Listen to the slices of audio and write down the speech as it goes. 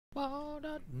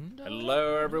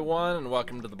Hello everyone and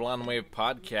welcome to the Blonde Wave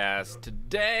Podcast.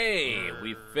 Today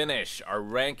we finish our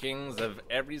rankings of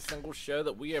every single show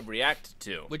that we have reacted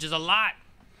to. Which is a lot.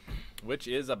 Which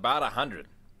is about 100.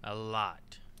 A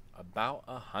lot. About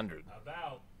 100.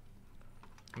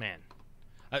 Man.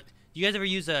 You guys ever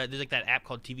use there's like that app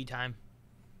called TV Time?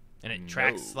 And it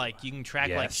tracks, like, you can track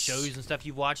like shows and stuff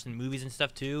you've watched and movies and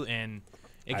stuff too, and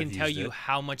it can tell you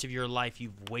how much of your life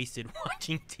you've wasted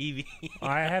watching TV.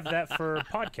 I have that for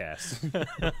podcasts.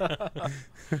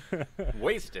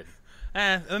 Wasted.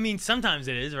 I mean, sometimes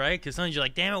it is, right? Because sometimes you're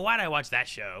like, damn it, why'd I watch that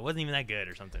show? It wasn't even that good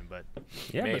or something, but...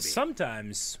 Yeah, maybe. But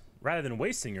sometimes, rather than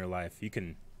wasting your life, you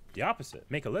can, the opposite,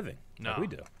 make a living, like we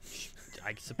do.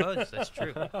 I suppose that's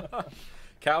true.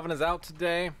 Calvin is out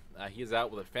today. He is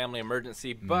out with a family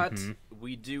emergency, but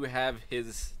we do have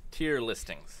his tier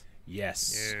listings.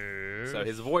 Yes. So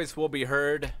his voice will be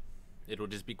heard. It'll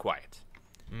just be quiet.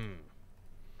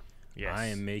 Yes. I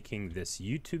am making this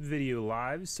YouTube video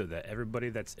live so that everybody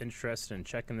that's interested in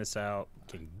checking this out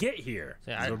can get here.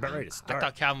 Yeah, we're about ready to start. I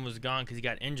thought Calvin was gone because he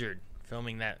got injured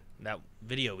filming that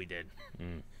video we did.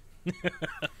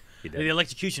 The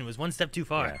electrocution was one step too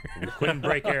far. Yeah, we couldn't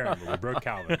break Aaron, but we broke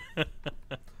Calvin.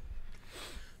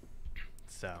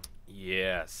 So.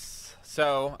 Yes.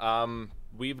 So,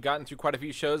 we've gotten through quite a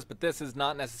few shows, but this is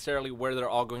not necessarily where they're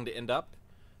all going to end up.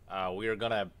 We are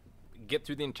going to get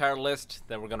through the entire list,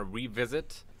 then we're going to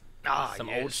revisit some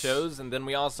old shows, and then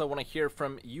we also want to hear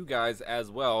from you guys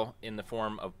as well in the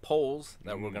form of polls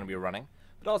that we're going to be running.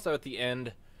 But also at the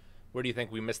end, where do you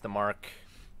think we missed the mark?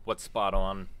 What's spot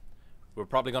on? We're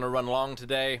probably going to run long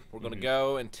today. We're going to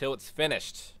go until it's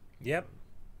finished. Yep.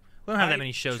 We don't have that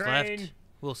many shows left.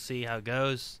 We'll see how it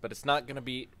goes. But it's not going to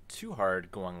be too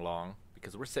hard going long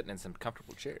because we're sitting in some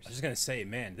comfortable chairs. I was just going to say,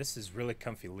 man, this is really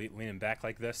comfy leaning back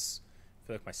like this. I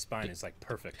feel like my spine is like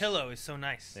perfect. Pillow is so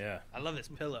nice. Yeah. I love this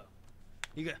pillow.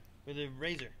 You got with the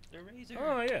razor. The razor.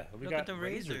 Oh, yeah. We Look got at the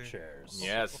razor chairs.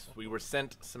 Yes, we were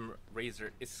sent some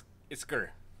razor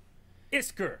Isker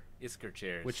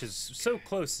chairs. Which is so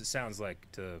close, it sounds like,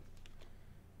 to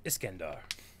Iskandar.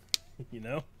 You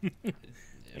know?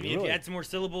 I mean, if you add some more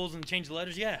syllables and change the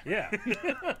letters, yeah. Yeah.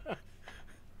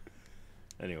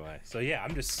 Anyway, so yeah,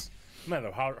 I'm having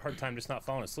a hard time just not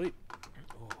falling asleep.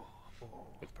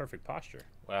 With perfect posture.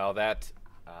 Well, that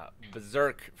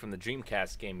Berserk from the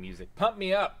Dreamcast game music pumped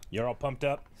me up. You're all pumped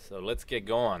up? So let's get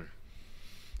going.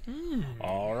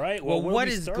 All right. Well, what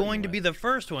is going to be the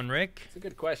first one, Rick? It's a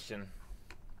good question.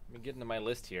 Let me get into my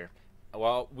list here.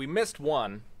 Well, we missed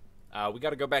one. We got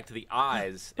to go back to the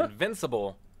eyes.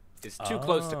 Invincible is too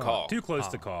close to call. Too close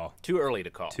to call. Too early to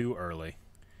call. Too early.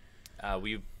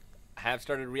 We have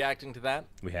started reacting to that.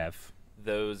 We have.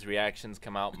 Those reactions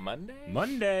come out Monday?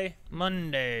 Monday.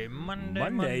 Monday.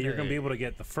 You're going to be able to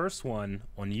get the first one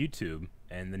on YouTube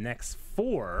and the next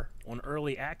 4 on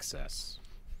early access.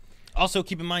 Also,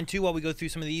 keep in mind, too, while we go through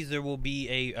some of these, there will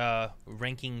be a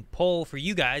ranking poll for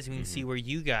you guys. And we can see where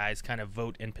you guys kind of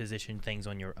vote and position things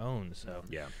on your own. So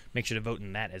yeah, make sure to vote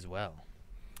in that as well.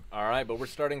 All right, but we're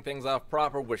starting things off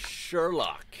proper with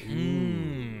Sherlock.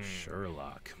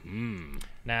 Sherlock.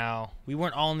 Now, we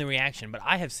weren't all in the reaction, but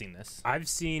I have seen this. I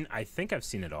think I've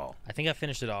seen it all. I think I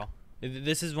finished it all.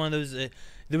 This is one of those...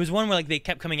 there was one where like they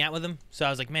kept coming out with them, so I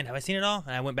was like, man, have I seen it all?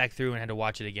 And I went back through and had to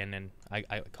watch it again, and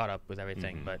I caught up with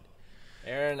everything. But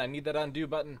Aaron, I need that undo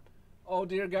button. Oh,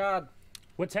 dear God.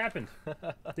 What's happened?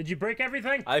 Did you break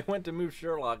everything? I went to move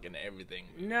Sherlock and everything.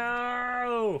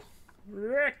 No!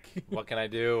 Rick! What can I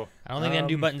do? I don't think the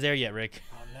undo button's there yet, Rick.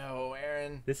 Oh, no,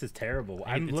 Aaron. This is terrible.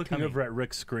 I'm looking over at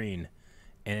Rick's screen,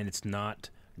 and it's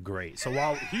not great. So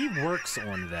while he works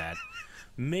on that,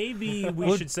 maybe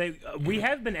we should say we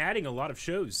have been adding a lot of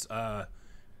shows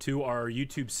to our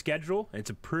YouTube schedule. It's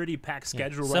a pretty packed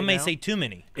schedule right now. Some may say too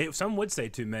many. Some would say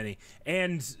too many.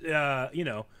 And,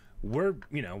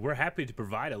 we're happy to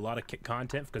provide a lot of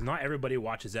content because not everybody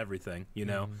watches everything, you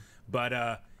know.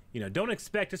 But, don't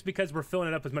expect, just because we're filling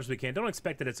it up as much as we can, don't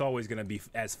expect that it's always going to be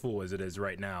as full as it is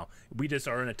right now. We just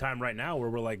are in a time right now where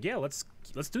we're like, yeah, let's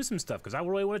do some stuff because I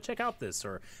really want to check out this,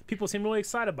 or people seem really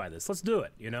excited by this. Let's do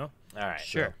it, you know? All right.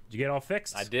 Sure. So, did you get all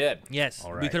fixed? I did. Yes.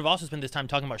 All right. We could have also spent this time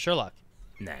talking about Sherlock.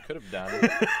 Nah. Could have done.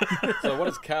 So what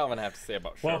does Calvin have to say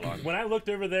about Sherlock? Well, when I looked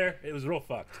over there, it was real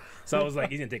fucked. So I was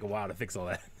like, he's going to take a while to fix all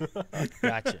that.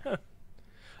 Gotcha.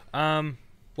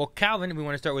 Well, Calvin, we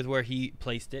want to start with where he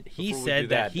placed it. He Before we said do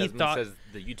that he thought... says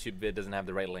the YouTube vid doesn't have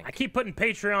the right link. I keep putting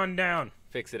Patreon down.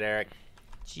 Fix it, Eric.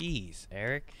 Jeez,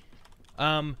 Eric.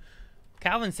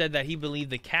 Calvin said that he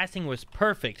believed the casting was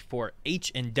perfect for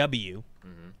H&W.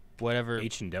 Whatever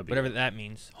H&W. Whatever that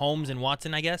means. Holmes and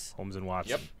Watson, I guess. Holmes and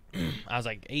Watson. Yep. I was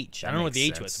like, H. That I don't know what the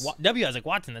makes H was. sense. W, I was like,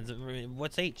 Watson.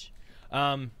 What's H? He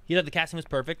thought the casting was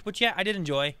perfect, which, yeah, I did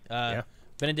enjoy. Yeah.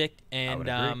 Benedict would and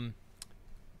agree.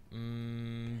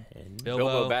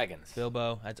 Bilbo Baggins.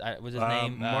 Bilbo. Was his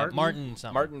Martin? name? Martin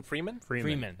something. Martin Freeman?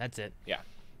 Freeman. That's it. Yeah.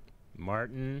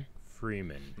 Martin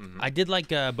Freeman. I did like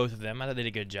both of them. I thought they did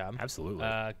a good job. Absolutely.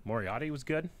 Moriarty was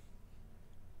good.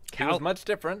 He was much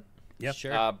different, Yep.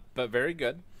 Sure. but very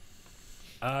good.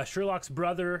 Sherlock's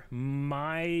brother,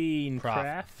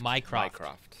 Minecraft.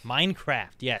 Minecraft,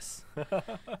 yes.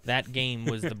 That game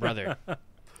was the brother.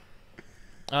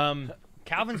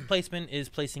 Calvin's placement is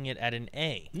placing it at an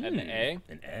A. An A?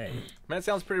 An A. I mean, that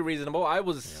sounds pretty reasonable. I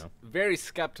was very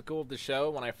skeptical of the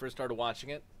show when I first started watching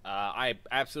it. I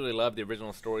absolutely love the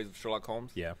original stories of Sherlock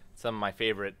Holmes. Yeah. Some of my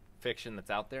favorite fiction that's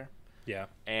out there. Yeah.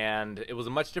 And it was a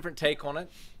much different take on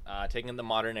it, taking in the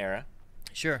modern era.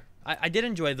 Sure. I did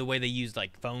enjoy the way they used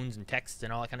like phones and texts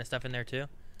and all that kind of stuff in there too.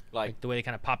 Like the way they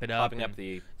kind of pop it up. Popping up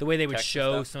the way they would text and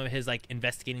show stuff. some of his like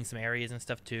investigating some areas and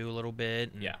stuff too a little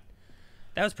bit. And Yeah.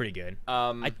 that was pretty good.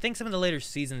 I think some of the later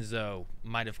seasons though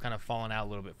might have kind of fallen out a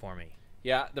little bit for me.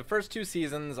 Yeah, the first 2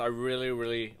 seasons I really,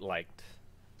 really liked.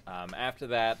 After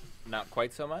that, not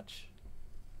quite so much,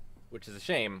 which is a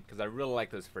shame because I really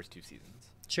like those first 2 seasons.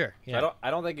 Sure. So Yeah.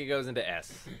 I don't think it goes into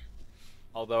S.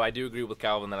 Although I do agree with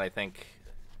Calvin that I think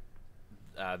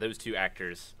those 2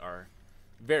 actors are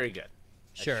very good.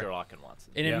 As Sure. Sherlock and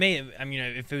Watson. And Yeah. it may, I mean,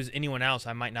 if it was anyone else,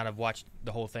 I might not have watched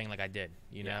the whole thing like I did,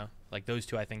 you know? Like, those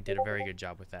 2, I think, did a very good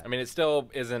job with that. I mean, it still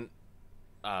isn't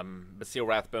Basil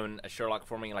Rathbone a Sherlock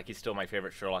for me. Like, he's still my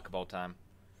favorite Sherlock of all time.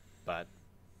 But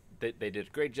they did a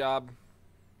great job.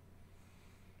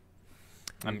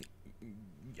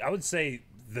 I would say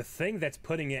the thing that's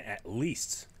putting it at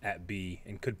least at B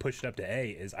and could push it up to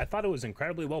A is I thought it was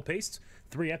incredibly well paced.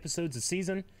 3 episodes a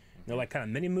season. They're like kind of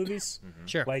mini movies.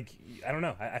 Sure. Like, I don't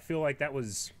know. I feel like that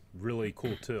was really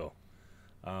cool too.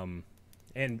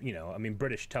 And, you know, I mean,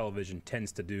 British television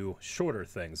tends to do shorter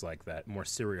things like that, more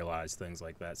serialized things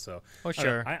like that. So, Oh,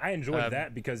 sure. I enjoyed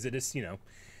that because it is, you know,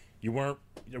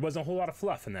 there wasn't a whole lot of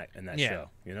fluff in that Yeah. show,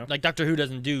 you know? Like, Doctor Who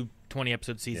doesn't do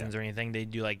 20-episode seasons or anything. They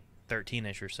do, like,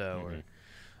 13-ish or so.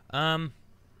 Or,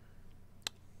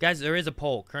 guys, there is a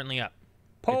poll currently up.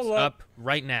 Poll It's up.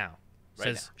 right now. Right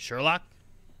Says now. Sherlock.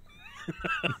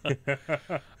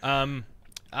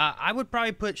 I would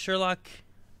probably put Sherlock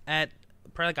at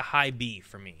probably like a high B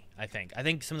for me. I think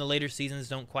some of the later seasons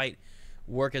don't quite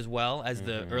work as well as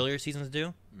the earlier seasons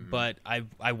do. But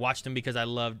I watched them because I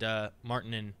loved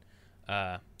Martin and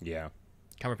Yeah.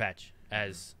 Cumberbatch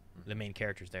as the main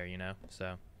characters there. You know,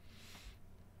 so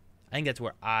I think that's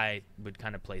where I would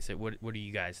kind of place it. What are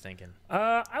you guys thinking?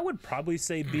 I would probably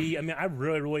say B. I mean, I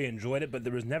really, really enjoyed it, but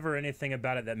there was never anything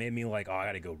about it that made me like, oh, I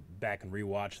got to go back and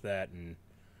rewatch that and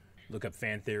look up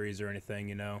fan theories or anything,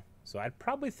 you know. So I'd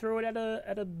probably throw it at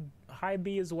a high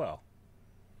B as well.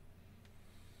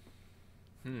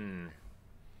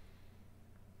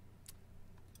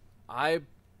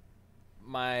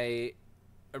 My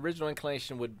original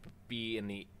inclination would be in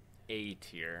the A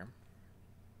tier.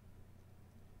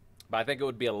 But I think it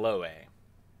would be a low A.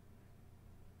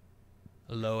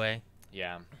 Low A.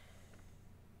 Yeah.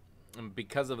 And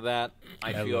because of that,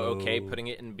 I feel Hello. okay putting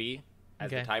it in B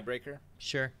as Okay. the tiebreaker.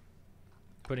 Sure.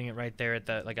 Putting it right there at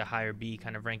the like a higher B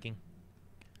kind of ranking.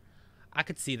 I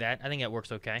could see that. I think that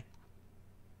works okay.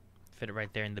 Fit it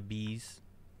right there in the B's.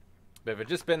 But if it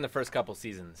just been the first couple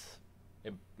seasons,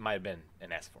 it might have been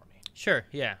an S for me. Sure,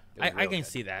 yeah. It was I real can good.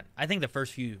 see that. I think the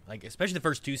first few, like especially the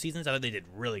first 2 seasons, I thought they did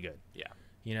really good. Yeah.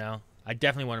 You know? I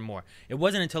definitely wanted more. It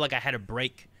wasn't until like I had a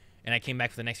break and I came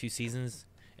back for the next few seasons,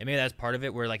 and maybe that's part of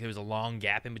it where like there was a long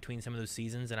gap in between some of those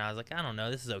seasons and I was like, I don't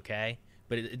know, this is okay.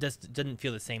 But it just didn't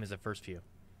feel the same as the first few.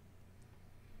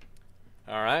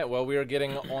 All right. Well, we are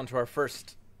getting on to our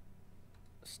first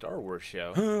Star Wars show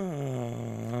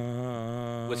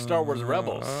with Star Wars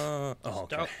Rebels. Oh,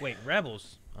 okay. Wait,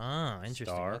 Rebels. Ah, interesting.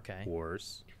 Star Okay.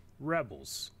 Wars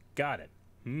Rebels. Got it.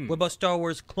 What about Star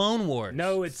Wars Clone Wars?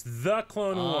 No, it's the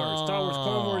Clone Wars. Star Wars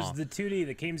Clone Wars, Oh. the 2D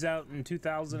that came out in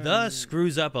 2000. The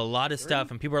screws up a lot of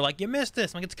stuff, and people are like, "You missed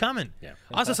this." I'm like, "It's coming." Yeah.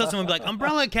 I also saw someone be like,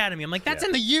 "Umbrella Academy." I'm like, "That's Yeah.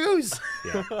 in the U's."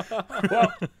 Yeah.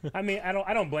 Well, I mean, I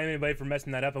don't blame anybody for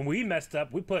messing that up, and we messed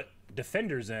up. We put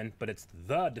Defenders in, but it's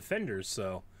the Defenders,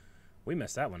 so we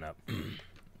messed that one up.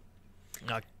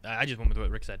 No, I just went with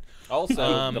what Rick said.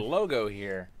 Also, the logo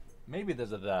here, maybe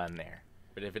there's a the in there.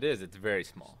 But if it is, it's very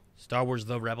small. Star Wars: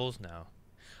 The Rebels. No.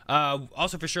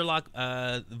 Also for Sherlock,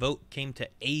 the vote came to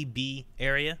A-B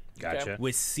area. Gotcha.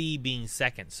 With C being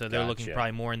second, so they're looking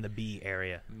probably more in the B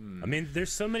area. I mean,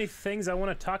 there's so many things I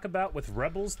want to talk about with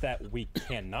Rebels that we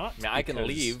cannot. Now, I can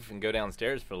leave and go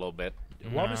downstairs for a little bit.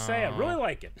 Well, to say, I really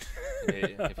like it.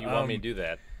 If you want me to do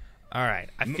that. All right.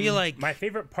 I feel like my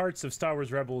favorite parts of Star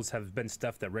Wars Rebels have been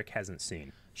stuff that Rick hasn't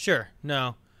seen. Sure.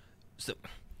 No. So,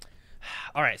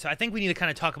 all right. So I think we need to kind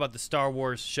of talk about the Star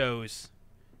Wars shows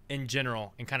in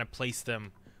general and kind of place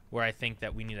them where I think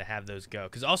that we need to have those go.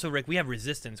 Because also, Rick, we have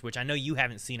Resistance, which I know you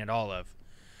haven't seen at all of.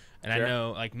 And Sure. I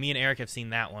know, like, me and Eric have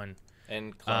seen that one.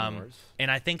 And Clone Wars. And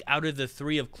I think out of the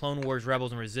three of Clone Wars,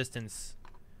 Rebels, and Resistance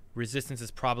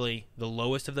is probably the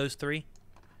lowest of those three.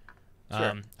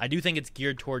 Sure. I do think it's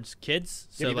geared towards kids.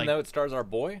 So, Even like, though it stars our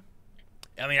boy?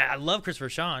 I mean, I love Christopher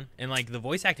Sean, and, like, the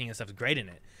voice acting and stuff is great in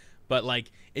it. But, like,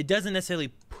 it doesn't necessarily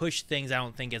push things, I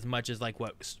don't think, as much as, like,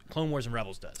 what Clone Wars and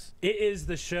Rebels does. It is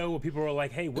the show where people are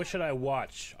like, hey, what should I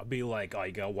watch? I'll be like, oh,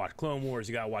 you got to watch Clone Wars,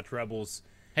 you got to watch Rebels.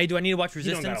 Hey, do I need to watch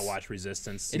Resistance? You don't got to watch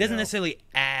Resistance. It doesn't necessarily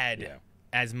add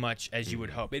as much as you would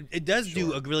hope. It does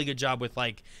do a really good job with,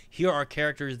 like, here are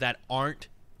characters that aren't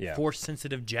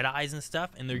Force-sensitive Jedis and stuff,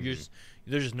 and they're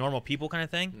just normal people kind of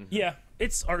thing. Yeah,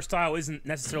 its art style isn't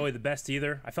necessarily the best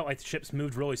either. I felt like the ships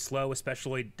moved really slow,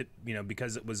 especially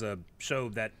because it was a show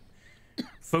that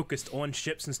focused on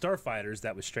ships and starfighters.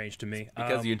 That was strange to me.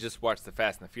 Because you just watched The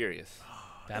Fast and the Furious.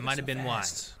 That might have been why.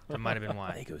 That might have been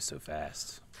why. It goes so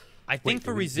fast. I think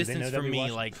for Resistance, for me,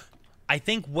 like, I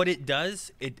think what it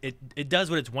does, it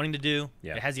does what it's wanting to do.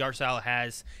 Yeah. It has the art style it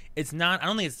has. It's not. I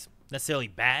don't think it's necessarily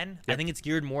bad. I think it's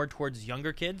geared more towards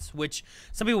younger kids, which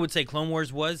some people would say Clone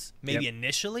Wars was maybe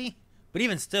initially, but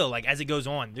even still, like, as it goes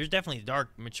on, there's definitely dark,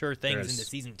 mature things into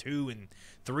season 2 and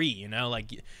 3. You know, like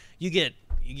you get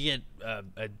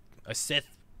a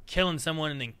Sith killing someone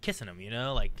and then kissing them. You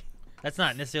know, like that's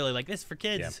not necessarily like this for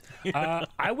kids. Yeah.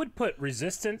 I would put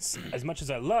Resistance, as much as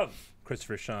I love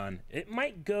Christopher Sean, it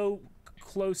might go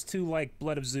close to like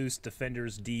Blood of Zeus,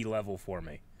 Defenders D level for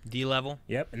me. D level?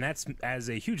 Yep, and that's as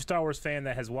a huge Star Wars fan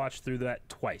that has watched through that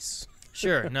twice.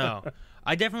 Sure, no.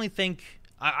 I definitely think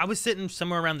I was sitting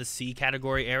somewhere around the C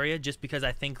category area just because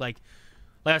I think, like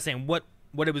I was saying, what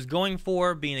it was going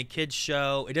for, being a kid's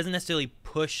show, it doesn't necessarily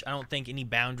push, I don't think, any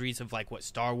boundaries of, like, what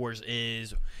Star Wars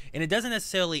is. And it doesn't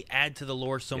necessarily add to the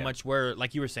lore so much where,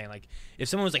 like you were saying, like, if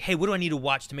someone was like, hey, what do I need to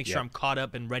watch to make sure I'm caught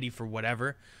up and ready for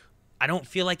whatever, I don't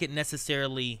feel like it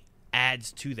necessarily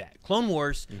adds to that. Clone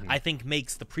Wars, I think,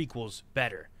 makes the prequels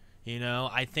better. You know,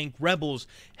 I think Rebels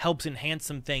helps enhance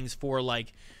some things for,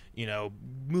 like, you know,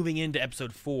 moving into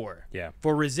episode 4. Yeah.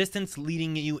 For Resistance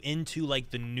leading you into,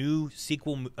 like, the new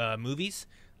sequel movies,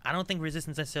 I don't think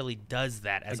Resistance necessarily does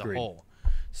that as a whole.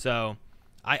 So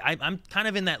I'm kind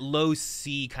of in that low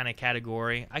C kind of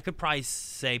category. I could probably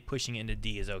say pushing it into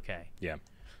D is okay. Yeah.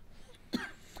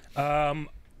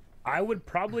 I would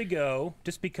probably go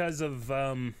just because of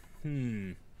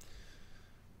Clone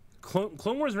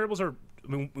Wars and Rebels are. I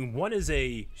mean, one is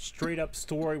a straight up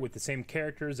story with the same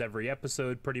characters every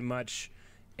episode, pretty much,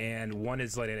 and one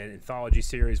is like an anthology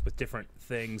series with different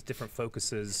things, different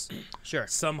focuses. Sure.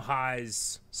 Some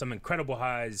highs, some incredible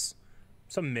highs,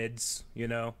 some mids. You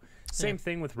know. Same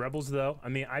thing with Rebels, though. I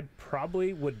mean, I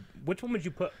probably would. Which one would you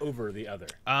put over the other?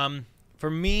 For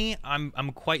me,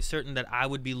 I'm quite certain that I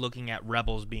would be looking at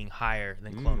Rebels being higher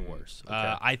than Clone Wars.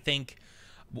 Okay. I think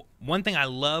one thing I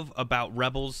love about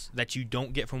Rebels that you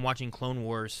don't get from watching Clone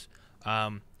Wars,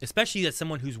 especially as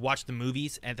someone who's watched the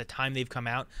movies at the time they've come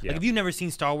out. Like, if you've never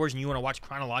seen Star Wars and you want to watch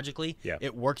chronologically,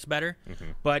 it works better.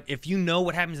 But if you know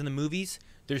what happens in the movies,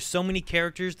 there's so many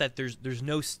characters that there's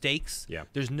no stakes. Yeah.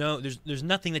 There's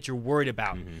nothing that you're worried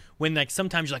about. When, like,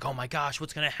 sometimes you're like, oh my gosh,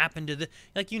 what's gonna happen to the,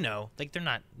 like, you know, like they're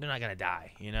not gonna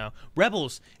die. You know,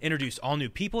 Rebels introduced all new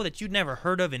people that you'd never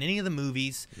heard of in any of the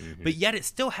movies, but yet it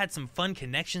still had some fun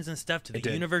connections and stuff to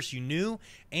the universe you knew,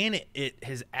 and it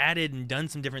has added and done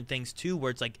some different things too,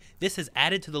 where it's like this has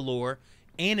added to the lore,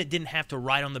 and it didn't have to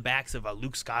ride on the backs of a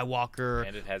Luke Skywalker,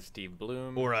 And it has Steve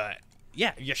Bloom. or a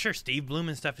sure, Steve Bloom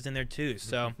and stuff is in there too.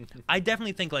 So I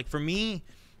definitely think, like, for me,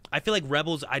 I feel like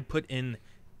Rebels I'd put in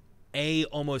A,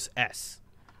 almost S,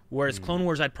 whereas Clone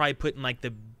Wars I'd probably put in, like,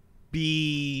 the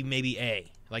B, maybe A,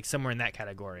 like somewhere in that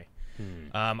category.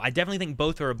 I definitely think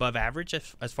both are above average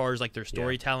as far as, like, their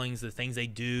storytellings, the things they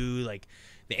do, like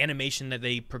the animation that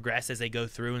they progress as they go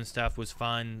through and stuff was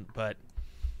fun, but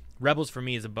Rebels for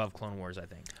me is above Clone Wars, I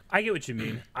think. I get what you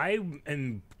mean. I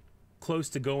am close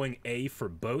to going A for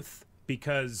both,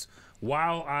 because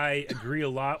while I agree a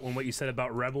lot on what you said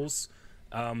about Rebels,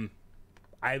 I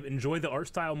enjoy the art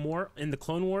style more in the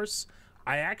Clone Wars.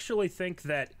 I actually think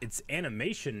that its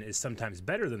animation is sometimes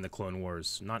better than the Clone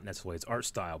Wars. Not necessarily its art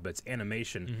style, but its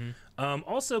animation.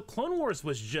 Also, Clone Wars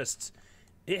was just...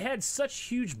 It had such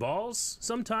huge balls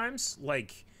sometimes,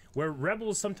 like where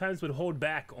Rebels sometimes would hold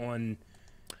back on,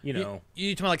 you know...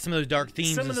 You talking about like some of those dark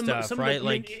themes and stuff, right? I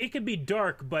mean, it could be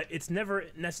dark, but it's never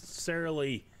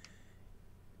necessarily...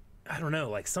 I don't know,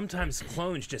 like sometimes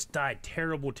clones just died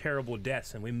terrible, terrible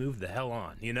deaths and we moved the hell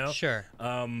on, you know? Sure.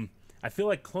 I feel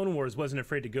like Clone Wars wasn't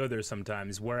afraid to go there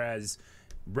sometimes, whereas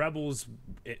Rebels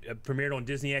premiered on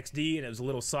Disney XD and it was a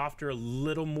little softer, a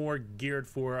little more geared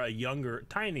for a younger,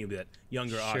 tiny bit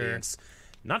younger audience.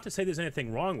 Not to say there's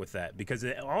anything wrong with that, because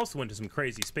it also went to some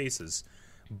crazy spaces,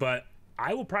 but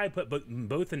I will probably put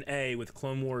both an A with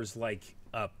Clone Wars like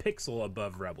a pixel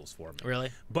above Rebels for me. Really?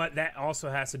 But that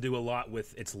also has to do a lot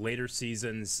with its later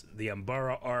seasons, the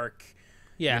Umbara arc.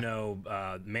 Yeah. You know,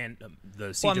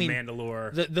 the Siege of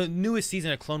Mandalore. The newest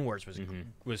season of Clone Wars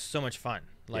was so much fun.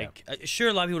 Like, sure,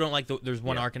 a lot of people don't like. There's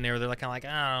one arc in there where they're like, kind of like,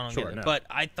 I don't get it. But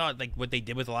I thought like what they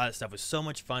did with a lot of stuff was so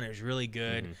much fun. It was really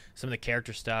good. Some of the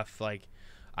character stuff, like,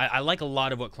 I like a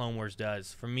lot of what Clone Wars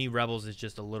does. For me, Rebels is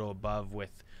just a little above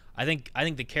with. I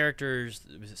think the characters,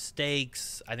 the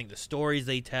stakes. I think the stories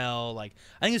they tell. Like,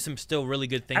 I think there's some still really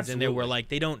good things in there where like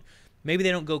they don't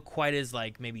go quite as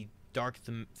like maybe dark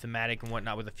thematic and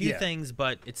whatnot with a few things,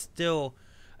 but it's still,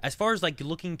 as far as like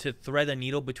looking to thread a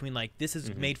needle between like this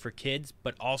is made for kids,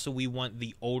 but also we want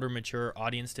the older, mature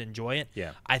audience to enjoy it.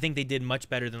 Yeah, I think they did much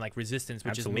better than like Resistance,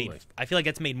 which is made. I feel like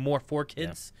that's made more for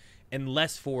kids and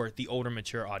less for the older,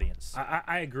 mature audience.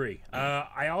 I agree.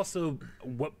 I also,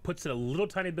 what puts it a little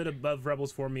tiny bit above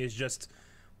Rebels for me is just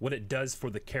what it does for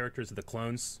the characters of the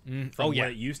clones from what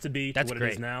it used to be to what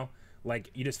it is now.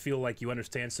 Like, you just feel like you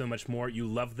understand so much more. You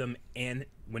love them, and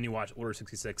when you watch Order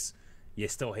 66, you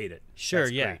still hate it. Sure,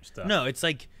 great stuff. No, it's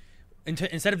like,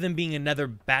 instead of them being another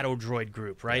battle droid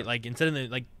group, right? Like, instead of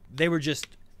like, they were just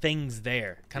things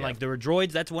there. Kind of like there were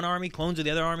droids, that's one army, clones are the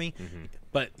other army.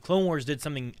 But Clone Wars did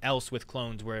something else with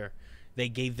clones where they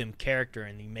gave them character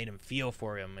and you made them feel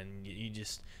for them, and you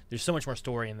just, there's so much more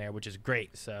story in there, which is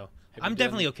great. So I'm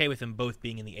definitely okay with them both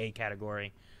being in the A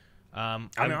category. I mean,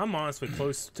 I'm honestly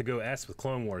close to go S with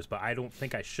Clone Wars, but I don't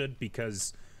think I should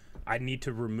because I need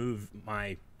to remove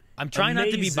my I'm trying not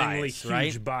to be biased,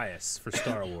 huge bias for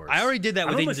Star Wars. I already did that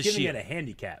with Agents of S.H.I.E.L.D. I'm almost giving it a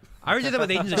handicap. I already did that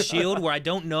with Agents of S.H.I.E.L.D., where I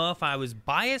don't know if I was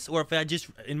biased or if I just,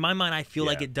 in my mind, I feel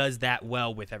like it does that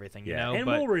well with everything, you know? And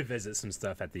we'll revisit some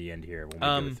stuff at the end here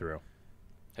when we go through.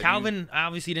 Calvin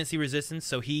obviously didn't see Resistance,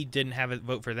 so he didn't have a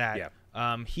vote for that.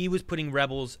 Yeah. He was putting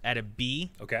Rebels at a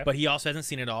B, but he also hasn't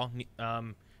seen it all.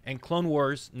 And Clone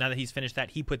Wars, now that he's finished that,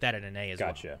 he put that at an A as well.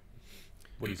 Gotcha.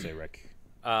 What do you say, Rick?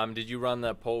 Did you run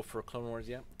the poll for Clone Wars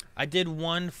yet? I did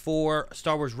one for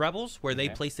Star Wars Rebels, where they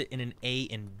placed it in an A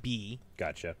and B.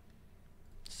 Gotcha.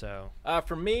 So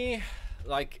for me,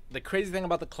 like, the crazy thing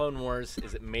about the Clone Wars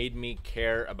is it made me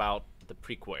care about the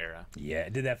prequel era. Yeah,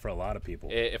 it did that for a lot of people.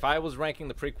 If I was ranking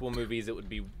the prequel movies, it would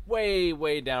be way,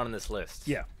 way down in this list.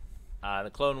 Yeah. The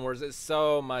Clone Wars is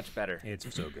so much better.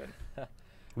 It's so good.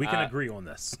 We can agree on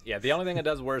this. Yeah, the only thing that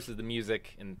does worse is the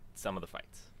music in some of the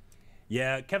fights.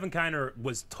 Yeah, Kevin Kiner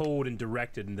was told and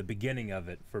directed in the beginning of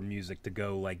it for music to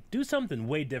go, like, do something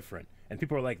way different. And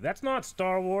people were like, that's not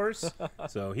Star Wars.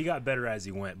 So he got better as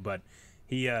he went. But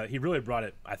he really brought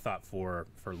it, I thought, for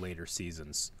later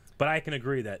seasons. But I can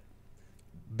agree that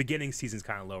beginning seasons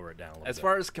kind of lower it down a little bit. As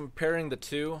far as comparing the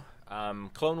two,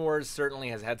 Clone Wars certainly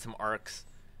has had some arcs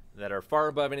that are far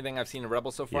above anything I've seen in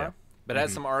Rebels so far. Yeah. But it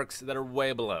has some arcs that are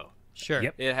way below. Sure.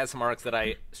 Yep. It has some arcs that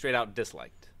I straight out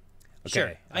disliked. Okay.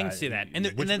 Sure, I can see that. And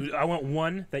then I want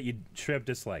one that you straight up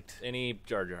disliked. Any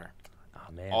Jar Jar.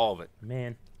 Oh, man. All of it.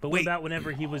 Man. But what about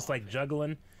whenever he was, like,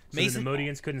 juggling so Mason? the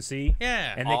Nemodians couldn't see?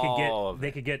 Yeah. And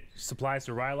they could get supplies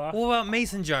to Ryloth? What about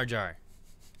Mason Jar Jar?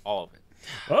 All of it.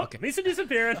 Oh, okay. Mason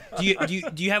disappearing. do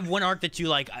you have one arc that you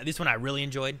like? This one I really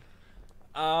enjoyed.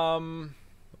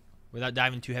 Without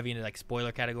diving too heavy into like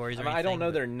spoiler categories or anything. I don't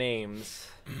know their names.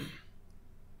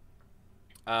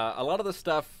 A lot of the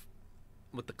stuff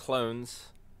with the clones.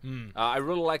 I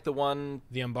really like the one,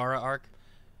 the Umbara arc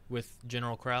with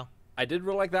General Krell. I did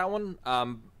really like that one.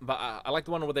 But I like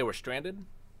the one where they were stranded.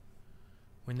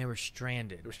 When they were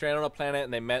stranded. They were stranded on a planet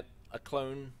and they met a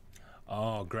clone.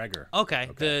 Oh, Gregor. Okay.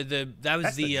 That was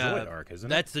that's the droid arc,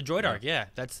 isn't it? That's the droid arc. Yeah.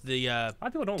 That's the. A lot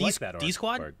of people don't like that arc. D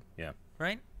Squad. Arc. Yeah.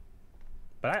 Right.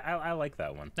 But I like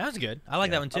that one. That was good. I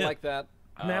like that one too. I like that.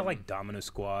 I mean, I like Domino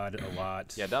Squad a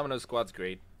lot. Yeah, Domino Squad's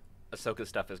great. Ahsoka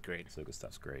stuff is great. Ahsoka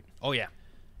stuff's great. Oh yeah.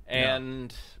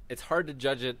 And it's hard to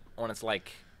judge it on its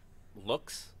like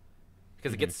looks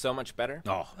because it gets so much better.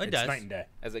 Oh, it it's does. night and day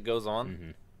as it goes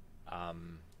on.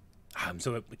 I'm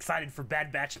so excited for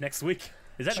Bad Batch next week.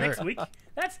 Is that Sure. next week?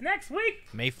 That's next week.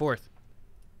 May 4th,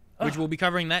 which we'll be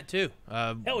covering that too.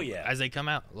 Hell yeah. As they come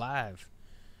out live.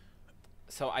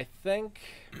 So I think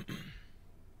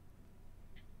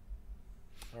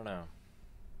I don't know.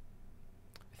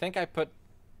 I think I put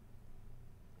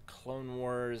Clone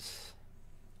Wars.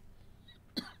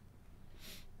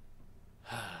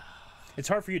 It's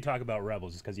hard for you to talk about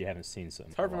Rebels just because you haven't seen some.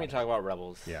 It's hard for me to talk about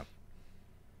Rebels. Yeah.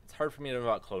 It's hard for me to talk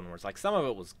about Clone Wars. Like, some of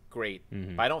it was great,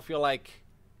 Mm-hmm. but I don't feel like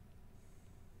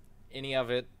any of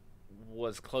it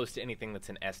was close to anything that's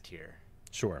in S tier.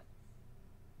 Sure.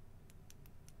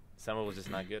 Some of it was just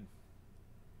not good.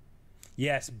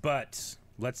 Yes, but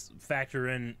let's factor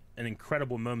in an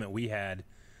incredible moment we had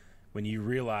when you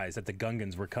realized that the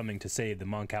Gungans were coming to save the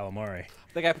Mon Calamari.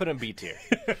 I think I put in B tier.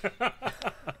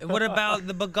 What about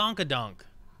the Bagonkadonk?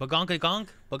 Bagonkagonk?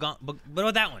 What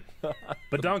about that one?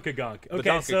 Badonkagonk.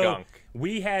 Okay, so Badonkagonk.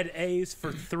 we had A's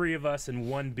for 3 of us and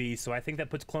 1 B, so I think that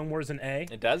puts Clone Wars in A.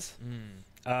 It does?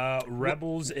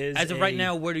 Rebels is As of right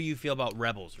now, where do you feel about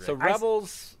Rebels, Rick? So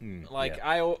Rebels,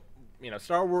 yeah.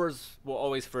 Star Wars will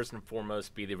always first and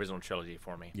foremost be the original trilogy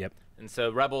for me. Yep. And so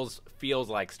Rebels feels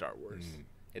like Star Wars.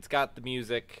 It's got the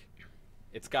music.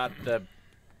 It's got the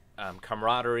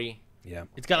camaraderie. Yeah.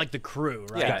 It's got like the crew,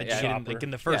 right? Yeah, That yeah. you get in, like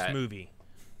in the first Yeah. movie.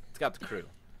 It's got the crew.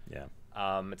 Yeah.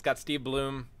 It's got Steve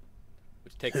Bloom,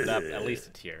 which takes it up at least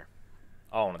a tier.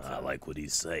 All on its own. like what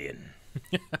he's saying.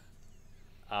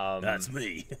 Um, That's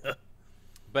me.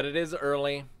 But it is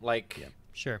early.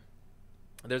 Sure.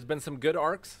 There's been some good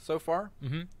arcs so far.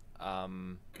 Mhm.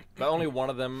 But only one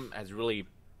of them has really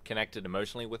connected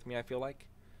emotionally with me, I feel like.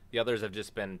 The others have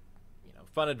just been,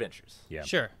 fun adventures. Yeah.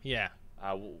 Sure. Yeah.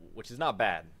 Which is not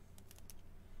bad.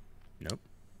 Nope.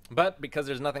 But because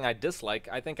there's nothing I dislike,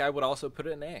 I think I would also put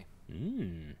it in A.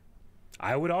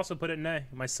 I would also put it in A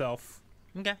myself.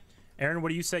 Okay. Aaron, what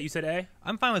do you say? You said A?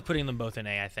 I'm fine with putting them both in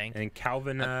A, I think. And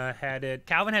Calvin had it.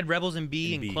 Calvin had Rebels in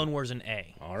B and B. Clone Wars in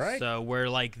A. All right. So we're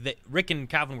like, Rick and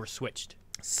Calvin were switched.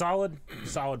 Solid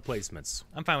placements.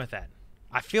 I'm fine with that.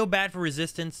 I feel bad for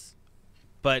Resistance,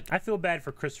 but I feel bad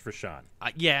for Christopher Sean.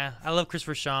 yeah, I love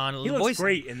Christopher Sean. He looks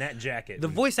great in that jacket. The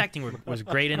voice acting was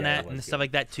great in Yeah, that it and was stuff good.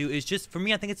 like that too. It's just, for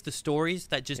me, I think it's the stories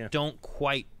that just Yeah. don't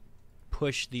quite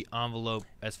push the envelope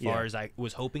as far Yeah. as I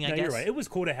was hoping, I No, guess. you're right. It was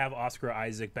cool to have Oscar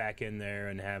Isaac back in there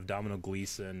and have Domino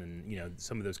Gleeson and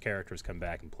some of those characters come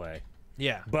back and play.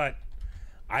 Yeah. But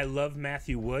I love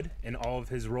Matthew Wood in all of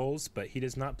his roles, but he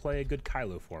does not play a good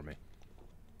Kylo for me.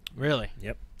 Really?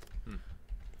 Yep.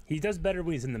 He does better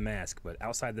when he's in the mask, but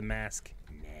outside the mask,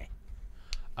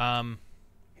 nah.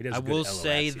 He does I good will LOX,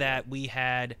 say you know. that we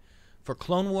had, for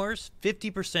Clone Wars,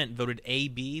 50% voted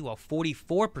AB, while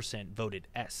 44% voted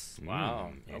S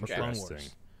Wow. for Okay. Clone Interesting.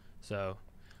 Wars. So,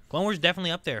 Clone Wars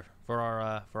definitely up there for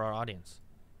our audience,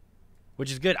 which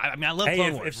is good. I mean, I love Hey, Clone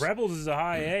if, Wars. if Rebels is a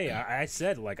high A, I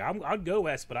said I'll go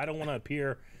S, but I don't want to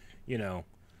appear,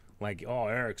 like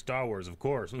Eric Star Wars, of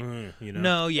course.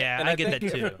 No, yeah, And I I get that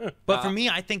think- too. But for me,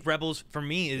 I think Rebels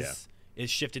is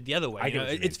shifted the other way. I You get know,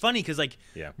 what you it's funny because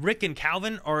Yeah. Rick and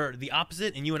Calvin are the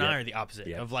opposite, and you and I Yeah. are the opposite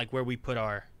Yeah. of like where we put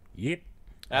our. Yep.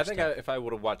 I think if I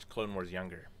would have watched Clone Wars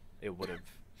younger, it would have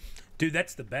Dude,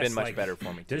 that's the best. been much like, better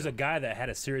for me, There's too. a guy that had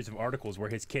a series of articles where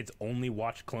his kids only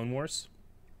watched Clone Wars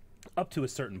up to a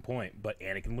certain point, but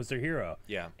Anakin was their hero.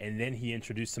 Yeah. And then he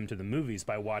introduced them to the movies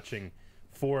by watching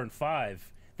 4 and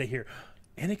 5. They hear,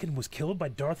 Anakin was killed by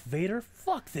Darth Vader?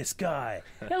 Fuck this guy.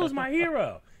 That was my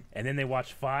hero. And then they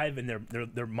watch 5, and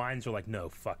their minds are like, no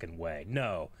fucking way.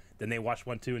 No. Then they watch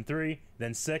 1, 2, and 3,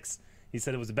 then 6. He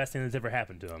said it was the best thing that's ever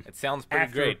happened to him. It sounds pretty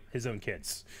After great. his own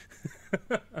kids.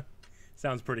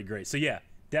 Sounds pretty great. So yeah,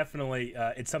 definitely,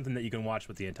 it's something that you can watch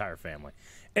with the entire family.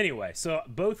 Anyway, so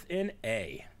both in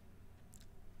A.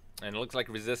 And it looks like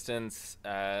Resistance,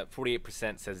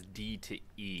 48% says D to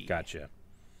E. Gotcha.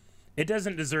 It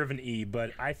doesn't deserve an E,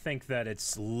 but I think that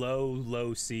it's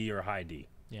low C or high D.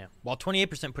 Yeah. While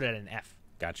 28% put it at an F.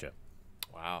 Gotcha.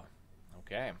 Wow.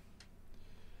 Okay.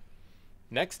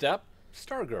 Next up,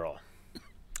 Stargirl.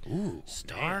 Ooh,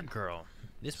 Stargirl.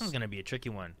 This one's gonna be a tricky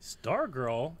one.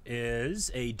 Stargirl is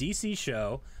a DC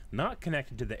show not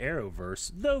connected to the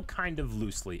Arrowverse, though kind of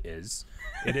loosely is.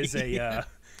 It is a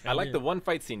I like the one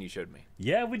fight scene you showed me.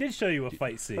 yeah, we did show you a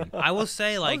fight scene. I will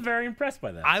say, I like, was very impressed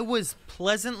by that. I was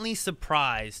pleasantly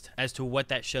surprised as to what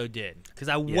that show did, because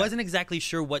I wasn't exactly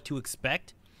sure what to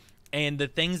expect, and the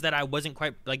things that I wasn't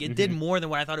quite like, it did more than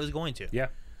what I thought it was going to. yeah.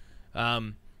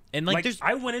 And like, there's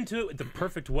I went into it the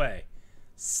perfect way,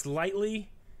 slightly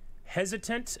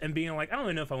hesitant and being like, I don't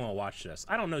even know if I want to watch this.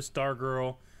 I don't know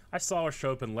Stargirl. I saw her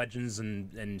show up in Legends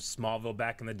and Smallville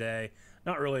back in the day.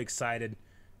 not really excited,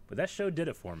 but that show did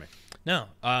it for me. No,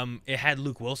 it had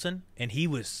Luke Wilson, and he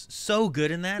was so good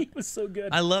in that. He was so good.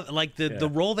 I love the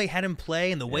role they had him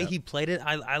play and the way Yeah. he played it.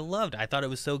 I loved. I thought it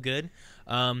was so good.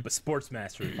 But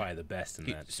Sportsmaster was probably the best in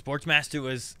that. Sportsmaster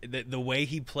was the way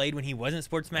he played when he wasn't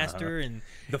Sportsmaster, and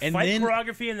The and fight then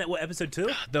choreography in that episode 2?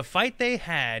 the fight they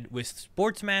had with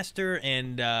Sportsmaster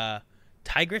and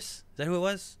Tigress. Is that who it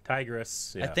was?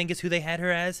 Tigress. Yeah. I think is who they had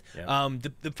her as. Yeah.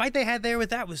 The fight they had there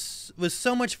with that was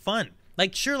so much fun.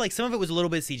 Like, sure, like some of it was a little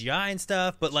bit CGI and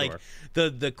stuff, but like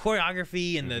the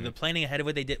choreography and the planning ahead of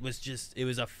what they did was just, it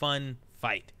was a fun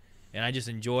fight, and I just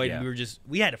enjoyed. Yeah.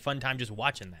 We had a fun time just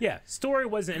watching that. Yeah, story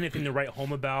wasn't anything to write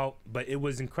home about, but it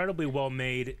was incredibly well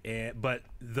made. But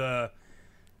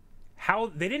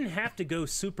how they didn't have to go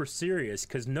super serious,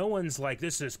 because no one's like,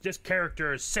 this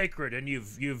character is sacred and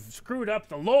you've screwed up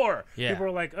the lore. Yeah. People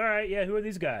are like, all right, yeah, who are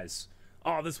these guys?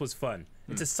 Oh, this was fun.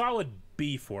 It's a solid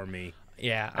B for me.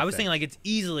 Yeah, I was thinking like it's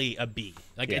easily a B.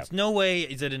 Like Yeah. it's no way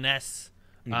is it an S.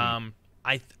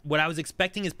 What I was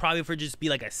expecting is probably for just be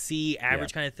like a C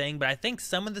average kind of thing, but I think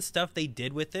some of the stuff they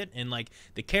did with it and like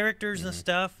the characters and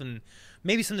stuff, and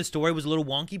maybe some of the story was a little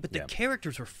wonky, but the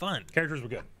characters were fun. Characters were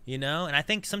good. You know, and I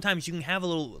think sometimes you can have a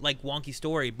little like wonky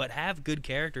story, but have good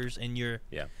characters, and you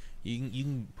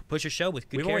can push a show with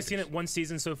good. We've characters. only seen it one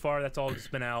season so far. That's all that's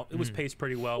been out. It was paced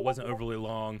pretty well. It wasn't overly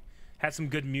long. Had some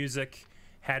good music.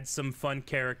 Had some fun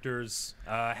characters.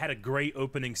 Had a great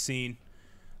opening scene.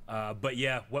 But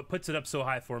yeah, what puts it up so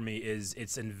high for me is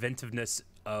its inventiveness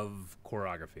of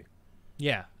choreography.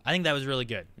 Yeah, I think that was really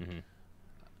good.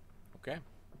 Okay.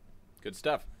 Good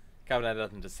stuff. Calvin had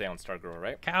nothing to say on Stargirl,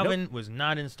 right? Calvin was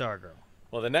not in Stargirl.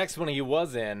 Well, the next one he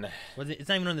was in, It's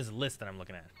not even on this list that I'm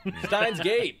looking at. Steins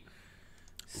Gate.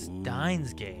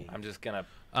 Steins Gate. I'm just going to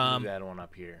move that one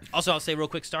up here. Also, I'll say real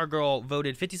quick, Stargirl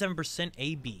voted 57%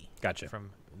 AB. Gotcha.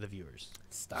 From the viewers.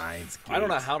 Steins Gate. I don't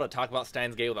know how to talk about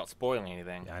Steins Gate without spoiling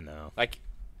anything. I know. Like,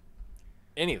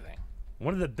 anything.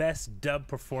 One of the best dub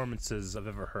performances I've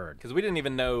ever heard. Because we didn't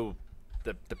even know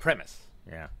the premise.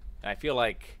 Yeah. And I feel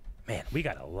like Man, we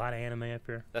got a lot of anime up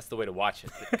here. that's the way to watch it.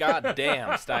 But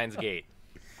goddamn, Steins Gate.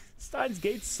 Steins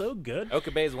Gate's so good.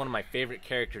 Okabe is one of my favorite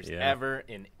characters ever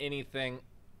in anything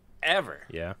ever.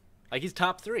 Yeah. Like, he's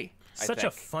top 3. Such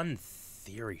a fun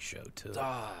theory show, too.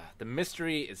 The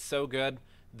mystery is so good.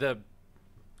 The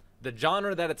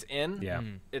genre that it's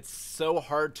in, it's so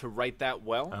hard to write that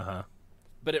well,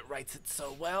 but it writes it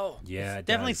so well. Yeah, it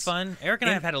Definitely does. fun. Eric and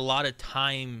I have had a lot of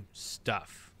time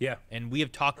stuff. Yeah. And we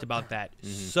have talked about that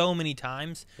so many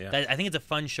times that I think it's a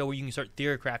fun show where you can start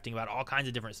theory crafting about all kinds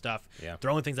of different stuff,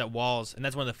 throwing things at walls, and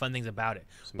that's one of the fun things about it.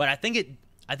 But I think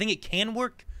it can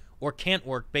work or can't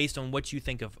work based on what you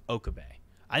think of Okabe.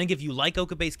 I think if you like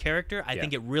Okabe's character, I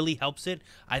think it really helps it.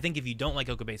 I think if you don't like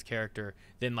Okabe's character,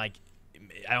 then like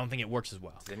I don't think it works as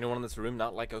well. Does anyone in this room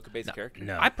not like Okabe's character?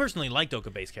 No. I personally liked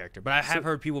Okabe's character, but I have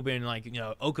heard people being like,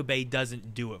 Okabe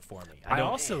doesn't do it for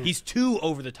me. He's too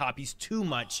over the top. He's too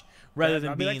much rather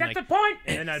than I'd be being like, that's the point.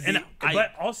 And I-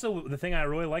 but also the thing I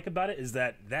really like about it is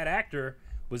that actor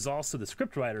was also the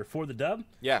scriptwriter for the dub.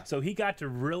 Yeah. So he got to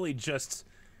really just,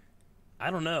 I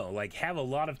don't know, like have a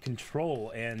lot of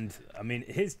control, and I mean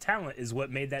his talent is what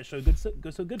made that show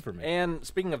go so good for me. And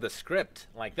speaking of the script,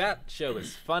 like that show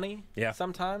is funny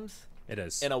sometimes It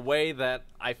is. in a way that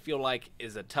I feel like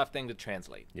is a tough thing to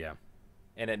translate. Yeah.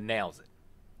 And it nails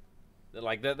it.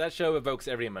 Like that show evokes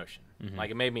every emotion. Like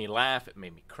it made me laugh, it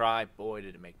made me cry. Boy,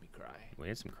 did it make me cry. We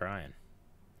had some crying.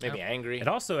 Made me angry. It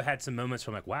also had some moments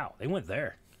where I'm like, wow, they went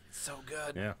there. So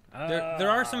good. Yeah.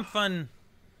 there are some fun.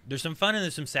 There's some fun and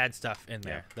there's some sad stuff in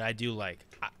there that I do like.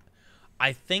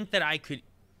 I think that I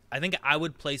think I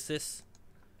would place this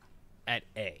at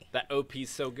A. That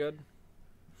OP's so good.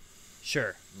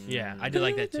 Sure. Yeah, I did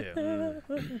like that too.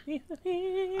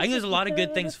 I think there's a lot of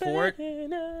good things for it.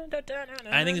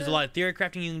 I think there's a lot of theory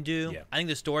crafting you can do. Yeah. I think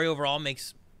the story overall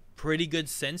makes pretty good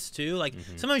sense too. Like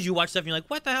sometimes you watch stuff and you're like,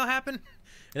 what the hell happened?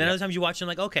 And then other times you watch and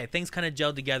like, okay, things kind of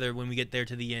gel together when we get there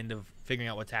to the end of figuring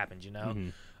out what's happened,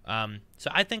 So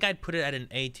I think I'd put it at an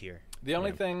A tier. The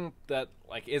only thing that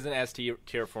like is an S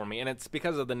tier for me, and it's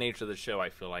because of the nature of the show, I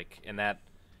feel like, in that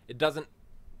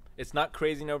it's not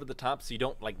crazy and over the top, so you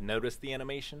don't like notice the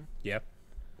animation. Yeah.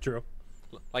 True.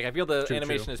 Like I feel the True,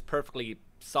 animation true. is perfectly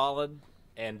solid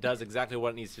and does exactly what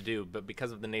it needs to do, but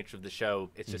because of the nature of the show,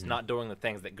 it's just not doing the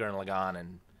things that Gurren Lagann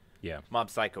and Mob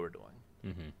Psycho are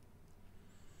doing.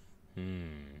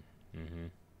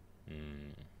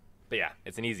 But yeah,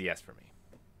 it's an easy S for me.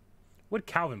 What'd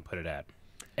Calvin put it at?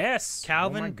 S.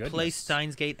 Calvin Oh my goodness. placed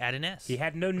Steins Gate at an S. He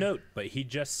had no note, but he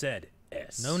just said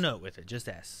S. No note with it, just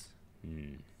S.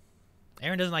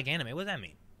 Aaron doesn't like anime. What does that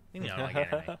mean? You know, I don't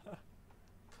like anime.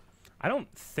 I don't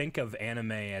think of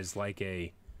anime as like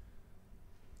a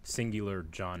singular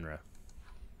genre.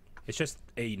 It's just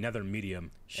another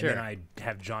medium, Sure. and then I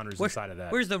have genres inside of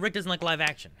that. Where's the Rick doesn't like live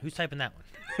action? Who's typing that one?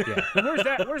 Yeah. Where's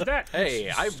that? Where's that? Hey,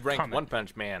 I ranked Comment. One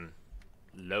Punch Man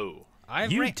low. I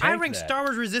You ranked tanked that. Star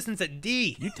Wars Resistance at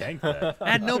D. You tanked that.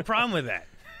 I had no problem with that.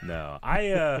 No,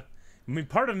 I mean,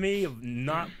 part of me of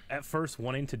not at first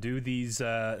wanting to do these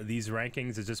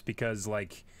rankings is just because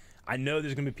like I know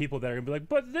there's gonna be people that are gonna be like,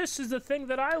 but this is the thing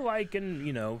that I like, and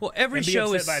you know, Well, every and be show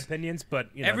upset is- by opinions, but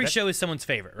you know, Every that- show is someone's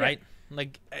favorite, right?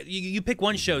 Like you pick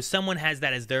one show, someone has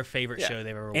that as their favorite Yeah. show they've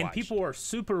ever and watched. people are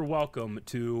super welcome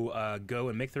to go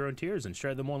and make their own tiers and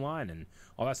share them online and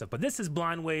all that stuff. But this is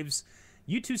Blind Waves.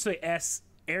 You two say S.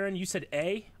 Aaron, you said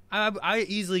A. I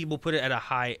easily will put it at a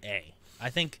high A. I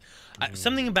think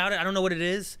something about it, I don't know what it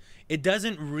is. It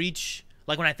doesn't reach,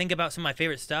 like when I think about some of my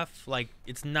favorite stuff, like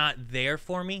it's not there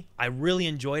for me. I really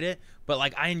enjoyed it, but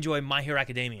like I enjoy My Hero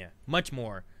Academia much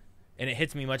more, and it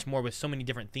hits me much more with so many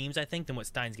different themes, I think, than what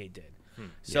Steins Gate did.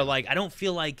 So like I don't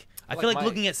feel like I feel like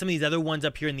looking at some of these other ones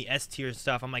up here in the S tier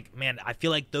stuff, I'm like, man, I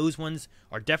feel like those ones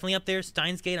are definitely up there.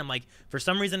 Steins Gate, I'm like, for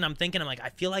some reason I'm thinking, I'm like, I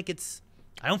don't feel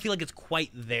like it's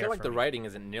quite there. I feel like for the me. writing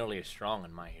isn't nearly as strong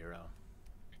in My Hero.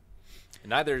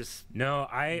 Neither's No,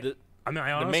 I mean, I the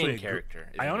honestly main agree. character.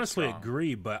 I isn't honestly strong.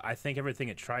 agree, but I think everything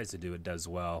it tries to do, it does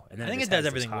well. And then I think just it does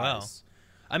has its everything well. highs.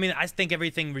 I mean, I think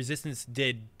everything Resistance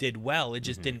did well. It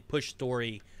just didn't push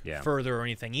story Yeah. further or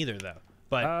anything either, though.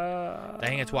 But I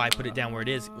think that's why I put it down where it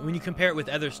is. When you compare it with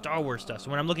other Star Wars stuff, so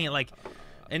when I'm looking at like,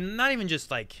 and not even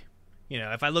just like, you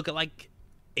know, if I look at like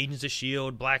Agents of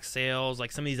S.H.I.E.L.D., Black Sails,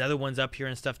 like some of these other ones up here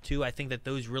and stuff too, I think that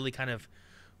those really kind of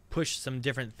push some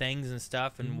different things and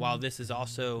stuff. And while this is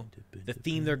also the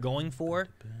theme they're going for,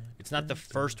 it's not the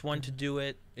first one to do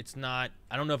it. It's not,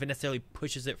 I don't know if it necessarily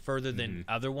pushes it further than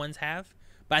other ones have,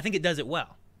 but I think it does it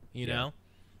well, you know?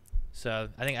 So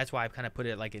I think that's why I kind of put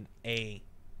it like an A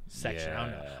section. I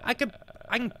don't know.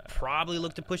 I can probably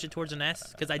look to push it towards an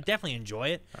S because I definitely enjoy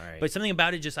it. All right. But something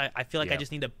about it just, I feel like I Yeah.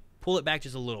 just need to pull it back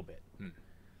just a little bit.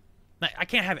 Like, I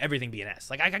can't have everything be an S.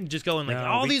 Like I can just go and like No,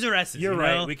 all these are S's. You're you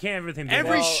right. know? We can't have everything. Be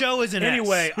Every well, show is an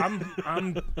anyway, S.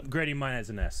 I'm grading mine as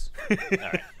an S.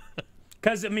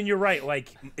 Because I mean, you're right. Like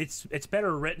it's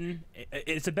better written.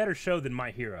 It's a better show than My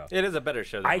Hero. It is a better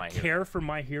show than I My Hero. care for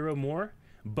My Hero more,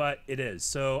 but it is.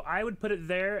 So I would put it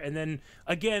there. And then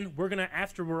again, we're gonna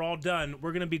after we're all done,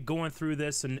 we're gonna be going through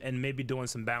this and maybe doing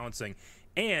some balancing.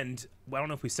 And well, I don't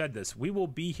know if we said this. We will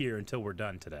be here until we're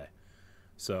done today.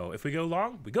 So if we go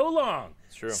long, we go long.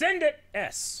 It's true. Send it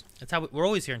S. That's how we're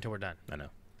always here until we're done. I know,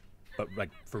 but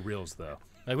like for reals though.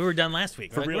 Like we were done last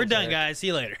week. We're, like, real, we're done, Eric. guys. See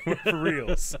you later. For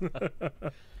reals. All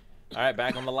right,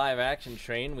 back on the live action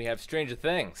train, we have Stranger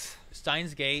Things.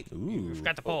 Steins Gate. Ooh. We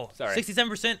forgot the poll. sorry.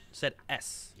 67% said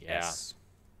S. Yes.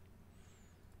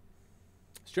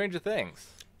 Stranger Things.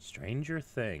 Stranger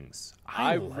Things.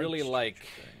 I really like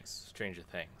Stranger Things. Stranger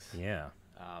Things. Yeah.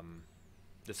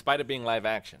 Despite it being live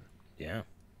action, Yeah.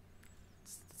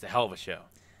 it's a hell of a show.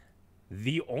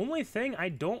 The only thing I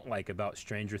don't like about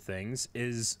Stranger Things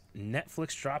is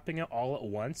Netflix dropping it all at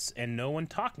once and no one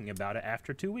talking about it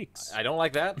after 2 weeks. I don't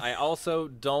like that. I also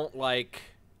don't like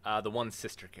the one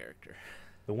sister character.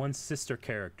 The one sister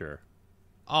character.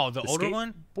 Oh, the older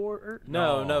one? Skateboarder?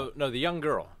 No, the young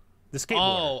girl. The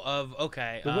skateboarder. Oh,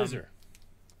 okay. The wizard.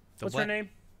 the What's what? her name?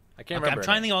 I can't Okay, remember. I'm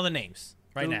trying to think of all the names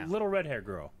right the now. little red hair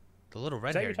girl. The little red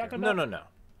Is that hair. what you're talking No, about? no. I don't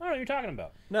know what you're talking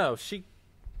about. No, she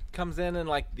comes in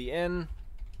like the end.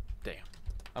 Damn.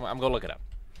 I'm going to look it up.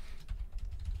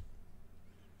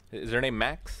 Is her name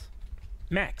Max?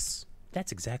 Max.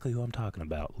 That's exactly who I'm talking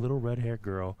about. Little red hair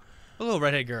girl. The little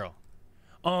redhead girl.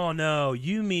 Oh, no.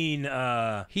 You mean...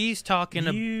 He's talking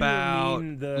You about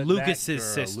mean that Lucas's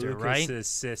girl, sister, right? Lucas's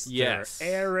sister. Yes.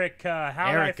 Erica.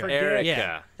 How Erica. did I forget? Erica.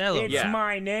 Yeah. That little It's Yeah.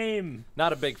 my name.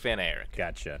 Not a big fan of Eric.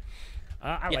 Gotcha.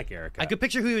 I like Erica. I could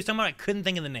picture who he was talking about. I couldn't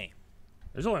think of the name.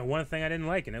 There's only one thing I didn't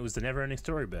like, and it was the never-ending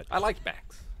story bit. I liked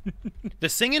Max. The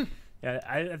singing? Yeah,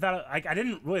 I thought I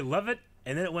didn't really love it,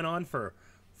 and then it went on for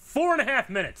 4.5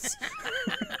 minutes.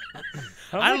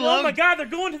 I'm like, oh my god, they're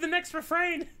going to the next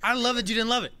refrain. I love that you didn't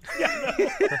love it.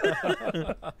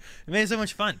 It made it so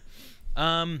much fun.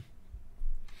 Man,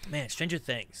 Stranger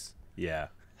Things. Yeah.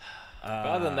 But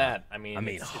other than that, I mean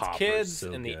it's Hopper's kids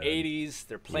so in the good. 80s.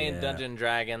 They're playing Yeah. Dungeons and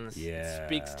Dragons. Yeah. It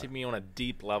speaks to me on a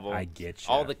deep level. I get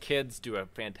ya. All the kids do a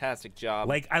fantastic job.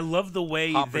 Like, I love the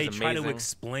way Hopper's they try to amazing.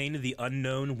 explain the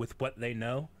unknown with what they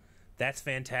know. That's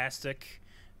fantastic.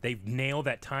 They nail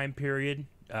that time period.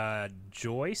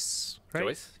 Joyce, right?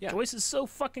 Joyce? Yeah. Joyce is so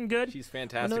fucking good. She's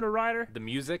fantastic. Winona Ryder. The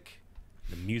music,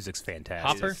 The music's fantastic.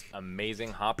 Hopper? It's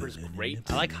amazing. Hopper's great.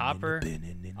 I like Hopper.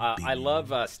 I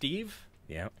love Steve.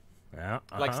 Yeah. Yeah.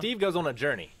 Like Steve goes on a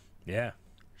journey. Yeah.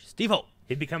 Steve Holt.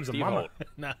 He becomes a Steve mama. Holt.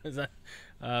 No, it's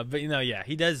not, but yeah,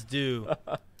 he does do.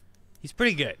 He's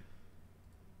pretty good,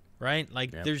 right?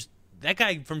 Like, Yep. there's that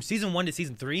guy from season 1 to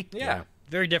season 3. Yeah.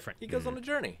 Very different. He goes on a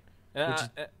journey. And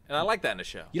I like that in a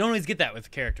show. You don't always get that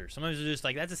with characters. Sometimes it's just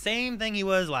like that's the same thing he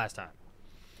was last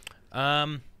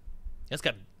time. That's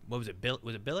got what was it? Bill?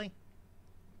 Was it Billy?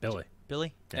 Billy.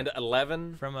 Billy And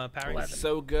 11 from Power 11. Rangers.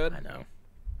 so good. I know.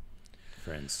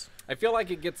 Friends. I feel like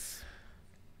it gets.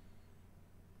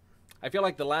 I feel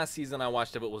like the last season I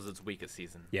watched of it was its weakest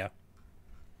season. Yeah.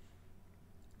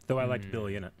 Though I liked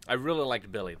Billy in it. I really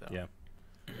liked Billy though. Yeah.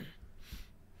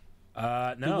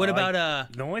 No. What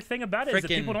about the only thing about it is that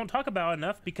frickin- people don't talk about it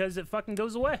enough because it fucking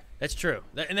goes away. That's true,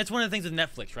 and that's one of the things with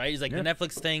Netflix, right? Is like Yeah. the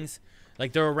Netflix things,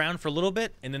 like they're around for a little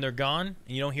bit and then they're gone,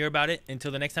 and you don't hear about it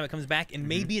until the next time it comes back, and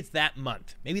maybe it's that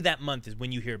month. Maybe that month is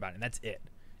when you hear about it, and that's it.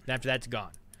 And after that's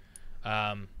gone.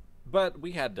 But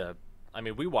we had to. I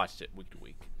mean, we watched it week to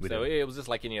week, We so did. it was just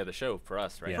like any other show for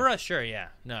us, right? Yeah. For us, sure, yeah,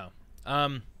 no.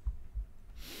 Oh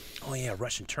yeah,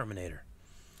 Russian Terminator.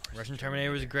 Russian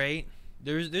Terminator was great.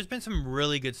 There's been some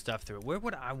really good stuff through it. Where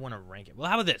would I want to rank it? Well,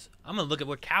 how about this? I'm gonna look at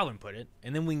where Calvin put it,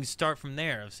 and then we can start from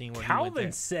there of seeing where he went Calvin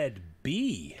there. said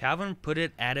B. Calvin put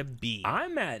it at a B.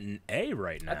 I'm at an A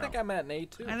right now. I think I'm at an A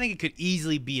too. I think it could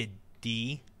easily be a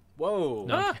D. Whoa.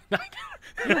 Ah,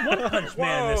 you're one punch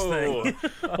man in this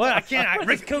thing. What? I can't.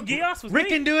 Rick Kogios was Rick me.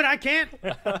 can do it. I can't. I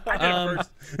did it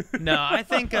first. No, I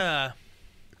think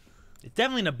it's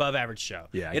definitely an above average show.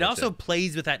 Yeah, I it get also you.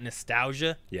 plays with that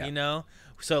nostalgia. Yeah. You know.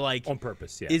 So like On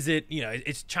purpose, yeah. Is it,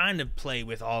 it's trying to play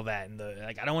with all that, and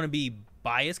I don't want to be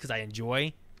biased because I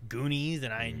enjoy Goonies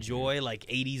and I enjoy like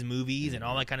 80s movies and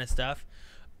all that kind of stuff.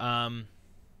 I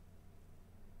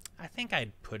think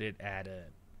I'd put it at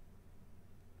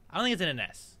I don't think it's in an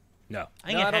S. No. I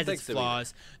think No, I it don't has think its so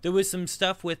flaws. There was some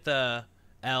stuff with L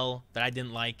that I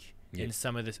didn't like Yeah.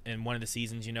 in one of the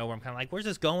seasons, where I'm kind of like, where's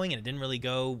this going? And it didn't really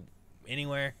go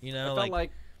anywhere, I felt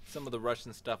like some of the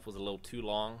Russian stuff was a little too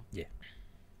long. Yeah.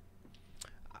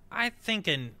 I think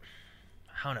I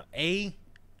don't know, A.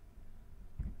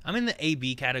 I'm in the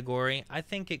A-B category. I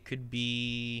think it could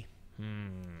be.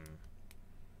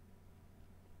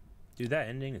 Dude, that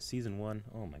ending of season 1.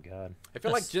 Oh my god. I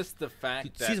feel like just the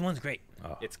fact that Season 1's great.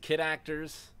 Oh. it's kid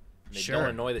actors. They Sure. don't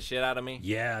annoy the shit out of me.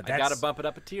 Yeah, I gotta bump it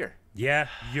up a tier. Yeah,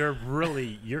 you're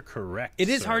correct. It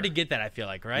is sir. hard to get that, I feel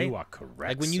like, right? You are correct.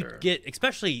 Like when you sir. get,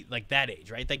 especially like that age,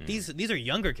 right? Like these are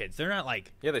younger kids. They're not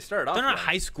like Yeah, they started off. they're not young.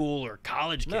 high school or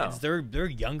college kids. No. They're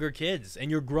younger kids, and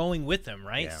you're growing with them,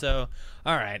 right? Yeah. So,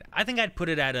 all right, I think I'd put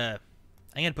it at an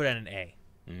A.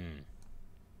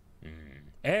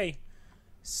 A,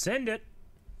 send it.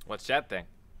 What's that thing?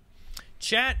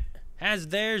 Chat has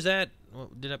theirs at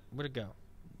where'd it go?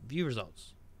 View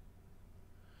results.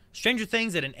 Stranger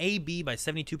Things at an A/B by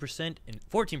 72%, and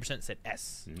 14% said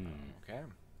S. Okay.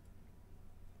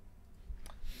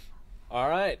 All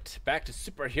right, back to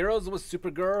superheroes with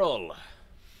Supergirl.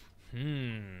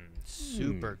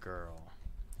 Supergirl.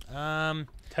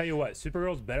 Tell you what,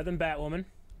 Supergirl's better than Batwoman.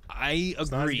 I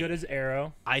It's not as agree. good as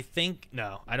Arrow. I think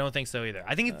no, I don't think so either.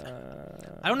 I think it's.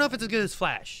 I don't know if it's as good as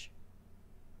Flash.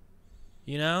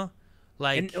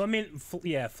 Like And I mean,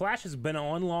 Flash has been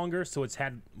on longer, so it's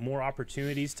had more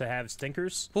opportunities to have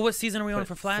stinkers. well, what season are we on But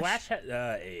for Flash? Flash had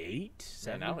 8, And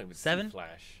 7. I don't even see 7?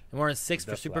 Flash. And we're on 6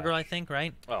 for The Supergirl, Flash. I think,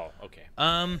 right? Oh, okay.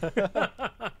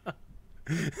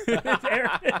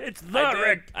 It's the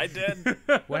Rick. I did.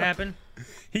 What happened?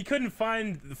 He couldn't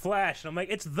find the Flash, and I'm like,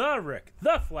 it's the Rick,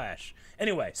 the Flash.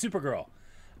 Anyway, Supergirl.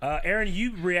 Aaron,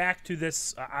 you react to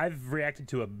this. I've reacted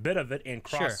to a bit of it in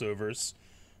Sure. crossovers.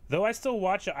 Though I still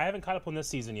watch it. I haven't caught up on this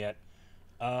season yet.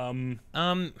 I mean,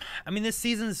 this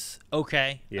season's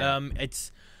okay. Yeah.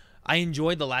 I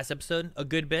enjoyed the last episode a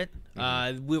good bit.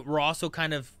 We're also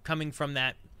kind of coming from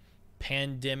that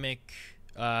pandemic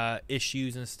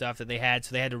issues and stuff that they had,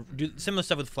 so they had to do similar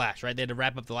stuff with Flash, right? They had to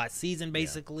wrap up the last season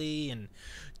basically and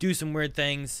do some weird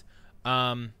things.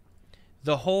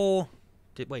 The whole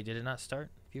did it not start?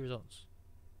 Few results.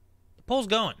 The poll's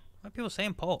going. Why are people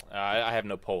saying poll? I have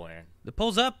no poll, Aaron. The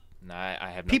poll's up. No, I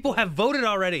have no People poll. have voted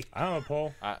already. I don't know,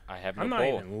 Paul. I have no I'm not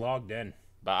poll. even logged in.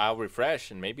 But I'll refresh,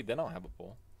 and maybe then I'll have a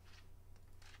poll.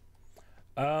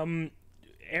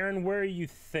 Aaron, where are you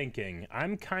thinking?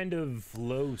 I'm kind of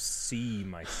low C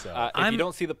myself. If you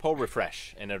don't see the poll,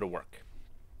 refresh, and it'll work.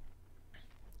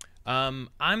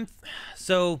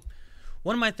 So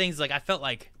one of my things, like I felt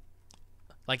like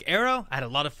Arrow I had a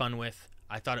lot of fun with.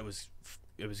 I thought it was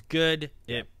good.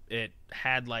 It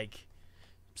had like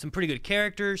some pretty good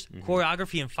characters.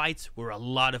 Choreography and fights were a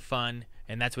lot of fun,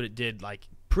 and that's what it did like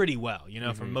pretty well, you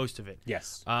know, for most of it.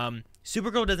 Yes.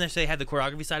 Supergirl doesn't necessarily have the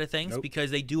choreography side of things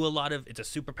because they do a lot of, it's a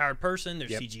super-powered person,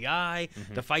 there's CGI,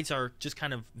 the fights are just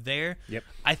kind of there.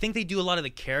 I think they do a lot of the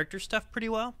character stuff pretty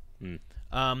well, and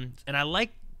I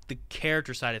like the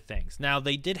character side of things. Now,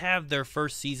 they did have their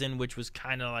first season, which was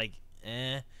kind of like,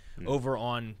 over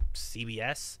on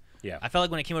CBS. I felt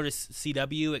like when it came over to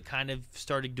CW, it kind of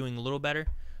started doing a little better.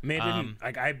 I mean,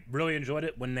 I really enjoyed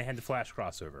it when they had the Flash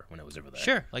crossover when it was over there.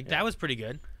 Sure, like that was pretty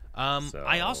good.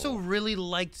 I also really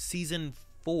liked season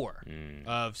 4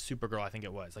 of Supergirl. I think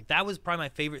it was like that was probably my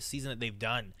favorite season that they've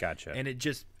done. Gotcha. And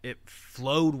it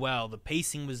flowed well. The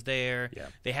pacing was there.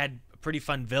 They had pretty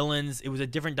fun villains. It was a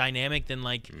different dynamic than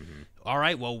like, all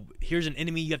right, well, here's an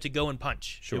enemy you have to go and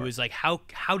punch. It was like how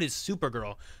does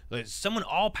Supergirl, like, someone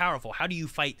all powerful, how do you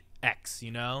fight X, you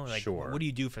know? Like, what do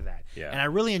you do for that? And I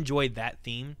really enjoyed that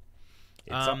theme.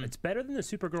 It's better than the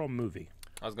Supergirl movie.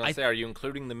 I was going to say, are you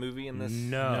including the movie in this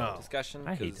discussion?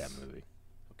 I hate that movie.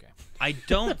 Okay. I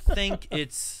don't think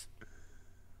it's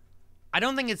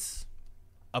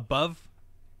above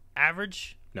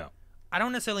average. No. I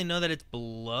don't necessarily know that it's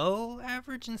below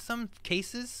average in some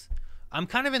cases. I'm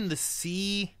kind of in the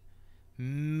C,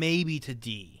 maybe to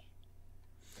D.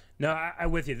 No, I'm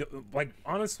with you. Like,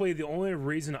 honestly, the only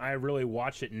reason I really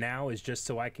watch it now is just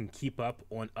so I can keep up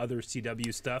on other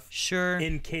CW stuff. Sure.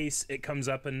 In case it comes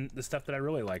up in the stuff that I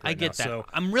really like right I get now. that. So,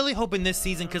 I'm really hoping this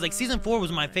season, because like season 4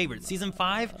 was my favorite. Season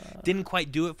 5 didn't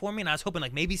quite do it for me, and I was hoping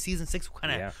like maybe season 6 will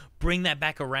kind of bring that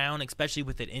back around, especially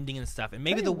with it ending and stuff. And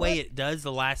maybe the way it does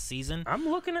the last season. I'm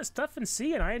looking at stuff and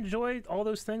seeing I enjoy all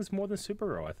those things more than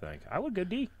Supergirl, I think. I would go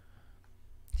D.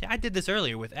 See, I did this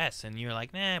earlier with S, and you were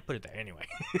like, nah, put it there anyway.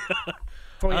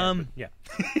 Yeah.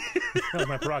 That was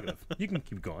my prerogative. You can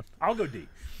keep going. I'll go D.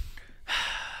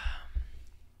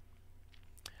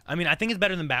 I mean, I think it's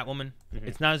better than Batwoman.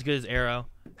 It's not as good as Arrow.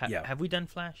 Have we done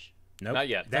Flash? Nope. Not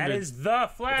yet. That is The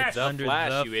Flash. It's The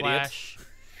Flash, you Flash.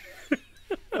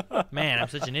 Man, I'm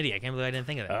such an idiot. I can't believe I didn't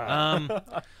think of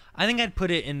that. I think I'd put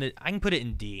it in the. I can put it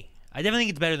in D. I definitely think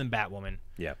it's better than Batwoman.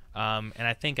 Yeah. And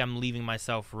I think I'm leaving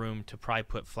myself room to probably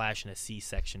put Flash in a C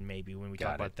section maybe when we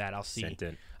talk about that. I'll see.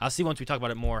 I'll see once we talk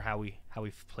about it more how we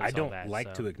place I don't all that.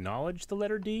 like to acknowledge the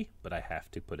letter D, but I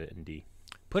have to put it in D.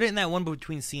 Put it in that one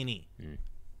between C and E.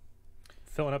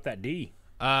 Filling up that D.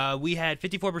 We had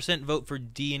 54% vote for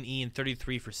D and E and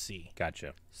 33 for C.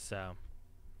 Gotcha. So.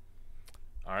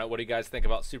 All right, what do you guys think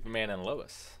about Superman and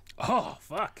Lois? Oh,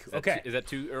 fuck. Is that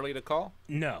too early to call?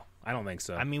 No, I don't think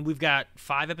so. I mean, we've got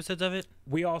 5 episodes of it.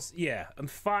 We all,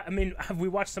 I mean, we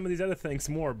watched some of these other things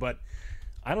more, but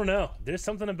I don't know. There's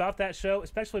something about that show,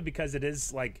 especially because it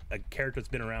is like a character that's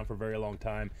been around for a very long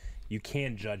time. You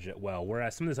can judge it well,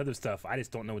 whereas some of this other stuff, I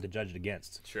just don't know what to judge it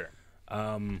against. Sure.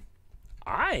 I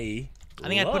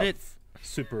think I'd put it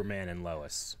Superman and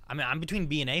Lois. I mean, I'm between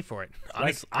B and A for it.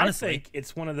 Honestly, honestly. I think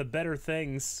it's one of the better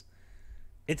things.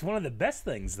 It's one of the best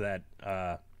things that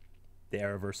the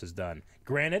Arrowverse has done.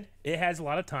 Granted, it has a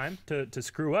lot of time to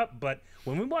screw up, but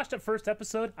when we watched that first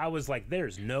episode, I was like,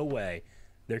 there's no way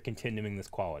they're continuing this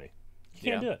quality.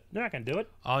 You can't do it. They're not going to do it.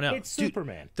 Oh, no. It's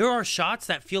Superman. There are shots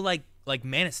that feel like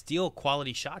Man of Steel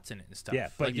quality shots in it and stuff. Yeah,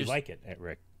 but you like it,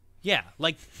 Rick. Yeah,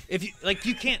 like if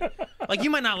you can't like you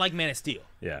might not like Man of Steel.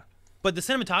 Yeah. But the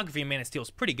cinematography in Man of Steel is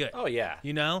pretty good. Oh yeah.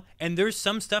 You know? And there's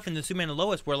some stuff in the Superman and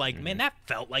Lois where like, man, that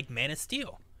felt like Man of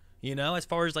Steel. You know, as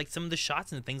far as like some of the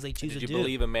shots and the things they choose to do. Did you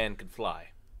believe a man could fly?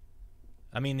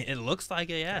 I mean, it looks like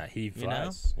it, yeah. He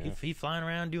flies. You know? He flying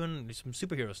around doing some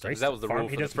superhero stuff. Because that was the rule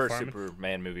for the first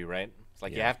Superman movie, right? It's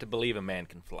like you have to believe a man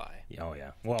can fly. Oh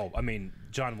yeah. Well, I mean,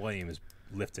 John Williams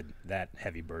lifted that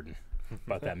heavy burden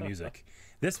about that music.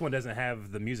 This one doesn't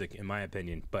have the music, in my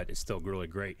opinion, but it's still really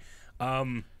great.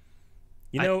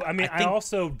 You know, I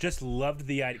also just loved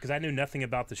the idea, because I knew nothing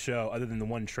about the show other than the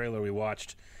one trailer we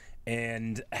watched.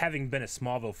 And having been a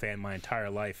Smallville fan my entire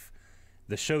life,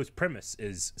 the show's premise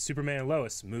is Superman and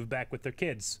Lois move back with their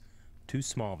kids to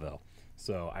Smallville.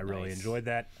 So I really enjoyed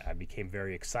that. I became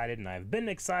very excited, and I've been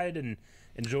excited and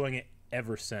enjoying it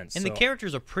ever since. And the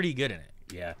characters are pretty good in it.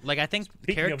 Yeah. Like, I think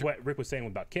Speaking of what Rick was saying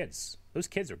about kids, those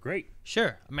kids are great.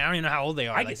 Sure. I mean, I don't even know how old they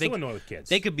are. I get so annoyed with kids.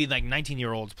 They could be like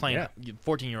 19-year-olds playing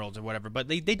 14-year-olds or whatever, but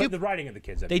they do the writing of the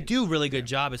kids. They do really good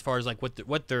job as far as like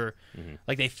what they're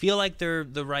like. They feel like they're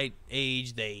the right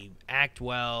age. They act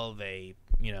well. They,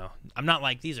 you know, I'm not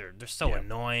like they're so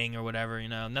annoying or whatever. You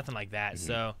know, nothing like that.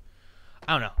 So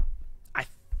I don't know. I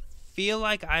feel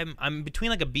like I'm between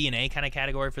like a B and A kind of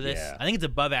category for this. Yeah. I think it's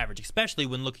above average, especially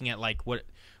when looking at like what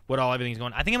everything's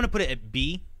going. I think I'm gonna put it at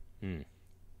B.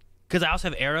 Because I also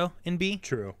have Arrow in B.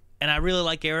 True. and I really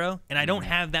like Arrow, and I don't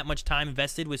have that much time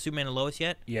invested with Superman and Lois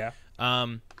yet. Yeah.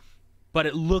 But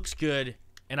it looks good,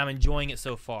 and I'm enjoying it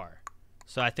so far.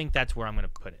 So I think that's where I'm going to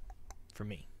put it for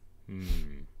me.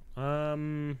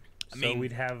 So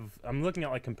we'd have. I'm looking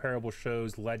at like comparable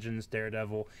shows: Legends,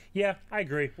 Daredevil. Yeah, I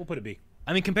agree. We'll put a B.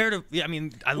 I mean, comparative. Yeah, I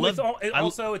mean, I love.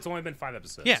 Also, it's only been 5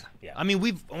 episodes. Yeah. Yeah. I mean,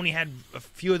 we've only had a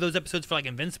few of those episodes for like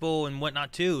Invincible and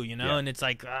whatnot too, you know. Yeah. And it's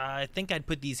like I think I'd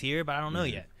put these here, but I don't know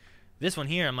yet. This one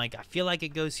here, I'm like, I feel like it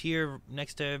goes here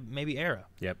next to maybe Arrow.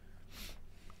 Yep.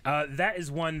 That is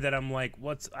one that I'm like,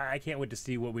 I can't wait to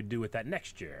see what we do with that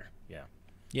next year. Yeah.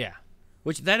 Yeah.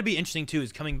 Which that'd be interesting too,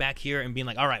 is coming back here and being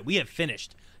like, all right, we have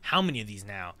finished. How many of these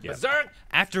now? Yeah. Berserk!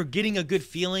 After getting a good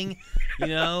feeling, you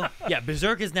know? Yeah,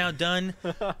 Berserk is now done.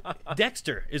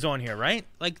 Dexter is on here, right?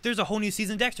 Like, there's a whole new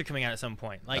season of Dexter coming out at some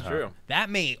point. Like, True.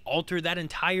 that may alter that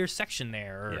entire section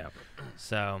there. Or, Yeah.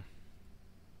 So,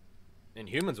 And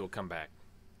humans will come back.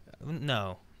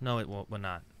 no, it will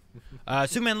not.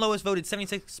 Superman Lois voted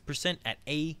 76% at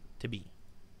A to B.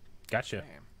 Gotcha.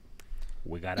 Damn.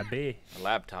 We got a B. My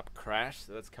laptop crashed,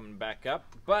 so that's coming back up.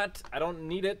 But I don't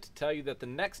need it to tell you that the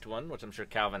next one, which I'm sure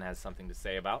Calvin has something to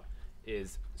say about,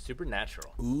 is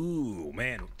Supernatural. Ooh,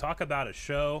 man. Talk about a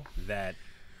show that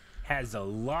has a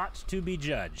lot to be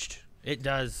judged. It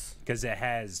does. Because it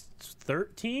has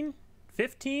 15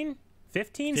 seasons.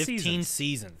 15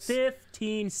 seasons.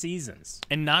 15 seasons.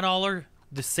 And not all are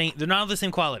the same. They're not all the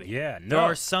same quality. Yeah, There no.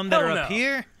 are some that Hell are no. up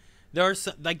here. There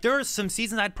are some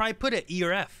seasons I'd probably put at E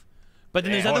or F. But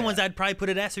then there's Yeah. other Oh, ones yeah. I'd probably put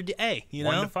at S or A, you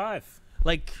 1 know? to 5.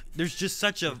 Like, there's just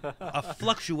such a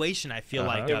fluctuation, I feel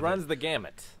like. It of runs the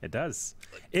gamut. It does.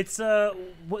 It's there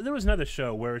was another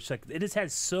show where it's like it has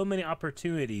had so many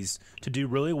opportunities to do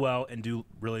really well and do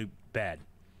really bad,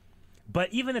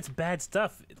 but even its bad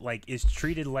stuff like is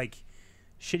treated like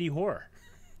shitty horror,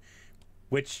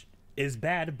 which is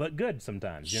bad but good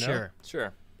sometimes. You know. Sure.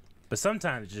 Sure. But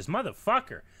sometimes it's just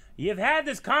motherfucker. You've had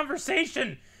this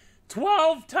conversation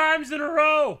 12 times in a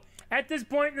row. At this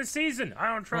point in the season, I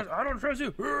don't trust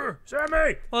you,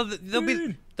 Sammy. Well, there'll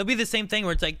be the same thing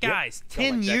where it's like, guys,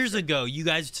 10 like years Dexter. ago, you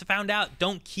guys found out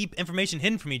don't keep information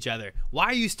hidden from each other. Why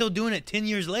are you still doing it 10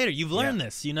 years later? You've learned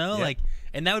this, you know? Yep. Like,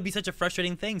 and that would be such a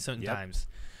frustrating thing sometimes.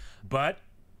 But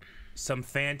some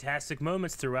fantastic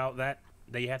moments throughout that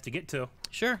you have to get to.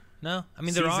 Sure. No. I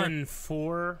mean, there are. Season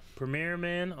 4 premiere,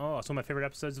 man. Oh, it's one of my favorite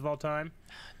episodes of all time.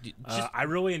 Just, I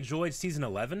really enjoyed season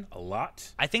 11 a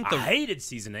lot. I think I hated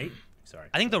season 8. Sorry.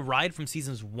 I think the ride from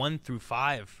seasons 1 through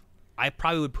 5, I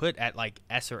probably would put at like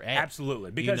S or A.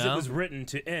 Absolutely, because know? it was written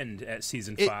to end at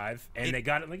season It- 5, and they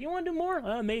got it like, you want to do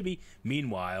more? Maybe.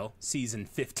 Meanwhile, season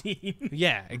 15.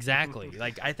 Yeah, exactly.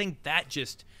 Like, I think that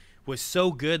just was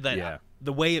so good that Yeah.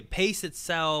 the way it paced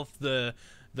itself, the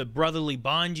brotherly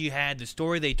bond you had, the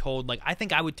story they told, like, I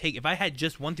think I would take, if I had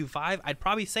just 1 through 5, I'd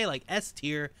probably say like S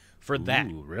tier for that.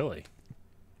 Ooh, really?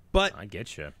 But I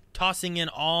get you. tossing in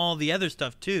all the other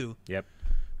stuff too, Yep.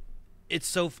 it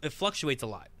fluctuates a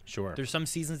lot. Sure. There's some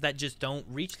seasons that just don't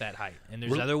reach that height, and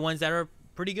there's Really? other ones that are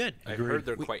pretty good. I've heard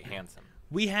they're quite handsome.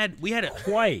 We had a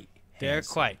Quite. They're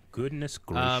handsome. quite. Goodness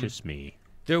gracious me.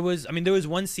 There was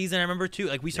one season I remember too.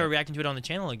 Like we started reacting to it on the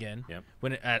channel again. Yep.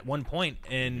 When at one point,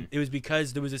 and it was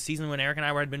because there was a season when Eric and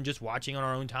I had been just watching on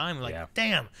our own time. We're like, Yeah.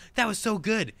 damn, that was so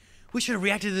good. We should have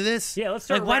reacted to this. Yeah, let's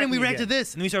start Like, why didn't we reacting react to again.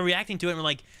 this? And we started reacting to it, and we're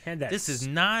like, And that this is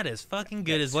not as fucking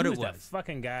good as what Who it That was.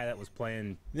 fucking guy that was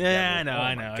playing. Yeah, Devil?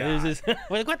 I Oh know. my It was God. just,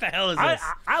 like, what the hell is this?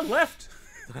 I left.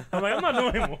 I'm like, I'm not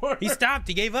doing anymore. He stopped.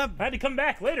 He gave up. I had to come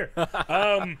back later.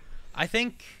 I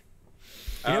think.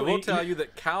 You know, We'll we- tell you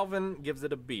that Calvin gives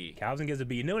it a B. Calvin gives a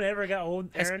B. You know what ever got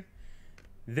old, Aaron?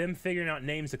 Them figuring out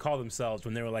names to call themselves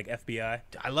when they were like FBI.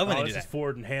 I love when they do This is that.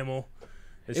 Ford and Hamill.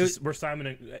 This It is we're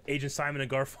Agent Simon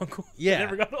and Garfunkel. Yeah. It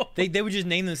never got old. They would just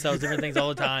name themselves different things all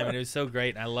the time, and it was so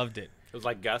great. And I loved it. It was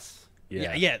like Gus.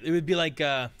 Yeah. It would be like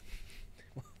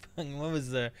what was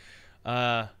the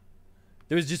there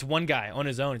was just one guy on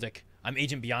his own. He's like, I'm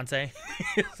Agent Beyonce.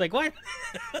 It's like, what?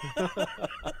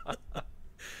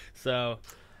 So,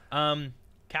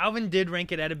 Calvin did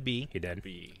rank it at a B. He did.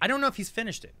 B. I don't know if he's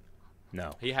finished it.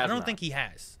 No. He has I don't not. think he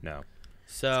has. No.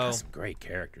 So Got some great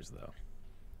characters though.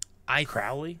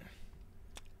 Crowley.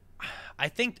 I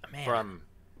think, man, From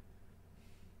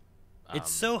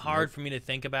it's so hard for me to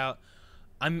think about.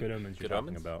 Good Omens. You're Good talking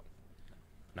Omens? about.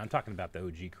 No, I'm talking about the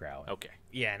OG Crowley. Okay.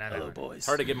 Yeah, no, no. boys. It's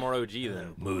hard to get more OG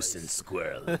than Moose and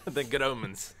Squirrel. than Good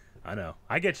Omens. I know.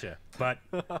 I get you, but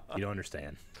you don't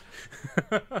understand.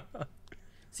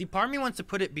 See, part of me wants to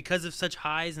put it because of such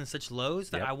highs and such lows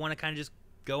that Yep. I want to kind of just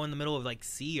go in the middle of like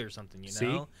C or something, you C?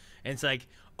 know. And it's like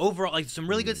overall, like some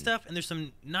really good stuff, and there's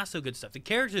some not so good stuff. The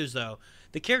characters are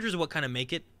what kind of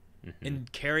make it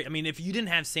and carry. I mean, if you didn't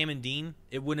have Sam and Dean,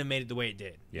 it wouldn't have made it the way it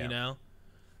did. Yeah. You know,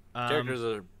 Characters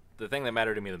are the thing that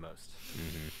matter to me the most.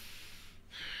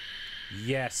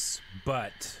 Yes,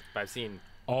 but I've seen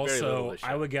very little also of the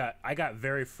show. I got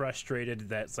very frustrated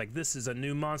that it's like this is a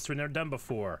new monster never done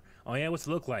before. Oh yeah, what's it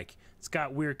look like? It's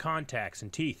got weird contacts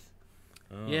and teeth.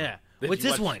 yeah. Did What's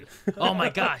you this watch- one? Oh my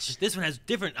gosh, this one has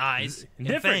different eyes and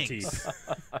Different fangs. teeth.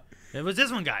 It was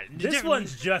this one got. This different-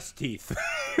 one's just teeth.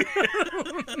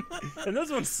 And this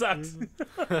one sucks.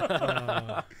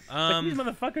 Like, these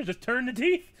motherfuckers just turn the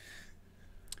teeth.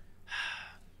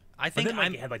 I But think then like,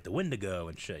 I'm you had like the Wendigo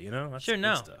and shit, you know? That's sure good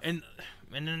no, stuff. and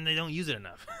then they don't use it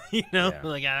enough. You know, Yeah.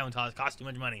 like that one costs too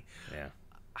much money. Yeah.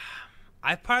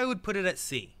 I probably would put it at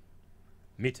C.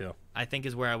 Me too. I think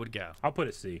is where I would go. I'll put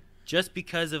it C. Just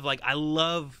because of like I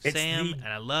love It's Sam the- and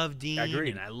I love Dean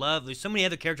Agreed. and I love there's so many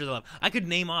other characters I love. I could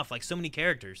name off like so many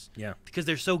characters. Yeah. Because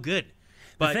they're so good. The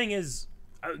But thing is,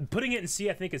 putting it in C,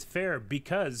 I think, is fair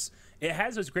because it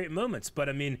has those great moments. But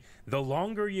I mean, the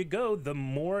longer you go, the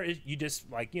more you just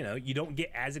like you don't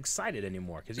get as excited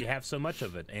anymore because you have so much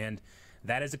of it, and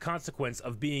that is a consequence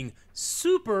of being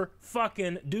super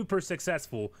fucking duper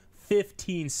successful.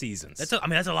 15 seasons.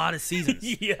 that's a lot of seasons.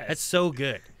 Yes. That's so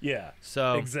good. Yeah.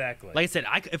 So exactly. Like I said,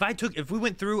 if we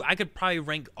went through, I could probably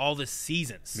rank all the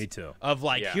seasons. Me too. Of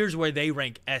like, Yeah. here's where they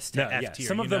rank S to No, F yeah. tier.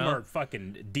 Some of you them know? are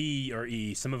fucking D or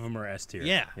E. Some of them are S tier.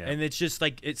 Yeah. And it's just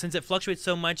like since it fluctuates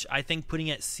so much, I think putting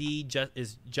it at C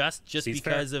is just C's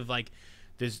because of like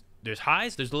there's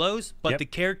highs, there's lows, but Yep. the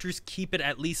characters keep it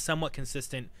at least somewhat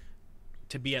consistent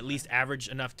to be at least average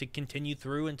enough to continue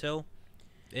through until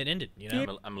it ended. You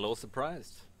know. I'm a little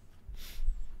surprised.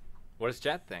 What does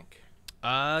chat think?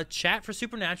 Chat for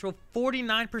Supernatural,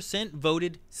 49%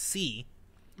 voted C,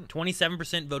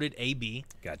 27% voted AB,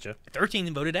 Gotcha.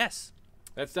 13 voted S.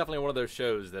 That's definitely one of those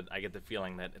shows that I get the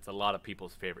feeling that it's a lot of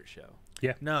people's favorite show.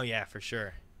 Yeah. No, yeah, for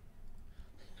sure.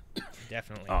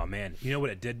 Definitely. Oh man, you know what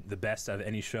it did the best of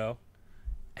any show?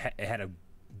 It had a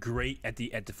great at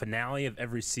the finale of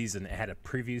every season. It had a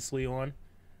previously on,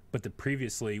 but the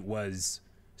previously was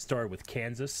started with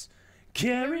Kansas.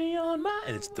 Carry on my,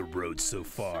 and it's the road so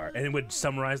far, and it would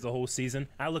summarize the whole season.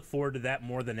 I look forward to that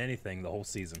more than anything. The whole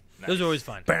season. Those are always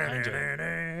fun. I enjoy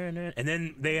it. And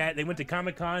then they went to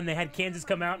Comic-Con. They had Kansas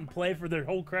come out and play for their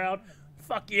whole crowd.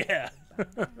 Fuck yeah!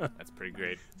 That's pretty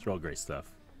great. It's real great stuff.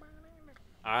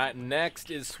 All right, next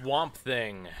is Swamp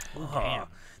Thing. Damn.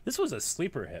 This was a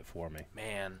sleeper hit for me.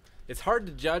 Man, it's hard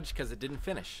to judge because it didn't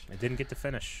finish. I didn't get to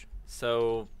finish.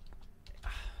 So,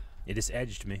 It just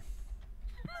edged me.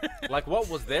 like, what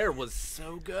was there was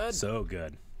so good. So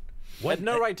good. Had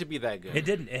no right to be that good. It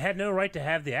didn't. It had no right to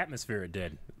have the atmosphere it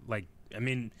did. Like, I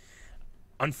mean,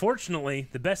 unfortunately,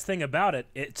 the best thing about it,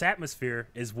 its atmosphere,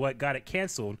 is what got it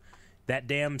canceled. That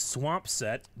damn swamp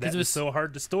set that it was was- so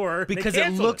hard to store. they Because it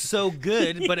canceled looks so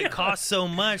good, but it costs so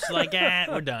much. Like,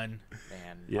 we're done.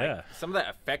 Man, Yeah. like, some of that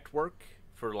effect work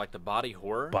for like the body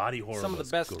horror. Body horror Some of was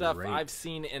the best stuff great. I've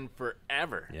seen in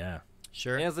forever. Yeah,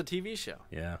 Sure. And as a TV show,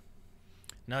 yeah.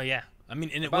 No, yeah. I mean,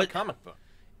 and it about was. a comic book.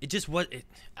 It just was.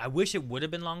 I wish it would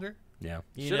have been longer. Yeah.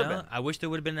 You Should have know? been. I wish there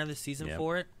would have been another season Yeah.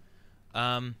 for it.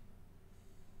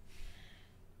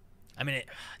 I mean,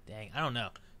 dang, I don't know.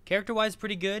 Character-wise,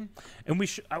 pretty good. And we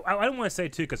should. I don't want to say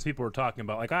too, because people were talking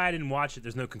about like, I didn't watch it.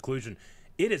 There's no conclusion.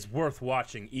 It is worth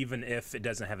watching, even if it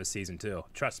doesn't have a season 2.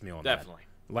 Trust me on Definitely.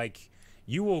 that. Like,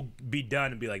 you will be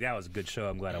done and be like, that was a good show.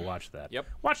 I'm glad I watched that. Yep.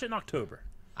 Watch it in October.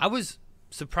 I was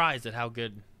surprised at how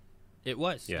good it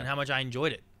was Yeah. and how much I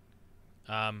enjoyed it.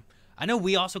 I know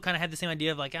we also kind of had the same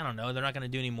idea of like, I don't know, they're not going to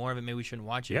do any more of it. Maybe we shouldn't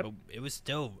watch it. Yep. But it was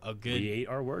still a good. We ate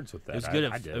our words with that. It was good.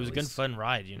 I did, It was a at good least. fun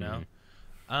ride, you know.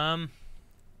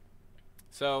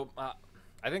 So,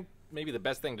 I think maybe the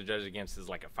best thing to judge against is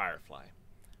like a Firefly.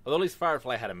 Although at least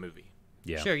Firefly had a movie.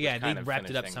 Yeah. Sure, yeah, kind they of wrapped it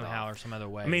finished up things somehow off. or some other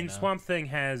way. I mean, you know? Swamp Thing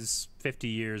has 50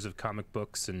 years of comic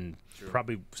books and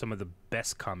probably some of the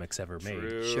best comics ever made.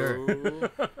 True. Sure.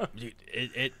 Dude,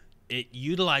 it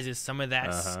utilizes some of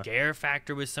that scare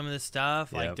factor with some of the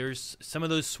stuff. Like Yep. there's some of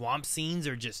those swamp scenes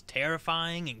are just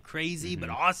terrifying and crazy, but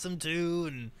Mm-hmm. awesome too.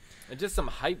 And And just some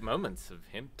hype moments of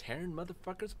him tearing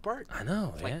motherfuckers apart. I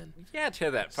know, Like, man. yeah,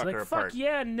 tear that It's fucker like, apart. fuck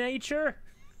yeah, nature.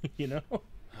 You know?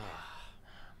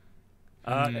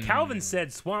 Calvin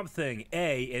said Swamp Thing,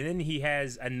 A, and then he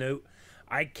has a note,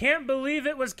 I can't believe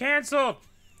it was canceled,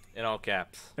 In all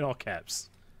caps. in all caps.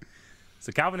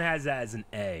 So Calvin has that as an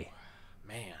A.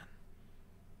 Man.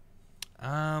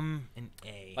 an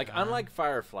A. Like, unlike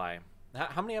Firefly,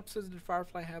 How many episodes did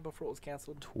Firefly have before it was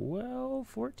canceled? 12,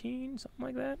 14, something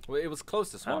like that. Well, it was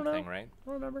close to Swamp Thing, right? I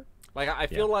don't remember. Like, I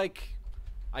feel like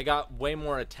I got way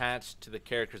more attached to the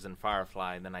characters in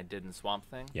Firefly than I did in Swamp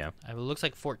Thing. Yeah. It looks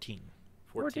like 14.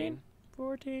 14?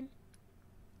 14.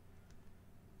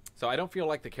 So I don't feel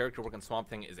like the character work in Swamp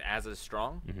Thing is as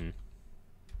strong. Mm-hmm.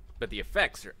 But the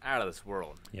effects are out of this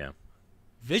world. Yeah.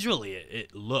 Visually,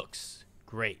 it looks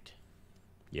great.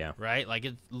 Yeah. Right? Like,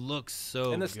 it looks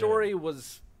so And the good. story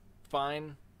was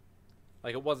fine.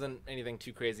 Like, it wasn't anything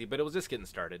too crazy, but it was just getting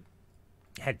started.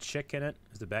 Had Chick in it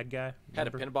as the bad guy. Had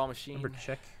a pinball machine. Remember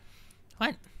Chick?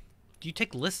 What? Do you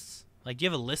take lists? Like, do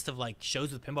you have a list of, like,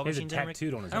 shows with pinball He has machines it in it, Rick?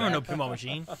 tattooed on his I don't know back. pinball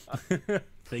machine.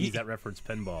 Things that reference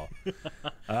pinball.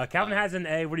 Calvin has an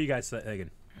A. What are you guys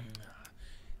thinking?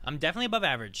 I'm definitely above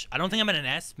average. I don't think I'm at an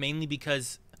S, mainly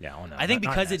because Yeah, oh no. I think not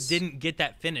because an it S. didn't get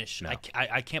that finish, No.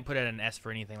 I can't put it at an S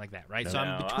for anything like that, right? So No,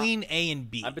 I'm between A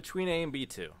and B. I'm between A and B,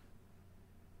 too.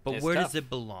 But It's where tough. does it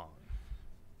belong?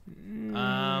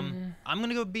 I'm going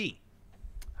to go B.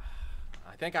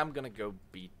 I think I'm going to go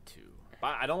B2.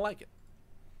 But I don't like it.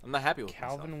 I'm not happy with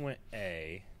Calvin myself. went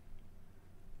A.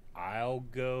 I'll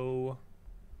go.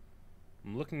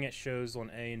 I'm looking at shows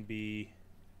on A and B.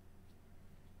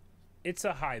 It's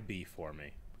a high B for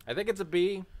me. I think it's a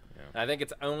B. Yeah. I think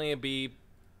it's only a B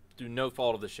through no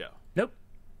fault of the show. Nope.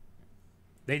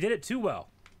 They did it too well.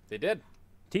 They did.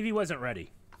 TV wasn't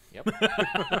ready. Yep.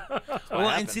 Well,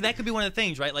 and see, that could be one of the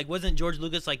things, right? Like, wasn't George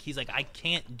Lucas like, he's like, I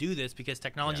can't do this because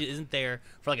technology isn't there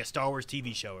for like a Star Wars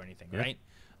TV show or anything, right?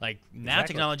 Like, now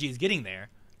Exactly. technology is getting there.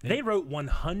 They wrote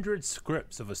 100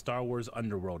 scripts of a Star Wars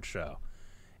Underworld show.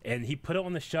 And he put it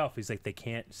on the shelf. He's like, they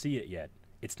can't see it yet.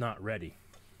 It's not ready.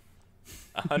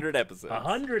 100 episodes.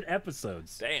 100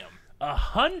 episodes. Damn.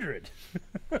 100.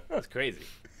 That's crazy.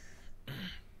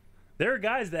 There are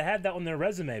guys that had that on their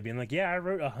resume, being like, "Yeah, I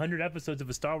wrote 100 episodes of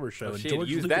a Star Wars show." Well, and she had George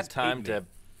used Lucas that time paid to me."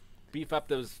 beef up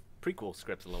those prequel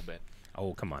scripts a little bit.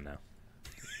 Oh, come on now.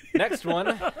 Next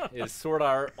one is Sword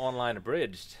Art Online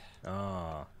Abridged,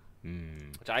 Ah.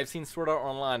 which I've seen Sword Art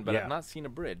Online, but Yeah. I've not seen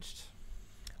Abridged.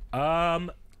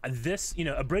 This,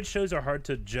 abridged shows are hard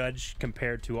to judge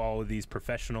compared to all of these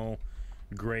professional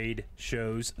grade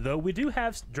shows. Though we do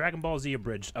have Dragon Ball Z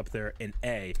Abridged up there in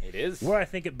A. It is. Where I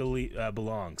think it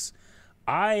belongs.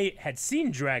 I had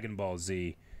seen Dragon Ball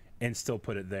Z and still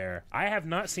put it there. I have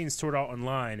not seen Sword Art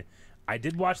Online. I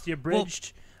did watch the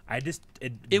abridged.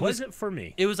 It wasn't for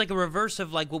me. It was like a reverse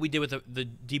of like what we did with the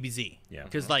DBZ. Yeah,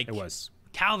 Because like it was.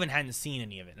 Calvin hadn't seen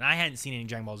any of it, and I hadn't seen any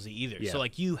Dragon Ball Z either. Yeah. So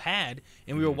like you had,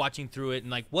 and we were watching through it, and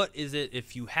like, what is it?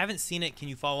 If you haven't seen it, can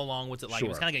you follow along? What's it like? It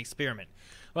was Sure. kind of like an experiment.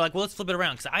 We're like, well, let's flip it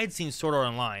around because I had seen Sword Art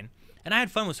Online, and I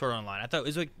had fun with Sword Art Online. I thought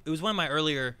it was one of my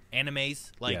earlier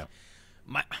animes. Like Yeah.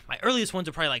 my earliest ones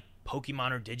are probably like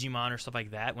Pokemon or Digimon or stuff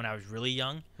like that when I was really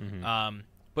young.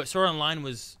 But Sword Art Online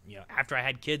was, after I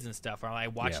had kids and stuff, I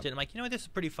watched Yeah. it. I'm like, this is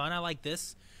pretty fun. I like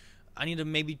this. I need to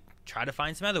maybe try to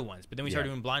find some other ones. But then we started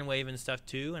doing Blind Wave and stuff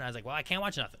too, and I was like, well, I can't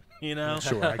watch nothing,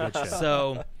 Sure, I get you.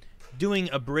 So doing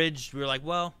Abridged, we were like,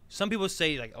 well, some people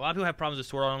say, like, a lot of people have problems with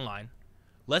Sword Art Online.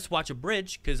 Let's watch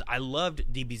Abridged because I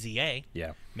loved DBZA.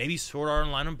 Yeah. Maybe Sword Art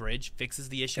Online Abridged fixes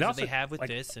the issues And that also, they have with like,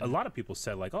 this. a lot of people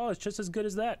said, like, "Oh, it's just as good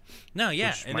as that." No, yeah,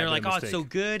 Which and might they're be a like, "Oh, it's so mistake.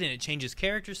 good, and it changes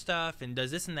character stuff, and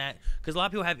does this and that." Because a lot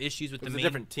of people have issues with It was the a main.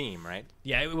 different team, right?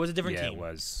 Yeah, it was a different Yeah, team. it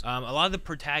was. A lot of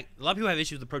people have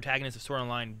issues with the protagonists of Sword Art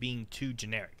Online being too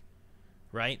generic,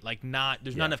 right? Like,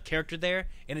 there's not enough character there,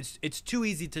 and it's too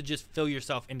easy to just fill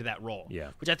yourself into that role.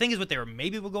 Yeah. Which I think is what they were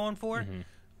maybe going for.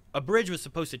 Abridged was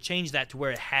supposed to change that to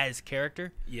where it has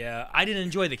character. Yeah, I didn't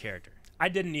enjoy the character. I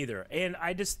didn't either, and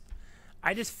I just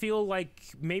feel like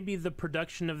maybe the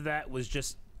production of that was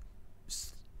just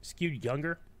skewed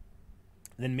younger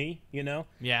than me.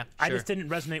 Yeah, I sure. just didn't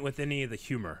resonate with any of the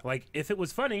humor. Like, if it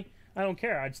was funny, I don't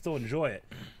care. I'd still enjoy it.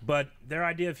 But their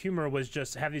idea of humor was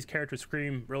just have these characters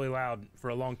scream really loud for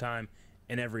a long time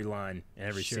in every line, in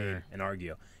every scene, Sure. and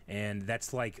argue. And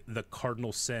that's like the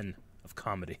cardinal sin of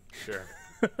comedy. Sure.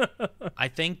 I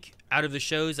think out of the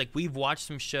shows, like we've watched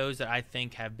some shows that I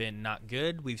think have been not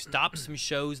good. We've stopped some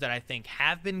shows that I think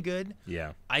have been good.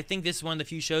 Yeah. I think this is one of the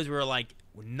few shows where like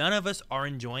none of us are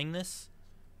enjoying this.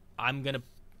 We're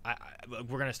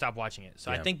gonna stop watching it. So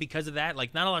I Yeah. think because of that,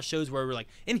 like not a lot of shows where we're like,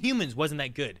 Inhumans wasn't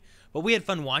that good, but we had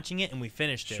fun watching it and we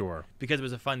finished it Sure. because it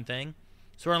was a fun thing.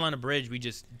 Sword Art Online Abridged we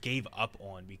just gave up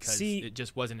on because See, it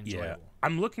just wasn't Yeah. enjoyable.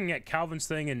 I'm looking at Calvin's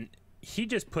thing, and he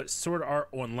just put Sword Art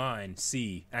Online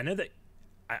C. I know that.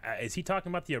 Is he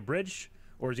talking about the abridged,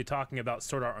 or is he talking about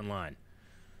Sword Art Online?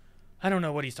 I don't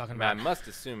know what he's talking I mean, I about. must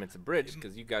assume it's abridged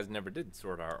because you guys never did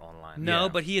Sword Art Online. No, Yeah.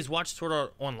 but he has watched Sword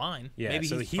Art Online. Yeah, Maybe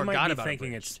so he's he forgot might be about thinking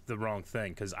abridged. it's the wrong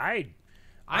thing because I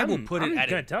I'm will put it at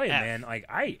gonna an tell you, F. man. Like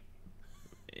I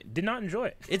did not enjoy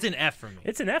it. It's an F for me.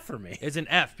 It's an F for me. It's an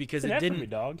F because It's an it F for didn't. me,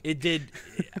 dog. It did.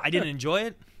 I didn't enjoy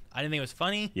it. I didn't think it was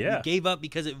funny. Yeah. We gave up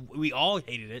because we all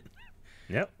hated it.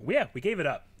 Yep. Yeah, we gave it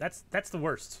up. That's the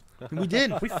worst. We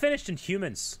did. We finished in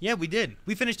Humans. Yeah, we did.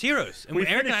 We finished Heroes, and We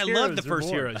Eric and I finished loved the Heroes,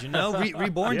 first Reborn. Heroes. You know,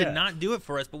 Reborn Yeah. did not do it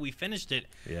for us, but we finished it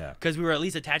Yeah. because we were at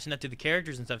least attaching that to the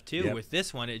characters and stuff too. Yep. With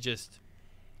this one, it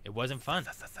wasn't fun.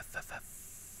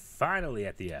 Finally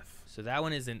at the F. So that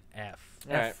one is an F.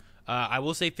 All right. I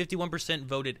will say 51%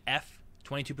 voted F,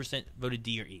 22% voted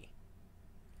D or E.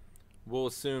 We'll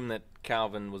assume that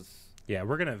Calvin was. Yeah,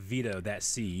 we're gonna veto that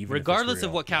C. Even if it's Regardless of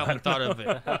real. what Calvin thought of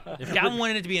it. If Calvin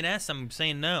wanted it to be an S, I'm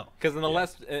saying no. Because in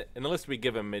the list we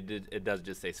give him, it does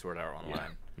just say Sword Art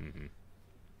Online. Mm-hmm.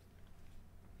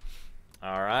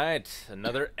 All right,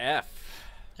 another F.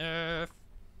 F.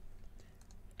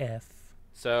 F.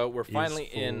 So we're is finally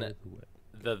for in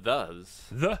the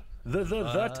thes.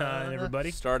 the time,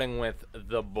 everybody. Starting with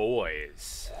The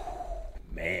Boys.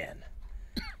 Man,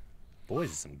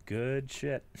 boys is some good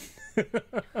shit.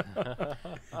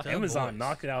 Amazon Boys.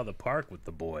 knocked it out of the park with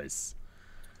The Boys.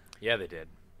 Yeah, they did.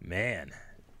 Man,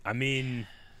 I mean,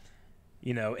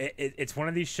 you know, it's one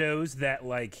of these shows that,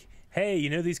 like, hey, you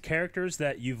know these characters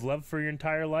that you've loved for your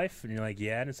entire life? And you're like,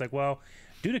 yeah. And it's like, well,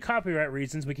 due to copyright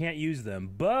reasons, we can't use them.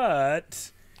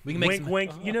 But, We can make wink, some-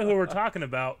 wink, you know who we're talking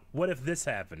about. What if this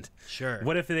happened? Sure.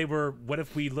 What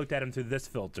if we looked at them through this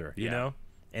filter, you Yeah. know?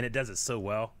 And it does it so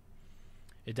well.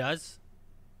 It does,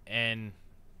 and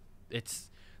it's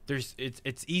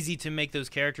easy to make those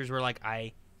characters where like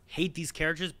I hate these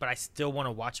characters, but I still want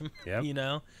to watch them. Yep. You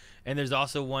know, and there's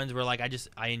also ones where like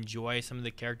I enjoy some of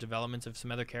the character developments of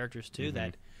some other characters too.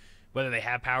 That whether they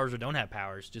have powers or don't have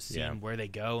powers, just seeing Yeah. where they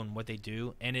go and what they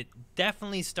do, and it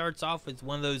definitely starts off with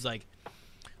one of those like,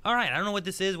 all right, I don't know what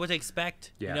this is, what to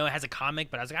expect. Yeah. You know, it has a comic,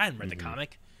 but I was like, I hadn't read the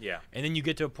comic. Yeah. And then you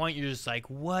get to a point you're just like,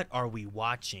 what are we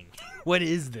watching? What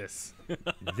is this?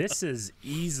 This is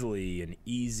easily an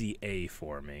easy A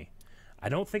for me. I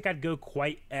don't think I'd go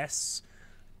quite S,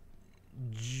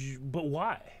 but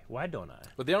why? Why don't I?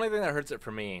 But the only thing that hurts it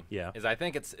for me Yeah. is I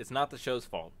think it's not the show's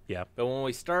fault. Yeah. But when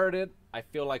we started, I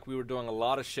feel like we were doing a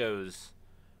lot of shows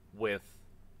with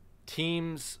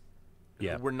teams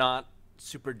Yeah. who were not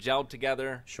super gelled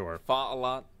together. Sure. Fought a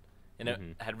lot, and it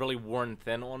had really worn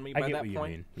thin on me I by get that what you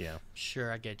point. mean. Yeah.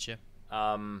 Sure, I get you.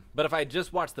 But if I had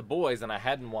just watched The Boys and I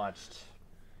hadn't watched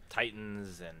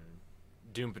Titans and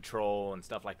Doom Patrol and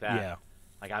stuff like that, Yeah.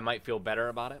 like I might feel better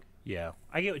about it. Yeah.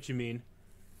 I get what you mean.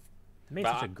 They made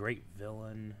But such I- a great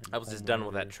villain. I was just done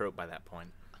with that trope by that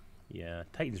point. Yeah.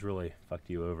 Titans really fucked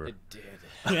you over. It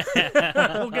did.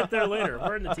 We'll get there later.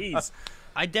 We're in the tease.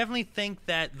 I definitely think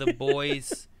that The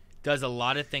Boys does a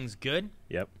lot of things good.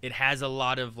 Yep. It has a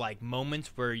lot of like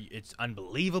moments where it's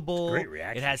unbelievable. Great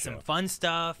reaction It has show. some fun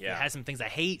stuff. Yeah. It has some things I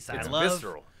hate, some It's I love.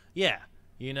 visceral. Yeah,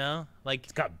 you know, like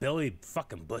It's got Billy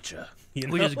fucking Butcher. You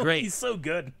know? Which is great. He's so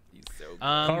good. He's so good.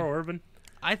 Carl Urban.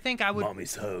 I think I would.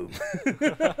 Mommy's home.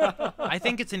 I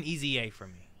think it's an easy A for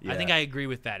me. I think Yeah. I agree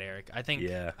with that, Eric. I think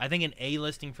Yeah. I think an A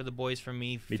listing for The Boys for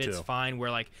me Me fits too. fine. Where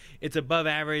like it's above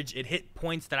average. It hit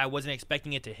points that I wasn't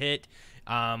expecting it to hit.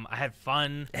 I had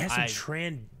fun. It has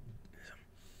some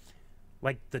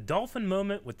like the dolphin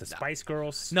moment with the Spice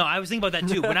Girls. No, I was thinking about that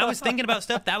too. When I was thinking about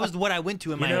stuff, that was what I went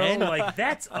to in you my know, head. like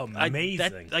that's I- amazing.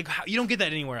 that- like you don't get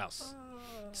that anywhere else.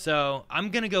 So I'm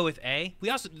gonna go with A. We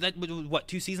also what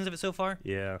 2 seasons of it so far.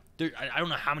 yeah. I don't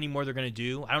know how many more they're gonna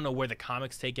do. I don't know where the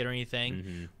comics take it or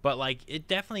anything. But like it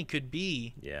definitely could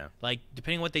be Yeah. like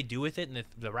depending on what they do with it and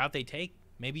the route they take.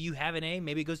 Maybe you have an A,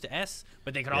 maybe it goes to S,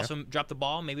 but they could Yeah. also drop the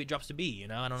ball. Maybe it drops to B. You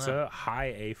know, I don't know. It's a high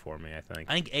A for me, I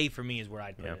think. I think A for me is where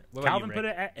I'd put Yeah. it. What about Calvin you, put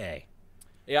Rick? it at A.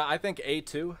 Yeah, I think A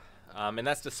too, and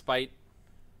that's despite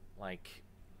like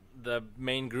the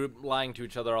main group lying to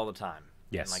each other all the time.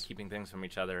 Yes. And like keeping things from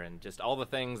each other and just all the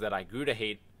things that I grew to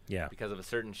hate Yeah. because of a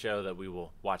certain show that we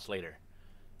will watch later.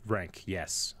 Rank,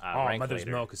 yes. Rank Mother's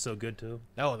later. Milk is so good too.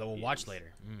 Oh, that we'll watch Yes.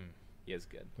 later. He is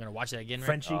good. We're gonna watch that again, Rick?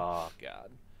 Frenchie. Oh God.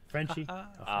 Frenchie.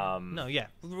 No, yeah,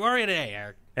 we're already at A,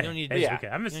 Eric. You don't need to. Hey, Yeah. okay.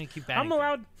 I'm, You don't need to keep I'm batting.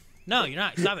 allowed. No, you're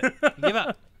not. Stop it. You give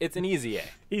up. It's an easy A.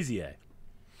 Easy A.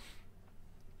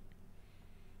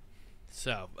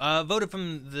 So, voted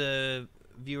from the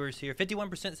viewers here.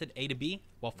 51% said A to B,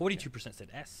 while 42% said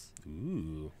S.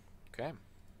 Ooh. Okay.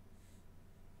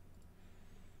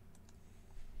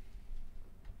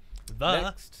 The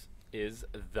Next is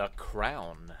The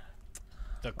Crown.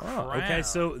 The Crown. Oh, okay,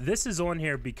 so this is on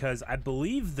here because I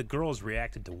believe the girls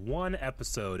reacted to one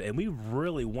episode, and we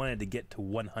really wanted to get to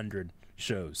 100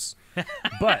 shows.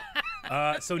 But,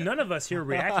 so none of us here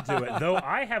reacted to it, though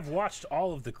I have watched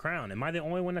all of The Crown. Am I the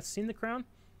only one that's seen The Crown?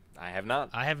 I have not.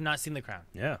 I have not seen The Crown.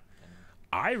 Yeah.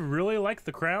 I really like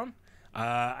The Crown.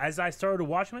 As I started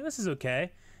watching, I'm like, this is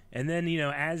okay. And then, you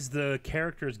know, as the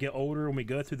characters get older and we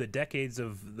go through the decades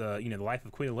of the life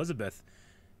of Queen Elizabeth,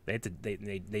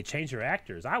 they changed their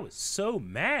actors. I was so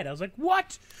mad. I was like,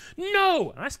 "What?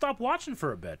 No!" And I stopped watching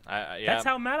for a bit. Yeah. That's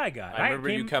how mad I got. I remember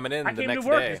you coming in I the came next to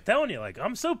work day. just telling you, like,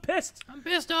 I'm so pissed. I'm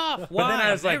pissed off. But Why? then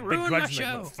I was like, They ruined my show.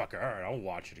 motherfucker, all right, I'll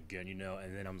watch it again, you know.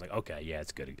 And then I was like, okay, yeah,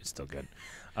 it's good. It's still good.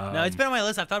 No, it's been on my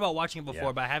list. I've thought about watching it before,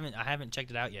 Yeah. but I haven't checked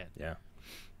it out yet. Yeah.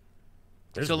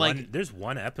 There's So, one, like- there's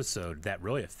one episode that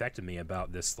really affected me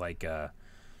about this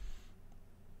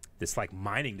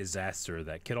mining disaster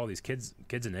that killed all these kids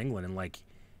in England, and like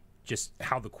just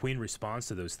how the Queen responds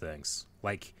to those things.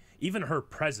 Like even her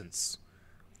presence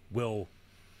will,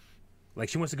 like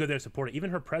she wants to go there to support it.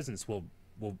 Even her presence will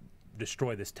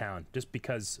destroy this town just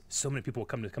because so many people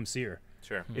will come see her.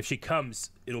 Sure. If she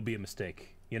comes, it'll be a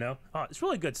mistake. You know? Oh, it's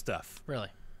really good stuff. Really?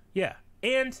 Yeah.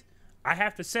 And I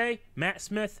have to say, Matt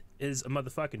Smith is a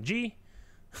motherfucking G.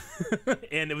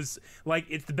 And it was like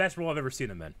it's the best role I've ever seen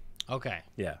him in. Okay.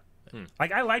 Yeah.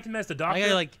 Like I liked him as the Doctor.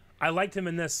 I I liked him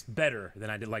in this better than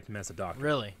I did like him as the Doctor.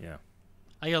 Really? Yeah.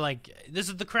 You're like, this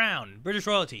is the Crown, British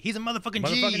royalty. He's a motherfucking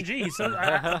G. Motherfucking G. He's so,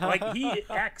 like he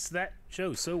acts that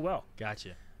show so well.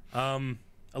 Gotcha.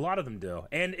 A lot of them do,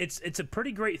 and it's a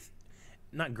pretty great,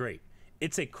 not great.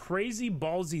 It's a crazy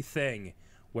ballsy thing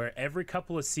where every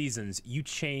couple of seasons you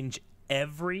change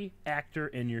every actor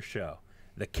in your show.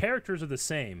 The characters are the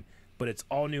same, but it's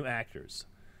all new actors.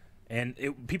 And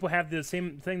people have the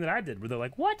same thing that I did, where they're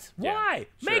like, "What? Yeah, Why?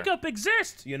 sure. Makeup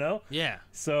exists?" You know? Yeah.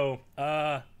 So,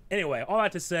 anyway, all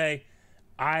that to say,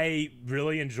 I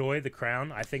really enjoy The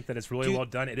Crown. I think that it's really well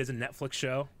done. It is a Netflix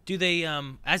show. Do they,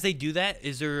 as they do that,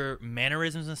 is there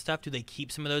mannerisms and stuff? Do they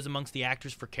keep some of those amongst the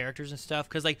actors for characters and stuff?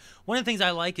 Because like one of the things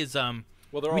I like is Well,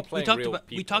 they're all playing real people.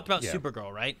 We talked about Yeah.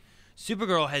 Supergirl, right?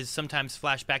 Supergirl has sometimes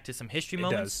flashed back to some history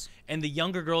moments, does. and the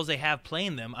younger girls they have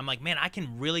playing them, I'm like, man, I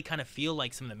can really kind of feel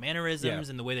like some of the mannerisms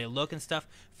and the way they look and stuff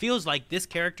feels like this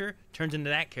character turns into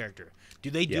that character. Do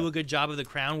they do a good job of The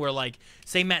Crown where, like,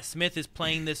 say Matt Smith is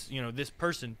playing this, this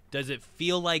person, does it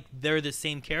feel like they're the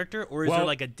same character, or is there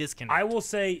like a disconnect? I will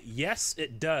say yes,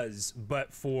 it does,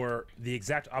 but for the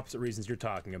exact opposite reasons you're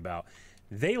talking about.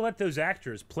 They let those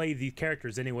actors play the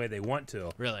characters any way they want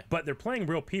to. Really? But they're playing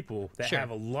real people that Sure. have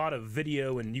a lot of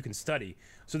video and you can study.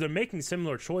 So they're making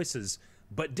similar choices,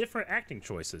 but different acting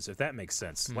choices, if that makes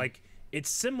sense. Like, it's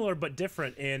similar but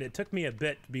different, and it took me a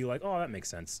bit to be like, oh, that makes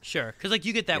sense. Sure, because like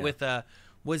you get that with who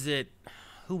was it?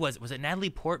 Was it Natalie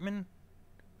Portman?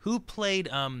 Who played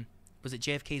was it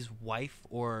JFK's wife,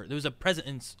 or there was a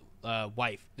president's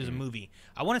wife? There's a movie.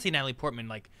 I want to say Natalie Portman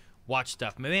like watched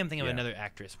stuff. Maybe I'm thinking of another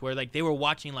actress where like they were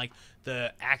watching like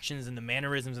the actions and the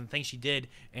mannerisms and things she did,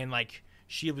 and like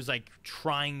she was like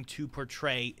trying to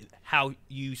portray how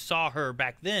you saw her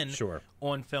back then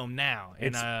on film now.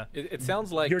 And It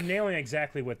sounds like You're nailing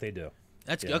exactly what they do.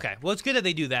 that's okay. Well, it's good that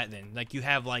they do that then. Like you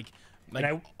have like And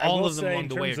I all will of them say along in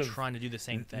the way are terms of- trying to do the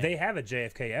same thing. They have a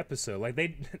JFK episode. Like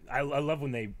I love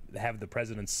when they have the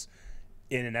presidents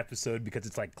in an episode because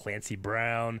it's like Clancy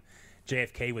Brown.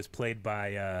 JFK was played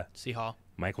by See Hall.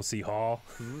 Michael C. Hall.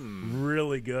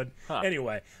 Really good.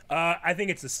 Anyway, I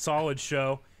think it's a solid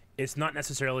show. It's not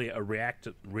necessarily a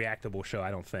reactable show, I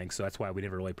don't think, so that's why we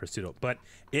never really pursued it. But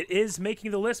it is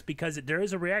making the list because there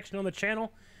is a reaction on the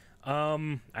channel.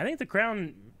 I think The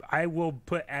Crown, I will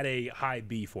put at a high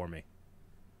B for me.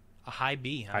 A high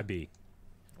B, huh? High B.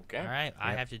 okay. All right,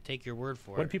 I have to take your word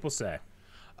for What do it. people say?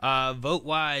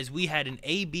 Vote-wise, we had an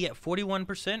A-B at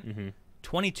 41%,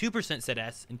 22% said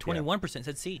S, and 21%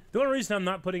 said C. The only reason I'm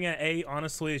not putting at A,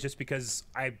 honestly, is just because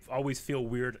I always feel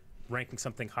weird ranking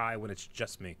something high when it's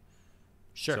just me.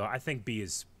 Sure. So I think B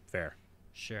is fair.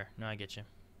 Sure. No, I get you.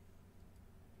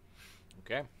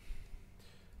 Okay.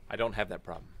 I don't have that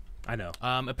problem. I know.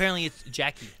 Apparently, it's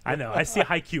Jackie. I know. I see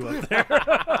Haikyuu up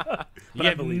there. You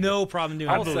have no problem doing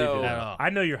I that believe it. Also- at all. I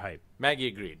know you're hype. Maggie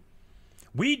agreed.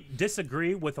 We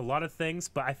disagree with a lot of things,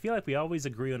 but I feel like we always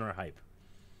agree on our hype.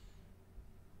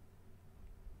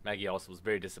 Maggie also was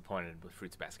very disappointed with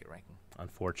Fruits Basket ranking.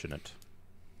 Unfortunate.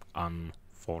 She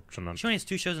only has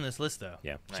 2 shows on this list, though.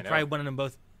 Yeah. I She know. probably wanted them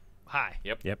both high.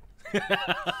 Yep.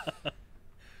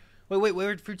 Wait, where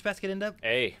did Fruits Basket end up?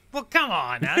 A. Well, come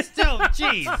on now. Still,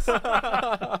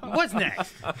 jeez. What's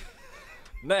next?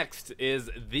 Next is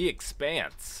The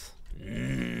Expanse.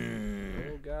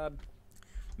 Oh, God.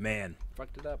 Man,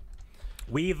 fucked it up.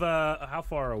 We've how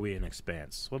far are we in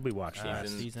Expanse? What did we watch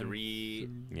last? Season 3,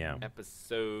 yeah,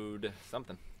 episode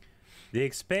something. The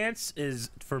Expanse is,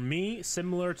 for me,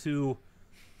 similar to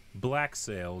Black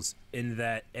Sails in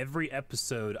that every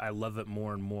episode I love it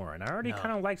more and more. And I already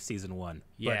kind of liked season 1.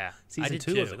 Yeah, but season I did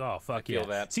 2 I was too. like, oh fuck feel yeah.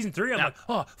 that. Season 3 I'm like,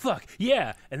 oh fuck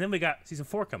yeah. And then we got season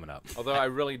 4 coming up. Although I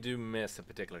really do miss a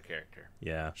particular character.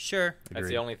 Yeah, Sure. That's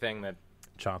agreed. the only thing that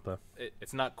Champa.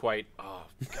 it's not quite. Oh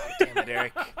god damn it,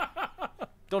 Eric!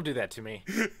 Don't do that to me.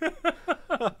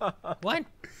 What?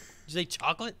 Did you say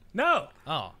chocolate? No.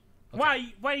 Oh.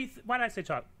 Why did I say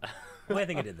chocolate? Why do I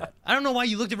think I did that? I don't know why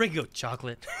you looked at Rick and go,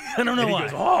 chocolate. I don't know And why. he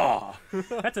goes,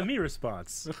 oh, that's a me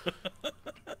response.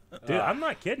 Dude, I'm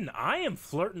not kidding. I am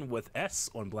flirting with S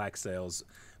on Black Sails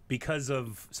because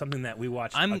of something that we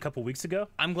watched a couple weeks ago.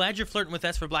 I'm glad you're flirting with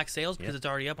S for Black Sails because it's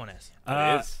already up on S.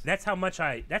 It is. That's how much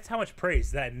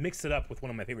praise that I mix it up with one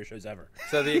of my favorite shows ever.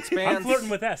 So the Expanse. I'm flirting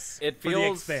with S. It for the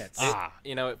feels. Expanse.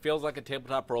 It feels like a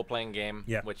tabletop role-playing game.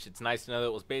 Yeah. Which it's nice to know that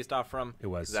it was based off from. It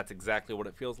was. 'Cause that's exactly what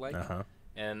it feels like. Uh-huh.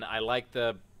 And I like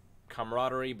the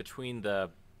camaraderie between the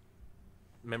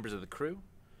members of the crew.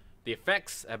 The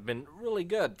effects have been really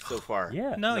good so far.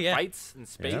 Yeah. No, the yeah. fights in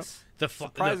space, The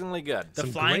surprisingly good. The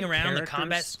Some flying great around, the combat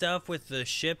characters. stuff with the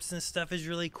ships and stuff is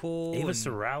really cool. Ava and-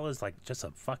 Sorrell is like just a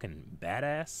fucking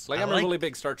badass. Like I I'm like- a really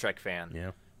big Star Trek fan.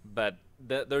 Yeah. But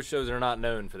those shows are not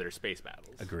known for their space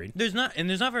battles. Agreed. There's not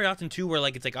very often too where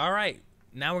like it's like, all right,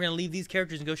 now we're gonna leave these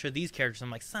characters and go show these characters.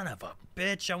 I'm like, son of a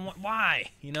bitch,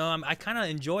 why? You know, I kind of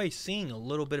enjoy seeing a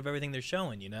little bit of everything they're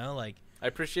showing. You know, like I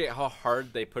appreciate how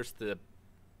hard they push the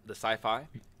sci-fi.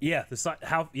 Yeah,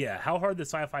 how hard the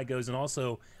sci-fi goes, and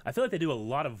also I feel like they do a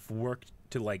lot of work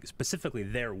to like specifically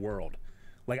their world.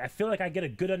 Like I feel like I get a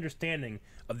good understanding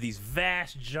of these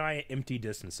vast, giant, empty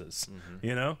distances.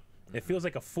 You know, it feels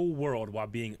like a full world while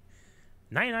being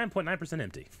 99.9%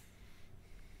 empty.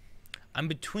 I'm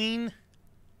between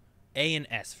A and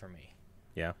S for me.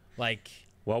 Yeah. Like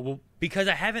Well, because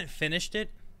I haven't finished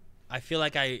it, I feel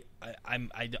like I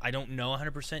don't know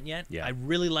 100% yet. Yeah. I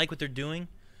really like what they're doing.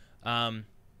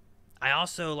 I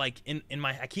also like in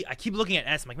my I keep looking at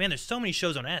S. I'm like, man, there's so many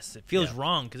shows on S. It feels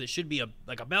wrong because it should be a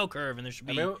bell curve, and there should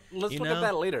be. I mean, let's look at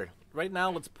that later. Right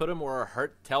now, let's put them where our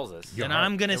heart tells us. And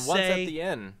I'm gonna and once say at the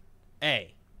end,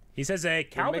 A. he says A.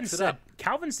 Calvin mix it said up.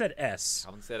 Calvin said S.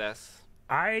 Calvin said S.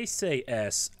 I say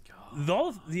S.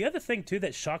 The other thing too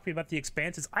that shocked me about The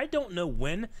Expanse is I don't know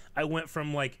when I went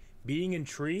from like being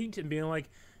intrigued and being like,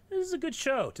 this is a good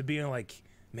show, to being like,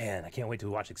 man, I can't wait to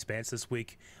watch Expanse this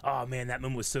week. Oh man, that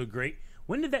moment was so great.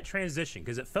 When did that transition?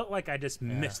 Because it felt like I just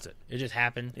missed it. It just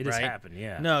happened. It just right? happened,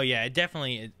 yeah. No, yeah, it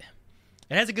definitely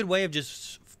it has a good way of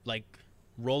just like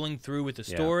rolling through with the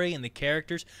story and the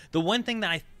characters. The one thing that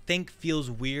I think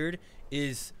feels weird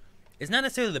is it's not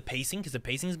necessarily the pacing because the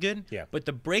pacing's good. Yeah. But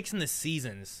the breaks in the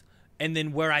seasons and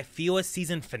then where I feel a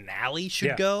season finale should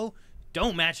Yeah. go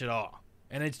don't match at all.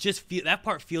 And it's just that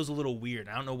part feels a little weird.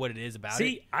 I don't know what it is about it.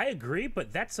 See, I agree,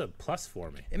 but that's a plus for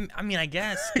me. I mean, I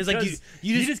guess because like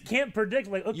you just can't predict.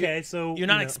 Like, okay, you- so you're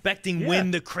not you know. expecting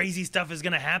when the crazy stuff is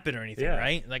gonna happen or anything, Yeah.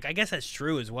 right? Like, I guess that's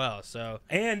true as well. So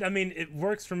And I mean, it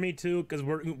works for me too because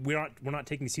we're not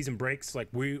taking season breaks. Like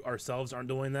we ourselves aren't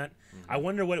doing that. I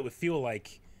wonder what it would feel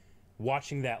like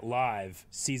watching that live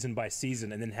season by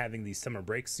season and then having these summer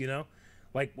breaks. You know,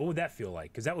 like what would that feel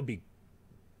like? Because that would be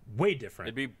way different.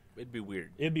 It'd be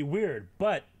weird. It'd be weird,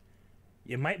 but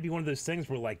it might be one of those things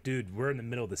where like, dude, we're in the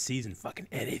middle of the season. Fucking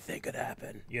anything could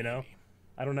happen. You know,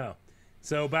 I don't know.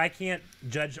 So, but I can't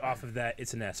judge off of that.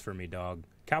 It's an S for me, dog.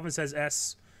 Calvin says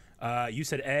S. You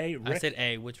said A. Rick? I said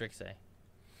A. What's Rick say?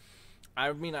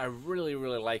 I mean, I really,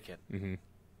 really like it. Mhm.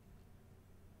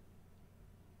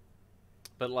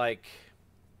 But like,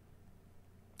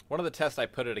 one of the tests I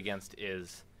put it against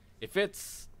is if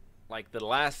it's like the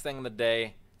last thing of the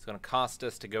day, it's going to cost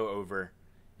us to go over.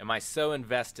 Am I so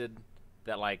invested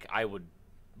that like I would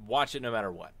watch it no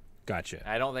matter what? Gotcha.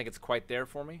 I don't think it's quite there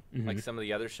for me, like some of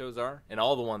the other shows are, and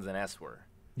all the ones in S were.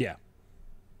 Yeah.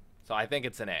 So I think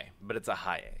it's an A, but it's a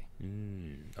high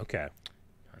A. Okay.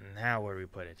 Now where do we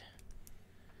put it?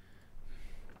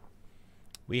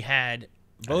 We had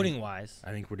voting wise,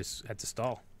 I think we're just at the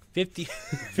stall.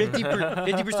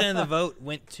 50% of the vote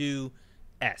went to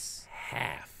S.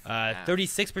 Half.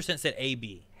 36% said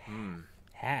AB.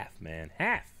 Half, man.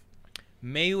 Half.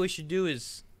 Maybe what we should do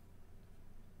is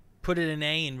put it in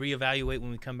A and reevaluate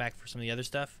when we come back for some of the other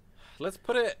stuff. Let's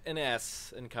put it in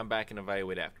S and come back and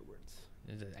evaluate afterwards.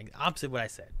 It's opposite what I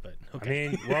said, but I okay.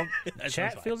 mean, well, That sounds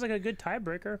chat fine. feels like a good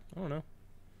tiebreaker. I don't know.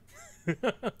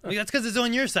 I mean, that's because it's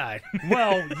on your side.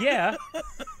 Well, yeah.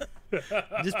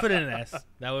 Just put it in an S.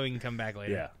 That way we can come back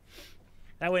later. Yeah.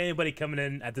 That way, anybody coming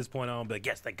in at this point on will be like,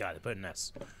 yes, thank God, they put an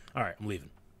S. All right, I'm leaving.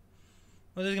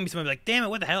 Well, there's gonna be somebody like, damn it,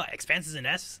 what the hell? Expanse is an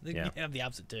S. They Yeah. have the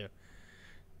opposite too.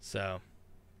 So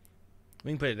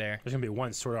we can put it there. There's gonna be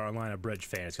one Sword Art Online Abridged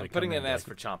fan. It's gonna I'm putting come an in S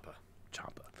like, for Champa.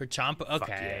 Champa. For Champa,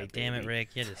 okay. yeah, Damn it, baby. Rick.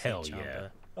 You just Hell said yeah.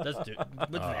 Champa. Let's do.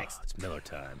 What's next? It's Miller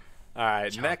time. All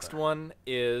right, Champa. next one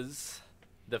is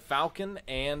the Falcon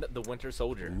and the Winter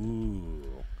Soldier.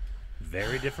 Ooh.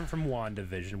 Very different from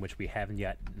WandaVision, which we haven't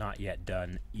not yet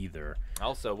done either.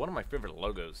 Also, one of my favorite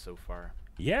logos so far.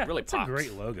 Yeah, Really it's pops. a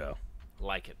great logo.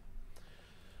 Like it.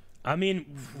 I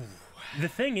mean, the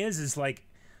thing is like,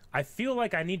 I feel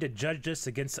like I need to judge this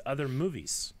against other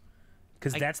movies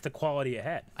because that's the quality it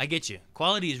had. I get you.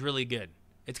 Quality is really good.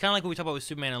 It's kind of like what we talk about with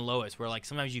Superman and Lois, where like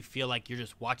sometimes you feel like you're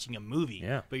just watching a movie,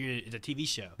 Yeah. but it's a TV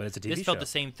show. But it's a TV This felt show. the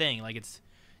same thing. Like it's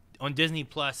on Disney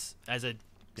Plus as a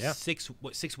Yeah.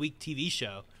 6-week TV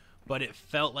show, but it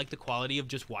felt like the quality of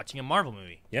just watching a Marvel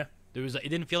movie. Yeah. It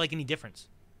didn't feel like any difference.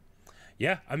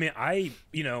 Yeah, I mean,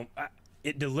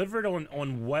 it delivered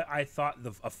on what I thought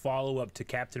a follow-up to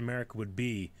Captain America would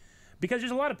be. Because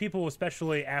there's a lot of people,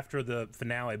 especially after the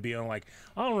finale, being like,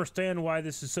 I don't understand why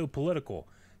this is so political.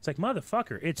 It's like,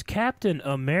 motherfucker, it's Captain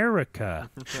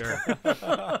America. Sure.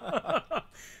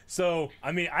 So,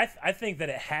 I mean, I think that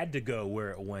it had to go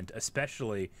where it went,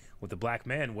 especially with the black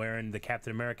man wearing the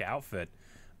Captain America outfit.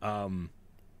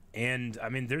 And, I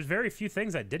mean, there's very few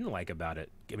things I didn't like about it.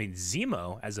 I mean,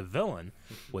 Zemo as a villain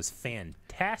was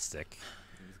fantastic.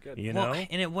 He's good. You Well, know?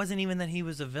 and it wasn't even that he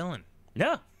was a villain.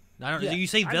 No. I don't. Yeah, You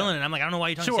say I know. villain, and I'm like, I don't know why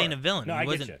you're Sure. saying a villain. No, he I get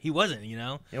wasn't. you. He wasn't. You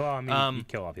know. Well, I mean, you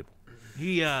kill a lot of people.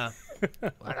 He. Well,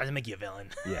 that doesn't make you a villain.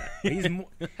 Yeah. He's Have you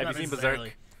Not seen necessarily.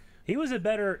 Berserk? he was a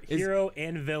better hero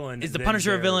and villain. Is the than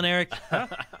Punisher a their- villain, Eric?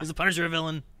 Is the Punisher a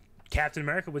villain? Captain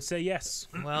America would say yes.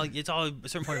 Well, it's all a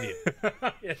certain point of view.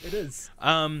 Yeah, it is.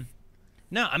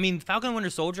 No, I mean Falcon and Winter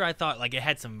Soldier. I thought like it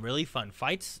had some really fun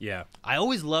fights. Yeah. I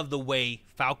always loved the way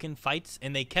Falcon fights,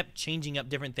 and they kept changing up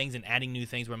different things and adding new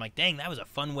things. Where I'm like, dang, that was a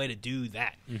fun way to do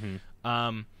that.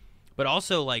 But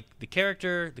also like the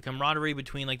character, the camaraderie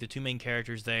between like the two main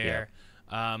characters there.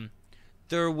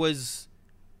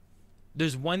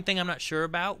 There's one thing I'm not sure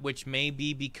about, which may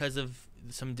be because of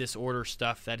some disorder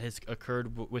stuff that has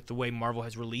occurred with the way Marvel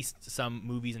has released some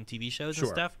movies and TV shows and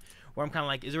Sure. stuff. Where I'm kind of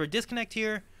like, is there a disconnect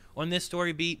here on this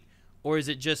story beat, or is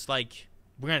it just like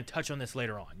we're gonna touch on this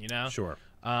later on? You know? Sure.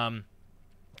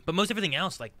 But most everything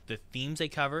else, like the themes they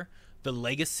cover, the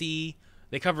legacy,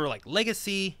 they cover like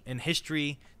legacy and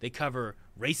history. They cover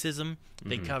racism.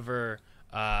 They cover,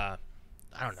 I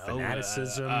don't know,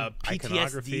 Fanaticism, PTSD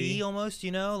iconography. almost,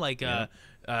 you know, like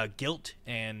guilt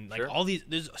and like Sure. all these.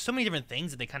 There's so many different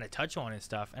things that they kind of touch on and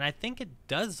stuff, and I think it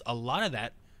does a lot of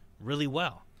that really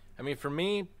well. I mean, for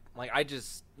me, like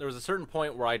there was a certain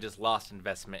point where I just lost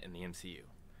investment in the MCU.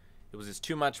 It was just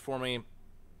too much for me.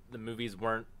 The movies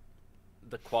weren't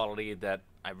the quality that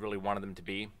I really wanted them to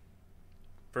be.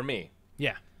 For me.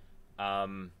 Yeah.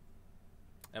 And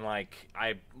like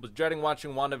I was dreading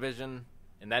watching WandaVision,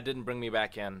 and that didn't bring me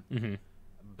back in.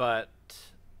 But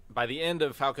by the end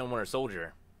of Falcon and Winter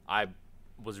Soldier, I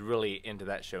was really into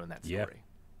that show and that story. Yep.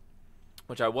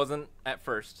 Which I wasn't at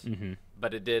 1st,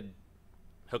 but it did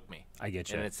hook me. I get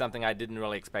you. And it's something I didn't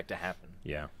really expect to happen.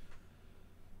 Yeah.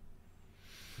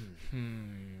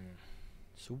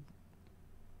 So,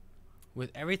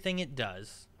 with everything it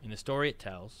does, and the story it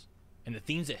tells, and the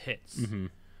themes it hits,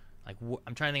 like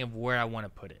I'm trying to think of where I want to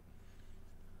put it.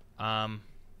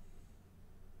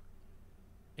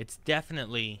 It's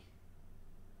definitely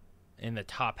in the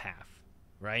top half,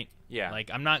 right? Yeah.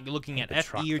 Like I'm not looking at The F,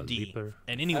 E, or Truck, the D Leaper,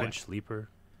 in any way. French Sleeper.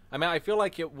 I mean, I feel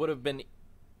like it would have been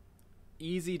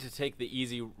easy to take the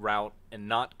easy route and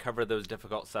not cover those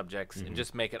difficult subjects and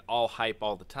just make it all hype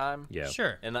all the time. Yeah.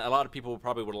 Sure. And a lot of people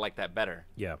probably would have liked that better.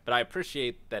 Yeah. But I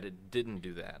appreciate that it didn't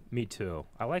do that. Me too.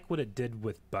 I like what it did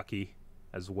with Bucky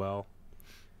as well.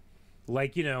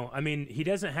 Like, you know, I mean, he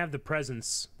doesn't have the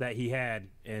presence that he had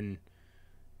in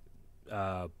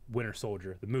Winter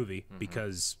Soldier, the movie,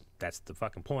 because that's the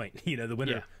fucking point. You know, the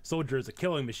Winter Soldier is a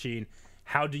killing machine.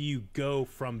 How do you go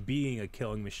from being a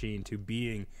killing machine to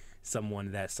being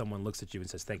someone that someone looks at you and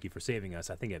says, thank you for saving us?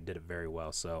 I think it did it very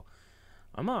well. So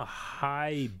I'm a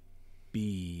high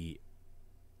B,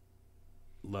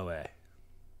 low A,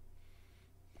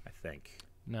 I think.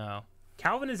 No.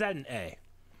 Calvin is at an A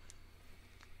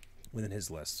within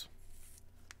his list.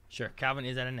 Sure. Calvin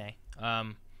is at an A.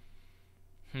 I'm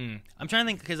trying to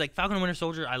think because like Falcon and Winter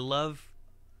Soldier, I love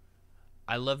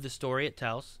the story it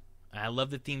tells. And I love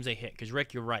the themes they hit. Because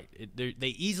Rick, you're right. They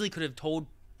easily could have told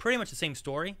pretty much the same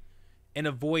story and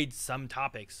avoid some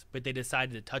topics, but they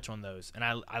decided to touch on those, and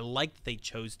I like that they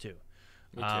chose to.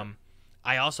 Me too.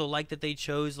 I also like that they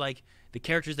chose like the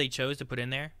characters they chose to put in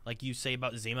there, like you say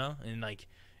about Zemo, and like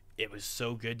it was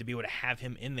so good to be able to have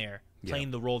him in there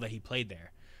playing the role that he played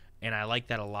there, and I like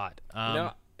that a lot.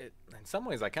 In some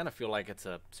ways, I kind of feel like it's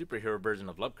a superhero version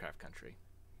of Lovecraft Country.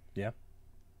 Yeah.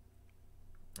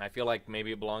 I feel like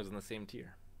maybe it belongs in the same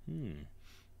tier. I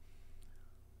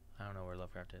don't know where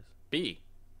Lovecraft is. B.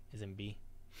 Is in B.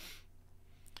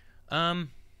 I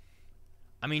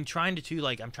mean, I'm trying to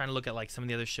look at like some of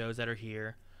the other shows that are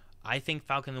here. I think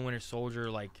Falcon and the Winter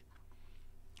Soldier, like,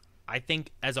 I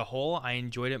think as a whole, I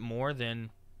enjoyed it more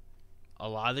than a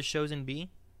lot of the shows in B.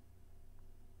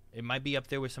 It might be up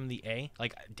there with some of the A,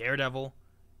 like Daredevil.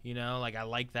 You know, like I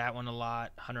like that one a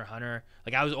lot. Hunter x Hunter.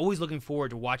 Like I was always looking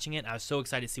forward to watching it. I was so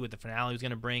excited to see what the finale was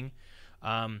going to bring.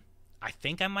 I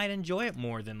think I might enjoy it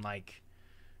more than like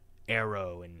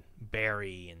Arrow and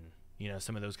Barry and, you know,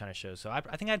 some of those kind of shows. So I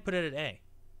think I'd put it at A.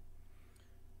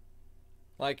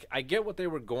 Like, I get what they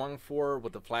were going for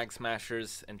with the Flag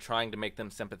Smashers and trying to make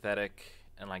them sympathetic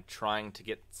and, like, trying to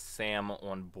get Sam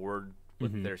on board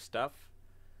with their stuff.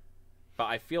 But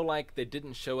I feel like they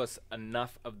didn't show us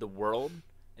enough of the world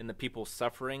and the people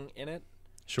suffering in it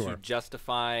to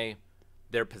justify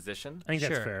their position. I think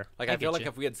that's fair. Like, I feel like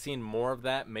if we had seen more of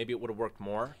that, maybe it would have worked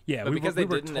more. Yeah, but because they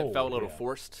were didn't, told, it felt a little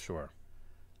forced. Sure.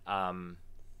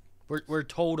 We're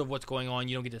told of what's going on.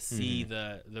 You don't get to see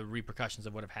the repercussions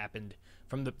of what have happened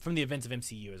from the events of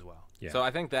MCU as well. Yeah. So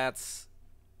I think that's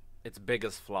its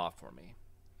biggest flaw for me.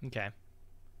 Okay.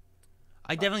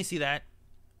 I definitely see that.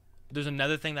 There's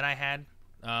another thing that I had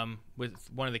with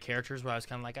one of the characters where I was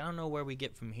kind of like, I don't know where we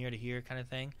get from here to here kind of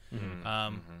thing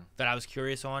that I was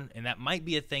curious on. And that might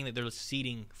be a thing that they're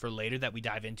seeding for later that we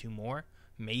dive into more,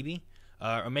 maybe.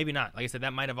 Or maybe not. Like I said,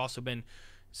 that might have also been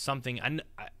something.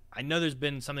 I know there's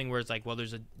been something where it's like, well,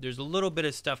 there's a little bit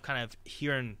of stuff kind of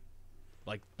here in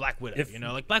like Black Widow, you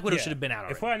know, like Black Widow should have been out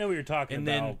already. If I know what you're talking and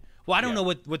about. Then, well, I don't know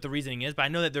what the reasoning is, but I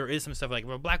know that there is some stuff like,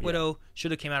 well, Black Widow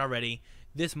should have came out already.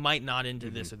 This might not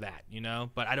into this or that, you know,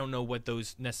 but I don't know what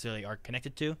those necessarily are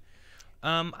connected to.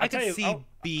 I could see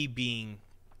B being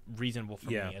reasonable for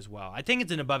me as well. I think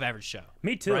it's an above average show.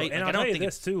 Me too. Right? And like, I'll tell you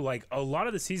this too, like a lot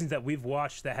of the seasons that we've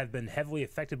watched that have been heavily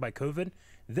affected by COVID,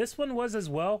 this one was as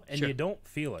well, and you don't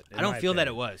feel it. I don't feel that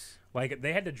it was. Like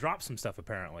they had to drop some stuff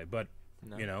apparently, but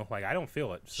you know, like I don't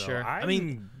feel it. So I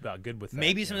mean, good with that.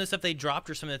 Maybe some of the stuff they dropped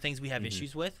or some of the things we have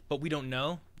issues with, but we don't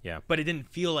know. Yeah. But it didn't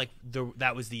feel like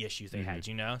that was the issues they had,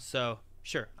 you know? So,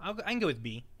 sure. I can go with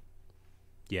B.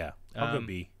 Yeah. I'll go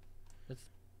B.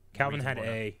 Calvin had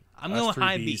A. I'm going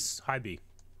high B. High B.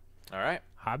 All right.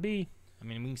 High B. I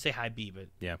mean, we can say high B, but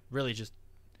really just,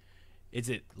 is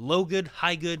it low good,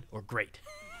 high good, or great?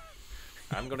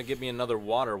 I'm going to give me another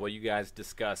water while you guys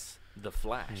discuss The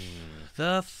Flash.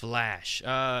 The Flash.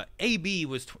 AB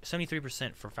was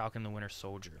 73% for Falcon the Winter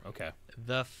Soldier. Okay.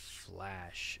 The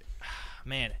Flash.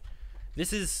 Man,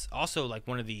 this is also like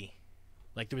one of the,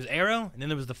 like there was Arrow and then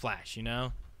there was The Flash, you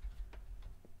know,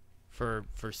 for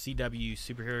CW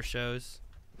superhero shows.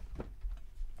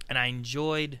 And I've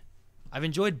enjoyed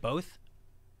both.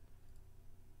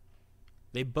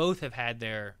 They both have had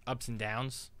their ups and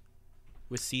downs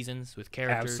with seasons, with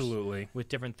characters, absolutely, with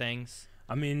different things.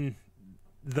 I mean,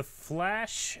 The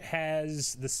Flash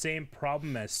has the same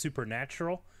problem as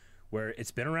Supernatural, where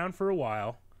it's been around for a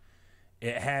while.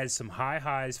 It has some high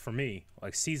highs for me,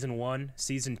 like season 1,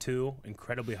 season 2,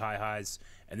 incredibly high highs,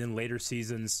 and then later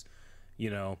seasons,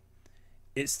 you know,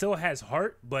 it still has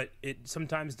heart, but it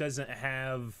sometimes doesn't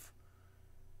have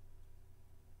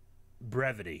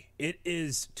brevity. It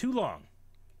is too long.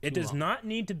 It does not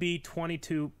need to be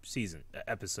 22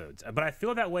 episodes, but I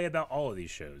feel that way about all of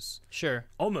these shows. Sure.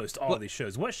 Almost all of these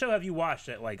shows. What show have you watched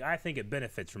that, like, I think it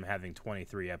benefits from having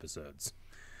 23 episodes?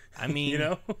 I mean, you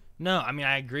know? No, I mean,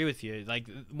 I agree with you. Like,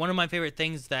 one of my favorite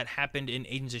things that happened in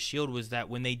Agents of S.H.I.E.L.D. was that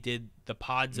when they did the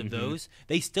pods of those,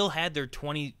 they still had their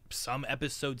 20-some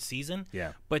episode season,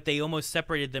 but they almost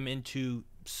separated them into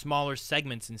smaller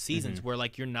segments and seasons where,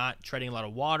 like, you're not treading a lot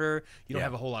of water, you don't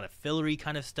have a whole lot of fillery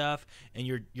kind of stuff, and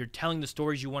you're telling the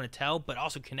stories you want to tell, but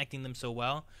also connecting them so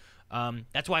well.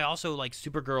 That's why I also like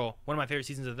Supergirl. One of my favorite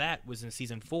seasons of that was in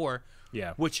season 4,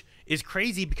 which is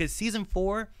crazy because season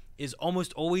 4 is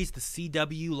almost always the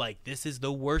CW, like, this is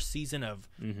the worst season of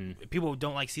people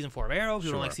don't like season 4 of Arrow,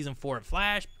 people don't like season 4 of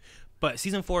Flash, but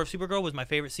season 4 of Supergirl was my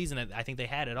favorite season that I think they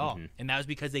had at all, and that was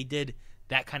because they did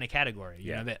that kind of category,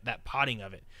 you know, that potting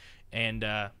of it. And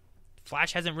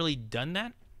Flash hasn't really done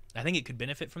that. I think it could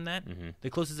benefit from that. The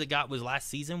closest it got was last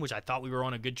season, which I thought we were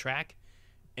on a good track,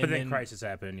 But then Crisis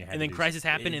happened. And then Crisis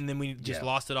happened, and then we just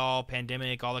lost it all.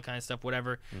 Pandemic, all that kind of stuff,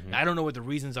 whatever. I don't know what the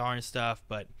reasons are and stuff,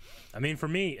 but I mean, for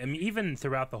me, even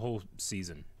throughout the whole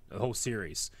season, the whole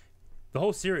series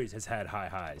has had high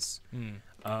highs.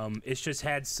 It's just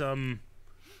had some,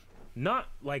 not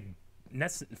like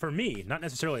for me, not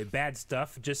necessarily bad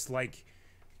stuff, just like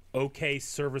okay,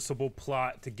 serviceable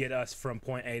plot to get us from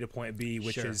point A to point B,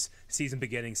 which is season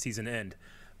beginning, season end.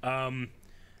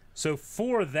 So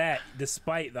for that,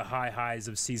 despite the high highs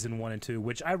of season 1 and 2,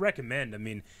 which I recommend, I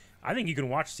mean, I think you can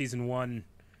watch season 1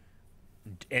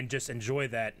 and just enjoy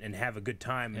that and have a good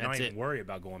time and not even worry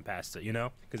about going past it, you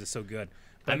know, because it's so good.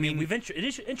 But I mean, we've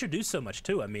introduced so much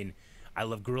too. I mean, I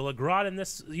love Gorilla Grodd in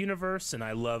this universe, and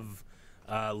I love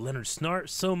Leonard Snart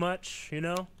so much, you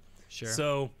know.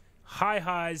 So high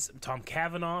highs. Tom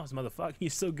Cavanaugh, his motherfucker,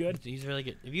 he's so good. He's really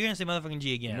good. If you're gonna say motherfucking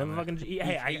G again, motherfucking G.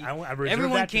 Hey, I reserve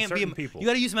everyone that can't to be. certain people. You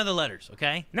got to use some other letters,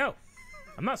 okay? No,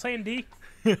 I'm not saying D.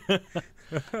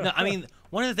 No, I mean,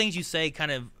 one of the things you say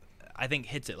kind of, I think,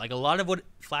 hits it. Like, a lot of what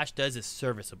Flash does is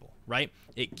serviceable, right?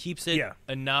 It keeps it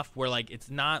enough where, like, it's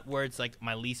not where it's, like,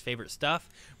 my least favorite stuff,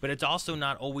 but it's also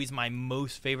not always my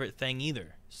most favorite thing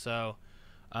either. So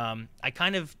I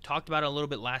kind of talked about it a little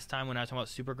bit last time when I was talking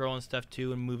about Supergirl and stuff,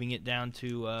 too, and moving it down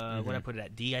to, when I put it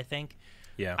at D, I think.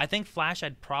 Yeah. I think Flash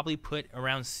I'd probably put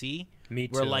around C. Me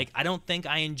too. Where, like, I don't think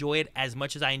I enjoy it as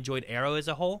much as I enjoyed Arrow as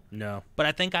a whole. No. But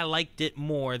I think I liked it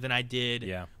more than I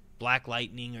did Black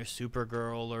Lightning or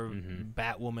Supergirl or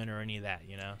Batwoman or any of that,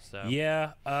 you know? So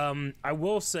yeah. I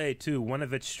will say, too, one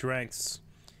of its strengths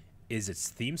is its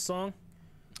theme song.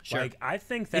 Sure. Like, I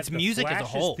think that its music Flash's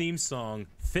as a whole theme song,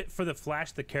 fit for the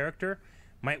Flash, the character,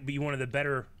 might be one of the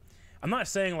better. I'm not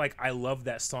saying, like, I love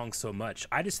that song so much.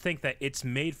 I just think that it's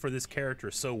made for this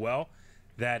character so well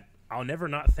that I'll never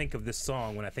not think of this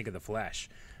song when I think of the Flash.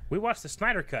 We watched the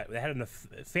Snyder Cut. They had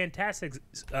fantastic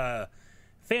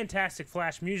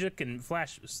Flash music and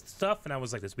Flash stuff, and I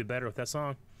was like, this would be better with that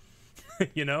song.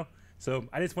 You know? So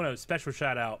I just want to special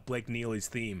shout out Blake Neely's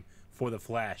theme for the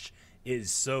Flash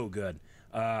is so good.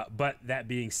 But that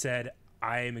being said,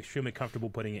 I am extremely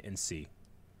comfortable putting it in C.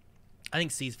 I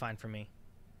think C is fine for me.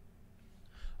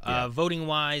 Yeah. Voting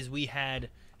wise, we had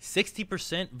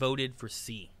 60% voted for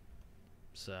C.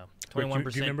 So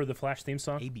 21%. Do you remember the Flash theme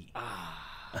song? AB.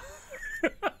 My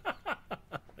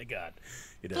God.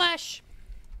 Flash.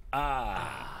 All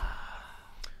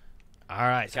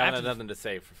right. So Calvin had nothing to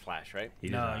say for Flash, right?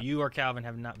 No, you or Calvin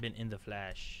have not been in the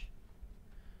Flash.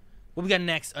 What we got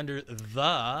next under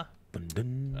the?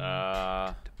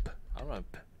 I don't know.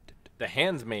 The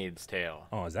Handmaid's Tale.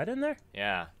 Oh, is that in there?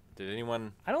 Yeah. Did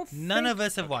anyone? I don't. None of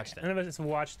us have watched that. None of us have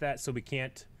watched that, so we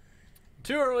can't.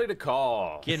 Too early to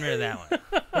call. Getting rid of that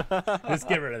one. Let's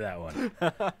get rid of that one.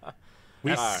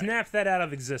 We snapped that out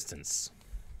of existence.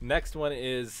 Next one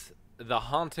is The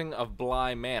Haunting of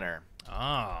Bly Manor.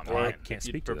 Oh, Or man. Can't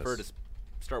speak you'd to prefer this. to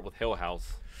start with Hill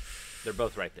House. They're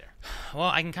both right there. Well,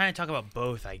 I can kind of talk about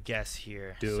both, I guess,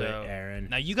 here. Do it, Aaron.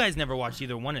 Now, you guys never watched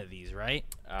either one of these, right?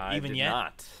 Even yet?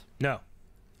 not. No.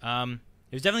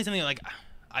 There's definitely something like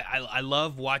I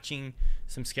love watching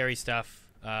some scary stuff,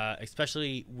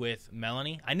 especially with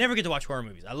Melanie. I never get to watch horror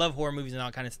movies. I love horror movies and all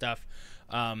that kind of stuff.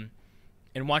 And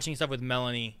watching stuff with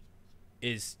Melanie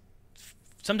is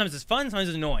sometimes it's fun, sometimes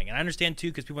it's annoying. And I understand, too,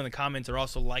 because people in the comments are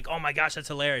also like, oh, my gosh, that's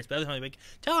hilarious. But other times, like,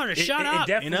 tell her to shut up.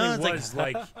 It definitely you know? was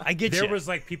like I get there you. was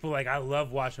like people like, I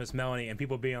love watching Miss Melanie, and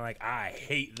people being like, I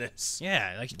hate this.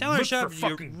 Yeah, like, tell her to Look shut for up.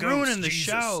 You're fucking ruining ghosts, the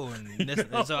Jesus. show. And this,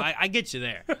 and so I get you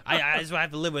there. That's what I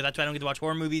have to live with. That's why I don't get to watch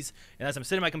horror movies. And as I'm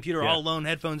sitting at my computer all alone,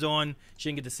 headphones on, she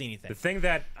didn't get to see anything. The thing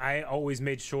that I always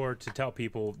made sure to tell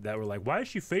people that were like, why is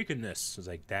she faking this? I was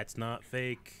like, that's not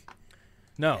fake.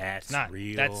 No, That's it's not.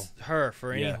 real. That's her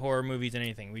for any Yeah. horror movies and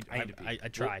anything. I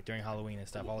try during Halloween and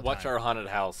stuff all the Watch time. our haunted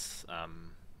house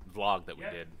vlog that we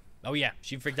did. Oh yeah,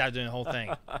 she freaked out during the whole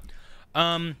thing.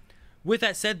 With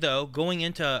that said, though, going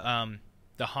into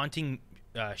the haunting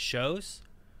shows,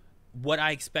 what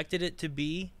I expected it to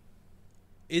be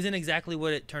isn't exactly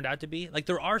what it turned out to be. Like,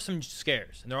 there are some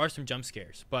scares and there are some jump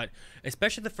scares, but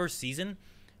especially the first season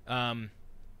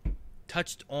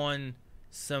touched on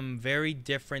some very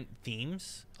different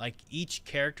themes. Like, each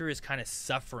character is kind of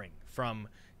suffering from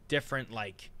different,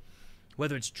 like,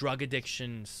 whether it's drug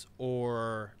addictions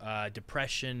or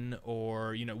depression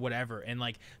or, you know, whatever. And,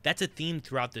 like, that's a theme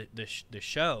throughout the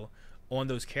show on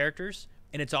those characters.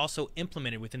 And it's also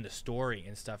implemented within the story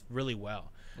and stuff really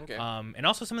well. Okay. And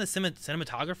also some of the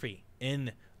cinematography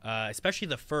in, especially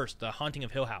the Haunting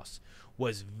of Hill House,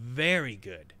 was very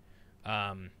good.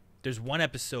 There's one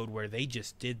episode where they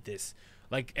just did this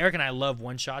like Eric and I love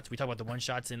one shots. We talk about the one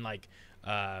shots in like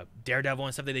Daredevil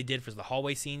and stuff that they did for the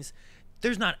hallway scenes.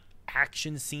 There's not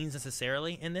action scenes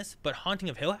necessarily in this, but Haunting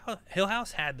of Hill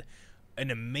House had an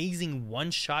amazing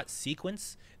one shot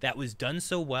sequence that was done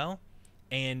so well,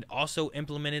 and also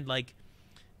implemented like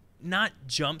not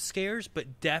jump scares,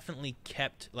 but definitely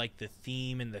kept like the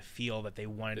theme and the feel that they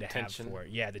wanted to have for it.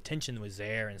 Yeah, the tension was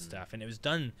there and stuff, and it was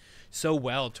done so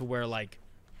well to where like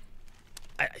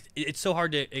it's so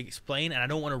hard to explain, and I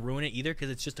don't want to ruin it either because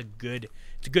it's just a good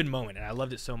moment, and I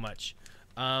loved it so much.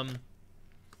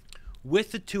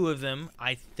 With the two of them,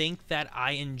 I think that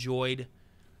I enjoyed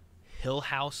Hill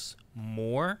House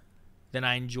more than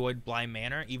I enjoyed Bly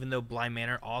Manor, even though Bly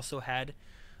Manor also had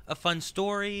a fun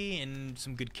story and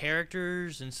some good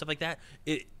characters and stuff like that.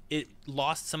 It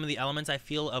lost some of the elements, I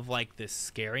feel, of like the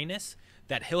scariness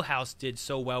that Hill House did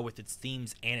so well with its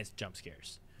themes and its jump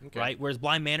scares. Okay. Right? Whereas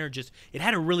Bly Manor it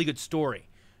had a really good story,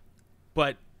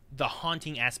 but the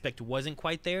haunting aspect wasn't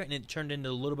quite there, and it turned into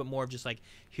a little bit more of just like,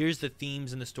 here's the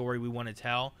themes and the story we want to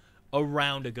tell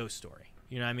around a ghost story.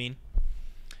 You know what I mean?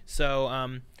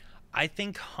 So I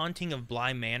think Haunting of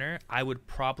Bly Manor I would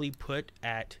probably put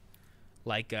at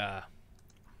like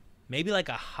maybe like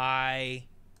a high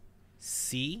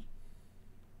C.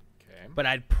 Okay. But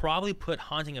I'd probably put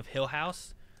Haunting of Hill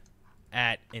House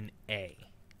at an A.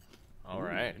 All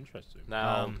right. Interesting.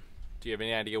 Now, do you have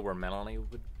any idea where Melanie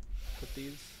would put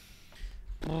these?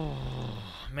 Oh,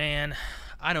 man,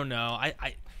 I don't know.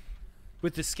 I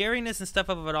with the scariness and stuff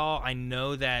of it all, I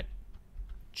know that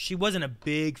she wasn't a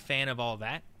big fan of all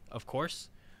that, of course,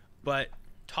 but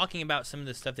talking about some of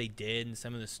the stuff they did and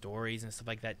some of the stories and stuff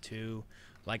like that too,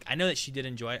 like I know that she did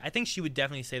enjoy it. I think she would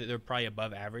definitely say that they're probably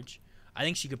above average. I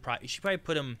think she probably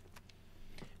put them.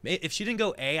 If she didn't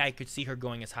go A, I could see her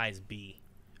going as high as B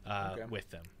with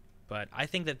them. But I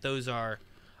think that those are,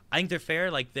 I think they're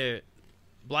fair. Like the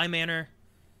Bly Manor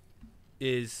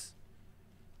is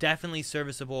definitely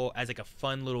serviceable as like a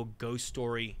fun little ghost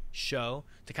story show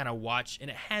to kind of watch, and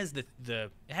it has it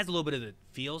has a little bit of the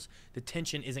feels. The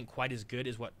tension isn't quite as good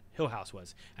as what Hill House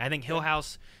was. And I think Hill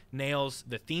House nails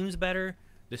the themes better,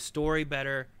 the story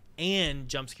better, and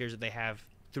jump scares that they have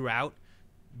throughout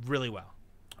really well.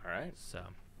 All right. So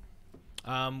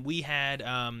we had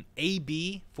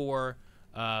AB for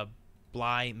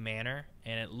Bly Manor,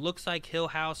 and it looks like Hill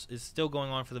House is still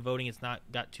going on for the voting. It's not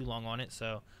got too long on it,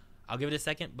 so I'll give it a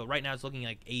second, but right now it's looking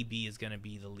like AB is going to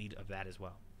be the lead of that as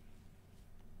well.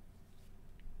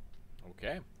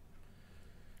 Okay.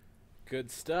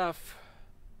 Good stuff.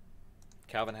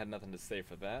 Calvin had nothing to say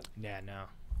for that. Yeah, no.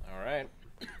 All right.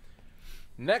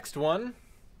 Next one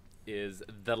is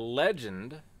The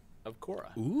Legend of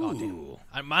Korra. Ooh.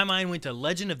 My mind went to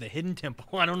Legend of the Hidden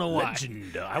Temple. I don't know why.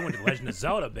 I went to Legend of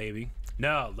Zelda, baby.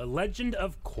 No, The Legend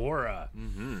of Korra.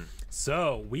 Mm-hmm.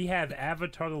 So we have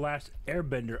Avatar: The Last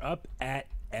Airbender up at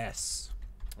S,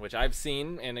 which I've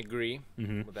seen and agree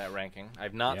with that ranking.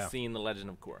 I've not seen The Legend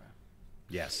of Korra.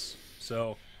 Yes.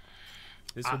 So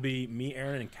this will be me,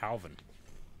 Aaron, and Calvin.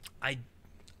 I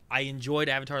enjoyed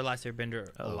Avatar: The Last Airbender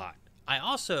a lot. I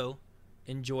also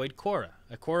enjoyed Korra.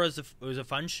 Korra was a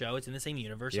fun show. It's in the same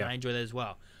universe, and I enjoy that as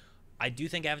well. I do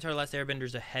think Avatar: The Last Airbender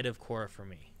is ahead of Korra for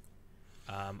me.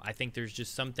 I think there's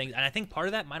just some things, and I think part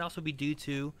of that might also be due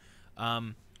to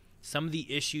some of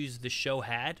the issues the show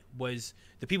had was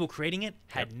the people creating it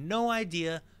had no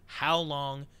idea how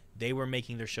long they were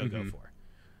making their show go for.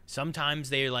 Sometimes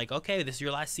they're like, okay, this is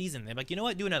your last season. They're like, you know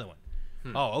what, do another one.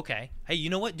 Oh, okay. Hey, you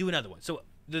know what, do another one. So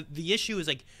the issue is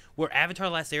like where Avatar: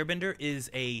 The Last Airbender is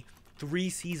a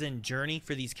 3-season journey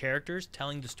for these characters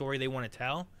telling the story they want to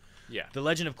tell. Yeah. The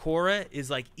Legend of Korra is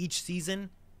like each season,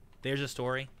 there's a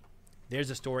story. There's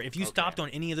a story. If you stopped on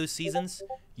any of those seasons,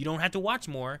 you don't have to watch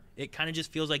more. It kind of just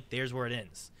feels like there's where it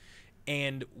ends.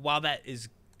 And while that is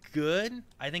good,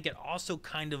 I think it also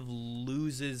kind of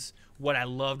loses what I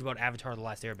loved about Avatar: The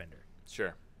Last Airbender.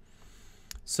 Sure.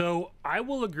 So I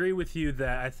will agree with you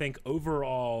that I think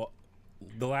overall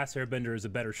The Last Airbender is a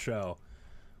better show.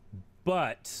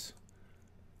 But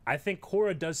I think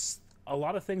Korra does a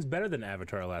lot of things better than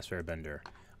Avatar: The Last Airbender,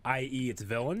 i.e. its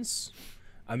villains.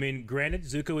 I mean, granted,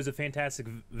 Zuko is a fantastic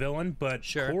villain, but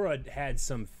Korra had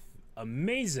some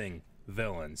amazing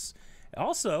villains.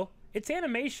 Also, its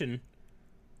animation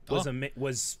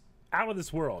was out of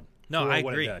this world. No, I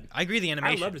agree. I agree. The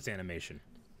animation. I loved its animation.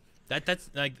 That's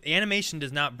like the animation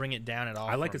does not bring it down at all.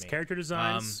 I like its character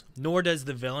designs. Nor does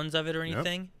the villains of it or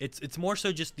anything. It's more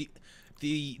so just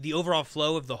the overall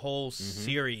flow of the whole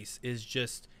series is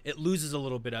just it loses a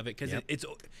little bit of it because it's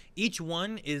each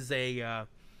one is a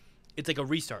it's like a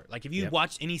restart. Like if you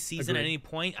watch any season at any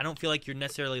point, I don't feel like you're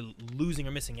necessarily losing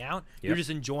or missing out. You're just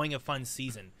enjoying a fun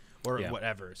season or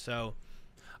whatever. So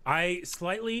I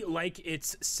slightly like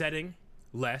its setting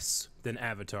less than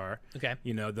Avatar. Okay.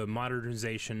 You know, the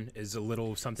modernization is a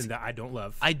little something that I don't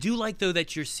love. I do like, though,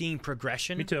 that you're seeing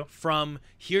progression. Me too. From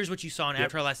here's what you saw in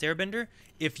Avatar: Last Airbender.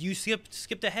 If you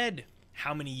skipped ahead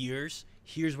how many years,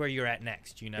 here's where you're at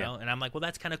next, you know? Yeah. And I'm like, well,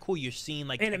 that's kind of cool. You're seeing,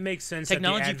 like, and it makes sense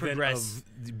technology that the progress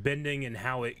of bending and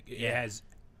how it has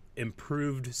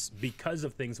improved because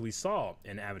of things we saw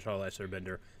in Avatar: Last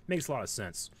Airbender makes a lot of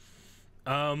sense.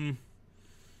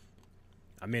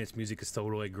 I mean, its music is still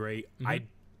really great. I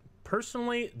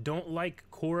personally don't like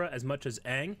Korra as much as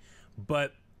Aang,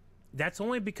 but that's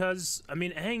only because, I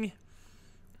mean,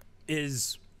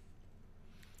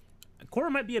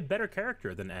 Korra might be a better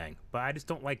character than Aang, but I just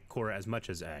don't like Korra as much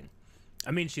as Aang.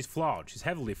 I mean, she's flawed. She's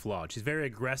heavily flawed. She's very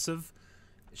aggressive.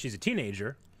 She's a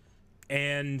teenager.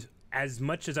 And as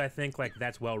much as I think, like,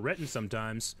 that's well written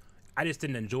sometimes, I just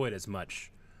didn't enjoy it as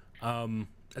much.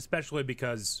 Especially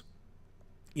because,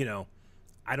 you know,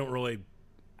 I don't really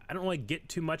get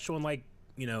too much on, like,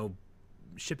 you know,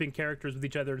 shipping characters with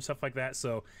each other and stuff like that.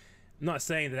 So I'm not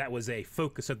saying that was a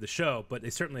focus of the show, but they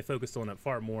certainly focused on it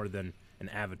far more than an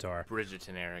Avatar. Bridget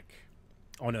and Eric.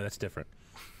 Oh no, that's different.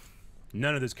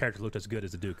 None of those characters looked as good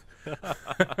as the Duke.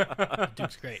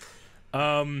 Duke's great.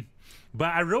 But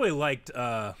I really liked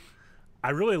a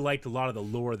lot of the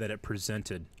lore that it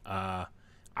presented. I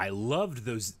loved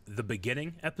the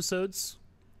beginning episodes.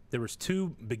 There was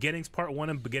 2 beginnings, part 1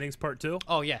 and beginnings, part 2.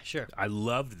 Oh yeah, sure. I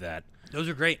loved that. Those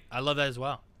are great. I love that as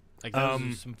well. Like those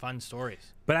are some fun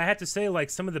stories. But I have to say, like,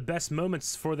 some of the best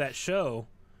moments for that show,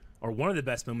 or one of the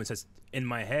best moments that's in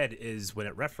my head, is when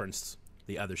it referenced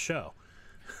the other show.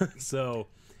 So,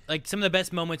 like, some of the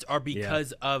best moments are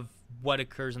because of what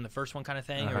occurs in the first one, kind of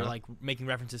thing, or like making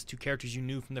references to characters you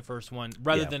knew from the first one,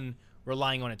 rather than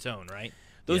relying on its own, right?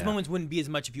 Those moments wouldn't be as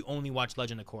much if you only watched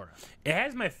Legend of Korra. It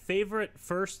has my favorite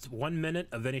first 1 minute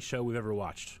of any show we've ever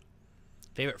watched.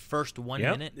 Favorite first 1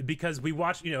 minute? Because we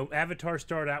watched, you know, Avatar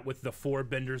started out with the 4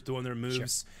 benders doing their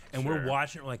moves, and we're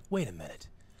watching it, we're like, wait a minute.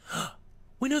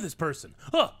 We know this person.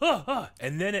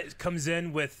 And then it comes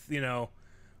in with, you know,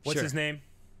 what's his name?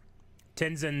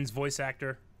 Tenzin's voice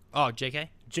actor. Oh, J.K.?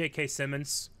 J.K.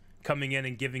 Simmons coming in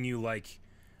and giving you, like,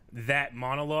 that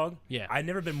monologue. Yeah. I've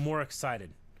never been more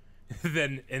excited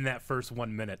than in that first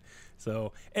 1 minute.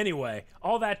 So anyway,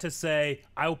 all that to say,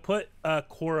 I'll put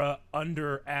Korra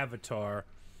under Avatar,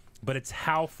 but it's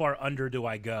how far under do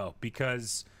I go?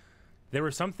 Because there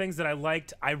were some things that I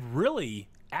liked. I really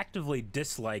actively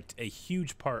disliked a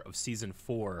huge part of season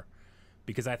 4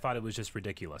 because I thought it was just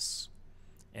ridiculous.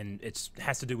 And it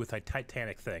has to do with a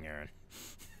Titanic thing, Aaron.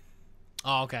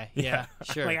 Oh, okay. Yeah,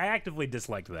 sure. Like, I actively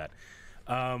disliked that.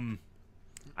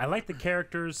 I liked the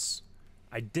characters.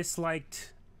 I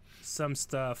disliked some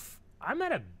stuff. I'm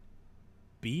at a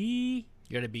B.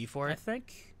 You're at a B for it? I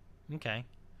think. Okay.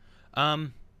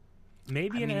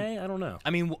 Maybe an A. I don't know. I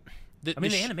mean, the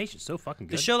animation's so fucking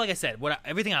good. The show, like I said,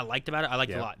 everything I liked about it, I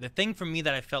liked a lot. The thing for me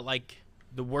that I felt like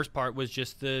the worst part was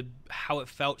just how it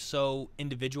felt so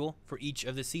individual for each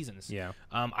of the seasons. Yeah.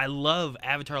 I love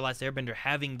Avatar: Last Airbender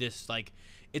having this, like,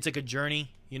 it's like a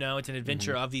journey, you know, it's an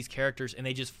adventure of these characters, and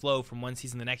they just flow from one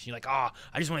season to the next. And you're like, oh,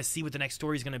 I just want to see what the next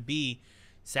story is going to be.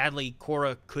 Sadly,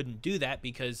 Korra couldn't do that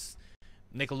because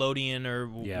Nickelodeon or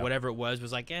whatever it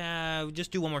was like, yeah,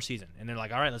 just do one more season. And they're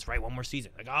like, all right, let's write one more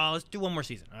season. Like, oh, let's do one more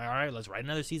season. All right, let's write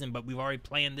another season, but we've already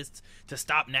planned this to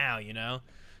stop now, you know?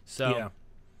 So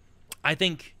I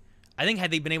think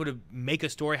had they been able to make a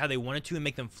story how they wanted to and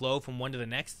make them flow from one to the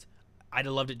next, I'd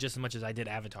have loved it just as much as I did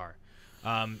Avatar.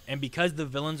 And because the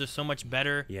villains are so much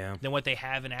better than what they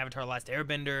have in Avatar: Last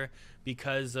Airbender,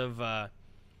 because of, I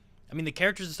mean, the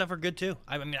characters and stuff are good too.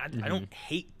 I mean, I don't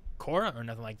hate Korra or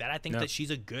nothing like that. I think that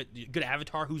she's a good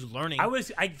Avatar who's learning.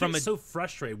 I get so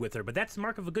frustrated with her, but that's the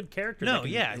mark of a good character. No,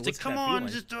 it's like, come on,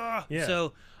 just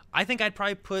So I think I'd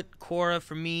probably put Korra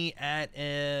for me at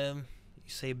I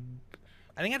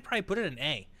think I'd probably put it an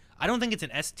A. I don't think it's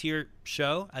an S tier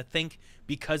show. I think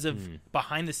because of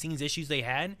behind the scenes issues they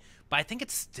had, but I think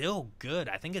it's still good.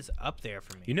 I think it's up there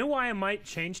for me. You know why I might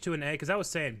change to an A? Because I was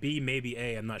saying B, maybe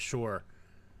A. I'm not sure.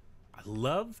 I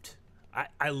love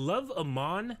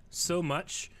Amon so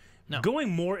much. No. Going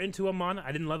more into Amon,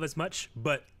 I didn't love as much,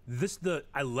 but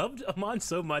I loved Amon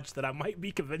so much that I might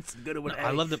be convinced to go to an A.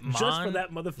 I loved Amon. Just for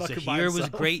that motherfucker by himself. Was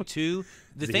great too.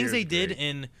 The things they did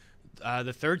in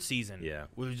the third season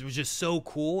was just so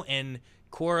cool. And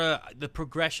Korra, the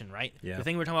progression, right? Yeah. The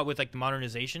thing we're talking about with, like, the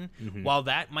modernization, while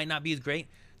that might not be as great,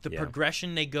 the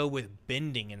progression they go with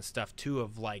bending and stuff too,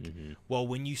 of like, well,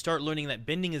 when you start learning that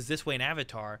bending is this way in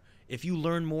Avatar, if you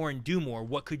learn more and do more,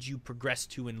 what could you progress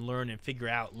to and learn and figure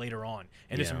out later on?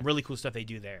 And there's some really cool stuff they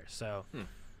do there. So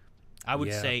I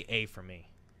would say A for me.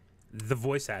 The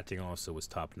voice acting also was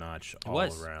top notch all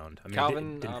around. I mean,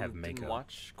 Calvin didn't have makeup. didn't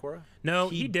watch Korra? No,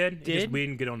 he did. Just, we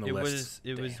didn't get on the list.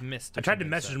 It was missed. I tried to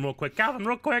message him real quick. Calvin,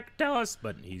 real quick, tell us.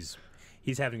 But he's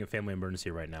having a family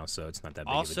emergency right now, so it's not that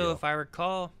big of a Also, deal. if I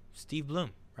recall, Steve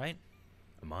Bloom, right?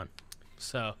 Come on.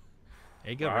 So,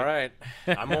 there you go. All right.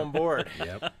 I'm on board.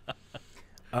 Yep.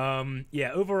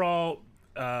 Yeah, overall,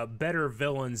 better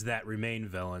villains that remain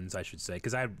villains, I should say,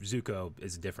 because Zuko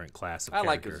is a different class of I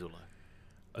like character. Azula.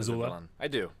 Azula? I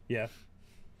do. Yeah.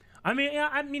 I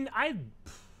mean,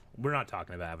 we're not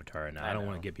talking about Avatar right now. I don't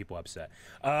want to get people upset.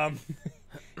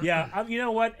 Yeah, you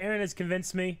know what? Aaron has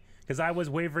convinced me, because I was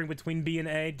wavering between B and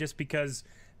A, just because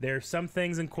there's some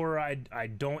things in Korra I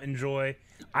don't enjoy.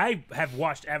 I have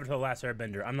watched Avatar: The Last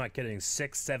Airbender, I'm not kidding,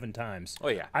 6-7 times. Oh,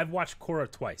 yeah. I've watched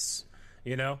Korra twice,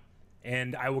 you know?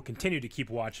 And I will continue to keep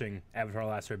watching Avatar: The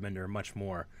Last Airbender much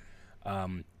more.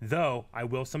 Though, I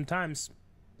will sometimes,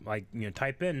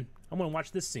 type in, I'm going to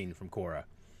watch this scene from Korra.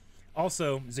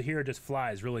 Also, Zahira just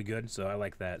flies really good, so I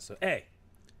like that. So, A.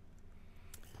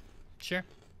 Sure,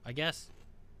 I guess.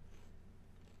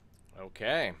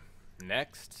 Okay.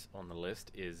 Next on the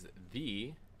list is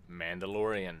The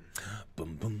Mandalorian.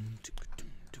 Boom, boom.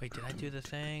 Wait, did I do the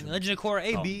thing? Legend of Korra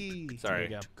AB. Sorry.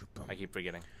 There you go. I keep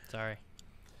forgetting. Sorry.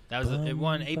 That was it.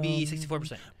 Won AB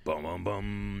 64%. Boom, boom,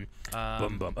 boom.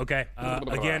 Boom, boom. Okay.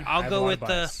 Again, I'll go with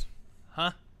the.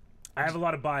 Huh? I have a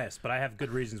lot of bias, but I have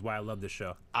good reasons why I love this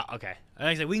show. Okay. Like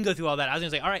I said, we can go through all that. I was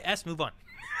gonna say, all right, S, move on.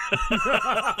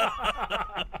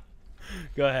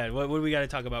 Go ahead. What do we got to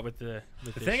talk about with the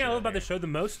thing I love about the show the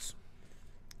most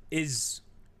is,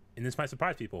 and this might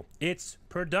surprise people, it's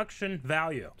production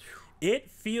value. It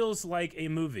feels like a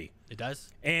movie. It does.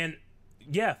 And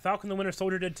yeah, Falcon the Winter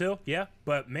Soldier did too. Yeah,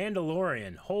 but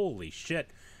Mandalorian, holy shit!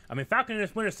 I mean, Falcon and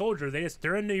the Winter Soldier,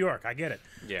 they're in New York. I get it.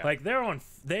 Yeah. Like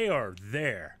they are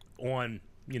there on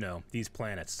these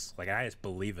planets. Like I just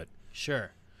believe it.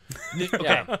 Sure. Okay.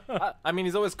 Yeah. I mean,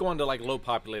 he's always going to like low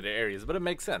populated areas, but it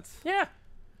makes sense. Yeah.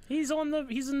 He's in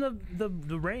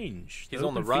the range. He's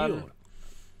on the run. Field.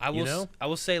 I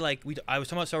will say, like, I was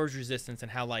talking about Star Wars Resistance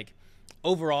and how, like,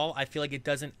 overall I feel like it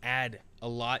doesn't add a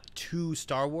lot to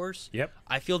Star Wars. Yep.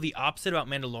 I feel the opposite about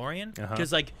Mandalorian,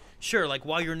 because like, sure, like,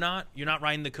 while you're not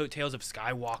riding the coattails of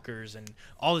Skywalkers and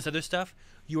all this other stuff,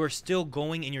 you are still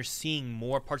going and you're seeing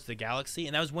more parts of the galaxy,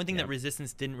 and that was one thing that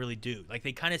Resistance didn't really do. Like,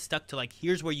 they kind of stuck to, like,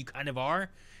 here's where you kind of are,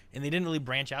 and they didn't really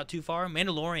branch out too far.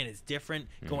 Mandalorian is different,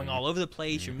 going all over the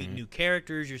place. You're meeting new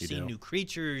characters, you're seeing new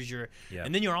creatures,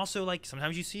 and then you're also, like,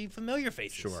 sometimes you see familiar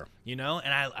faces. Sure. And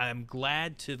I'm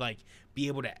glad to, like, be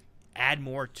able to add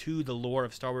more to the lore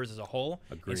of Star Wars as a whole.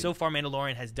 Agreed. And so far,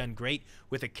 Mandalorian has done great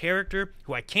with a character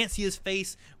who I can't see his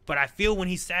face, but I feel when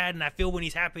he's sad and I feel when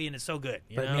he's happy, and it's so good.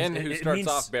 You know? And who starts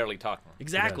off barely talking.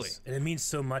 Exactly. And it means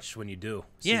so much when you do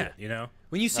see it,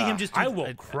 When you see him just do I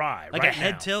will cry like right a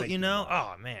head now, tilt,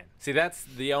 Oh, man. See, that's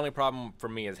the only problem for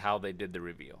me is how they did the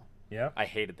reveal. Yeah. I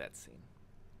hated that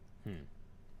scene.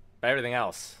 But everything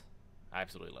else, I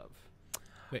absolutely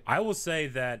love. I will say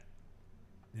that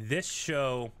this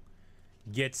show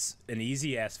gets an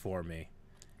easy S for me.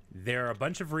 There are a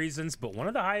bunch of reasons, but one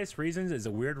of the highest reasons is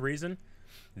a weird reason.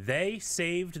 They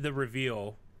saved the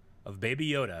reveal of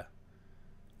Baby Yoda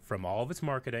from all of its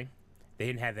marketing. They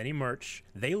didn't have any merch.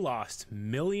 They lost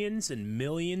millions and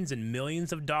millions and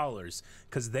millions of dollars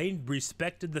because they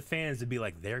respected the fans to be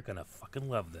like, they're going to fucking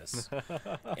love this.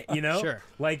 Sure.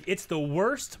 Like, it's the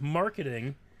worst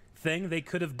marketing thing they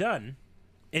could have done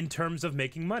in terms of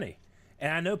making money.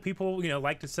 And I know people,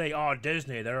 like to say, oh,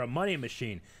 Disney, they're a money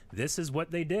machine. This is what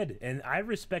they did. And I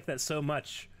respect that so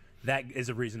much. That is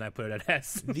a reason I put it at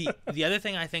S. The other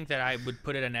thing I think that I would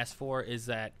put it an S for is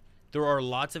that there are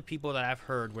lots of people that I've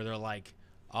heard where they're like,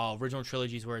 oh, original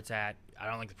trilogy's where it's at. I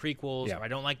don't like the prequels, or I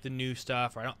don't like the new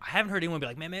stuff, or I haven't heard anyone be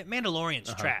like, man,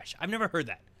 Mandalorian's trash. I've never heard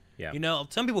that. Yeah.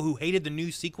 Some people who hated the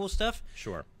new sequel stuff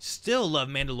still love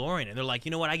Mandalorian, and they're like,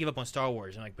 you know what, I give up on Star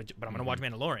Wars, and like, but I'm gonna watch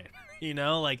Mandalorian.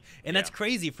 And that's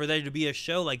crazy for there to be a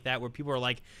show like that where people are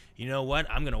like, you know what,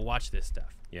 I'm gonna watch this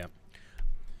stuff. Yeah.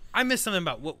 I missed something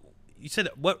about what you said.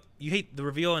 What you hate the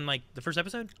reveal in like the first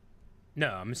episode? No,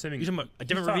 I'm assuming you're talking about a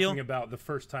different he's reveal. Talking about the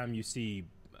first time you see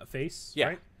a face, Yeah.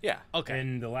 right? Yeah. Okay.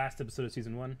 In the last episode of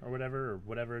season 1 or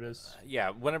whatever it is. Yeah,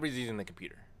 whenever he's using the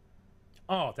computer.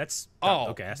 Oh, that's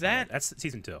okay. That's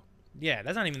season 2. Yeah,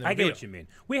 that's not even the I reveal. get what you mean.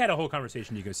 We had a whole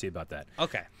conversation you can see about that.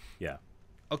 Okay. Yeah.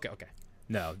 Okay.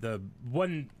 No, the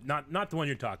one, not the one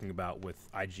you're talking about with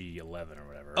IG-11 or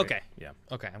whatever. Right? Okay. Yeah.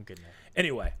 Okay, I'm good now.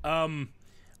 Anyway,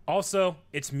 also,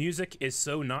 its music is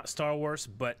so not Star Wars,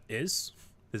 but is.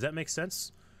 Does that make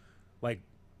sense? Like,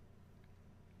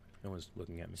 no one's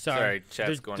looking at me. Sorry, chat's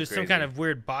there's, going there's some crazy. kind of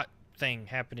weird bot thing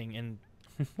happening, and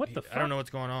What the fuck? I don't know what's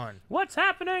going on. What's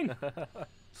happening?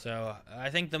 So I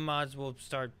think the mods will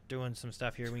start doing some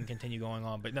stuff here. We can continue going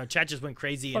on, but no, chat just went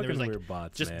crazy, and there was Fucking like weird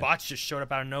bots, just man. bots just showed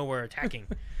up out of nowhere attacking.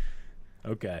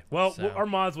 Okay. Well, So- our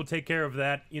mods will take care of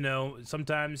that. You know,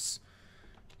 sometimes,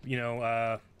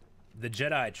 the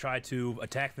Jedi try to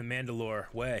attack the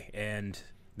Mandalore way, and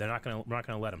we're not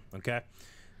gonna let them. Okay.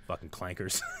 Fucking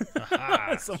clankers.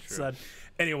 Aha, Some said.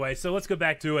 Anyway, so let's go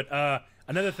back to it.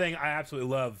 Another thing I absolutely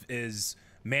love is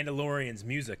Mandalorian's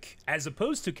music, as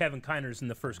opposed to Kevin Kiner's in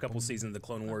the first couple seasons of the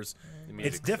Clone Wars. The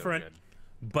music's It's different, so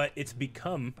good. but it's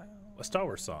become a Star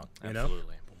Wars song. You know,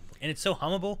 Absolutely. and it's so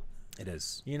hummable. it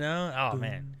is. You know? Oh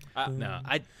man. No,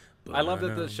 I love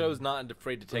that the show's not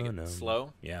afraid to take no. it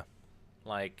slow. Yeah,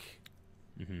 Like,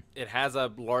 it has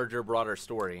a larger, broader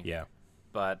story. yeah,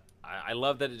 But I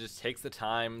love that it just takes the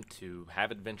time to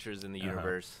have adventures in the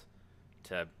universe,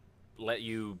 to let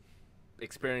you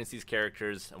experience these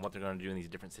characters and what they're going to do in these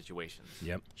different situations.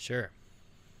 yep. sure.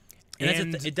 And, that's the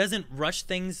And- it doesn't rush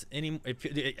things any. I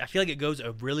feel like it goes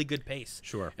a really good pace.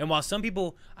 Sure. And while some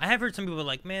people, I have heard some people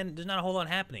like, man, there's not a whole lot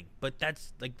happening, but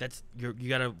that's you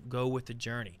gotta go with the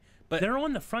journey. But They're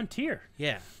on the frontier.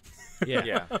 yeah, yeah,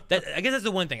 Yeah. I guess that's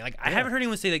the one thing. Like, I haven't heard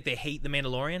anyone say like they hate the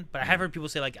Mandalorian, but I have heard people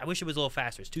say like, I wish it was a little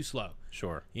faster. It's too slow.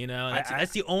 Sure. You know, and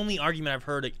that's the only argument I've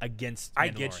heard against. I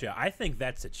get Mandalorian. you. I think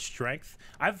that's its strength.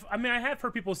 I have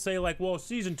heard people say like, "Well,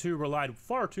 season 2 relied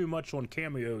far too much on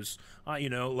cameos."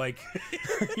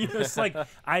 It's like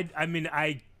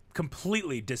I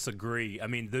completely disagree. I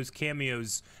mean, those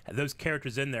cameos, those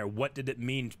characters in there. What did it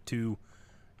mean to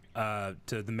the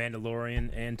Mandalorian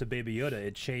and to Baby Yoda?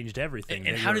 It changed everything.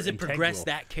 And They how were does it progress integral.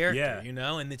 that character? Yeah. You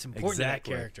know, and it's important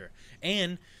Exactly. to that character.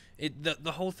 And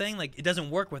the whole thing, like, it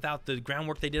doesn't work without the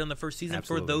groundwork they did on the first season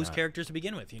Absolutely for those not. characters to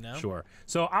begin with. You know, Sure.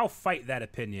 So I'll fight that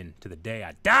opinion to the day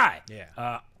I die.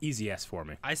 Yeah. Easy S for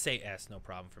me. I say S, no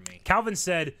problem for me. Calvin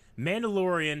said,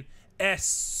 Mandalorian S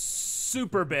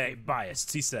super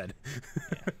biased, he said.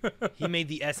 He made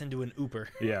the S into an ooper.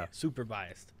 Yeah. Super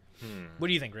biased. What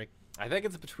do you think, Rick? I think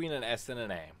it's between an S and an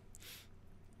A.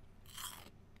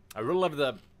 I really love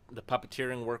the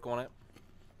puppeteering work on it.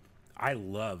 I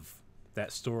love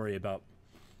that story about,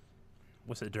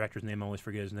 what's the director's name? I always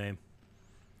forget his name.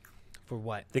 For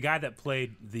what? The guy that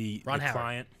played the Ron Howard.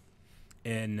 client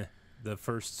in the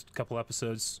first couple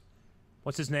episodes.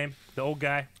 What's his name? The old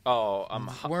guy? Oh,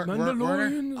 Werner?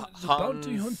 Mandalorian, the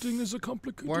bounty Hans- hunting is a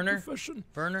complicated Werner? profession.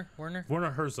 Werner?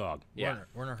 Werner Herzog. yeah.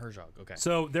 Werner Herzog. Okay.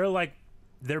 So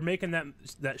they're making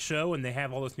that show, and they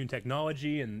have all this new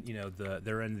technology, and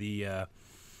they're in the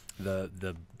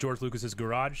George Lucas's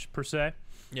garage per se,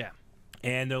 Yeah.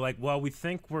 and they're like, well, we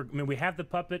have the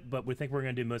puppet, but we think we're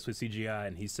gonna do mostly CGI,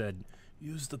 and he said,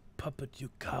 use the puppet,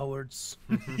 you cowards.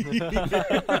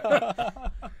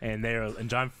 and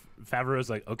John Favreau's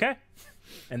like, okay,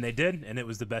 and they did, and it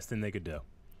was the best thing they could do.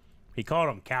 He called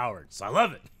them cowards. I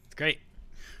love it. It's great.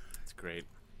 It's great.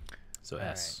 So All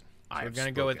S. So I we're have going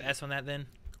to go with spoken. S on that then?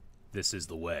 This is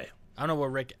the way. I don't know where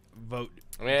Rick vote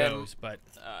Man, goes, but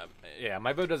Yeah,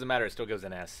 my vote doesn't matter. It still goes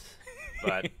in S.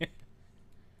 But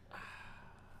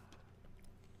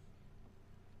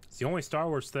It's the only Star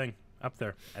Wars thing up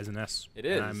there as an S. It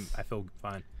and is. I feel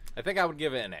fine. I think I would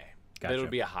give it an A. But it Gotcha.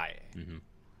 would be a high A.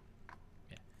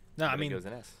 no, I But it mean, goes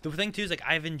in S. the thing too is like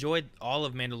I've enjoyed all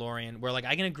of Mandalorian. Where like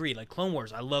I can agree, like Clone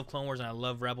Wars, I love Clone Wars and I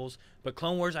love Rebels, but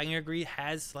Clone Wars I can agree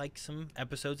has like some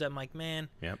episodes that I'm like, man,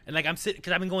 Yep. and like I'm sitting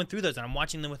because I've been going through those and I'm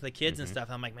watching them with the kids and stuff.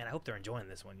 And I'm like, man, I hope they're enjoying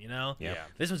this one. You know, Yeah.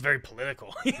 This one's very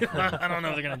political. I don't know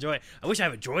if they're gonna enjoy it. I wish I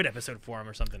have a droid episode for them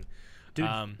or something. Dude,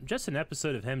 just an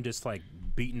episode of him just like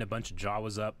beating a bunch of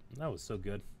Jawas up. That was so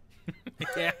good.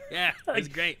 yeah, it was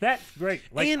great. That's great.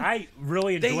 Like And I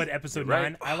really they- enjoyed episode Right.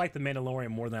 9. I like the Mandalorian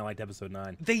more than I liked episode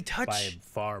 9. They by touch.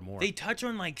 far more. They touch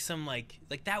on like some like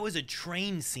that was a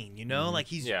train scene, you know, like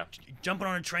he's Yeah. jumping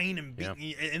on a train and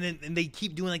and they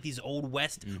keep doing like these old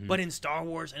west, but in Star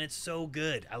Wars, and it's so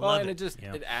good. I Well, love and it. it just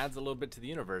Yeah. it adds a little bit to the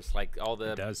universe, like all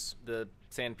the It does. the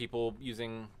sand people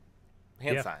using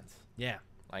hand Yeah. signs. Yeah,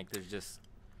 Like there's just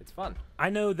it's fun.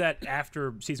 I know that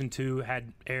after season 2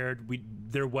 had aired,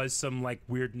 there was some like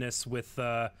weirdness with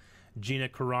Gina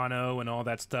Carano and all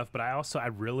that stuff, but I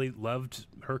really loved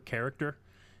her character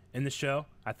in the show.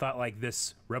 I thought like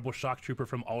this Rebel Shock Trooper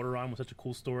from Alderaan was such a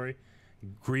cool story.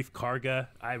 Grief Karga,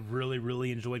 I really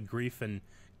enjoyed Grief and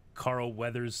Carl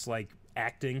Weathers' like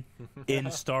acting in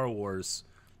Star Wars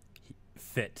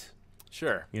fit.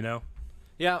 Sure. You know?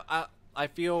 Yeah, I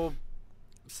feel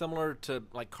similar to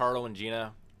like Carlo and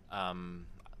Gina. I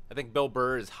think Bill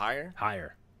Burr is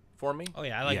higher for me Oh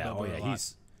yeah, I like Bill Burr a lot.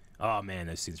 he's. Oh man,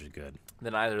 those scenes are good.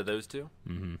 than either of those two.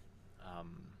 Mm-hmm.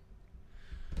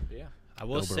 Yeah. I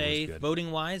will Bill Burr was say, good.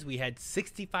 voting wise, we had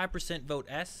 65% vote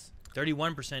S,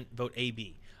 31% vote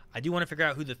AB. I do want to figure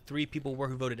out who the 3 people were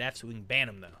who voted F, so we can ban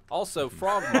them though. Also,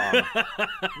 Frog Mom,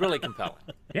 really compelling.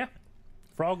 Yeah,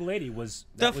 Frog Lady was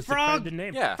The was frog- the credited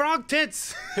name. Yeah. Frog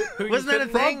tits. Who you Wasn't that a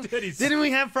couldn't- thing? Frog titties. Didn't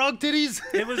we have frog titties?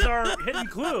 It was our hidden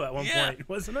clue at one Yeah. point,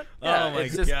 wasn't it? Yeah, Oh my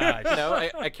it's just, gosh. You know,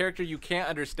 a character you can't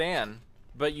understand,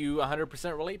 but you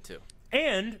 100% relate to.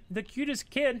 And the cutest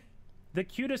kid, the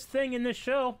cutest thing in this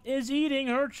show is eating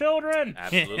her children.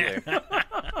 Absolutely.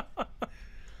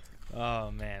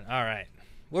 Oh man. All right.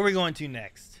 Where are we going to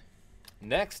next?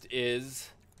 Next is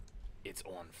It's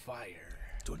on Fire.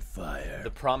 It's on fire. The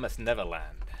Promised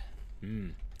Neverland.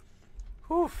 Mm.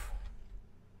 Whew.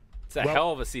 It's a Well-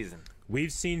 hell of a season.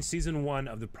 We've seen season 1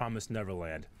 of The Promised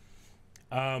Neverland.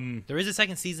 There is a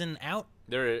second season out.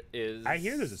 There is. I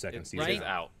hear there's a second season. It is Right?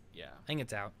 out. Yeah. I think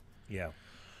it's out. Yeah.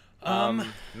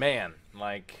 Man,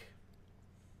 like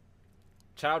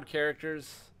child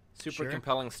characters, super Sure.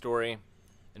 compelling story,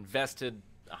 invested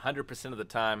 100% of the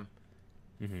time,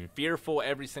 Mm-hmm. fearful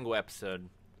every single episode.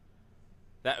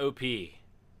 That OP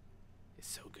is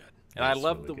so good, and I It's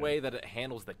love really the good. way that it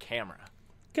handles the camera.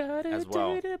 As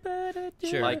well.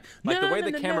 Sure. Like the way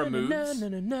the camera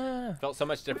moves felt so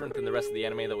much different than the rest of the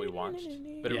anime that we watched,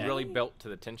 but it Yeah. really built to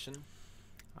the tension.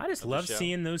 I just of the love show.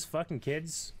 seeing those fucking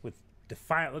kids with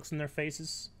defiant looks in their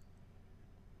faces.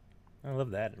 I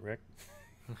love that, Rick.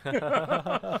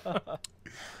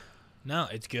 No,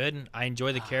 it's good. I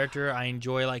enjoy the character. I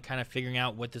enjoy like kind of figuring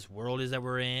out what this world is that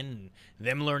we're in, and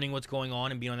them learning what's going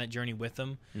on and being on that journey with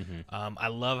them. I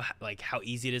love like how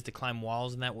easy it is to climb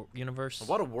walls in that universe.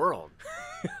 What a world!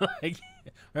 Like,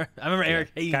 I remember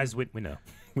Eric. Hey, Guys, we know.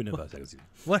 We know about second season.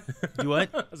 what? You what?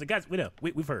 I was like, guys, we know.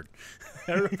 We've heard.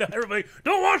 Everybody,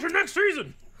 don't watch the next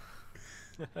season.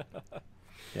 Yeah,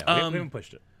 we haven't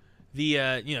pushed it.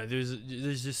 The you know, there's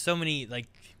just so many like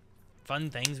fun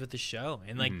things with the show,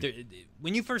 and like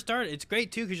when you first start, it's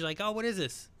great too because you're like, oh, what is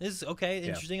this? This is okay,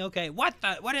 interesting. Okay, what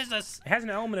is this? It has an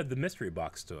element of the mystery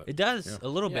box to it. It does a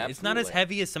little Yeah, bit. It's not as absolutely.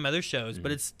 heavy as some other shows,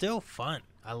 but it's still fun.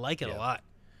 I like it a lot.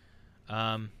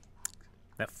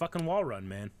 That fucking wall run,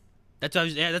 man. That's what I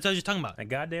was, that's what I was just talking about. That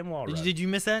goddamn wall run. Did you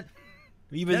miss that?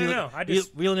 You No. I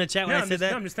just. were you in the chat when I said that?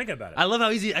 No, I'm just thinking about it. I love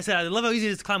how easy. I said I love how easy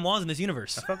it is to climb walls in this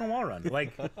universe. Fucking wall run.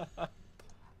 Like, but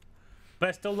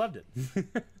I still loved it.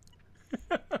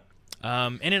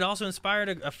 And it also inspired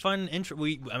a fun intro.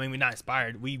 We're not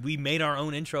inspired. We made our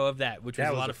own intro of that, which was That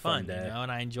a was lot a of fun fun, day. you know.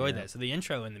 And I enjoyed that. So the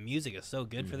intro and the music is so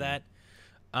good for that.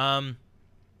 I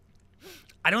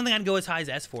don't think I'd go as high as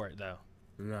S for it though.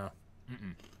 No.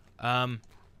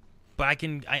 But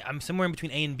I'm somewhere in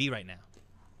between A and B right now,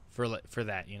 for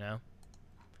that, you know.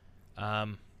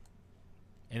 And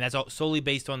that's all solely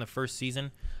based on the first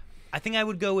season. I think I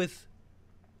would go with.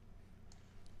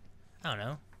 I don't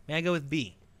know. May I go with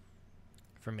B?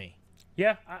 For me.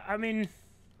 Yeah, I mean,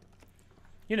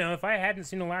 you know, if I hadn't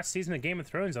seen the last season of Game of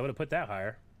Thrones, I would have put that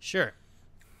higher. Sure.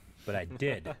 But I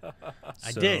did.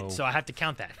 I did, so I have to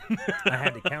count that. I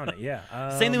had to count it.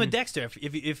 Yeah. Same thing with Dexter.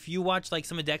 If you watch like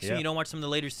some of Dexter, Yeah. and you don't watch some of the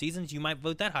later seasons, you might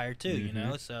vote that higher too. You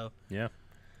know, so Yeah.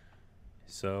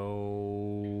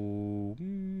 So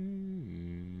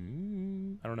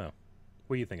I don't know.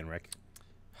 What are you thinking, Rick?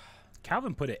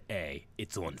 Calvin put it A.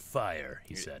 It's on fire.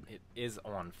 He said. It is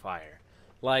on fire.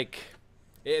 Like,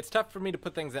 it's tough for me to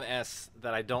put things in S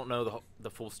that I don't know the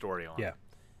full story on. Yeah.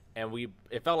 And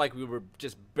it felt like we were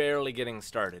just barely getting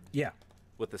started Yeah.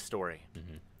 with the story.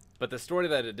 But the story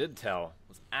that it did tell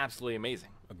was absolutely amazing.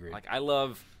 Agreed. Like, I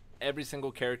love every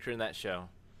single character in that show.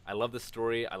 I love the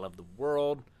story. I love the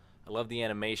world. I love the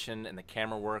animation and the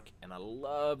camera work. And I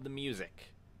love the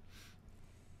music.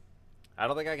 I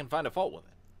don't think I can find a fault with it.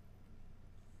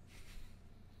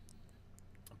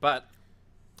 But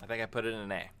I think I put it in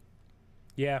an A.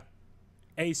 Yeah.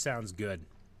 A sounds good.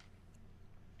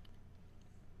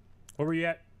 Where were you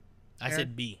at? I Aaron?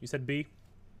 said B. You said B?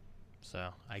 So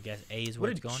I guess A is What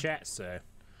where it's did going. chat say?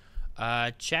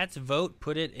 Chat's vote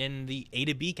put it in the A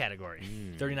to B category,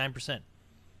 39%.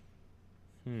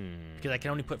 Because I can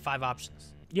only put 5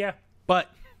 options, Yeah. but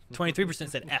 23%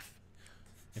 said F,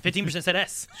 and 15% said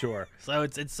S. Sure. So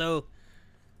it's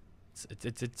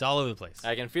all over the place.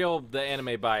 I can feel the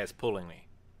anime bias pulling me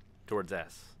towards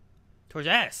S. Towards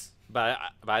S. But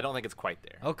I don't think it's quite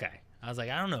there. Okay. I was like,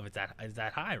 I don't know if it's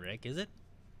that high, Rick. Is it?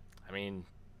 I mean,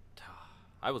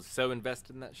 I was so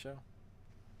invested in that show.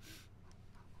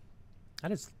 I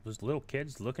just those little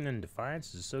kids looking in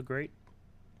defiance is so great.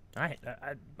 I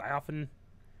often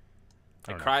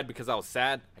I don't know. cried because I was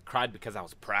sad. I cried because I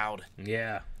was proud.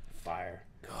 Yeah, fire.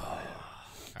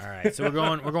 All right, so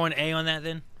we're going A on that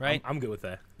then, right? I'm good with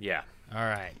that. Yeah. All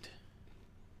right.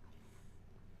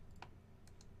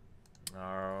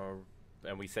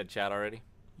 And we said chat already.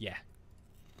 Yeah.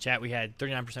 Chat, we had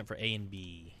 39% for A and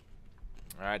B.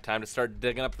 All right, time to start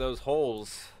digging up those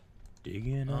holes.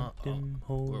 Digging up them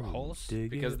holes. We're holes?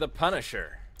 Because the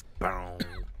Punisher has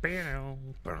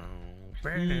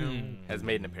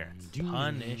made an appearance.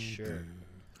 Punisher.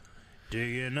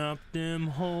 Digging up them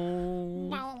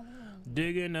holes.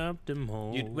 Digging up them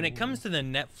holes. Dude, when it comes to the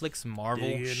Netflix Marvel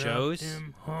Digging up shows,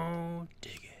 them holes.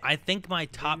 Digging I think my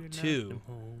top up two them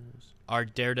holes. are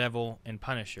Daredevil and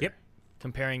Punisher. Yep.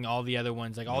 Comparing all the other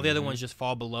ones, like all the other ones just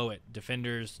fall below it.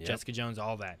 Defenders, Yep. Jessica Jones,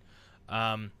 all that.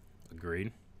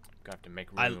 Agreed. Gonna have to make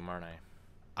I- room, aren't I?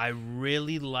 I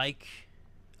really like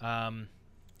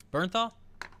Bernthal,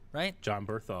 right? John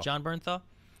Berthal. John Bernthal.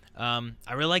 I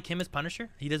really like him as Punisher.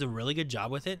 He does a really good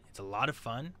job with it. It's a lot of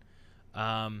fun.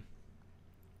 And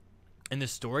the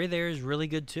story there is really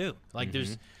good too. Like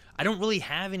I don't really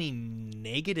have any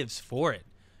negatives for it.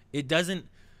 It doesn't,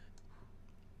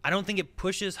 I don't think it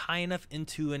pushes high enough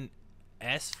into an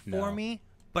S for No. me,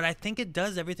 but I think it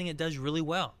does everything it does really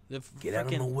well. Get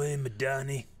out of my way,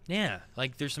 Madani. Yeah,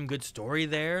 like there's some good story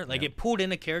there. Like it pulled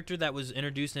in a character that was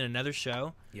introduced in another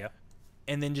show, Yep.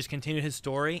 and then just continued his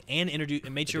story and introduced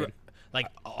and made sure did. like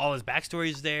all his backstory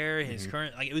is there. His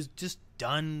current, like it was just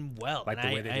done well. Like and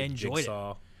the way they I did enjoyed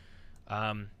Jigsaw.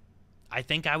 it. I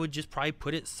think I would just probably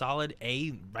put it solid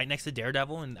A right next to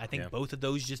Daredevil, and I think Yeah. both of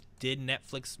those just did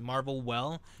Netflix Marvel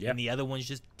well, Yeah. and the other ones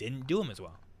just didn't do them as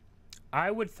well.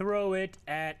 I would throw it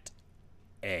at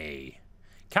A.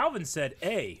 Calvin said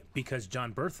A because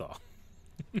John Berthal.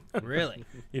 Really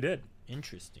He did.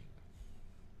 interesting.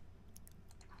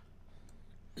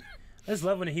 I just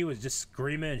love when he was just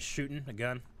screaming and shooting a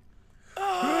gun.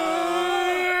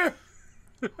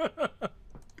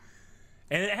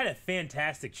 And it had a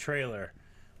fantastic trailer.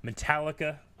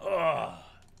 Metallica. Oh,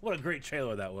 what a great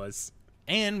trailer that was.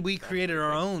 And we created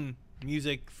our own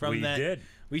music from We that. did.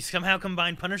 We somehow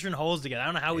combined Punisher and Holes together. I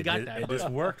don't know how we got that. It but just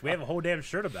worked. We have a whole damn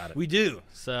shirt about it. we do.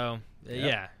 So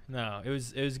yeah, no, it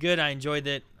was good. I enjoyed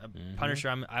it.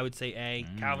 Punisher, I would say A.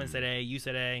 Calvin said A. You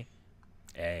said A.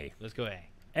 A. Let's go A.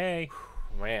 A.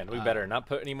 Man, we better not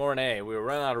put any more in A. We were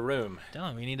running out of room.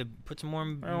 Don't we need to put some more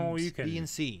in Oh, you B can- and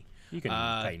C. You can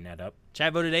tighten that up.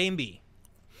 Chad voted A and B.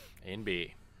 A and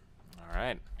B. All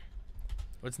right.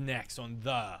 What's next on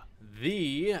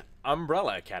The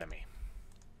Umbrella Academy.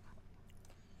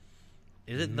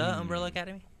 Is it the Umbrella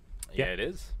Academy? Yeah, Yeah. it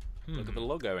is. Look at the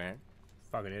logo, Aaron.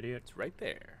 Fucking idiot. It's right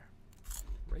there.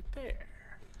 Right there.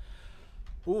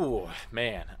 Ooh,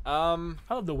 man. I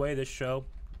love the way this show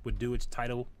would do its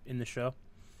title in the show.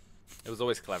 It was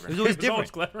always clever. It was always It was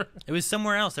always different. clever. It was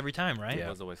somewhere else every time, right? It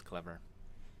was always clever.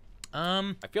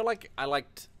 Um, I feel like I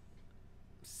liked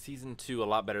season 2 a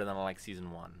lot better than I liked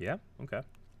season 1. Yeah. Okay.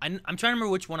 I'm trying to remember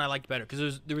which one I liked better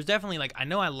because there was definitely like I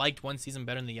know I liked one season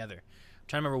better than the other. I'm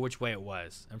trying to remember which way it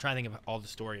was. I'm trying to think of all the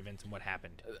story events and what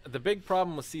happened. The big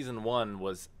problem with season 1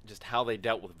 was just how they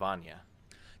dealt with Vanya.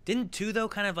 Didn't 2 though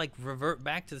kind of like revert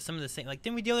back to some of the same? Like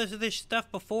didn't we deal with this stuff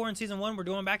before in season 1? We're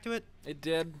going back to it, It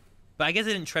did. but I guess it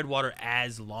didn't tread water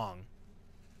as long,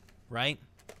 right?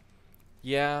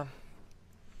 Yeah.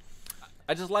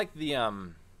 I just like the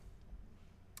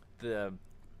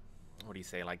what do you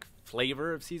say, like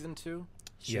flavor of season 2.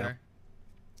 Yeah. Sure.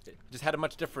 It just had a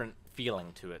much different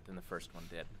feeling to it than the first one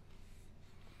did.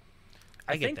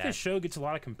 I I get think that. this show gets a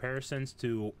lot of comparisons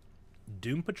to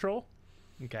Doom Patrol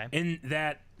Okay. in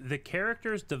that the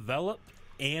characters develop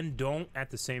and don't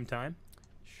at the same time.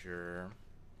 Sure.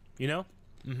 You know?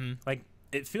 Mm-hmm. Like,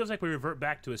 it feels like we revert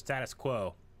back to a status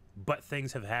quo, but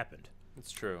things have happened.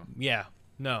 It's true. Yeah.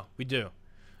 No, we do.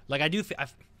 Like I do.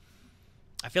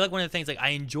 I feel like one of the things like I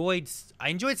enjoyed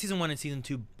season 1 and season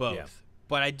 2 both, Yeah.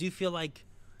 but I do feel like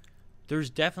there's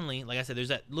definitely, like I said, there's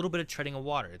that little bit of treading of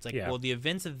water. It's like, Yeah. well, the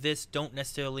events of this don't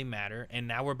necessarily matter, and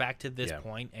now we're back to this Yeah.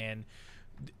 point, and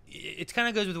it kind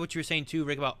of goes with what you were saying too,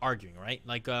 Rick, about arguing, right?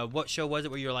 Like, what show was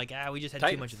it where you're like, we just had too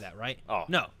Titans. much of that, right? Oh.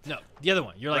 No, the other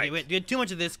one. You're like, Right. you had too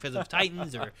much of this because of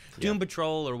Titans or Doom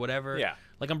Patrol or whatever. Yeah.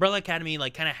 Like Umbrella Academy,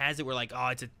 like kind of has it where like,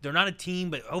 they're not a team,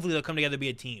 but hopefully they'll come together to be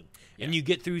a team. And Yeah. you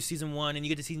get through season 1 and you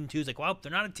get to season 2, it's like, well,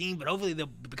 they're not a team, but hopefully they'll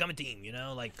become a team. You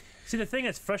know, like See, the thing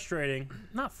that's frustrating,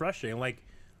 not frustrating, like,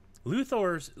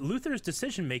 Luther's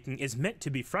decision making is meant to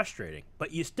be frustrating,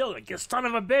 but you still like, you son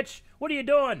of a bitch, what are you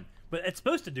doing? but it's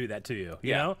supposed to do that to you, you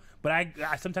Yeah. know. But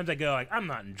I sometimes I go like, I'm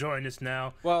not enjoying this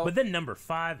now. Well- but then number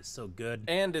 5 is so good.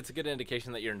 And it's a good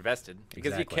indication that you're invested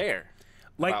because Exactly. you care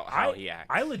Like about how he acts.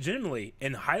 I legitimately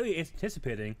and highly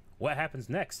anticipating what happens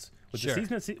next with Sure.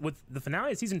 the season with the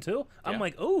finale of season 2. I'm Yeah.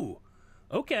 like, oh,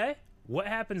 okay, what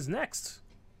happens next?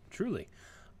 Truly,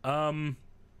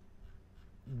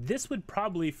 this would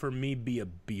probably for me be a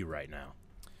B right now.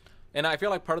 And I feel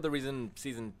like part of the reason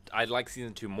I like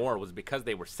season 2 more was because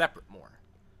they were separate more,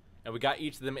 and we got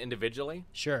each of them individually.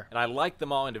 Sure. And I like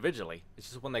them all individually. It's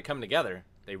just when they come together,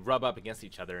 they rub up against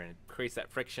each other, and it creates that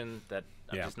friction that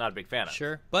I'm Yeah. just not a big fan of.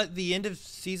 Sure. But the end of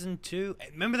season 2,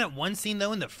 remember that one scene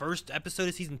though in the first episode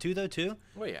of season 2 though too?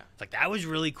 Well, yeah. It's like that was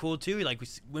really cool too. Like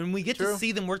when we get True. to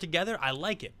see them work together, I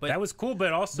like it. But That was cool,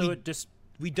 but also we- it just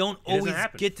we don't doesn't always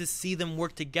happen. get to see them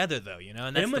work together though, you know?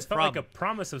 And it that's almost the felt like problem. a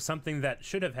promise of something that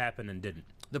should have happened and didn't.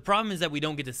 The problem is that we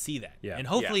don't get to see that. Yeah. And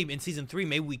hopefully in season 3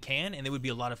 maybe we can, and it would be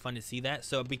a lot of fun to see that.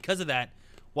 So because of that,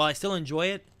 while I still enjoy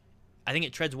it, I think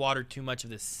it treads water too much of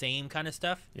the same kind of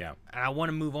stuff. Yeah. And I want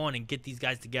to move on and get these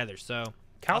guys together. So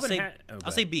Calvin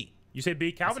I'll say B. You say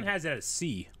B. Calvin has it at a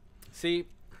C. See,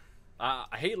 I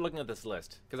hate looking at this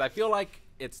list because I feel like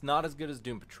it's not as good as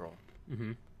Doom Patrol.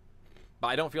 Mm-hmm. But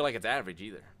I don't feel like it's average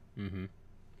either. Mm-hmm.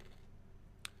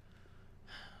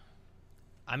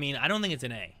 I mean, I don't think it's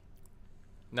an A.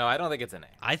 No, I don't think it's an A.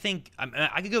 I think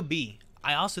I could go B.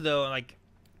 I also though like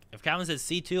if Calvin says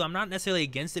C too, I'm not necessarily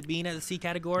against it being at the C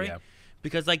category, Yeah.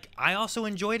 because like I also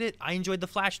enjoyed it. I enjoyed The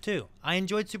Flash too. I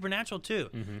enjoyed Supernatural too.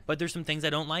 But there's some things I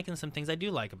don't like and some things I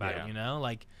do like about Yeah. it. You know,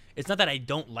 like it's not that I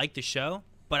don't like the show,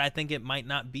 but I think it might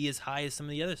not be as high as some of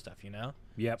the other stuff. You know.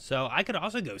 Yep. So I could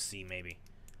also go C maybe.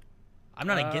 I'm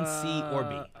not against C or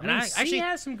B. I mean, C actually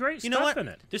has some great you know stuff what? in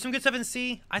it. There's some good stuff in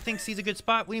C. I think C's a good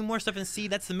spot. We need more stuff in C.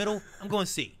 That's the middle. I'm going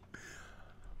C.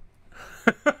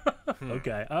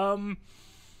 Okay.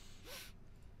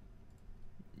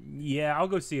 Yeah, I'll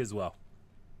go C as well.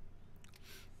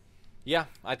 Yeah,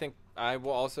 I think I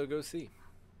will also go C.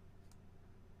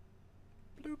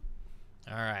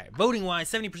 All right. Voting wise,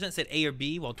 70% said A or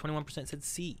B, while 21% said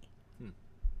C.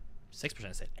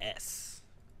 6% said S.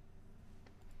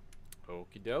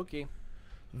 Okie dokie.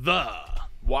 The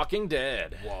Walking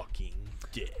Dead. Walking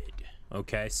Dead.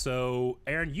 Okay, so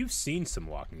Aaron, you've seen some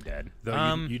Walking Dead,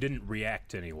 though you didn't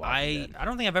react to any Walking Dead. I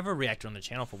don't think I've ever reacted on the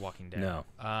channel for Walking Dead. No.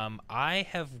 I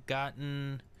have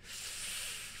gotten.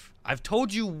 I've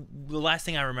told you the last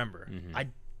thing I remember. I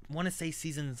want to say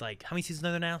seasons like how many seasons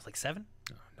are there now? It's like 7.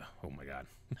 Oh my God.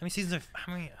 How many seasons are?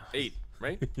 How many? 8,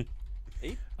 right?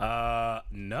 8?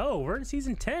 No, we're in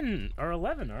season 10 or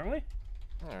 11, aren't we?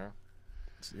 Yeah.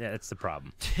 Yeah, that's the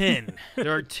problem. 10.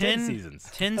 There are 10 seasons.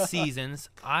 10 seasons.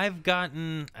 I've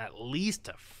gotten at least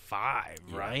a 5,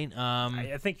 right?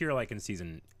 I think you're like in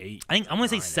season 8. I think I'm gonna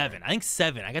say 9, 7. Aaron. I think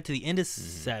 7. I got to the end of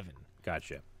 7.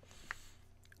 Gotcha.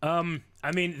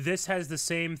 I mean, this has the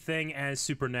same thing as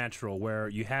Supernatural, where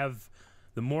you have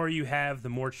the more you have, the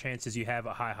more chances you have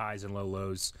at high highs and low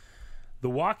lows. The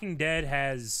Walking Dead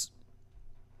has,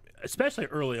 especially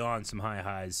early on, some high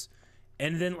highs,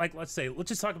 and then like let's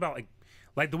just talk about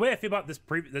like the way I feel about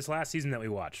this last season that we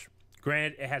watched.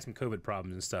 Granted, it had some COVID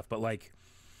problems and stuff, but like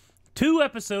 2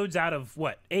 episodes out of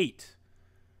what 8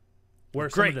 were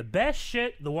some of the best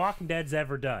shit The Walking Dead's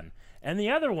ever done, and the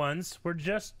other ones were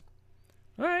just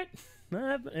all right. That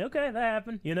happened. Okay, that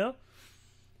happened. You know.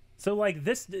 So like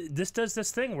this does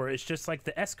this thing where it's just like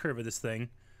the S curve of this thing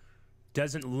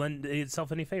doesn't lend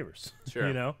itself any favors. Sure.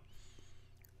 You know.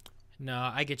 No,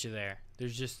 I get you there.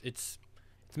 There's just it's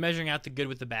measuring out the good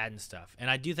with the bad and stuff. And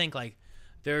I do think like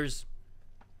there's,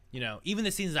 you know, even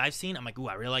the seasons I've seen, I'm like, ooh,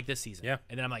 I really like this season. Yeah.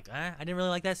 And then I'm like, I didn't really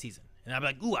like that season. And I'm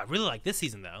like, ooh, I really like this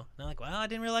season though. And I'm like, well, I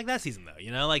didn't really like that season though.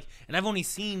 You know, like, and I've only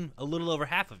seen a little over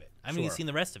half of it. I haven't even Sure. seen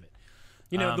the rest of it.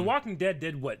 You know, The Walking Dead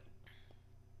did what.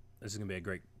 This is gonna be a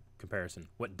great comparison.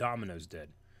 What Domino's did.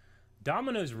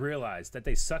 Domino's realized that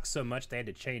they sucked so much they had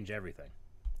to change everything,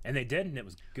 and they did, and it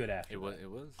was good after. It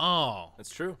was. Oh, That's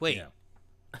true. wait.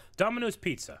 Yeah. Domino's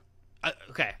Pizza.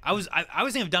 Okay, I was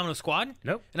thinking of Domino Squad.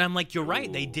 Nope. And I'm like, you're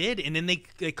right, they did, and then they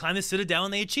climbed the citadel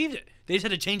and they achieved it. They just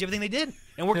had to change everything they did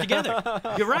and work together.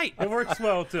 You're right. It works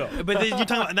well too. But then you're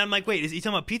talking about, and I'm like, wait, is he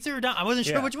talking about pizza or I wasn't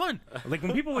sure Yeah. which one. Like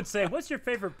when people would say, "What's your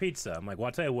favorite pizza?" I'm like, "Well,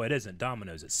 I'll tell you what, it isn't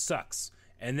Domino's. It sucks."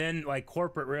 And then like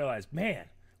corporate realized, "Man,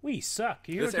 we suck."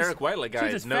 You This Eric Whiteley guy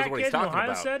see this knows fat what he's kid in talking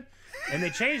Ohio about. Said? And they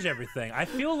changed everything. I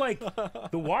feel like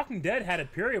The Walking Dead had a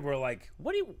period where like,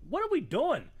 what are we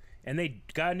doing? And they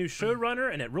got a new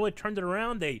showrunner, and it really turned it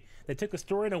around. They took the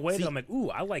story in a way that I'm like, ooh,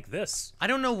 I like this. I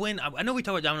don't know when. I know we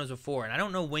talked about Domino's before, and I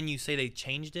don't know when you say they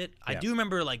changed it. I Yeah. do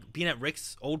remember like being at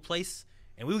Rick's old place,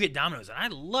 and we would get Domino's, and I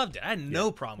loved it. I had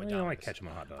no problem with You don't Domino's. like ketchup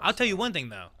on hot dogs. I'll tell you one thing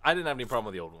though. I didn't have any problem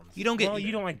with the old ones. You don't get. Well,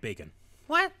 you don't like bacon.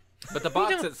 What? But the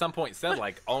box at some point said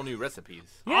like all new recipes.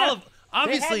 Yeah,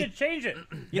 Obviously, they had to change it.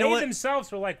 You know They what? themselves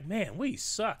were like, man, we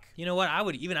suck. you know what? I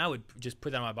would just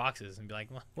put that on my boxes and be like,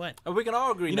 what? And we can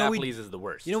all agree You know, we- Napoli's is the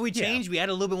worst. You know, we Yeah. changed. We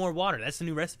added a little bit more water. That's the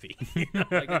new recipe. You know,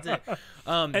 like, that's it.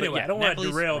 But Anyway, yeah, I don't want to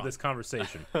Napoli's derail wrong. this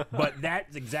conversation, but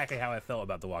that's exactly how I felt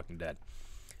about The Walking Dead.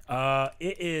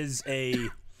 It is a.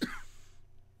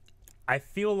 I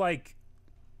feel like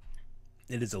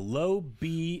it is a low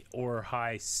B or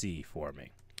high C for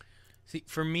me. See,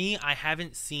 for me, I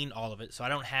haven't seen all of it, so I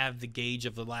don't have the gauge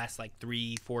of the last like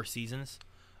 3-4 seasons.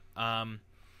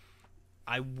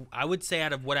 I would say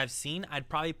out of what I've seen, I'd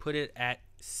probably put it at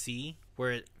C,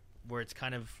 where it's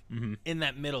kind of in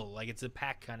that middle, like it's a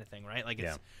pack kind of thing, right? Like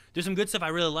it's there's some good stuff I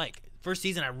really like. First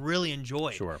season I really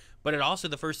enjoyed, Sure. but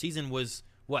the first season was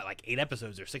what, like 8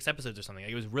 episodes or 6 episodes or something.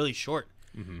 Like, it was really short,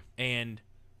 and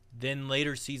then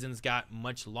later seasons got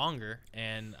much longer,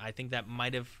 and I think that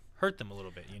might have hurt them a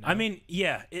little bit. You know, I mean,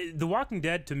 yeah, The Walking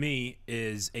Dead to me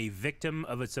is a victim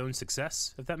of its own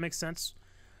success, if that makes sense.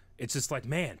 It's just like,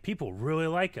 man, people really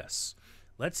like us.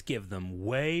 Let's give them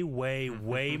way, way,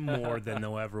 way more than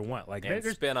they'll ever want. Like, and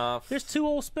there's spin-offs. There's 2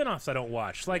 old spin-offs I don't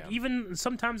watch. Like, even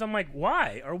sometimes I'm like,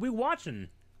 why are we watching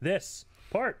this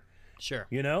part? sure.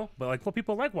 You know? But, like, well,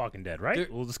 people like Walking Dead, right? There-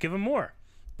 We'll just give them more.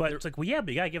 But it's like, well, yeah, but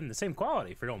you got to give them the same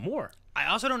quality for no more. I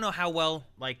also don't know how well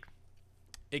like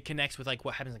it connects with like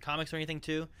what happens in comics or anything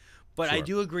too, but I Sure.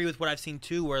 do agree with what I've seen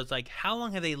too, where it's like, how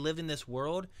long have they lived in this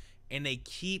world and they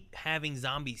keep having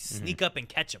zombies sneak up and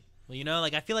catch them? Well, you know,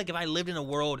 like I feel like if I lived in a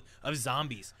world of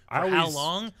zombies for I how always-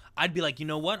 long, I'd be like, you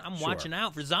know what, I'm watching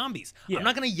out for zombies. Yeah. I'm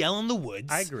not gonna yell in the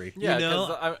woods. I agree. Yeah, you know?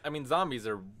 because I mean, zombies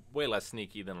are way less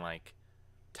sneaky than like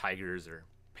tigers or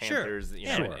panthers. You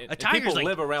know, Sure. and A tiger's people like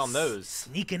live around those.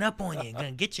 sneaking up on you and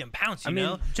gonna get you and pounce. You I mean,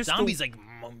 know, just the- zombies like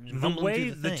The mumbling way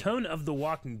through the thing. tone of The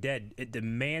Walking Dead, it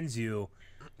demands you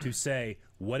to say,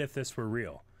 what if this were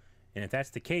real? And if that's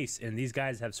the case, and these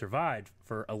guys have survived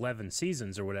for 11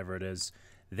 seasons or whatever it is,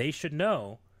 they should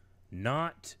know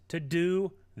not to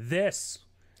do this.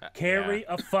 Carry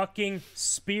a fucking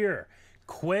spear.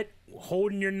 Quit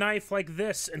holding your knife like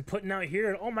this and putting out here.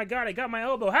 And, oh my God, I got my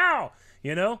elbow. How?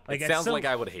 You know? Like, It at sounds some- like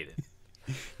I would hate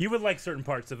it. you would like certain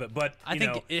parts of it, but I you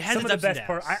think know, it has some its of the ups and best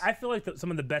part. downs. I feel like some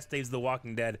of the best days of The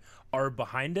Walking Dead are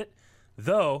behind it,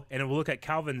 though. And we'll look at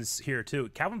Calvin's here too.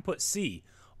 Calvin put C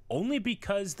only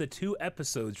because the 2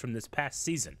 episodes from this past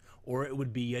season, or it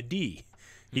would be a D.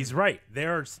 He's right.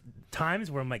 There are times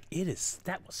where I'm like,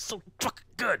 that was so fucking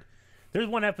good. There's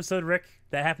one episode, Rick,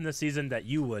 that happened this season that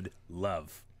you would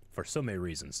love for so many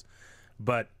reasons,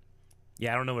 but.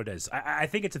 Yeah, I don't know what it is. I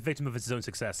think it's a victim of its own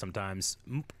success sometimes.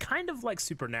 Kind of like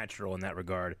Supernatural in that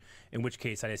regard, in which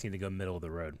case I just need to go middle of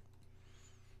the road.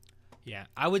 Yeah,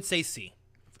 I would say C,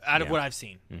 out of Yeah. what I've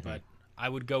seen. But I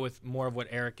would go with more of what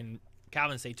Eric and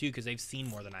Calvin say too, because they've seen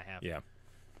more than I have. Yeah.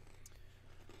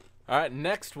 All right,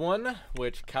 next one,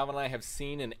 which Calvin and I have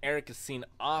seen, and Eric has seen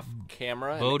off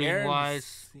camera. and Voting Aaron's wise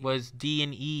seen- was D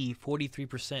and E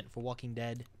 43% for Walking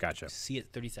Dead. Gotcha. C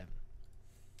at 37.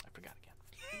 I forgot again.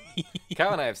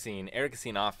 Calvin and I have seen. Eric has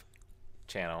seen off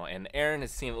channel, and Aaron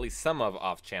has seen at least some of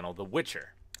off channel. The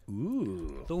Witcher.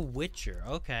 Ooh. The Witcher.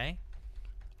 Okay,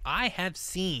 I have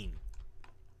seen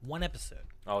 1 episode.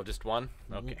 Oh, just one.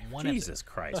 Okay. One Jesus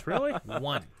Christ, really? episode.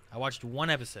 One. I watched 1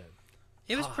 episode.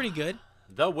 It was pretty good.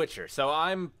 The Witcher. So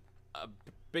I'm a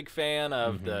big fan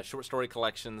of the short story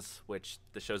collections, which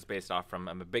the show's based off from.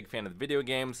 I'm a big fan of the video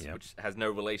games, Yep. which has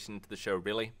no relation to the show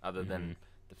really, other than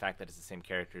the fact that it's the same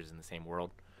characters in the same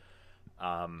world.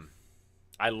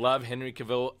 I love Henry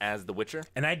Cavill as the Witcher.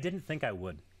 And I didn't think I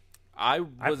would. I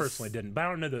personally didn't, but I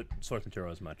don't know the source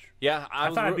material as much. Yeah, I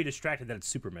was thought I'd re- be distracted that it's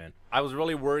Superman. I was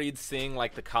really worried seeing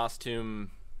like the costume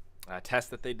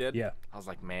test that they did. Yeah. I was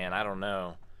like, man, I don't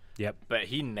know, Yep. but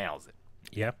he nails it,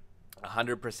 Yep.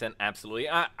 100%, absolutely.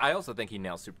 I also think he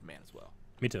nails Superman as well.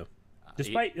 Me too.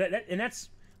 Despite that, and that's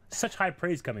such high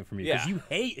praise coming from you because Yeah. you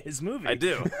hate his movie. I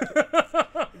do.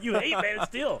 You hate Man of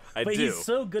Steel. I but do. he's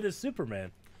so good as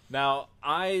Superman. Now,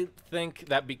 I think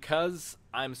that because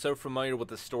I'm so familiar with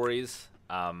the stories,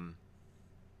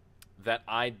 that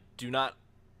I did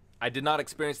not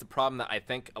experience the problem that I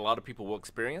think a lot of people will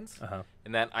experience,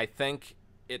 and that I think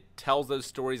it tells those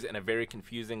stories in a very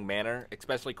confusing manner,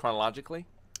 especially chronologically.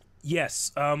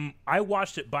 Yes, I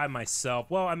watched it by myself.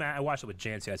 Well, I mean, I watched it with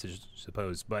Jancy, I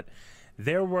suppose, but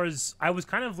I was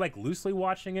kind of like loosely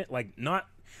watching it, like not.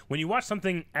 When you watch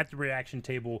something at the reaction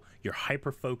table, you're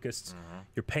hyper focused.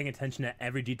 You're paying attention to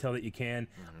every detail that you can.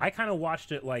 I kind of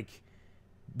watched it like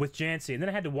with Jancy, and then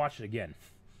I had to watch it again,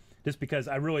 just because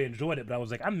I really enjoyed it. But I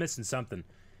was like, I'm missing something,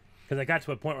 because I got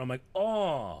to a point where I'm like,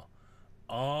 oh,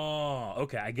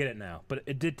 okay, I get it now. But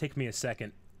it did take me a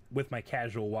second with my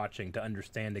casual watching to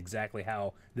understand exactly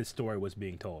how this story was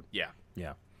being told. Yeah.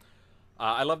 Yeah.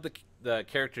 I love the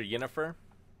character Yennefer.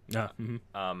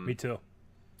 Me too.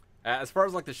 As far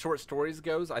as like the short stories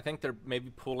goes, I think they're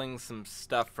maybe pulling some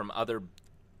stuff from other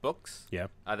books. Yeah.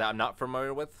 That I'm not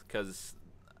familiar with, because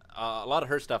a lot of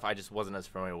her stuff I just wasn't as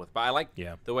familiar with. But I like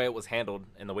the way it was handled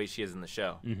and the way she is in the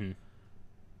show.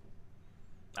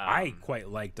 I quite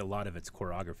liked a lot of its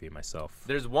choreography myself.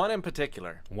 There's one in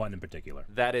particular.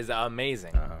 That is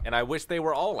amazing, and I wish they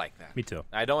were all like that. Me too.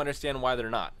 I don't understand why they're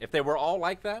not. If they were all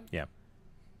like that,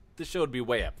 the show would be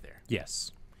way up there.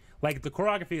 Yes. Like, the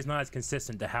choreography is not as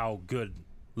consistent to how good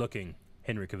looking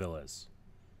Henry Cavill is.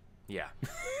 Yeah,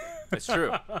 it's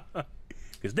true.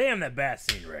 Because damn that bath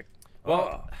scene, Rick.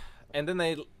 Well, and then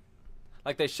they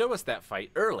show us that fight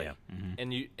early, Yeah.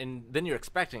 and then you're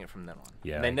expecting it from then on.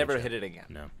 Yeah, and they I never getcha. hit it again.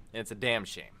 No. And it's a damn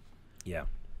shame. Yeah.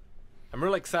 I'm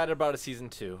really excited about a season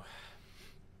 2.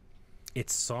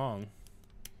 Its song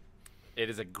It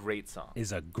is a great song.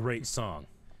 is a great song.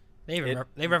 They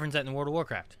reference that in World of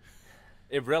Warcraft.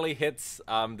 It really hits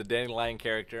the Dandelion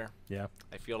character. Yeah.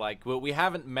 I feel like we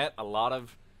haven't met a lot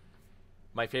of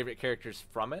my favorite characters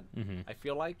from it. I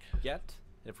feel like yet.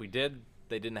 If we did,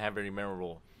 they didn't have very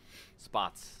memorable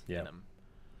spots in them.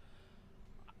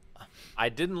 I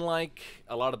didn't like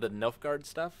a lot of the Nilfgaard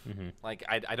stuff. Like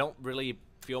I don't really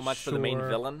feel much for the main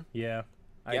villain. Yeah,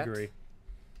 I yet. agree.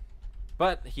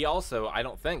 But he also, I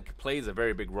don't think, plays a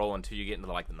very big role until you get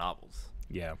into like the novels.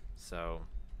 Yeah. So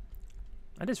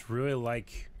I just really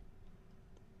like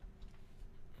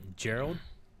Geralt.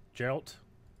 Geralt.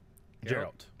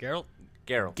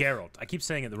 Geralt. I keep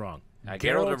saying it wrong.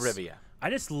 Geralt of Geralt's- Rivia. I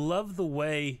just love the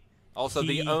way. Also,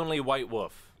 the only White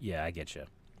Wolf. Yeah, I get you.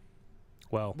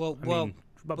 Well, Well, I well, mean,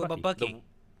 what about Bucky. Bucky?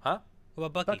 Huh? What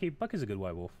about Bucky? Bucky's a good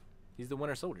white wolf. He's the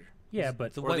Winter Soldier. Yeah,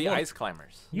 but the Or White the Wolf. Ice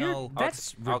Climbers. No.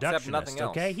 that's I'll accept reductionist. nothing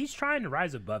else. Okay, he's trying to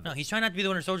rise above. No, it. he's trying not to be the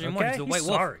Winter Soldier anymore. Okay, He's the he's White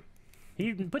Wolf. sorry.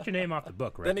 He put your name off the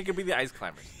book, right? Then he could be the Ice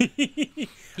Climbers. There's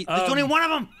only one of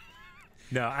them.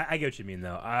 No, I get what you mean,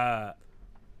 though.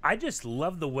 I just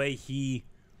love the way he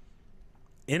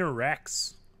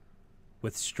interacts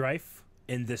with Strife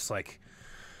in this, like,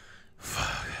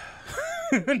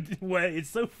 way. It's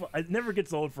so fun. It never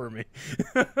gets old for me.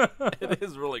 It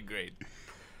is really great.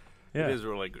 Yeah. It is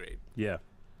really great. Yeah.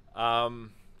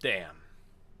 Damn.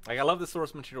 Like, I love the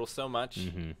source material so much.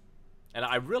 And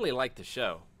I really like the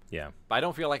show. Yeah. But I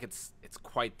don't feel like it's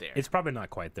quite there. It's probably not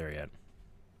quite there yet.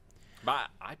 But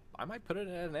I might put it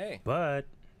at an A. But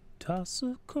toss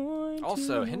a coin.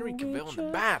 Also, to Henry Cavill in the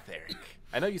which bath, Eric.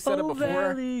 I know you said it Oh, before.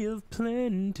 Valley of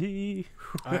Plenty.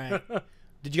 All right.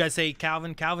 Did you guys say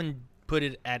Calvin? Calvin put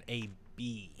it at a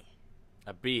B.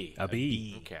 A B. A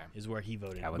B. Okay. Is where he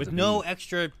voted. Calvin's With a no B.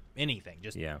 extra anything.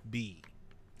 Just Yeah. B.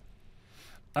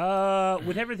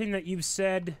 With everything that you've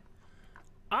said,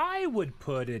 I would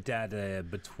put it at a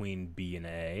between B and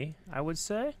A. I would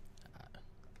say.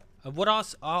 What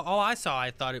else? All I saw,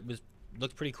 I thought it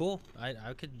looked pretty cool. I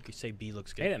could say B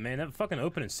looks good. Hey, man, that fucking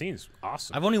opening scene's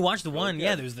awesome. I've only watched the one.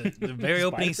 Yeah, good. there's the very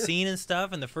opening Spider. scene and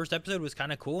stuff, and the first episode was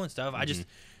kind of cool and stuff. I just,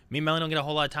 me and Melanie don't get a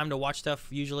whole lot of time to watch stuff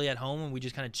usually at home, and we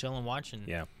just kind of chill and watch. And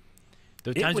Yeah. the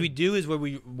It times would- we do is where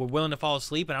we're willing to fall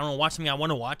asleep, and I don't want to watch something I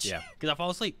want to watch. Yeah. because I fall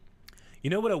asleep.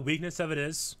 You know what a weakness of it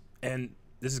is, and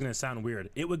this is gonna sound weird.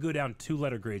 It would go down 2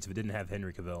 letter grades if it didn't have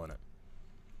Henry Cavill in it.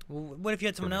 Well, what if you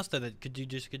had someone else though that could do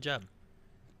just a good job?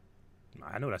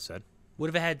 I know what I said. What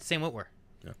if it had Sam Witwer?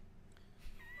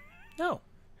 No.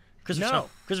 Christopher No. Sean.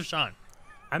 Christopher Sean.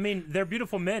 I mean, they're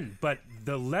beautiful men, but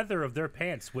the leather of their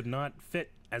pants would not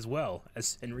fit as well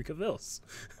as Henry Cavill's.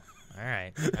 All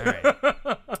right. All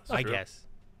right. I guess.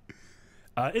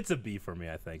 It's a B for me,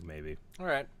 I think, maybe. All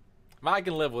right. I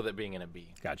can live with it being in a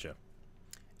B. Gotcha.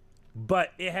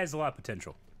 But it has a lot of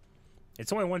potential.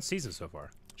 It's only 1 season so far.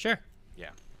 Sure. Yeah.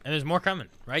 And there's more coming,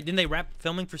 right? Didn't they wrap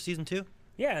filming for season 2?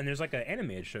 Yeah, and there's like an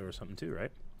animated show or something too,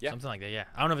 right? Yeah. Something like that. Yeah.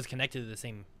 I don't know if it's connected to the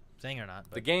same thing or not.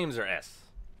 The But. games are S,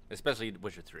 especially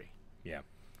Witcher 3. Yeah.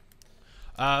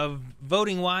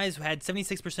 Voting wise, we had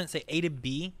 76% say A to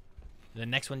B. The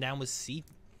next one down was C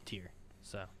tier.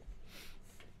 So.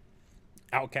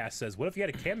 Outcast says, "What if you had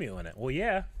a cameo in it?" Well,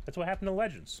 yeah, that's what happened to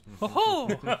Legends. All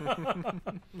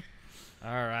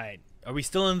right. Are we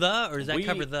still in the, or does that We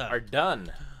cover the? are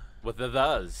done with the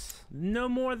thes. No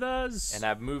more those. And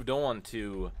I've moved on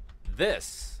to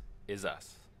This Is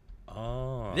Us.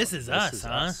 Oh, This is us, huh?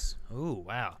 us. Ooh,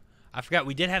 wow. I forgot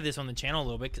we did have this on the channel a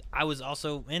little bit 'cause I was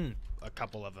also in a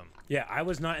couple of them. Yeah, I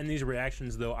was not in these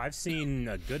reactions though. I've seen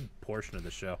a good portion of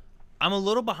the show. I'm a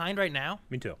little behind right now.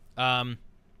 Me too.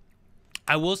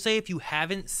 I will say if you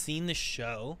haven't seen the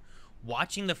show,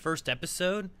 watching the first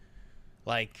episode,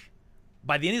 like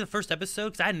by the end of the first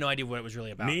episode, because I had no idea what it was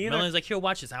really about. Me either. Melanie was like, "Here,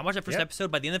 watch this." And I watched that first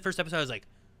episode. By the end of the first episode, I was like,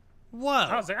 "Whoa!"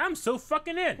 I was like, I'm so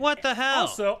fucking in. What the hell?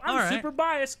 Also, I'm All right. super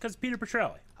biased because Peter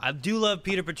Petrelli. I do love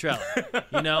Peter Petrelli,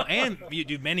 you know, and you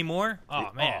do many more.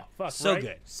 Oh man, fuck, so right?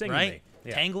 good, Sing right? me.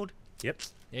 Yeah. Tangled. Yep.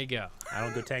 There you go. I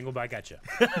don't go tangled, but I got you.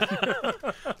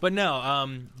 But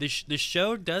no, the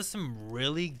show does some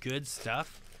really good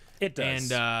stuff. It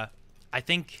does. And I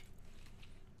think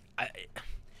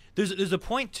there's a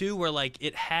point too where like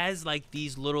it has like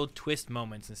these little twist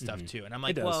moments and stuff too, and I'm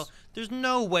like, does. well, there's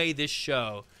no way this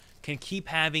show can keep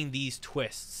having these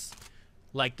twists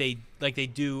like they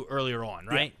do earlier on,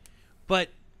 right?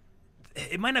 But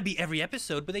it might not be every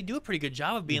episode, but they do a pretty good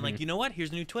job of being like, you know what?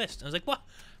 Here's a new twist. And I was like, well,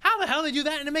 how the hell do they do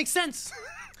that? And it makes sense.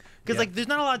 Because like, there's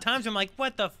not a lot of times where I'm like,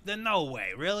 what the? No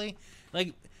way, really?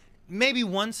 Like, maybe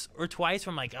once or twice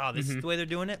where I'm like, oh, this is the way they're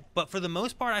doing it. But for the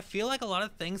most part, I feel like a lot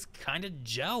of things kind of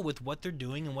gel with what they're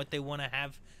doing and what they want to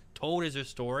have told as their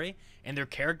story. And their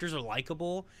characters are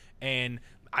likable. And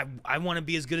I want to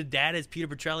be as good a dad as Peter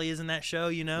Petrelli is in that show,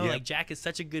 you know? Yep. Like, Jack is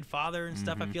such a good father and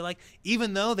stuff, I feel like.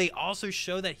 Even though they also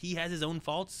show that he has his own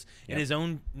faults and his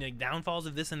own downfalls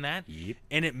of this and that. Yep.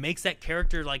 And it makes that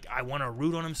character, like, I want to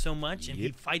root on him so much. And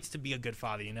he fights to be a good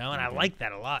father, you know? And I like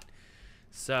that a lot.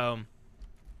 So,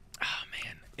 oh,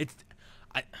 man.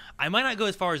 I might not go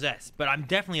as far as S, but I'm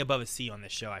definitely above a C on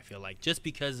this show, I feel like. Just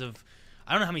because of,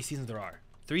 I don't know how many seasons there are.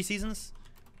 3 seasons?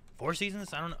 4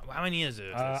 seasons? I don't know. How many is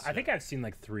it? I think I've seen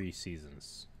like 3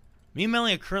 seasons. Me and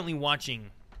Melanie are currently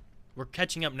watching. We're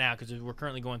catching up now because we're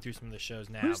currently going through some of the shows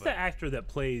now. Who's the actor that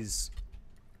plays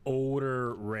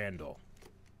older Randall?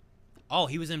 Oh,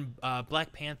 he was in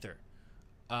Black Panther.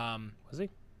 Was he?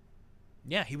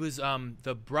 Yeah, he was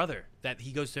the brother that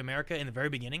he goes to America in the very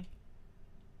beginning.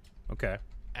 Okay.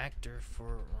 Actor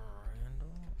for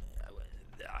Randall.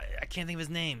 I can't think of his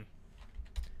name.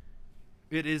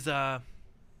 It is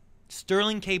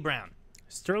Sterling K. Brown.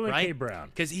 Sterling right? K. Brown.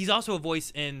 Because he's also a voice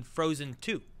in Frozen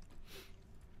 2.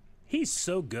 He's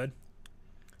so good.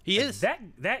 He is.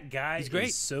 That guy He's great.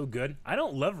 is so good. I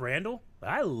don't love Randall, but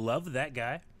I love that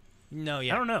guy. No,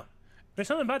 yeah. I don't know. There's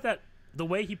something about that, the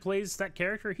way he plays that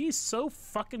character. He's so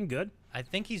fucking good. I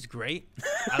think he's great.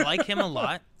 I like him a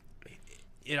lot.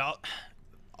 You know,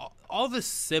 all the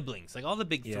siblings, like all the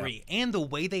big three, and the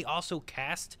way they also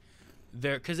cast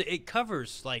their, because it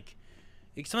covers like,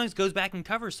 it sometimes goes back and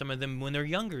covers some of them when they're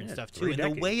younger and stuff too. And the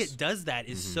way it does that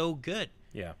is so good.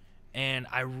 Yeah. And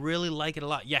I really like it a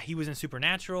lot. Yeah, he was in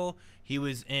Supernatural. He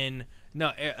was in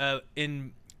do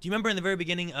you remember in the very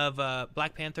beginning of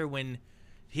Black Panther when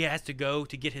he has to go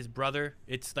to get his brother?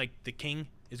 It's like the king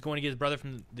is going to get his brother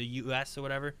from the U.S. or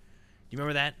whatever. Do you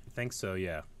remember that? I think so,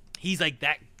 yeah. He's like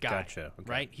that guy. Gotcha. Okay.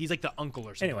 Right? He's like the uncle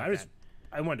or something. Anyway, like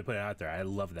I wanted to put it out there. I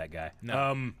love that guy.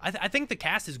 No. I think the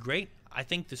cast is great. I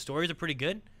think the stories are pretty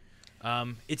good.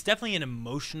 It's definitely an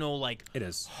emotional, like, it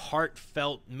is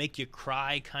heartfelt, make you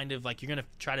cry kind of, like, you're gonna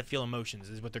try to feel emotions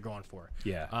is what they're going for.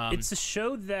 Yeah. It's a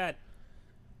show that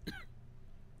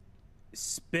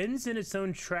spins in its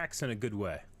own tracks in a good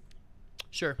way.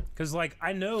 Sure. Because, like,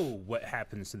 I know what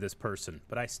happens to this person,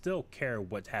 but I still care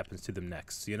what happens to them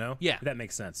next, you know? Yeah. If that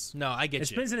makes sense. No, I get It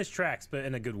you. spins in its tracks, but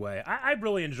in a good way. I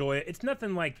really enjoy it. It's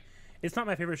nothing like, it's not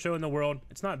my favorite show in the world.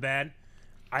 It's not bad.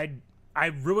 I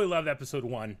really love episode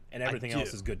 1, and everything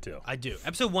else is good too. I do.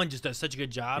 Episode 1 just does such a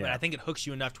good job, and Yeah. I think it hooks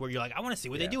you enough to where you're like, I want to see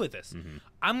what they do with this.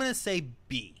 I'm going to say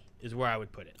B is where I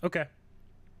would put it. Okay.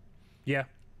 Yeah.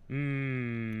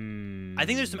 I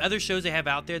think there's some other shows they have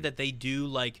out there that they do,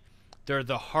 like, they're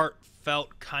the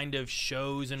heartfelt kind of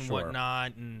shows and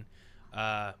whatnot, and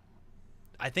I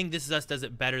think This Is Us does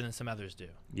it better than some others do.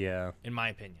 Yeah. In my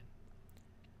opinion.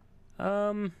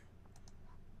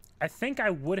 I think I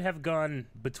would have gone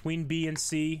between B and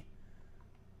C.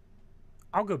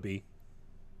 I'll go B.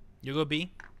 You'll go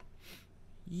B?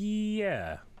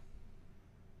 Yeah.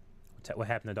 What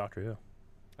happened to Doctor Who?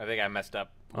 I think I messed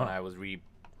up when I was Did you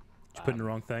put in the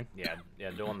wrong thing? yeah,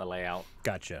 doing the layout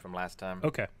Gotcha. from last time.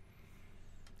 Okay.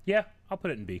 Yeah, I'll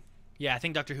put it in B. Yeah, I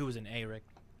think Doctor Who was an A, Rick.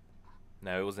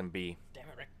 No, it was in B. Damn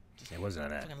it, Rick. It wasn't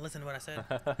an A. Fucking listen to what I said.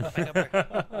 Back up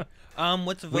there.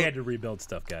 What's the vote? We had to rebuild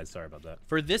stuff, guys. Sorry about that.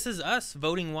 For This Is Us,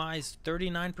 voting wise,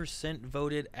 39%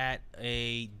 voted at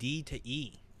a D to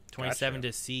E, 27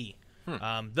 to C.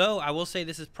 Though I will say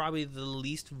this is probably the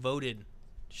least voted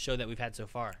show that we've had so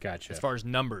far. Gotcha. As far as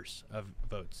numbers of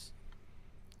votes.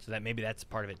 So that maybe that's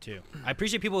part of it too. I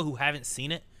appreciate people who haven't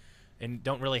seen it and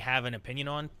don't really have an opinion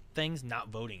on things not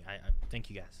voting. I thank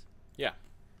you guys. Yeah.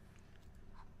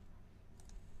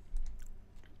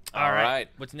 All right.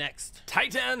 What's next?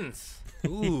 Titans.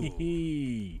 Ooh.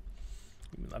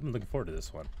 I've been looking forward to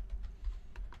this one.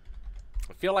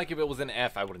 I feel like if it was an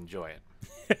F, I would enjoy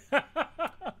it.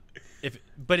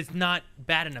 But it's not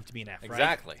bad enough to be an F, right?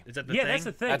 Exactly. Is that the Yeah, thing? that's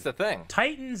the thing. That's the thing.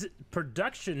 Titans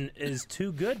production is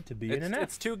too good to be in an F.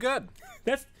 It's too good.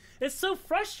 It's so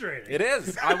frustrating. It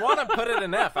is. I want to put it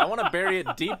in F. I want to bury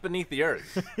it deep beneath the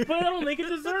earth But I don't think it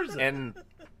deserves it. and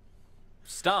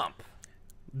stomp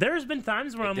There's been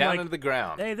times where I'm down like, into the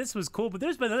ground. hey, this was cool, but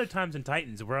there's been other times in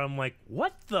Titans where I'm like,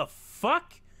 what the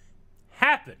fuck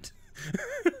happened?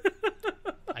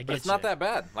 I But get it's not that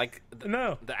bad. Like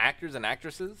No. the actors and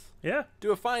actresses Yeah.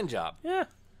 do a fine job. Yeah.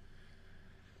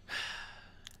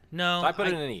 No, So I put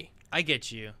it in an E. I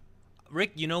get you.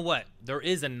 Rick, you know what? There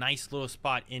is a nice little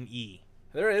spot in E.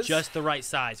 There is. Just the right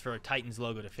size for a Titans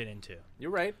logo to fit into.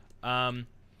 You're right.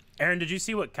 Aaron, did you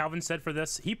see what Calvin said for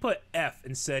this? He put F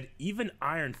and said even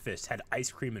Iron Fist had ice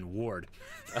cream and Ward.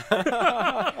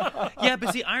 Yeah,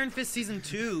 but see, Iron Fist Season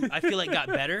 2, I feel like got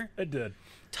better. It did.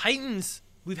 Titans,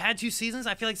 we've had 2 seasons.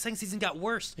 I feel like the second season got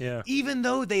worse. Yeah. Even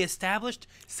though they established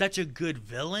such a good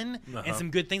villain and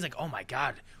some good things like, oh my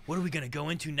God, what are we going to go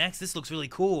into next? This looks really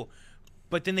cool.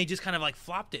 But then they just kind of like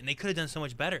flopped it, and they could have done so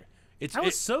much better. I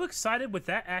was so excited with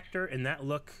that actor and that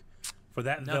look for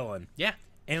that villain. Yeah.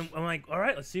 And I'm like, all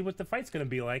right, let's see what the fight's going to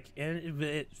be like. And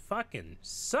it fucking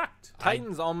sucked.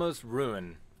 Titans almost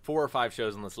ruined 4 or 5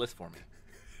 shows on this list for me.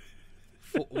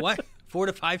 What? 4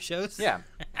 to 5 shows? Yeah.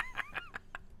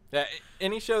 Yeah.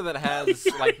 Any show that has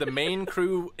like the main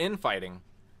crew infighting,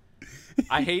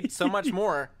 I hate so much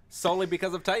more solely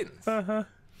because of Titans. That's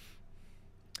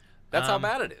how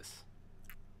bad it is.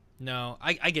 No,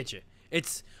 I get you.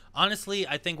 It's honestly,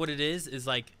 I think what it is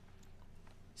like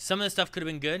some of the stuff could have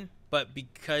been good, but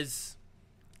because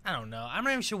I don't know, I'm not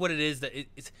even sure what it is that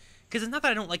it's because it's not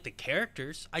that I don't like the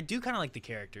characters. I do kind of like the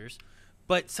characters,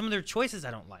 but some of their choices I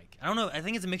don't like. I don't know. I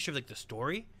think it's a mixture of like the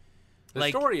story. The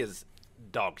story is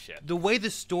dog shit. The way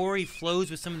the story flows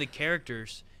with some of the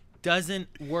characters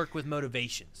doesn't work with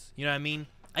motivations. You know what I mean?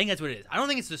 I think that's what it is. I don't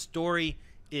think it's the story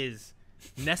is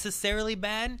necessarily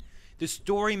bad. The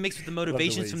story mixed with the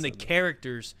motivations from the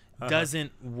characters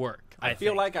doesn't work. I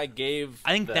feel like I gave.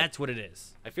 I think that's what it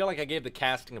is. I feel like I gave the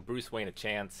casting of Bruce Wayne a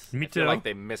chance. Me I feel too. like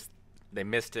they missed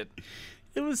it.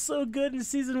 It was so good in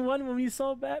season 1 when we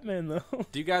saw Batman, though.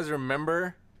 Do you guys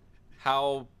remember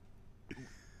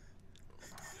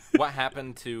what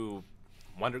happened to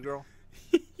Wonder Girl?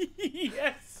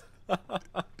 Yes.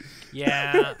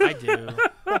 Yeah, I do.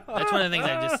 That's one of the things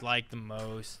I dislike the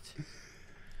most.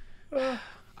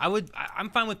 I'm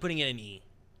fine with putting it in E,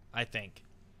 I think.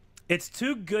 It's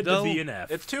too good Though, to be an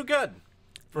F. It's too good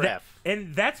for F.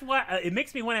 And that's why it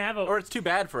makes me want to have a... Or it's too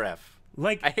bad for F.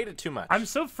 Like, I hate it too much. I'm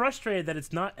so frustrated that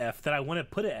it's not F that I want to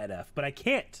put it at F, but I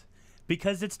can't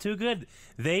because it's too good.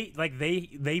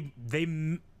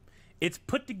 It's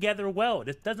put together well.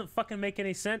 It doesn't fucking make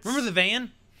any sense. Remember the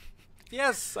van?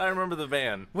 Yes, I remember the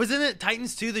van. Wasn't it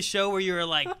Titans 2, the show where you were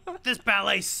like, this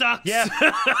ballet sucks? Yeah.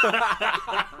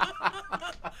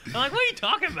 I'm like, what are you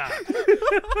talking about?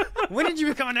 When did you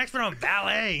become an expert on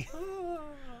ballet?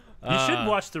 You should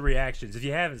watch the reactions if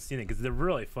you haven't seen it because they're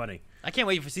really funny. I can't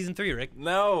wait for season 3, Rick.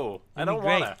 No, I don't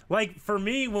great. want to. Like, for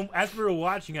me, as we were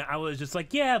watching it, I was just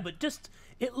like, yeah, but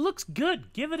it looks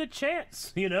good. Give it a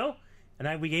chance, you know?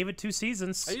 And we gave it 2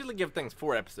 seasons. I usually give things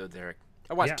 4 episodes, Eric.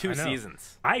 I watched Yeah, 2 I know.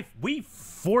 seasons. We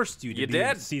forced you to You be in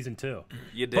did. season 2.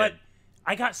 You did. But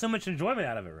I got so much enjoyment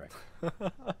out of it, Rick.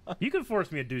 You can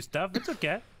force me to do stuff. It's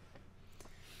okay.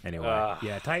 Anyway,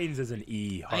 yeah, Titans is an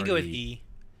E. I can go with E.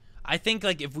 I think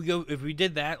like if we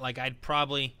did that, like I'd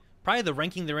probably the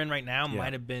ranking they're in right now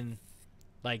might have been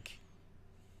like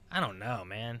I don't know,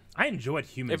 man. I enjoyed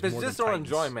Humans if it's more just than on Titans.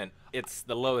 enjoyment, it's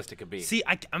the lowest it could be. See,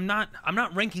 I'm not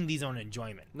ranking these on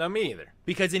enjoyment. No, me either.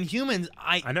 Because in Humans,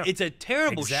 I know. it's a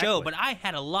terrible show, Exactly. but I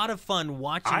had a lot of fun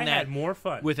watching I that had more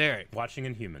fun with Eric. watching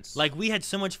Inhumans. Like we had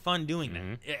so much fun doing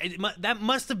that. That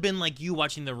must have been like you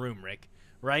watching The Room, Rick,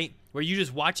 right? Where you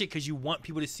just watch it because you want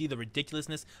people to see the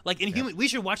ridiculousness. Like in Humans, we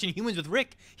should watch Inhumans with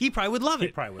Rick. He probably would love he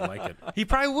it. probably would like it. He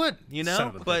probably would, you know. Son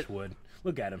of a but bitch would.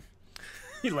 Look at him.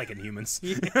 He's like Inhumans.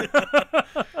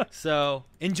 so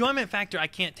enjoyment factor, I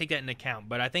can't take that into account.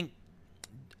 But I think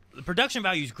the production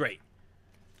value is great.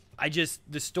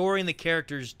 The story and the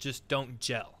characters just don't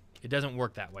gel. It doesn't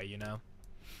work that way, you know.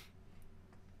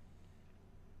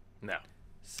 No,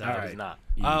 So it All is right.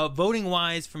 not. voting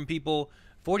wise, from people,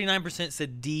 49%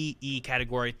 said D, E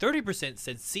category, 30%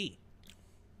 said C.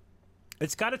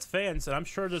 It's got its fans, and I'm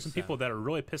sure there's some people that are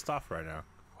really pissed off right now.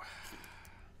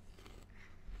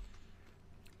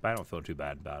 But I don't feel too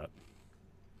bad about it.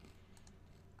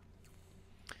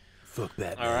 Fuck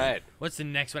that. All right. What's the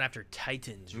next one after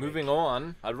Titans? Rick? Moving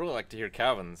on, I'd really like to hear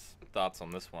Calvin's thoughts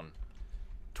on this one.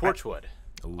 Torchwood.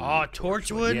 Ooh,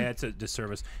 Torchwood? Yeah, it's a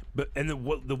disservice. But the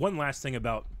one last thing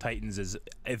about Titans is,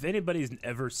 if anybody's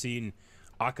ever seen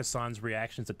Akasan's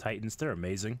reactions to Titans, they're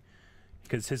amazing.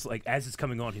 Because his as it's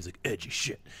coming on, he's like, edgy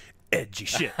shit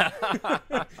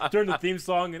during the theme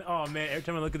song. And oh man, every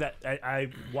time I look at that, I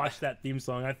watch that theme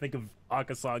song, I think of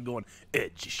Akasan going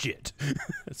edgy shit.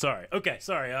 Sorry.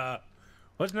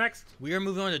 What's next? We are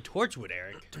moving on to Torchwood,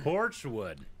 Eric.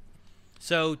 Torchwood.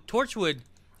 So Torchwood,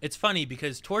 it's funny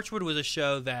because Torchwood was a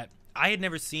show that I had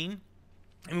never seen,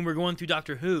 and when we were going through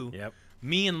Doctor Who, Yep.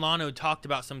 me and Lano talked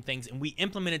about some things, and we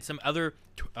implemented some other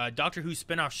Doctor Who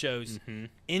spin-off shows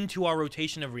into our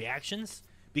rotation of reactions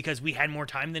because we had more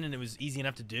time then, and it was easy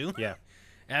enough to do. Yeah.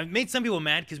 And it made some people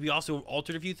mad because we also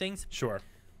altered a few things. Sure.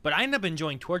 But I ended up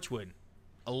enjoying Torchwood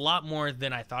a lot more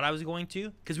than I thought I was going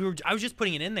to because I was just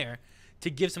putting it in there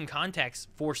to give some context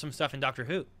for some stuff in Doctor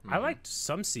Who. I liked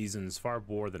some seasons far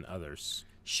more than others.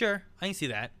 Sure, I can see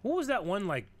that. What was that one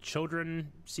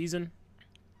children season?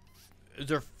 Was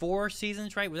there 4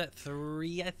 seasons, right? Was that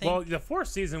 3, I think? Well, the 4th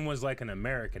season was like an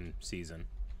American season,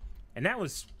 and that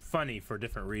was funny for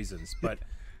different reasons. But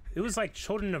it was like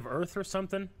Children of Earth or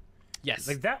something. Yes,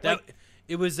 like that.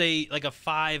 It was a 5. It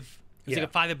was Yeah. like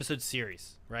a 5-episode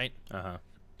series, right? That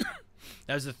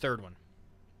was the 3rd one.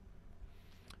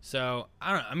 So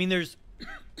I don't know. I mean, there's.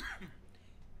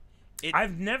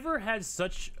 I've never had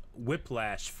such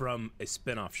whiplash from a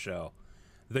spin-off show.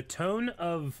 The tone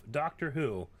of Doctor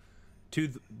Who to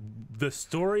the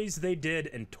stories they did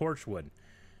in Torchwood,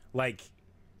 I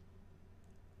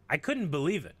couldn't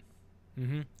believe it.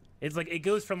 It's it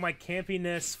goes from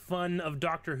campiness, fun of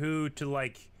Doctor Who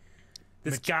to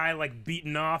this guy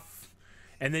beaten off,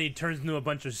 and then he turns into a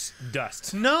bunch of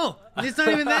dust. No, it's not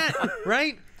even that,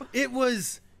 right? It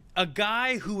was a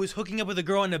guy who was hooking up with a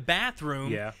girl in the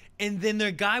bathroom. Yeah. And then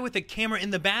the guy with the camera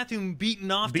in the bathroom beating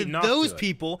off Beating to off those to it.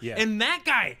 people. Yeah. And that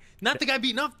guy, not the guy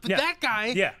beating off, but Yeah. that guy,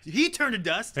 Yeah. he turned to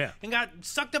dust Yeah. and got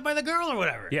sucked up by the girl or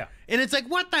whatever. Yeah. And it's like,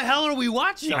 what the hell are we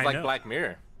watching? Sounds I like know. Black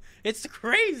Mirror. It's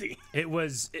crazy. It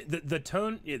was the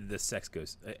tone. The sex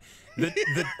goes.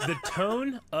 The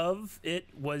tone of it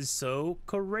was so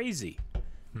crazy,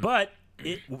 but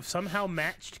it somehow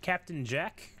matched Captain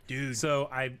Jack. Dude. So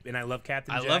I love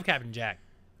Captain Jack. I love Captain Jack.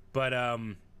 But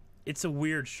it's a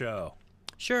weird show.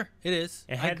 Sure, it is.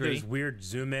 It I had agree. those weird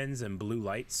zoom ins and blue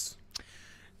lights.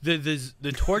 The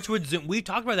Torchwood zoom. We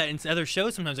talked about that in other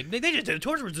shows sometimes. They just did a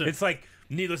Torchwood zoom. It's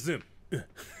needless zoom.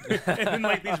 And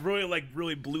then these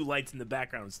really blue lights in the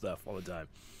background and stuff all the time.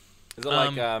 Is it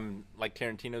like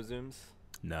Tarantino zooms?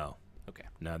 No. Okay.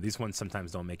 No, these ones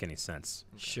sometimes don't make any sense.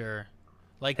 Sure.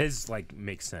 His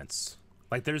makes sense.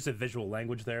 There's a visual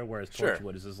language there, whereas Sure.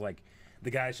 Torchwood is just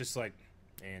the guy's just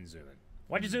and zoom in.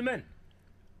 Why'd you zoom in?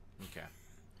 Okay.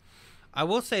 I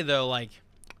will say though,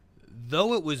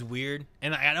 though it was weird,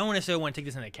 and I don't want to take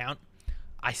this into account,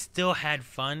 I still had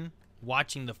fun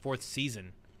watching the 4th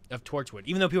season of Torchwood,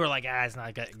 even though people are like, it's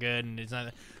not that good, and it's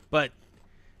not, but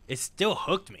it still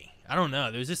hooked me. I don't know.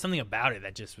 There was just something about it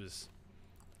that just was.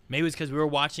 Maybe it was because we were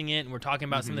watching it and we're talking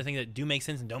about some of the things that do make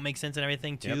sense and don't make sense and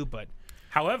everything too. Yep. But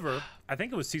However, I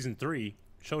think it was season 3,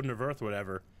 Children of Earth,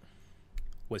 whatever,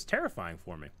 was terrifying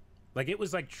for me. It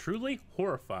was truly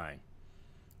horrifying.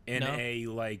 In a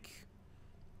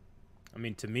I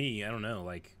mean, to me, I don't know,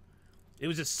 it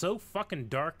was just so fucking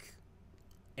dark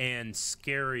and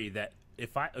scary that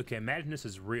imagine this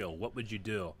is real, what would you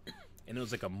do? And it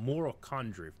was a moral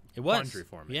quandary. it was Quandary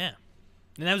for me. yeah,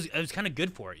 and it was kind of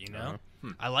good for it, you know.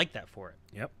 I like that for it.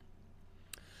 Yep.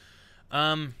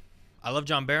 I love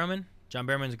John Barrowman. John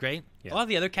Barrowman's great. Yeah. A lot of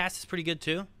the other cast is pretty good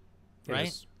too, It right?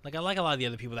 was- I like a lot of the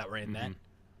other people that were in that.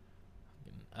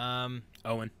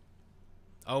 Owen.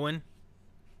 Owen.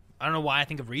 I don't know why I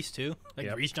think of Reese too.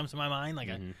 Yep. Reese jumps in my mind.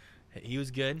 He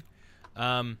was good.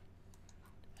 Trying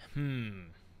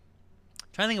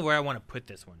to think of where I want to put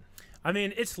this one. I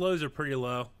mean, its lows are pretty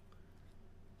low.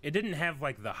 It didn't have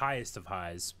the highest of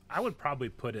highs. I would probably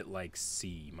put it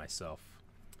C myself.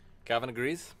 Calvin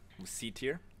agrees. C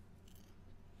tier.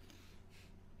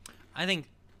 I think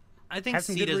Had some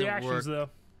C good doesn't reactions work though.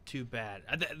 too bad.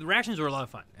 The reactions were a lot of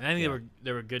fun, and I think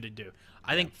they were good to do.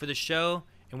 I think for the show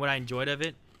and what I enjoyed of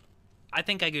it, I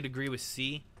think I could agree with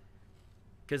C.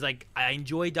 Because I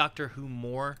enjoy Doctor Who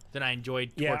more than I enjoyed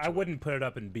Torchwood. Yeah, I wouldn't put it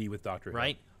up in B with Doctor Who.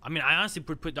 Right? I mean, I honestly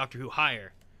would put Doctor Who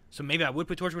higher. So maybe I would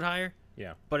put Torchwood higher.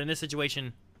 Yeah. But in this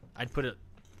situation, I'd put it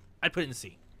I'd put it in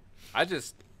C.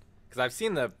 because I've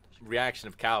seen the reaction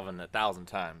of Calvin 1,000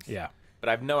 times. Yeah. But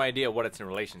I have no idea what it's in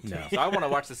relation to. No. So I want to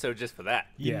watch the show just for that.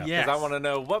 Yeah. Yes. Because I want to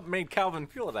know what made Calvin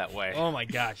feel that way. Oh my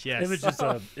gosh, yes. It was just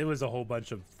a whole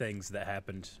bunch of things that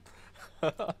happened.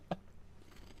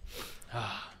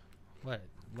 what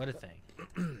a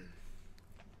thing.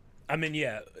 I mean,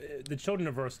 yeah, the Children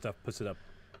of Earth stuff puts it up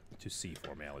to C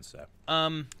for me, I would say.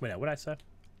 Wait, what did I say?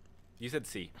 You said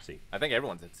C. C. I think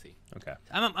everyone said C. Okay.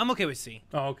 I'm okay with C.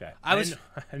 Oh, okay. I was-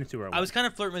 didn't see where I was kind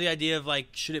of flirting with the idea of like,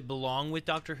 should it belong with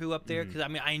Doctor Who up there? Because I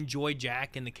mean, I enjoy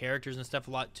Jack and the characters and stuff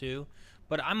a lot too,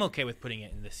 but I'm okay with putting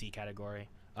it in the C category.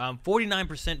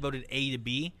 49% voted A to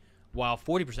B, while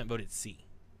 40% voted C.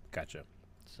 Gotcha.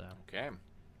 So Okay.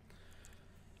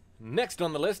 Next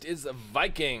on the list is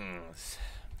Vikings,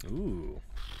 Ooh.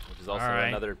 which is also All right.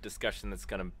 another discussion that's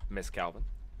going to miss Calvin.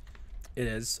 It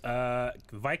is.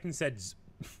 Viking said...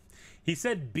 He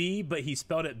said B, but he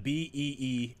spelled it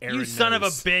B-E-E. Aaron you son of a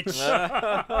knows.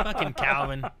 bitch, fucking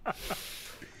Calvin.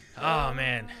 Oh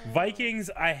man. Vikings,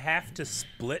 I have to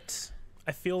split,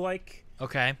 I feel like.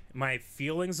 Okay. My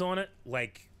feelings on it,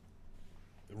 like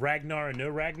Ragnar and no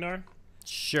Ragnar,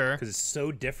 Sure. because it's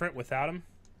so different without him.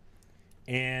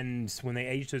 And when they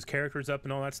age those characters up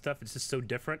and all that stuff, it's just so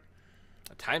different.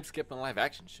 A time skip in a live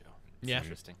action show. It's Yeah.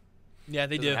 interesting. Yeah,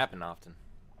 they Doesn't do. happen often.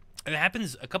 And it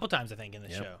happens a couple times, I think, in the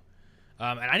Yep. show.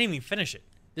 And I didn't even finish it.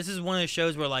 This is one of those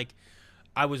shows where, like,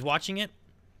 I was watching it.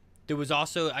 There was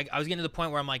also, I was getting to the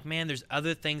point where I'm like, man, there's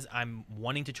other things I'm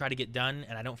wanting to try to get done,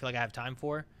 and I don't feel like I have time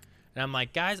for. And I'm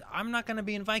like, guys, I'm not going to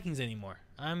be in Vikings anymore.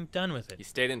 I'm done with You it.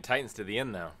 stayed in Titans to the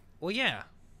end, though. Well, yeah.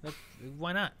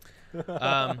 Why not?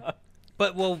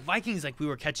 Well, Vikings, like, we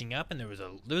were catching up, and there was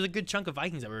a good chunk of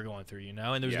Vikings that we were going through, you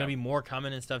know? And there was Yeah. going to be more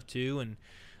coming and stuff, too. And,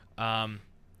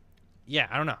 yeah,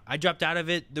 I don't know. I dropped out of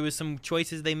it. There was some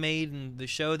choices they made in the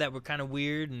show that were kind of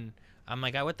weird, and I'm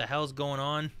like, what the hell's going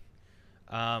on?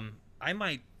 I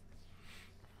might.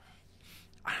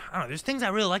 I don't know. There's things I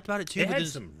really liked about it too. It but had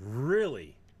there's- some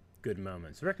really good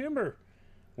moments. Rick, remember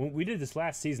when we did this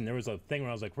last season, there was a thing where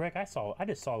I was like, Rick, I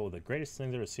just saw one of the greatest things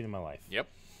I've ever seen in my life. Yep.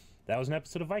 That was an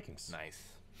episode of Vikings. Nice.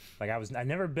 Like I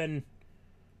never been,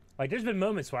 like there's been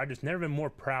moments where I just never been more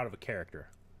proud of a character.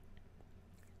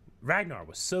 Ragnar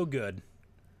was so good,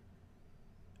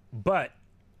 but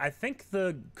I think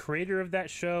the creator of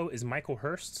that show is Michael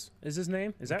Hurst. Is his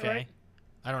name? Is that okay. right?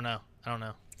 I don't know.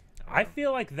 I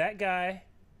feel like that guy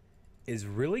is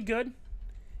really good,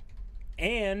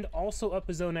 and also up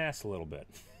his own ass a little bit.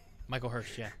 Michael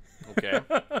Hirsch, yeah. Okay.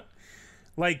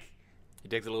 Like He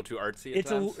takes it a little too artsy at it's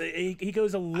times. he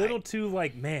goes a little too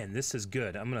like, man, this is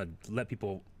good. I'm gonna let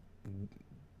people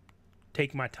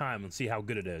take my time and see how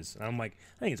good it is. And I'm like,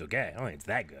 I think it's okay. I don't think it's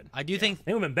that good. I do think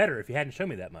It would have been better if you hadn't shown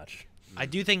me that much.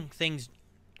 things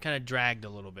kind of dragged a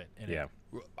little bit. In Yeah.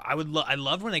 it. I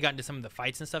loved when they got into some of the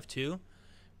fights and stuff too,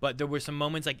 but there were some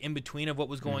moments like in between of what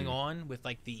was going on with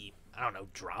like the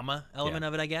drama element Yeah.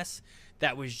 of it. I guess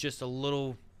that was just a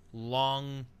little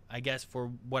long, I guess, for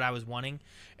what I was wanting.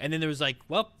 And then there was like,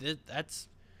 well, that's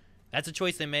a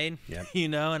choice they made, Yep. you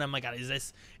know. And I'm like,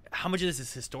 how much of this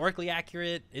is historically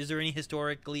accurate? Is there any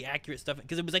historically accurate stuff?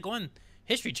 Because it was like on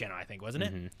History Channel, I think, wasn't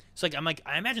it? So like, I'm like,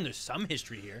 I imagine there's some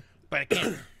history here, but I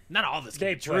can't. Not all this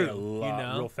They can be played true, a lot, you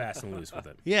know. real fast and loose with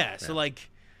it. Yeah, so like,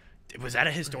 was that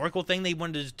a historical thing they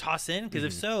wanted to toss in? Because Mm-hmm.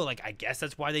 if so, like, I guess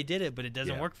that's why they did it, but it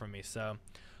doesn't Yeah. work for me. So,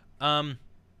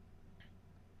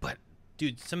 but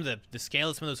dude, some of the scale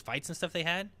of some of those fights and stuff they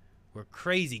had were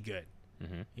crazy good.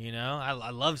 Mm-hmm. You know, I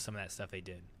love some of that stuff they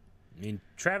did. I mean,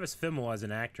 Travis Fimmel as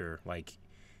an actor, like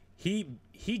he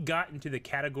got into the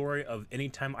category of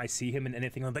anytime I see him in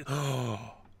anything, I'm like, oh,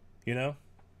 you know,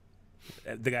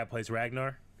 the guy who plays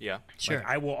Ragnar. Yeah. Sure. Like,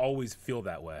 I will always feel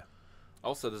that way.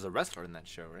 Also, there's a wrestler in that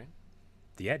show, right?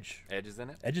 The Edge. Edge is in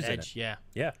it. Edge is in it. Edge, yeah.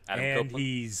 Yeah, Adam and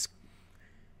Copeland?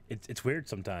 it's weird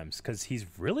sometimes because he's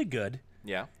really good,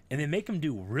 Yeah. and they make him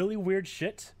do really weird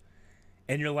shit,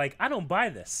 and you're like, I don't buy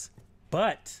this,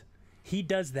 but he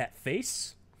does that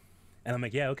face, and I'm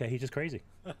like, yeah, okay, he's just crazy,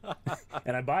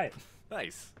 and I buy it.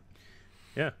 Nice.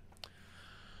 Yeah,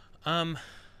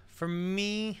 For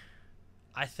me,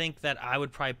 I think that I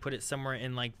would probably put it somewhere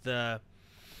in like I'd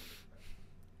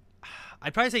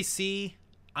probably say C.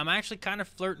 I'm actually kind of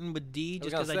flirting with D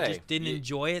just gonna because I say, just didn't you-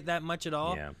 enjoy it that much at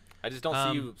all. yeah. I just don't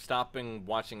see you stopping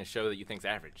watching a show that you think's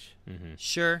average.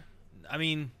 Sure. I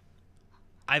mean,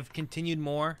 I've continued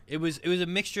more. It was a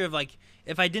mixture of like,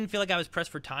 if I didn't feel like I was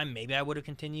pressed for time, maybe I would have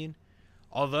continued.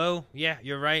 Although, yeah,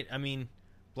 you're right. I mean,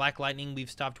 Black Lightning we've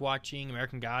stopped watching.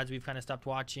 American Gods we've kind of stopped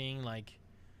watching. Like,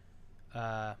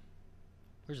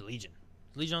 where's Legion?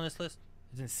 Is Legion on this list?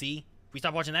 It's in C. If we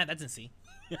stop watching that, that's in C.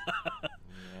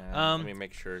 Yeah, let me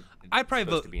make sure. I'd probably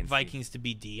supposed vote to be in C. Vikings to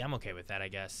be D. I'm okay with that, I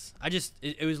guess.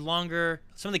 It was longer.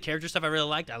 Some of the character stuff I really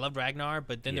liked. I loved Ragnar,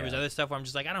 but then there was other stuff where I'm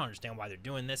just like, I don't understand why they're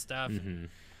doing this stuff.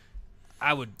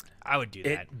 I would do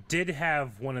that. It did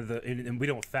have one of the, and we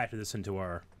don't factor this into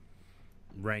our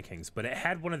rankings, but it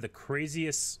had one of the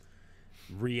craziest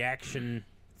reaction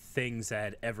things that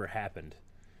had ever happened,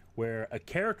 where a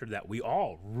character that we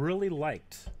all really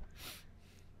liked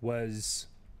was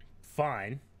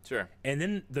fine. Sure. And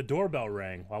then the doorbell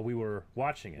rang while we were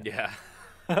watching it.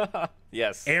 Yeah.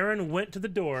 Yes. Aaron went to the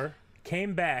door,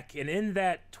 came back, and in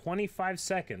that 25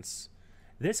 seconds,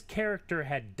 this character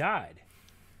had died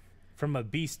from a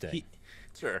bee sting.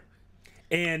 Sure.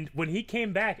 And when he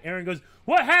came back, Aaron goes,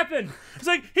 "What happened?" It's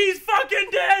like, "He's fucking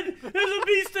dead! There's a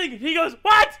bee sting!" He goes,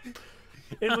 "What?"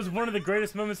 It was one of the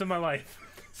greatest moments of my life.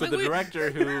 So the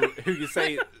director who you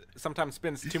say sometimes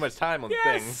spends too much time on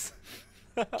things.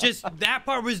 Just that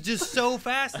part was just so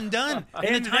fast and done.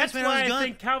 And the time that's span why was I done.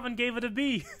 think Calvin gave it a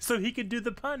B, so he could do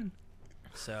the pun.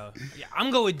 So yeah,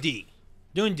 I'm going with D.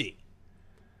 Doing D.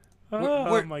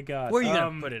 Oh my god. Where are you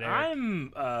gonna put it, Eric?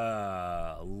 I'm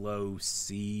low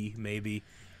C, maybe.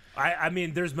 I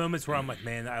mean, there's moments where I'm like,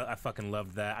 man, I fucking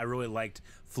loved that. I really liked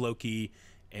Floki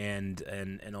and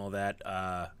all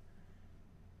that.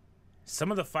 Some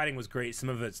of the fighting was great. Some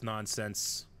of it's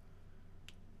nonsense.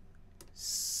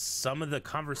 Some of the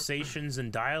conversations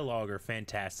and dialogue are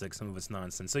fantastic. Some of it's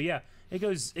nonsense. So yeah, it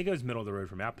goes middle of the road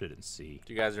for me. I'll put it in C.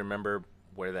 Do you guys remember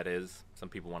where that is? Some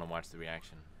people want to watch the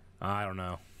reaction. I don't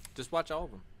know. Just watch all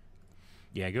of them.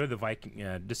 Yeah, go to the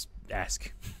Viking. Just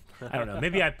ask. I don't know.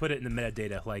 Maybe I put it in the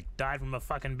metadata, like died from a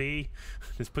fucking bee.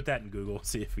 Just put that in Google.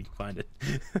 See if we can find it.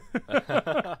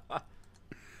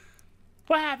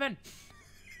 What happened?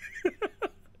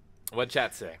 What'd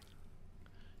chat say?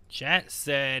 Chat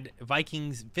said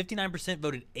Vikings 59%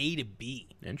 voted A to B.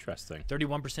 Interesting.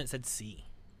 31% said C.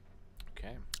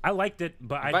 Okay. I liked it,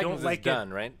 but I Vikings don't like is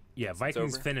done, it. right? Yeah,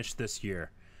 Vikings over? finished this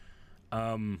year.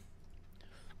 See-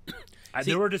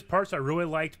 There were just parts I really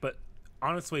liked, but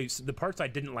honestly, the parts I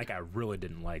didn't like, I really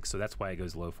didn't like. So that's why it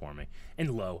goes low for me. And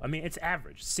low, I mean, it's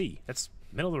average. C. That's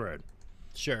middle of the road.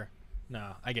 Sure.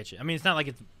 No, I get you. I mean, it's not like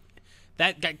it's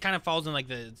that kind of falls in like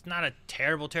it's not a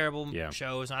terrible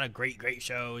show. It's not a great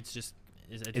show. It's just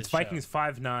It's Vikings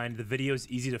 5-9. The video's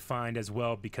easy to find as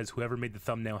well because whoever made the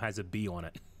thumbnail has a B on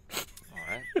it. All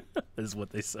right. That is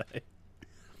what they say.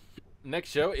 Next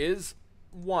show is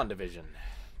WandaVision.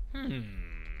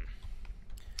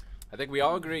 I think we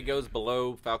all agree it goes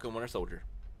below Falcon Winter Soldier.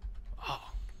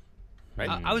 Oh. Right?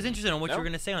 I was interested in what you No? were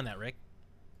going to say on that, Rick.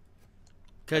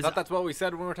 I thought that's what we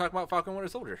said when we were talking about Falcon Winter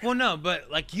Soldier. Well, no,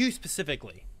 but like you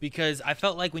specifically, because I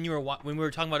felt like when we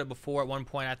were talking about it before at one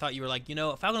point, I thought you were like,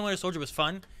 Falcon and Winter Soldier was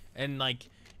fun, and like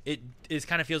it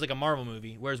kind of feels like a Marvel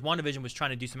movie, whereas WandaVision was trying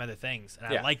to do some other things, and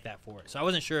I like that for it. So I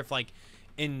wasn't sure if like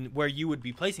in where you would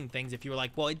be placing things, if you were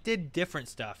like, well, it did different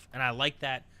stuff, and I like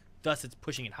that, thus it's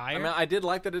pushing it higher. I mean, I did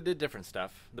like that it did different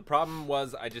stuff. The problem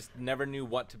was I just never knew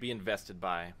what to be invested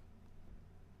by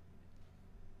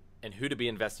and who to be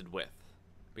invested with.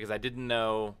 Because I didn't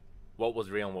know what was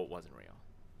real and what wasn't real.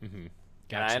 Mm-hmm.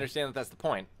 And I understand that that's the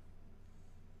point,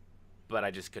 but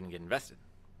I just couldn't get invested.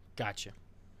 Gotcha.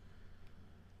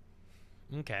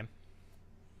 Okay.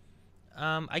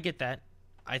 I get that.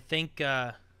 I think.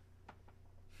 I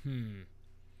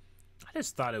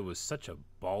just thought it was such a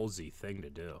ballsy thing to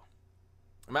do.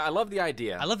 I mean, I love the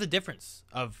idea. I love the difference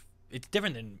of it's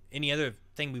different than any other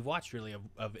thing we've watched really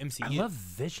of MCU. I love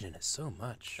Vision in it so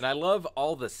much. And I love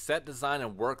all the set design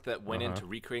and work that went into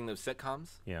recreating those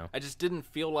sitcoms. Yeah. I just didn't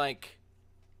feel like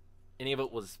any of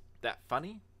it was that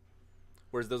funny,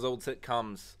 whereas those old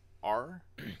sitcoms are.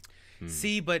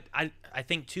 See, but I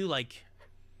think too, like,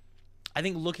 I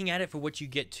think looking at it for what you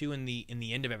get to in the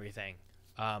end of everything,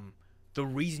 the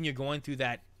reason you're going through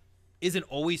that isn't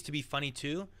always to be funny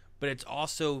too, but it's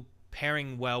also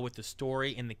pairing well with the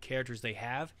story and the characters they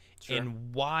have. Sure.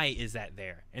 And why is that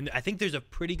there? And I think there's a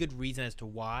pretty good reason as to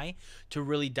why, to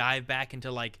really dive back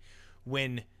into like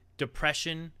when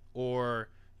depression or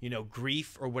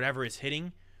grief or whatever is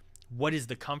hitting, what is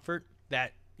the comfort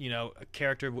that a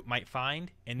character might find,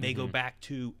 and they go back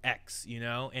to X,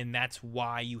 and that's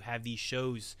why you have these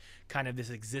shows, kind of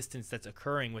this existence that's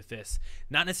occurring with this,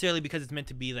 not necessarily because it's meant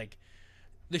to be like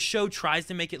the show tries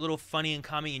to make it a little funny and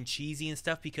comic and cheesy and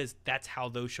stuff, because that's how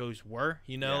those shows were,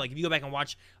 like if you go back and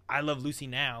watch I Love Lucy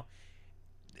now,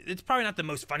 it's probably not the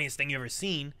most funniest thing you've ever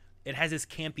seen. It has this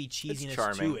campy cheesiness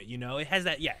to it, it has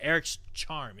that Eric's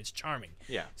charm. It's charming.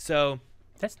 Yeah. So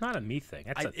that's not a me thing.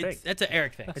 That's a thing. That's an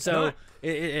Eric thing. So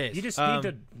it is. You just need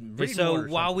to read so more or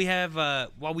while we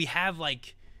have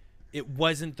like it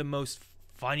wasn't the most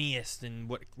funniest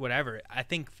and whatever. I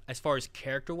think as far as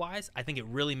character wise, I think it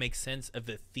really makes sense of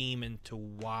the theme and to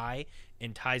why,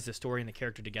 and ties the story and the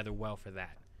character together well for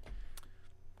that.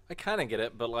 I kind of get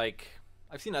it, but like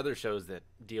I've seen other shows that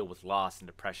deal with loss and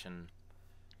depression,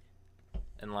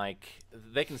 and like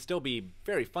they can still be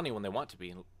very funny when they want to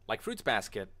be. Like Fruits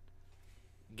Basket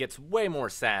gets way more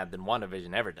sad than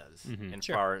WandaVision ever does, as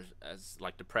far as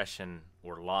like depression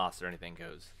or loss or anything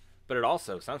goes. But it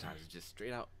also sometimes is just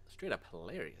straight up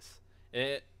hilarious.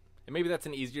 And maybe that's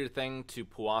an easier thing to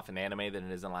pull off in anime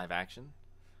than it is in live action.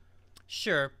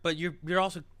 Sure, but you're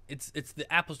also it's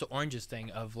the apples to oranges thing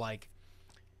of like,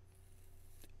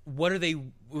 what are they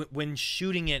when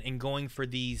shooting it and going for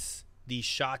these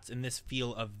shots in this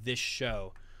feel of this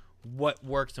show, what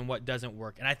works and what doesn't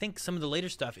work. And I think some of the later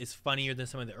stuff is funnier than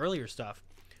some of the earlier stuff.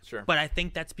 Sure. But I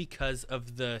think that's because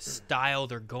of the style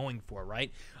they're going for,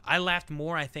 right? I laughed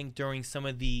more, I think, during some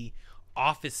of the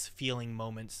Office feeling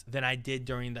moments than I did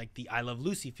during like the I Love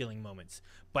Lucy feeling moments.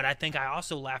 But I think I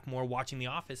also laugh more watching The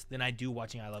Office than I do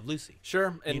watching I Love Lucy.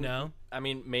 Sure. And you know? I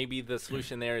mean, maybe the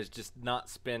solution there is just not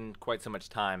spend quite so much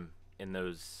time in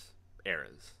those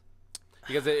eras.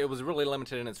 Because it was really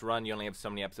limited in its run. You only have so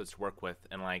many episodes to work with.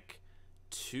 And like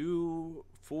 2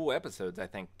 full episodes, I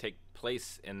think, take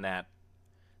place in that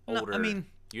older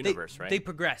universe, right? They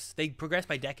progress. They progress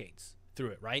by decades through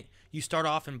it, right? You start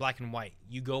off in black and white.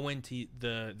 You go into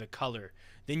the color.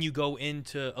 Then you go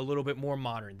into a little bit more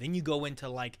modern. Then you go into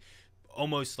like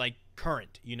almost like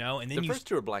current, you know? And then the first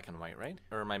 2 are black and white, right?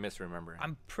 Or am I misremembering?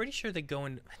 I'm pretty sure they go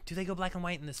in. Do they go black and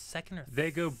white in the second or?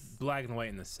 They go black and white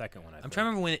in the second one. I'm trying to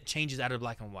remember when it changes out of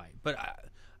black and white. But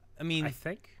I mean, I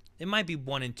think it might be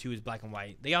 1 and 2 is black and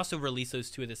white. They also release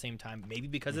those 2 at the same time, maybe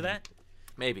because of that.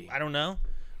 Maybe. I don't know.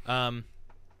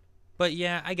 But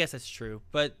yeah, I guess that's true.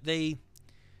 But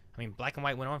black and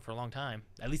white went on for a long time.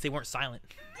 At least they weren't silent.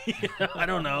 I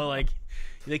don't know. Like,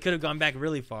 they could have gone back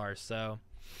really far. So,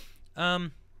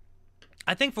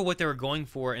 I think for what they were going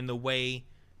for and the way,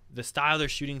 the style they're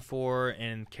shooting for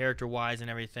and character-wise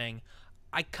and everything,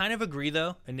 I kind of agree,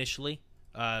 though, initially.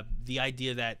 The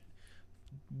idea that,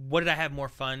 what did I have more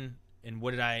fun and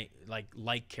what did I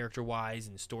like character-wise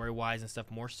and story-wise and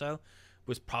stuff more so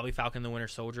was probably Falcon and the Winter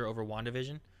Soldier over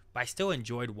WandaVision. But I still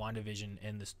enjoyed WandaVision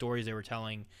and the stories they were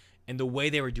telling and the way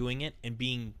they were doing it and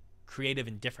being creative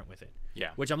and different with it.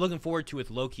 Yeah. Which I'm looking forward to with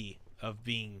Loki, of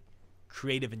being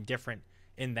creative and different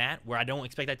in that, where I don't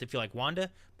expect that to feel like Wanda,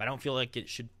 but I don't feel like it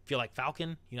should feel like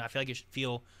Falcon. You know, I feel like it should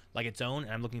feel like its own,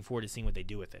 and I'm looking forward to seeing what they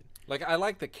do with it. Like, I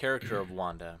like the character of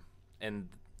Wanda, and,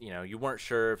 you know, you weren't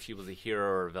sure if she was a hero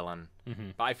or a villain,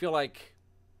 but I feel like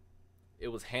it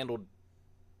was handled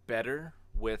better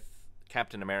with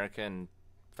Captain America and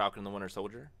Falcon and the Winter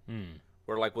Soldier.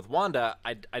 Where, like, with Wanda,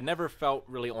 I never felt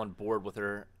really on board with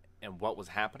her and what was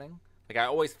happening. Like, I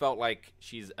always felt like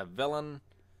she's a villain.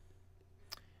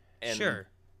 And sure,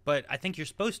 but I think you're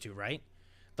supposed to, right?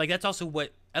 Like, that's also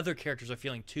what other characters are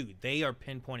feeling, too. They are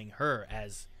pinpointing her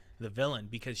as the villain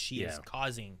because she is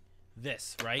causing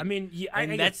this, right? I mean, yeah,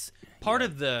 and that's part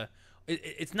of the...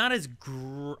 It's not as...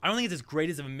 I don't think it's as great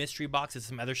as a mystery box as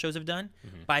some other shows have done,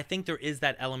 but I think there is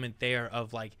that element there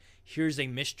of, like, here's a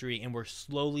mystery, and we're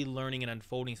slowly learning and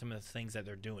unfolding some of the things that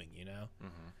they're doing, you know?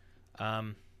 I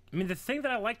mean, the thing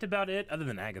that I liked about it, other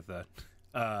than Agatha,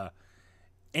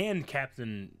 and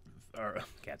Captain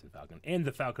Falcon, and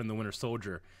the Falcon and the Winter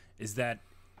Soldier, is that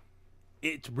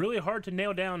it's really hard to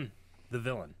nail down the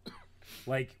villain.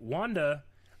 Like, Wanda,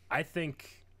 I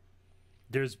think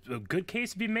there's a good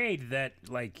case to be made that,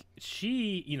 like,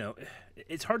 she, you know,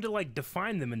 it's hard to, like,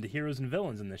 define them into heroes and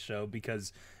villains in this show,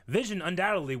 because Vision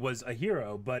undoubtedly was a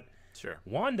hero, but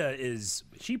Wanda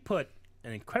she put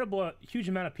an incredible, huge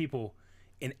amount of people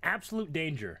in absolute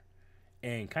danger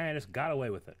and kind of just got away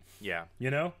with it. Yeah.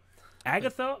 You know?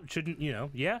 Agatha shouldn't, you know,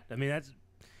 I mean,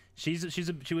 she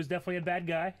was definitely a bad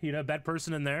guy, you know, a bad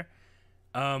person in there.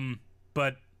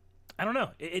 But I don't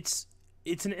know. It's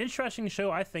an interesting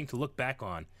show, I think, to look back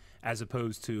on as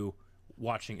opposed to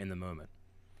watching in the moment.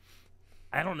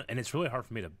 I don't know, and it's really hard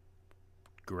for me to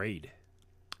grade.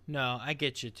 No, I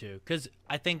get you too, because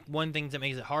I think one thing that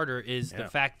makes it harder is the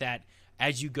fact that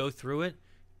as you go through it,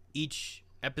 each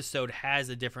episode has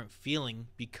a different feeling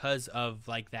because of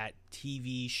like that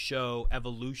TV show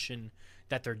evolution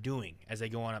that they're doing as they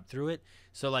go on up through it.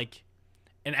 So like,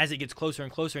 and as it gets closer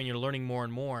and closer and you're learning more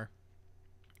and more,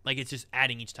 like it's just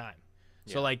adding each time.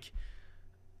 Yeah. So like,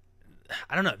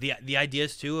 I don't know, the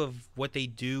ideas too of what they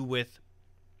do with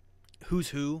who's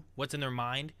who, what's in their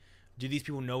mind. Do these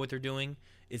people know what they're doing?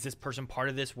 Is this person part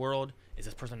of this world? Is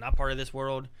this person not part of this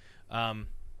world?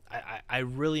 I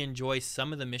really enjoy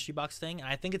some of the mystery box thing, and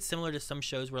I think it's similar to some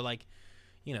shows where like,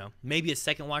 you know, maybe a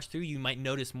second watch through you might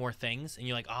notice more things, and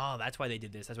you're like, oh, that's why they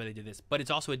did this. That's why they did this. But it's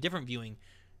also a different viewing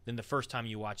than the first time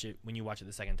you watch it when you watch it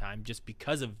the second time, just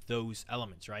because of those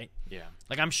elements, right? Yeah.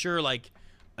 Like I'm sure like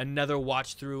another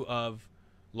watch through of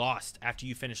Lost after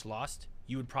you finish Lost,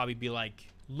 you would probably be like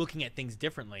looking at things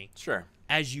differently. Sure.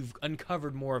 As you've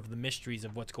uncovered more of the mysteries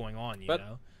of what's going on, you But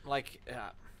know? like,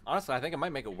 honestly, I think it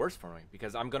might make it worse for me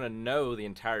because I'm gonna know the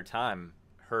entire time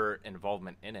her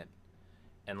involvement in it,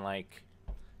 and like,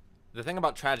 the thing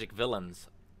about tragic villains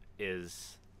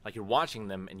is like you're watching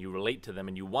them and you relate to them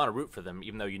and you want to root for them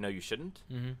even though you know you shouldn't.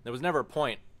 Mm-hmm. There was never a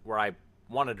point where I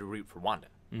wanted to root for Wanda.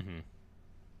 Mm-hmm.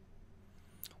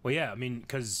 Well, yeah, I mean,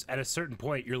 because at a certain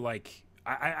point you're like,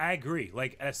 I agree,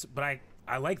 like, but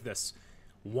I like this.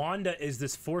 Wanda is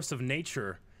this force of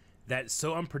nature that's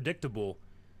so unpredictable.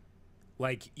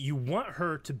 Like, you want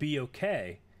her to be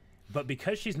okay, but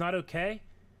because she's not okay,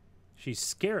 she's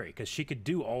scary because she could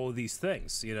do all of these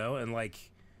things, you know, and like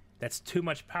that's too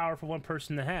much power for one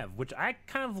person to have, which I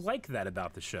kind of like that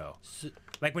about the show.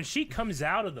 Like when she comes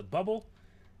out of the bubble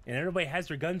and everybody has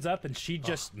their guns up and she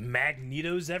just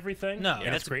magnetos everything. No,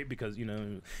 and that's great because, you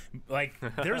know, like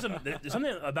there's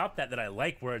something about that I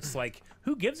like where it's like,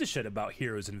 who gives a shit about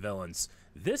heroes and villains?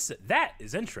 That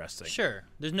is interesting. Sure.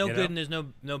 There's no You good know? and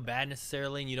there's no bad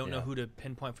necessarily, and you don't know who to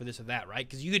pinpoint for this or that, right?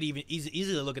 Because you could even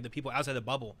easily look at the people outside the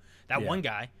bubble. That one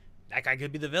guy, that guy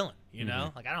could be the villain, you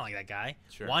know? Like, I don't like that guy.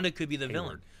 Sure. Wanda could be the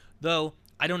villain. Though,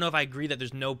 I don't know if I agree that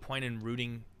there's no point in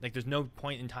rooting, like, there's no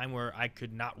point in time where I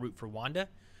could not root for Wanda,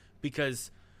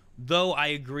 because though I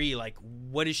agree, like,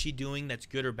 what is she doing that's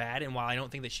good or bad? And while I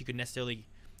don't think that she could necessarily,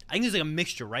 I think there's like a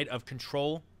mixture, right, of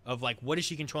control, of like what is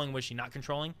she controlling, what is she not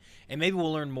controlling, and maybe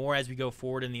we'll learn more as we go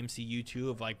forward in the MCU too,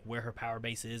 of like where her power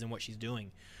base is and what she's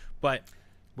doing. But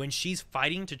when she's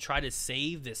fighting to try to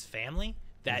save this family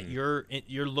that you're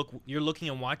looking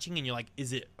and watching, and you're like,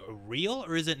 is it real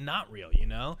or is it not real, you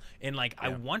know? And like, I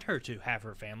want her to have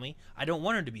her family. I don't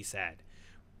want her to be sad,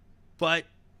 but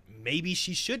maybe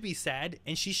she should be sad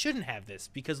and she shouldn't have this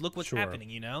because look what's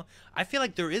happening, you know? I feel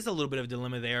like there is a little bit of a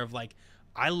dilemma there of like,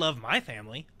 I love my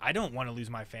family. I don't want to lose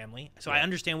my family. So I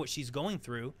understand what she's going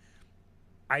through.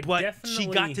 But she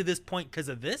got to this point because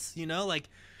of this, you know? Like,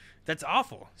 that's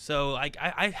awful. So like,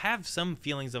 I have some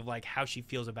feelings of like how she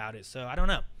feels about it. So I don't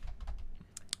know.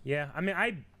 Yeah, I mean,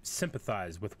 I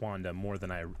sympathize with Wanda more than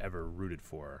I ever rooted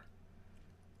for her.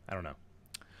 I don't know.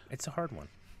 It's a hard one.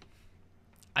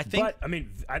 I think, but I mean,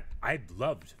 I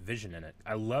loved Vision in it.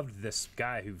 I loved this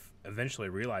guy who eventually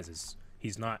realizes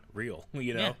he's not real,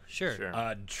 you know? Yeah,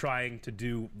 sure. Trying to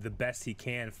do the best he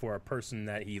can for a person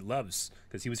that he loves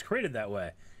because he was created that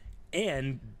way.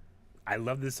 And I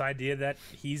love this idea that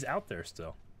he's out there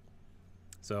still.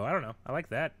 So I don't know. I like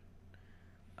that.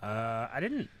 I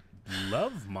didn't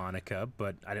love Monica,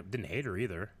 but I didn't hate her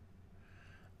either.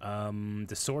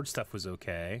 The sword stuff was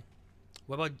okay.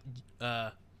 What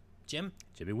about Jim?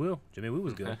 Jimmy Woo. Jimmy Woo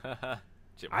was good.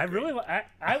 I really, I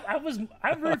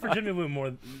rooted for Jimmy Woo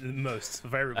more than most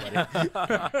of everybody.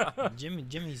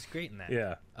 Jimmy's great in that.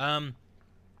 Yeah. I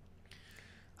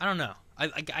don't know. I'm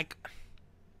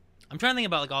trying to think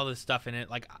about like all this stuff in it.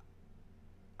 Like,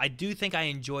 I do think I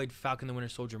enjoyed Falcon the Winter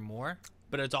Soldier more,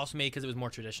 but it's also maybe because it was more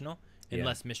traditional and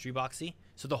less mystery boxy.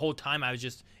 So the whole time I was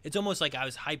just, it's almost like I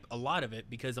was hyped a lot of it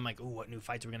because I'm like, oh, what new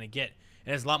fights are we gonna get?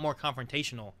 And it's a lot more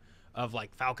confrontational, of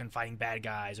like Falcon fighting bad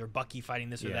guys or Bucky fighting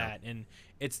this or that, and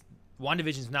it's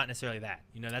WandaVision's not necessarily that.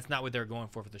 You know, that's not what they're going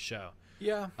for the show.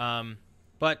 Yeah.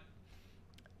 But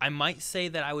I might say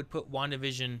that I would put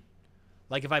WandaVision,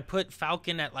 like if I put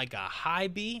Falcon at like a high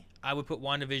B, I would put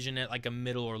WandaVision at like a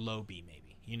middle or low B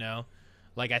maybe, you know?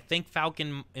 Like I think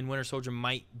Falcon and Winter Soldier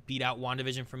might beat out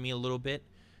WandaVision for me a little bit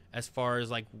as far as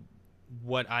like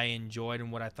what I enjoyed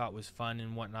and what I thought was fun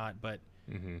and whatnot, but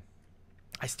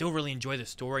I still really enjoy the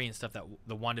story and stuff that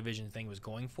the WandaVision thing was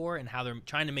going for, and how they're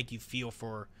trying to make you feel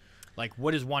for, like,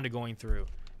 what is Wanda going through,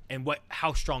 and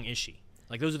how strong is she?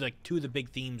 Like, those are like two of the big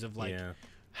themes of like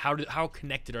how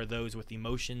connected are those with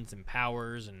emotions and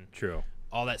powers and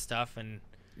all that stuff. And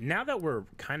now that we're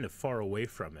kind of far away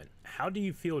from it, how do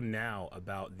you feel now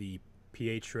about the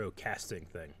Pietro casting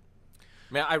thing?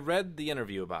 Man, I read the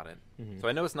interview about it, so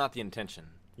I know it's not the intention.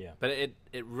 Yeah, but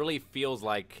it really feels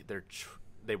like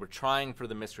they were trying for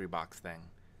the mystery box thing,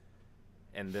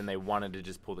 and then they wanted to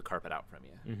just pull the carpet out from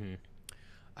you.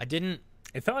 I didn't.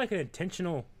 It felt like an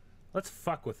intentional, let's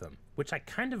fuck with them, which I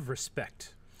kind of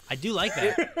respect. I do like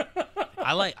that.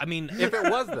 I mean, if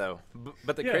it was though,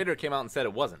 but the creator came out and said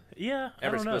it wasn't. Yeah,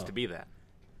 ever supposed to be that.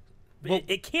 Well,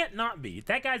 it can't not be.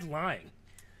 That guy's lying.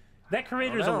 That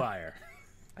creator's a liar.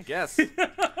 I guess.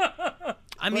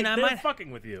 I mean, Like, I they're might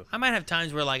fucking with you. I might have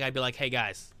times where like I'd be like, hey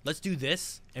guys, let's do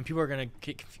this, and people are gonna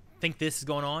think this is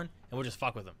going on, and we'll just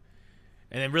fuck with them,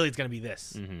 and then really it's gonna be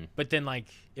this. But then like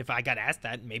if I got asked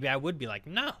that, maybe I would be like,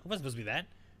 no, it wasn't supposed to be that.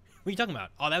 What are you talking about?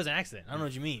 Oh, that was an accident. I don't know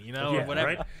what you mean, you know, Yeah, or whatever.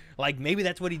 right? Like maybe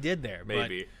that's what he did there.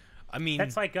 Maybe. But, I mean,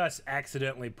 That's like us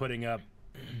accidentally putting up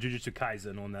Jujutsu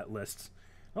Kaisen on that list.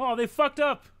 Oh, they fucked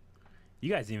up. You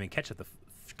guys didn't even catch the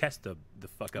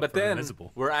fuck up But for then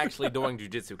Invisible. we're actually doing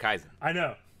Jujutsu Kaisen. I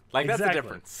know. Like, that's the Exactly.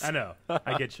 difference. I know.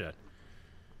 I get you.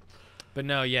 but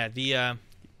no, yeah,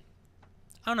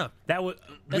 I don't know. That was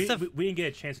That's stuff- we didn't get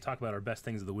a chance to talk about our best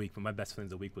things of the week, but my best things of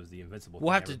the week was the Invincible. We'll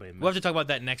thing have to everybody we'll have to missed. talk about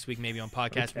that next week maybe on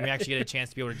podcast when we actually get a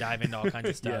chance to be able to dive into all kinds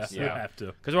of Yeah, stuff. we have to.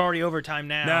 Because we're already over time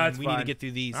now, No, and it's we need to fine. get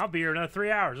through these. I'll be here another 3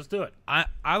 hours. Let's do it.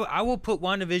 I will put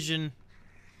WandaVision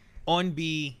on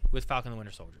B with Falcon and the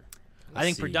Winter Soldier. I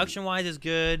think see. production wise is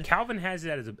good. Calvin has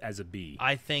it as a B.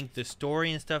 I think the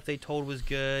story and stuff they told was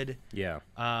good. Yeah.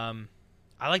 I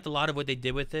liked a lot of what they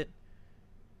did with it.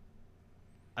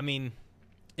 I mean,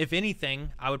 if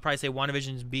anything, I would probably say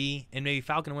WandaVision's B, and maybe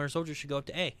Falcon and Winter Soldier should go up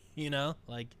to A. You know,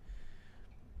 like.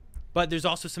 But there's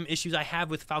also some issues I have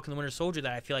with Falcon and Winter Soldier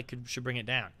that I feel like should bring it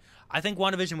down. I think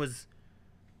WandaVision was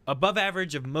above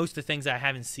average of most of the things I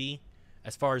have in C,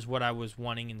 as far as what I was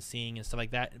wanting and seeing and stuff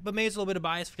like that. But maybe it's a little bit of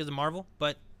bias because of Marvel.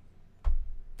 But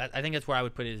I think that's where I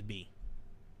would put it as B.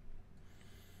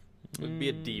 It would be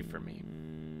a D for me.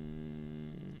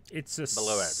 It's a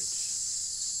Below average.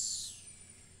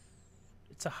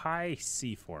 It's a high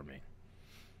C for me.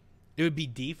 It would be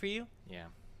D for you? Yeah.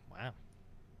 Wow.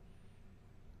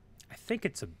 I think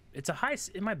it's a high.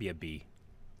 It might be a B.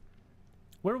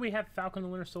 Where do we have Falcon and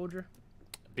the Winter Soldier?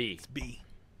 B. B.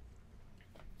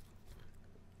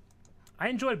 I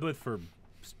enjoyed both for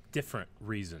different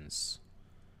reasons.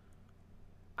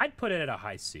 I'd put it at a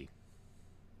high C.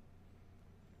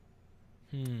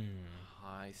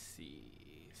 I see.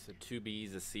 So 2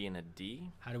 B's, a C, and a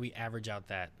D. How do we average out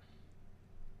that?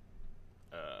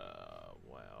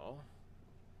 Well,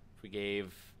 if we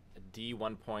gave a D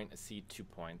 1 point, a C 2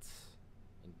 points,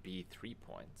 and B 3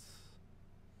 points,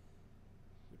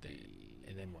 would be,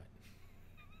 And then what?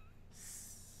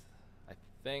 I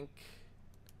think,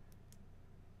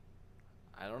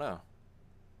 I don't know,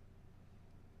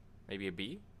 maybe a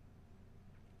B?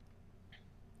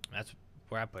 That's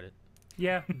where I put it.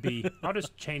 Yeah, B. I'll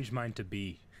just change mine to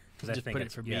B because I Just think put it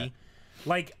it's for yeah. B?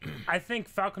 Like, I think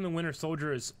Falcon and Winter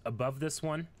Soldier is above this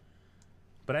one,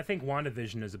 but I think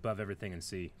WandaVision is above everything in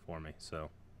C for me. So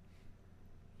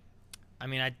I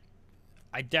mean,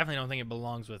 I definitely don't think it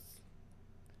belongs with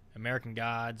American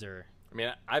Gods or I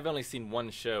mean, I've only seen one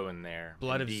show in there.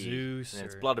 Blood in of D, Zeus And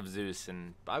it's or- Blood of Zeus,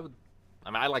 and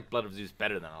I like Blood of Zeus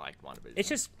better than I like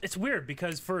WandaVision. it's weird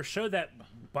because for a show that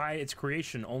by its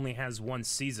creation only has one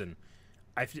season,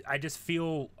 I just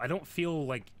feel I don't feel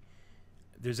like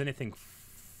there's anything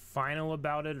final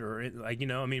about it or like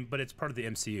I mean, but it's part of the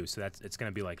MCU, so it's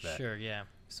gonna be like that. sure, yeah.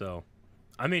 So,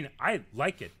 I mean, I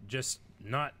like it, just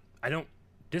not. I don't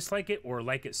dislike it or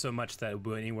like it so much that it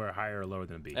would be anywhere higher or lower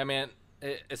than a B. I mean,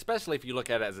 especially if you look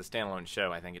at it as a standalone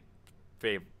show, I think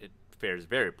it fares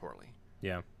very poorly.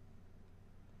 Yeah.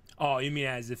 Oh, you mean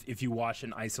as if you watch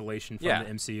in isolation from Yeah. the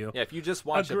MCU? Yeah, if you just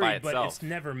watch Agreed, it by but itself. it's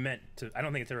never meant to. I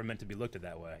don't think it's ever meant to be looked at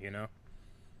that way.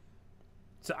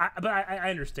 So, I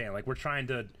understand. Like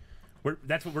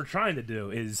that's what we're trying to do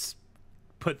is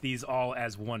put these all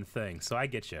as one thing. So I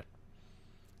get you.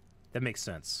 That makes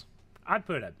sense. I'd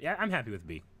put it up. Yeah, I'm happy with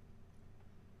B.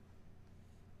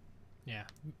 Yeah.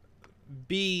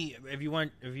 B, if you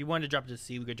wanted to drop it to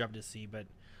C, we could drop it to C, but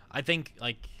I think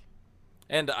like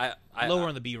And I lower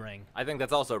on the B ring. I think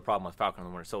that's also a problem with Falcon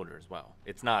and the Winter Soldier as well.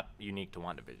 It's not unique to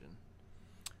WandaVision.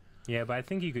 Yeah, but I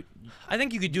think you could. I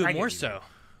think you could do I it get more you so there.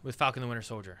 with Falcon and the Winter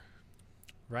Soldier.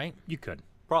 Right? You could.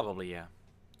 Probably, yeah.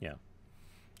 Yeah.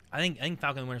 I think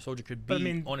Falcon and the Winter Soldier could be But I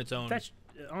mean, on its own. That's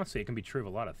honestly, it can be true of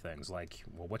a lot of things. Like,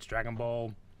 well, what's Dragon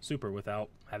Ball Super without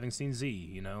having seen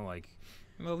Z? Like,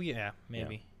 Well, yeah,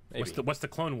 maybe. Maybe. what's the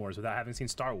Clone Wars without having seen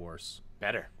Star Wars?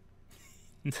 Better.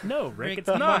 No, Rick, Rick, it's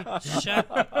not.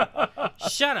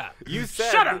 Shut up. You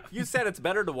said Shut up! You said it's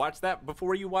better to watch that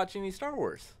before you watch any Star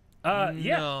Wars.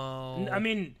 Yeah. No. I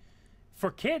mean,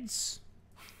 for kids,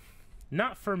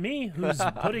 not for me, who's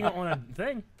putting it on a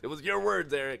thing. It was your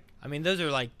words, Eric. I mean, those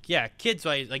are kids. So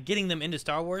like getting them into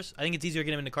Star Wars. I think it's easier to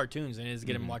get them into cartoons than it is to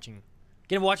get them watch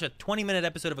a 20-minute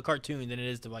episode of a cartoon than it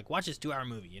is to watch this 2-hour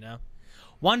movie.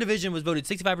 WandaVision was voted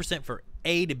 65% for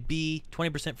A to B,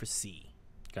 20% for C.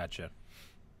 Gotcha.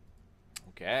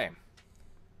 Okay.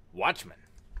 Watchmen.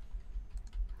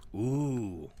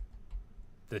 Ooh,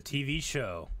 the TV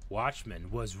show. Watchmen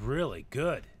was really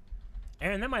good.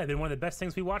 Aaron, that might have been one of the best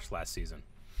things we watched last season.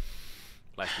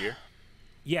 Last year.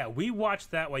 Yeah, we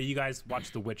watched that while you guys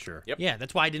watched The Witcher. Yep. Yeah,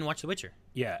 that's why I didn't watch The Witcher.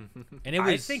 Yeah. And it was.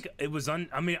 I think it was I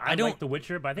don't- like The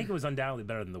Witcher, but I think it was undoubtedly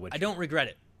better than The Witcher. I don't regret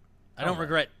it. I don't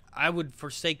regret. I would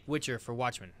forsake Witcher for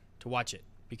Watchmen to watch it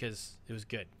because it was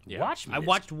good. Yeah. Watchmen I is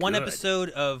watched one good. episode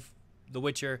of The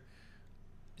Witcher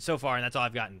so far, and that's all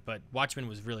I've gotten. But Watchmen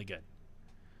was really good.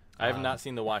 I have not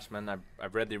seen The Watchmen.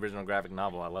 I've read the original graphic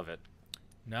novel. I love it.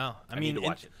 No, I need mean, to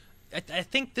watch it. I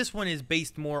think this one is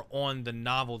based more on the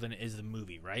novel than it is the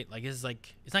movie, right? Like it's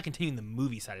not continuing the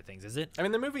movie side of things, is it? I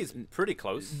mean, the movie's pretty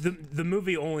close. The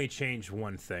movie only changed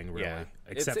one thing, really, Yeah.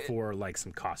 except for like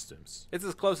some costumes. It's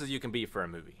as close as you can be for a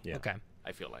movie. Yeah. Okay.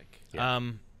 I feel like. Yeah.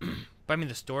 But I mean,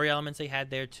 the story elements they had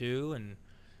there too, and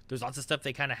there's lots of stuff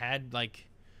they kind of had. Like,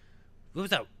 what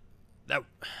was that? That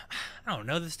I don't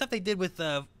know. The stuff they did with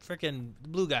freaking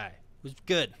blue guy was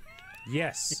good.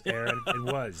 Yes, Aaron, it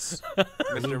was.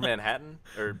 Mr. Manhattan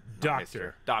or not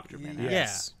Doctor. Mr. Doctor Manhattan.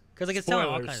 Yes. Yeah, because like it's telling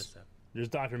all Spoilers. kinds of stuff. There's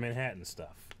Dr. Manhattan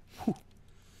stuff.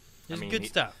 There's mean, good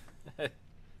stuff.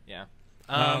 Yeah.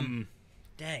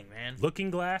 Dang man,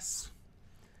 Looking Glass,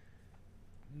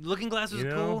 Looking Glass was you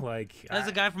know, cool. like That's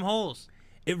the guy from Holes.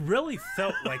 it really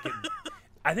felt like it.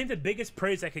 I think the biggest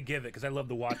praise I could give it, because I love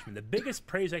The Watchmen, the biggest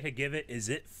praise I could give it is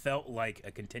it felt like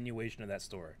a continuation of that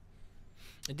story.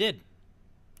 It did.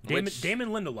 Damon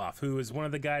Lindelof, who is one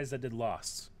of the guys that did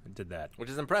Lost, did that. Which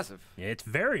is impressive. Yeah, it's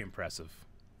very impressive.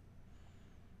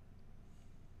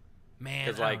 Man,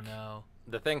 I 'Cause, like, don't know.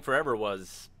 The thing forever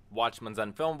was Watchmen's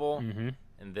unfilmable,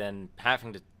 and then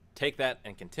having to take that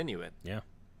and continue it. Yeah.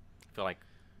 I feel like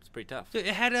it's pretty tough. Dude,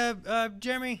 it had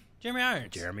Jeremy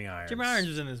Irons. Jeremy Irons. Jeremy Irons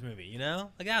was in this movie. You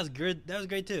know, like that was good. That was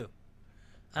great too.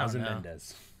 I don't know.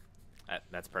 Mendez.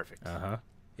 That's perfect. Uh-huh.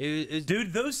 It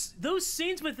Dude, those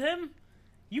scenes with him,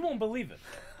 you won't believe it.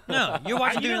 no, you're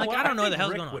watching. You You're know like, what? I don't know what the think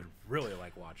hell's Rick going on. would really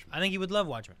like Watchmen. I think you would love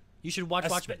Watchmen. You should watch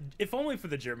Watchmen. If only for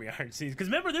the Jeremy Irons scenes. Because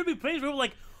remember, there'd be places where we're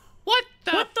like, What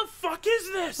the? what the fuck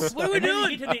is this? What are we and then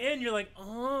doing? you get to the end, you're like,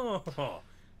 oh.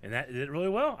 And that did it really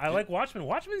well. I like Watchmen.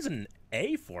 Watchmen's an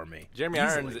A for me. Jeremy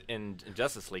Easily. Irons in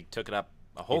Justice League took it up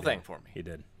a whole thing for me. He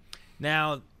did.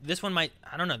 Now this one might.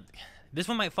 I don't know. This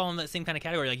one might fall in that same kind of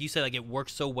category. Like you said, like it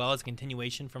works so well as a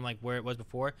continuation from like where it was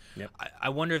before. Yep. I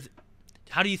wonder if.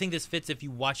 How do you think this fits if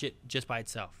you watch it just by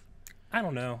itself? I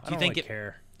don't know. I you don't think really it-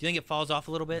 care. Do you think it falls off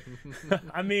a little bit?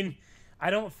 I mean,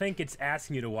 I don't think it's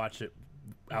asking you to watch it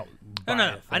out by No,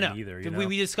 a thing I know. either. You 'Cause know?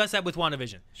 we discussed that with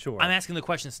WandaVision. Sure. I'm asking the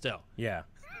question still. Yeah.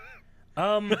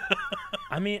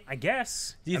 I mean, I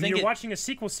guess. Do you I mean, think you're it- watching a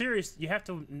sequel series, you have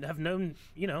to have known,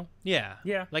 you know. Yeah.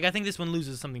 Yeah. Like I think this one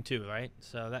loses something too, right?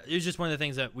 So that it was just one of the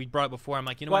things that we brought up before. I'm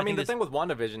like, you know Well, what? I mean, the think thing with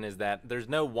WandaVision is that there's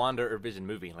no Wanda or Vision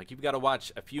movie. Like, you've got to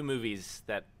watch a few movies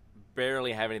that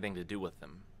barely have anything to do with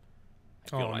them. I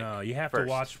feel Oh like, no, you have to first.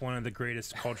 watch one of the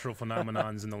greatest cultural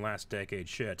phenomenons in the last decade.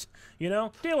 Shit, you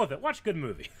know, deal with it. Watch good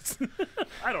movies.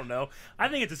 I don't know. I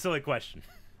think it's a silly question.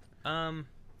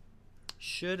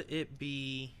 Should it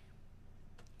be?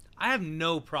 I have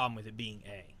no problem with it being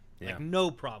A. Yeah. Like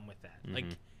no problem with that. Like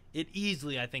it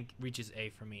easily, I think, reaches A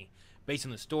for me, based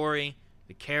on the story,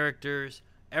 the characters.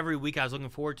 Every week I was looking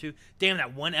forward to. Damn,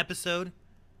 that one episode.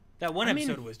 That one I mean-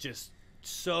 episode was just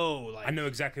so like. I know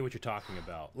exactly what you're talking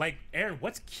about. Like, Aaron,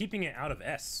 what's keeping it out of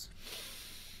S?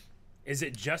 Is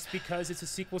it just because it's a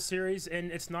sequel series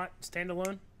and it's not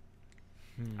standalone?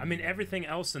 I mean, everything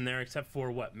else in there except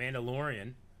for what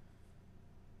Mandalorian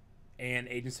and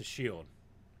Agents of Shield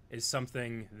is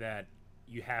something that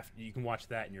you can watch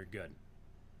that and you're good.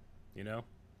 You know?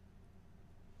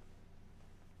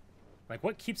 Like,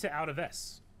 what keeps it out of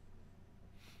S?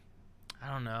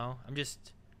 I don't know.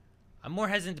 I'm more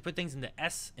hesitant to put things into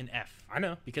S and F I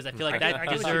know. because I feel like I that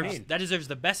get what you mean. deserves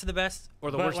the best of the best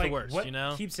or the But, worst of like, the worst. What You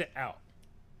know? keeps it out?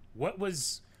 What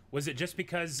was it just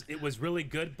because it was really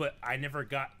good, but I never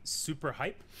got super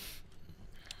hype?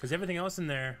 Because everything else in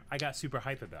there, I got super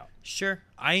hype about. Sure,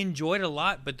 I enjoyed it a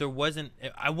lot, but there wasn't.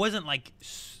 I wasn't like.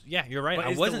 Yeah, you're right. But I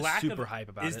is the wasn't lack super of, hype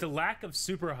about Is it. the lack of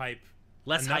super hype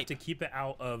Less enough hype. to keep it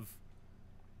out of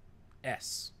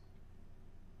S?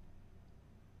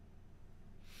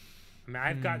 I mean,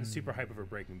 I've gotten super hype over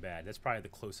Breaking Bad. That's probably the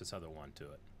closest other one to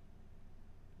it.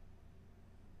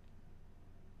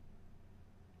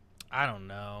 I don't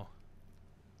know.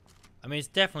 I mean, it's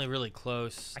definitely really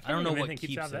close. I I don't can't know think of what anything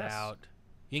keeps keeps it out of S. out.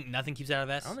 You think nothing keeps it out of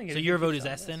S? I don't think so anything your vote keeps is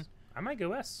out S of then? I might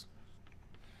go S.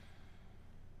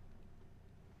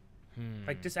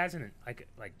 Like, just as an like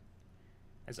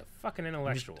as a fucking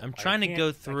intellectual. I'm trying to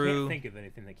go through. I can't think of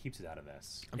anything that keeps it out of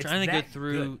S. I'm trying to go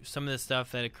through some of the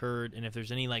stuff that occurred, and if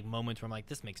there's any like moments where I'm like,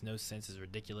 this makes no sense, is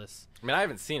ridiculous. I mean, I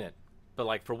haven't seen it, but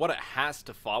like for what it has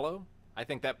to follow, I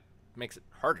think that makes it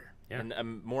harder and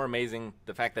more amazing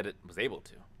the fact that it was able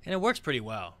to. And it works pretty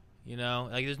well, you know.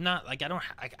 Like there's not like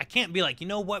I can't be like, you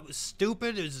know what was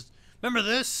stupid is remember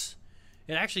this.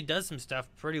 It actually does some stuff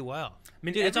pretty well. I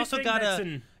mean, dude, it's also got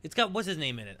it's got what's his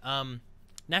name in it?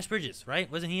 Nash Bridges,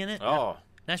 right? Wasn't he in it? Oh,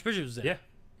 Nash Bridges was in it.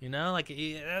 You know, like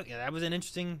that was an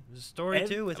interesting story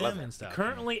too with him and stuff.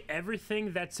 Currently,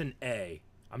 everything that's an A,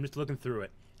 I'm just looking through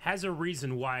it, has a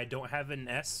reason why I don't have an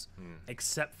S,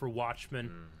 except for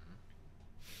Watchmen,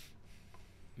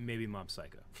 maybe Mob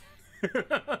Psycho.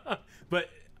 But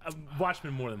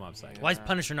Watchmen more than Mob Psycho. Why is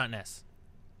Punisher not an S?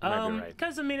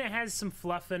 Because I mean, it has some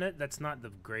fluff in it. That's not the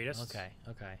greatest. Okay.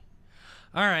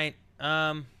 All right.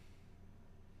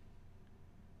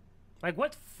 Like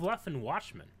what fluff in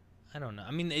Watchmen? I don't know.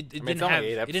 I mean, it didn't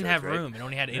have right? room. It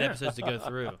only had 8 episodes to go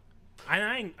through.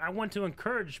 I want to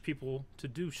encourage people to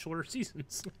do shorter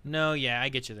seasons. No, yeah, I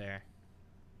get you there.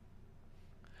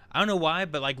 I don't know why,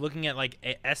 but like looking at like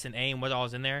S and A and what all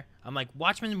is in there, I'm like,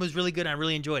 Watchmen was really good and I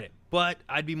really enjoyed it. But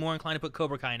I'd be more inclined to put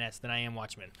Cobra Kai in S than I am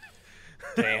Watchmen.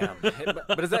 Damn.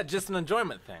 But is that just an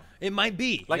enjoyment thing? It might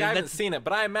be. Like, I haven't seen it,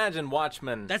 but I imagine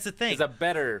Watchmen That's the thing. is a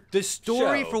better The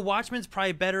story show. for Watchmen's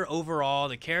probably better overall.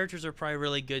 The characters are probably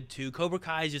really good too. Cobra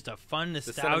Kai is just a fun,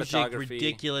 nostalgic, cinematography.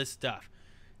 ridiculous stuff.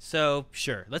 So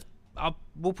sure,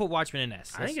 we'll put Watchmen in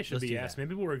S. I think it should Let's be do S. that.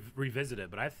 Maybe we'll revisit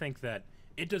it, but I think that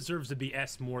it deserves to be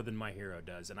S more than My Hero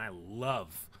does, and I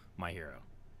love My Hero.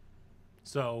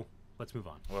 So let's move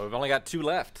on. Well, we've only got 2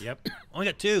 left. Yep. Only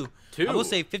got 2. 2. I will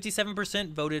say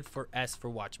 57% voted for S for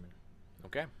Watchmen.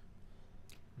 Okay.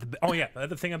 Oh yeah, the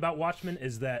other thing about Watchmen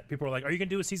is that people are like, "Are you gonna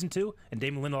do a season 2?" And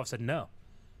Damon Lindelof said, "No.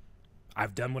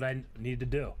 I've done what I needed to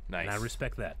do." Nice. And I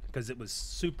respect that because it was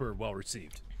super well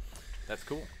received. That's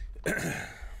cool.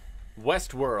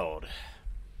 Westworld.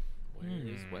 Where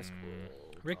is Westworld?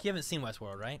 Rick, you haven't seen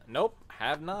Westworld, right? Nope,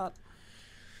 have not.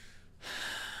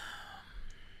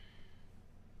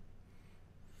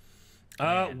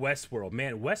 Westworld,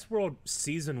 man, Westworld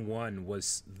season 1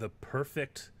 was the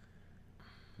perfect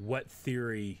what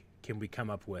theory can we come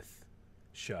up with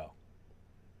show,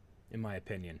 in my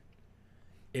opinion.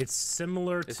 It's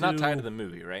similar to... It's not tied to the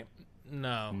movie, right?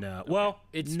 No. No. Well,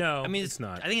 I mean, it's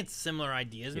not. I think it's similar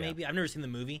ideas, maybe. I've never seen the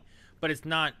movie, but it's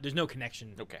not. There's no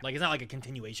connection. Okay. Like it's not like a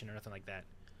continuation or nothing like that.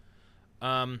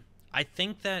 I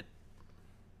think that,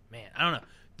 man, I don't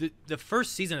know. The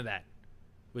first season of that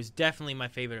was definitely my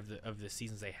favorite of the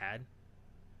seasons they had.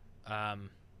 Some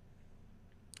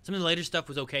of the later stuff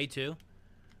was okay too,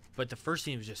 but the first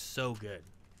season was just so good.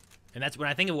 And that's when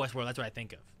I think of Westworld. That's what I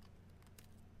think of.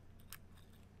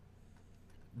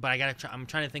 But I'm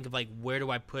trying to think of like where do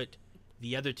I put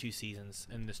the other 2 seasons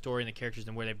and the story and the characters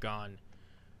and where they've gone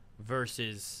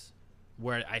versus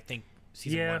where I think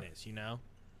season 1 is. You know.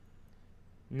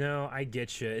 No, I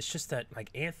get you. It's just that like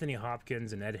Anthony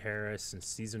Hopkins and Ed Harris in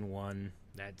season 1.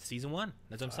 That's season 1.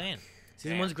 That's what I'm saying.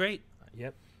 Season 1's great.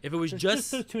 Yep. If it was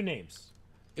Just those 2 names.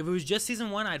 if it was just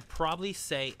season 1, I'd probably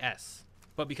say S.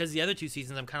 But because the other 2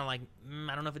 seasons, I'm kind of like,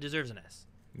 I don't know if it deserves an S.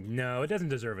 No, it doesn't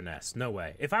deserve an S. No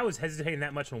way. If I was hesitating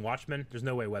that much on Watchmen, there's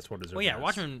no way Westworld deserves Well, yeah, an S.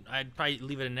 Watchmen, I'd probably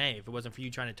leave it an A if it wasn't for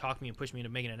you trying to talk me and push me into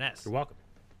making an S. You're welcome.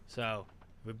 So,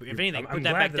 if anything, I'm put that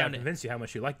glad back that down I to... convinced you how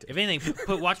much you liked it. If anything,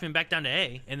 put Watchmen back down to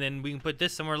A, and then we can put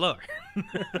this somewhere lower.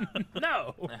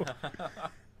 No.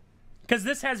 Because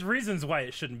this has reasons why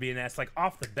it shouldn't be an S, like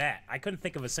off the bat. I couldn't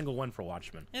think of a single one for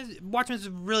Watchmen. Watchmen's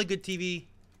really good TV.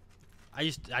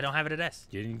 I don't have it at S.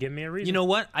 You didn't give me a reason. You know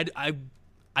what?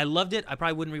 I loved it. I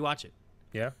probably wouldn't rewatch it.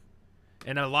 Yeah?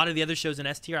 And a lot of the other shows in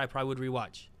S tier, I probably would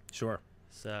rewatch. Sure.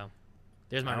 So,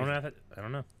 there's my I don't reason. know. I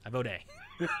don't know. I vote A.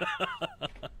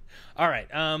 All right.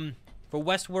 For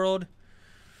Westworld,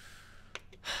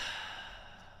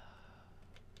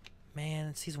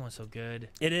 man, season 1's so good.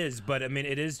 It is, but I mean,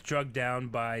 it is drugged down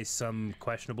by some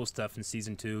questionable stuff in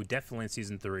season 2, definitely in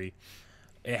season 3.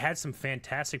 It had some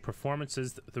fantastic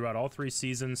performances throughout all 3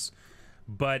 seasons,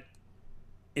 but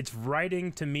its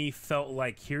writing to me felt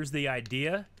like here's the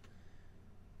idea,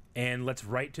 and let's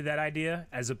write to that idea,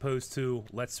 as opposed to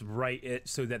let's write it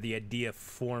so that the idea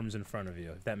forms in front of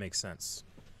you, if that makes sense.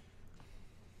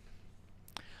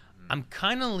 I'm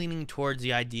kind of leaning towards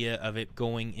the idea of it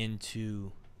going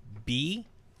into B,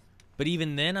 but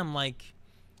even then, I'm like,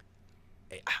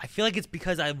 I feel like it's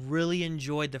because I really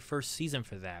enjoyed the first season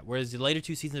for that, whereas the later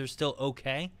 2 seasons are still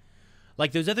okay.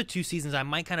 Like those other 2 seasons, I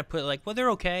might kind of put like, well,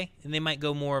 they're okay, and they might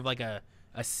go more of like a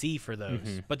a C for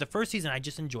those. But the first season I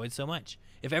just enjoyed so much.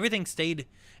 If everything stayed,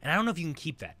 and I don't know if you can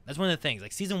keep that. That's one of the things.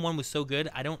 Like season 1 was so good.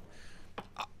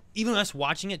 Even us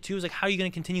watching it too is like, how are you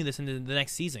going to continue this into the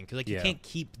next season? Because like you can't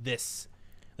keep this.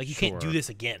 Like you can't do this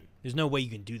again. There's no way you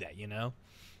can do that. You know.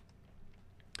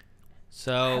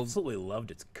 So I absolutely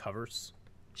loved its covers.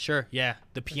 Sure, yeah,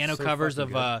 the piano so covers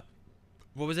of fucking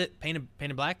what was it? Painted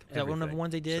Black. Is that one of the Everything.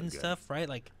 ones they did So and good. stuff? Right,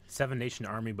 like Seven Nation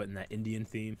Army, but in that Indian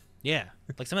theme. yeah,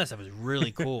 like some of that stuff was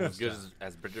really cool. As good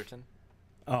as Bridgerton.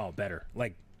 Oh, better.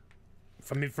 Like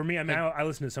for me, I mean, I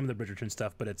listen to some of the Bridgerton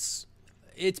stuff, but it's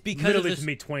because literally of to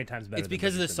me 20 times better. it's than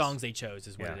because of the Bridgerton's. songs they chose,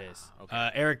 is what Yeah. it is.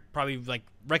 Okay. Eric probably like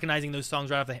recognizing those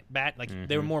songs right off the bat. Like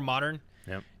they were more modern,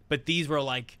 Yep. but these were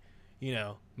like,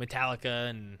 Metallica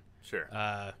and Sure.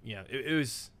 it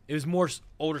was more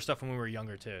older stuff when we were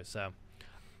younger too. So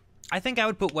I think I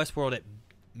would put Westworld at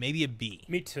maybe a B.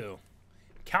 Me too.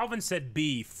 Calvin said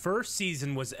B. First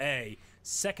season was A.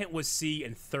 Second was C,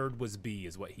 and third was B,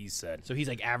 is what he said. So he's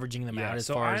like averaging them Yeah, out as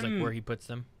so far as like I'm- where he puts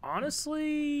them.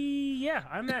 Honestly, yeah,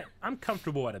 I'm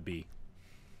comfortable at a B.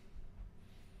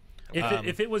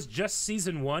 If it was just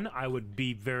season 1, I would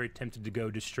be very tempted to go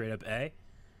just straight up A.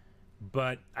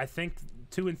 But I think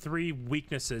 2 and 3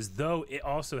 weaknesses, though it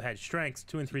also had strengths,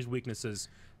 2 and 3's weaknesses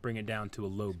bring it down to a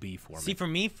low B for me. See, for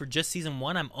me, for just season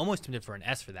 1, I'm almost tempted for an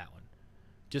S for that one.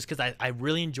 Just because I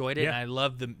really enjoyed it, Yeah. and I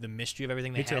love the mystery of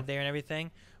everything they Me too. had there and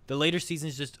everything. The later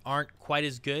seasons just aren't quite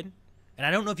as good. And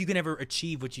I don't know if you can ever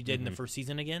achieve what you did in the first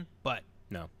season again, but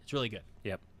No. it's really good.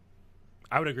 Yep.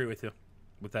 I would agree with you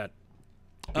with that.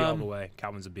 B all the way.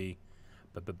 Calvin's a B.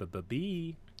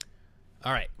 B.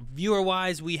 All right.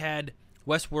 Viewer-wise, we had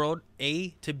Westworld A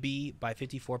to B by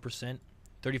 54%.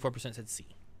 34% said C.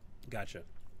 Gotcha.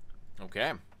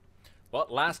 Okay. Well,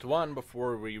 last one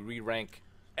before we re-rank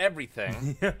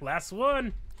everything Last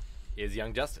one. is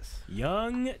Young Justice,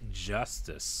 Young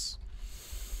Justice.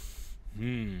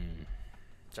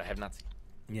 which I have not seen.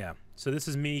 Yeah. So this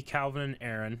is me, Calvin, and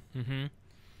Aaron.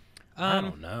 I Um,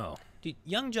 don't know. Dude,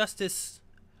 Young Justice,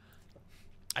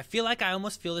 I feel like I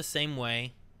almost feel the same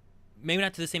way. Maybe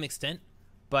not to the same extent,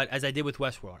 but as I did with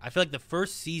Westworld. I feel like the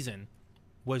first season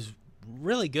was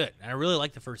really good. And I really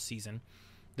liked the first season.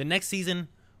 The next season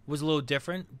was a little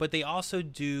different, but they also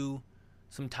do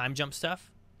some time jump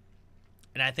stuff.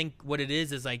 And I think what it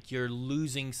is like you're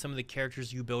losing some of the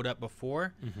characters you built up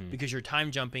before because you're time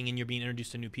jumping and you're being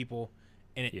introduced to new people.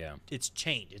 And it's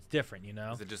changed. It's different,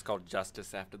 Is it just called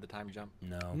Justice after the time jump?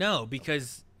 No,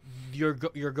 because you're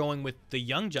going with the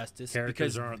Young Justice Characters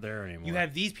because aren't there anymore. you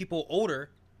have these people older.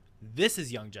 This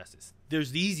is Young Justice.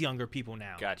 There's these younger people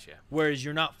now. Gotcha. Whereas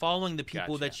you're not following the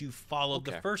people Gotcha. that you followed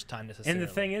Okay. the first time necessarily. And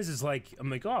the thing is like, I'm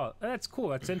like, oh, that's cool.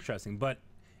 That's interesting. But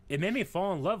it made me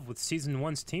fall in love with season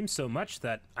 1's team so much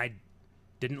that I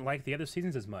didn't like the other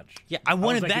seasons as much. Yeah, I was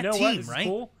wanted like, that you know what? team, This is right?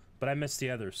 cool, but I missed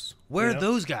the others. Where you are know?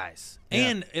 those guys? Yeah.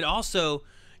 And it also,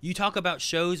 you talk about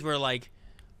shows where like,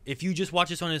 if you just watch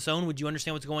this on its own, would you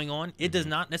understand what's going on? It does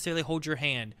not necessarily hold your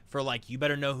hand for like, you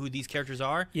better know who these characters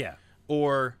are. Yeah.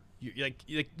 Or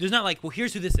there's not like, well,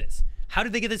 here's who this is. How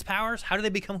did they get these powers? How did they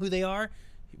become who they are?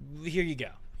 Here you go.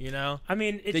 You know, I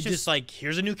mean, it's they just like,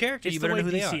 here's a new character. it's You the better way know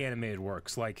who they DC are. animated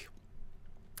works. Like,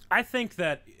 I think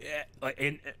that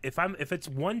if it's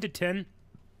 1 to 10,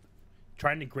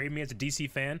 trying to grade me as a DC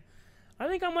fan, I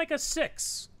think I'm like a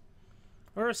 6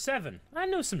 or a 7. I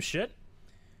know some shit,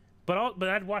 but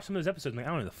I'd watch some of those episodes. And like, I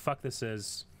don't know who the fuck this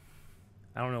is.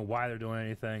 I don't know why they're doing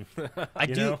anything. I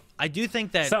do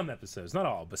think that Some episodes, not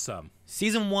all, but some.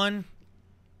 season 1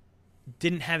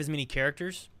 didn't have as many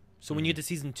characters. So when you get to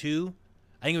season 2,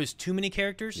 I think it was too many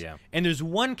characters. Yeah. And there's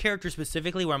one character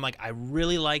specifically where I'm like, I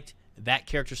really liked that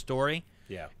character story.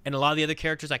 Yeah, And a lot of the other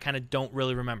characters I kind of don't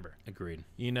really remember. agreed.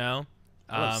 You know?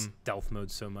 I love stealth mode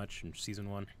so much in season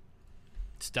 1.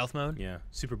 Stealth mode? Yeah,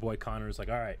 Superboy Connor is like,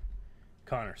 all right,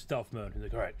 Connor, stealth mode. He's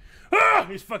like, all right, ah!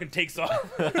 He just fucking takes off.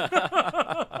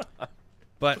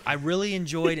 But I really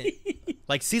enjoyed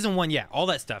like season 1, yeah, all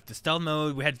that stuff. The stealth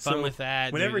mode, we had fun with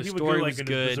that. Whenever the he would story go like was in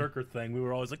good. his berserker thing, we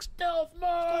were always like, stealth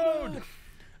mode.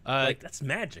 Like that's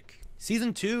magic.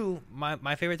 Season 2,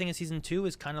 my favorite thing in season 2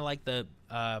 is kind of like the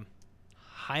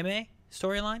Jaime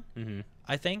storyline. Mm-hmm.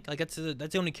 I think like that's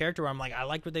the only character where I'm like, I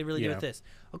like what they really did Yeah. with this.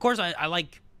 Of course, I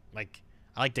like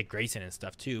Dick Grayson and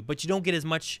stuff too, but you don't get as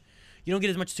much. You don't get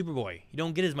as much Superboy. You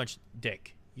don't get as much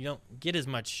Dick. You don't get as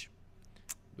much.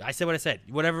 I said what I said.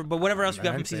 Whatever else we got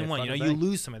I from didn't say season a 1, fucking you thing.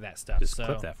 lose some of that stuff. Just so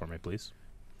clip that for me, please.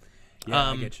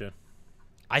 Yeah, I get you.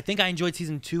 I think I enjoyed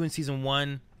season 2 and season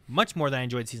 1 much more than I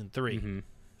enjoyed season 3.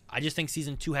 I just think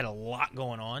season 2 had a lot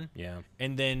going on. Yeah,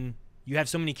 And then you have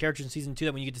so many characters in season 2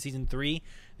 that when you get to season 3,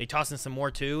 they toss in some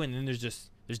more too, and then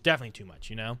there's definitely too much,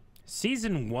 you know.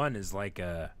 Season 1 is like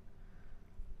a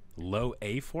low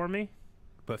A for me,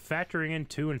 but factoring in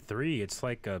 2 and 3, it's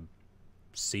like a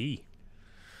C.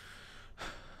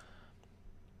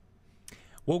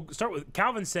 We'll start with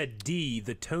Calvin said D.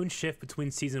 The tone shift between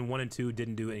season 1 and 2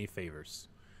 didn't do any favors,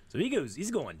 so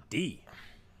he's going D.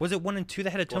 Was it 1 and 2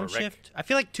 that had a tone shift? I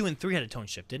feel like 2 and 3 had a tone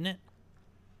shift, didn't it?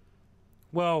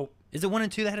 Well, is it 1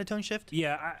 and 2 that had a tone shift?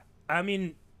 yeah, I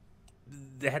mean,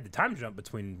 they had the time jump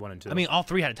between 1 and 2. I mean, all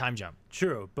 3 had a time jump.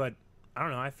 True, but I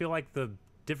don't know. I feel like the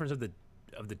difference of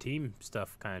the team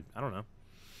stuff kind of, I don't know.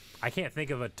 I can't think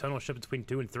of a tonal shift between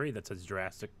 2 and 3 that's as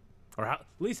drastic, or at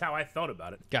least how I felt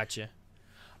about it. Gotcha.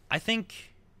 I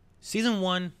think season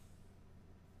 1,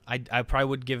 I probably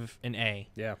would give an A.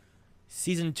 Yeah.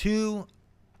 Season 2,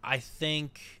 I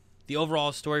think the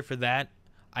overall story for that,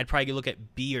 I'd probably look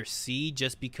at B or C,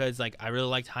 just because like I really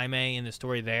liked Jaime and the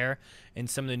story there and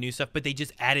some of the new stuff, but they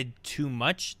just added too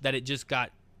much that it just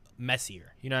got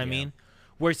messier. You know what I mean?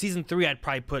 Where season 3, I'd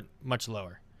probably put much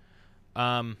lower.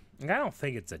 I don't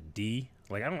think it's a D.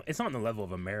 Like it's not on the level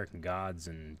of American Gods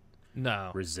and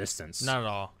Resistance. Not at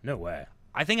all. No way.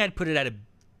 I think I'd put it at a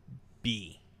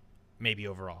B, maybe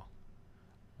overall.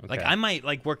 Okay. Like I might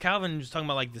like where Calvin was talking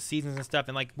about like the seasons and stuff,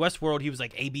 and like Westworld, he was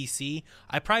like A, B, C.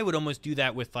 I probably would almost do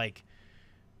that with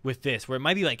this, where it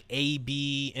might be like A,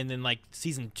 B, and then like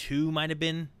season 2 might have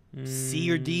been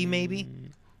C or D, maybe.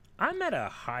 I'm at a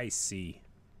high C.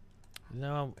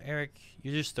 No, Eric,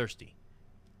 you're just thirsty.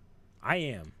 I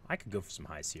am. I could go for some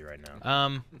high C right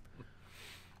now.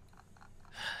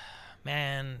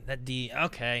 Man, that D.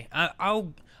 Okay,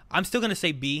 I'm still gonna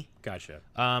say B. Gotcha.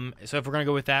 So if we're gonna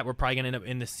go with that, we're probably gonna end up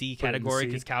in the C category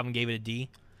because Calvin gave it a D.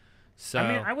 So I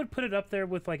mean, I would put it up there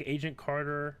with like Agent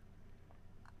Carter,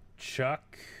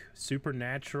 Chuck,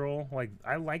 Supernatural. Like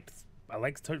I liked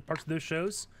parts of those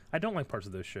shows. I don't like parts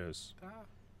of those shows,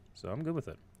 so I'm good with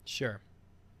it. Sure.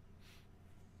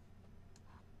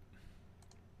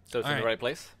 So it's in the right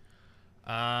place?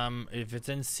 If it's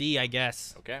in C, I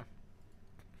guess. Okay.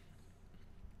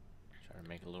 Try to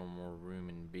make a little more room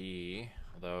in B,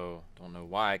 although don't know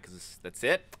why, because that's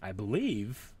it. I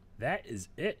believe that is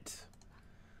it.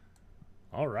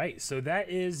 All right, so that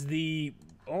is the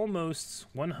almost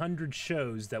 100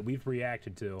 shows that we've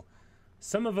reacted to.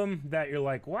 Some of them that you're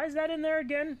like, why is that in there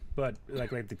again? But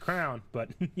like The Crown. But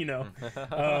you know,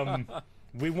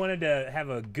 we wanted to have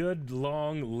a good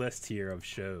long list here of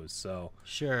shows. So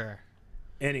sure.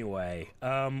 Anyway,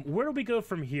 where do we go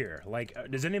from here? Like,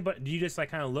 do you just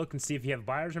like kind of look and see if you have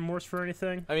buyer's remorse for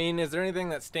anything? I mean, is there anything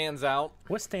that stands out?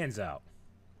 What stands out?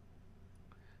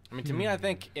 I mean, to me, I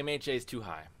think MHA is too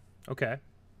high. Okay.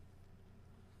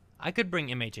 I could bring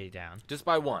MHA down. Just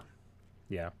by one.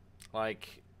 Yeah.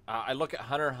 Like, I look at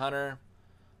Hunter x Hunter.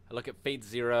 I look at Fate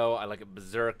Zero. I look at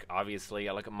Berserk, obviously.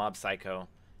 I look at Mob Psycho.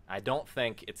 I don't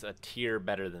think it's a tier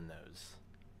better than those.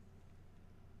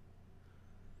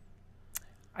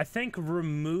 I think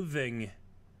removing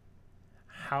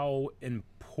how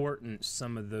important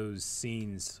some of those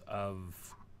scenes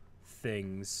of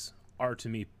things are to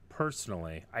me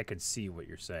personally, I could see what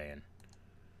you're saying.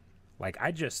 Like,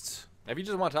 if you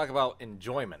just want to talk about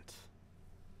enjoyment,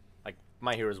 like,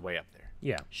 My Hero's way up there.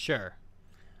 Yeah. Sure.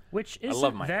 Which I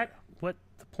love isn't that what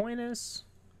the point is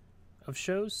of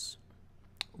shows?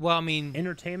 Well, I mean,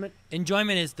 entertainment.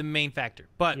 Enjoyment is the main factor,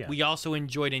 but Yeah. we also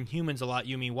enjoyed Inhumans a lot.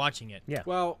 You and me watching it. Yeah.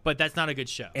 Well, but that's not a good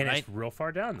show, and right? it's real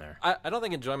far down there. I don't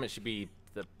think enjoyment should be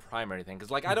the primary thing,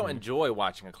 because, like, I don't enjoy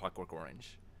watching A Clockwork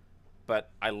Orange, but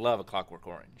I love A Clockwork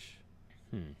Orange.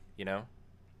 You know?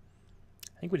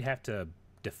 I think we'd have to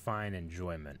define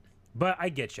enjoyment. But I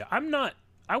get you.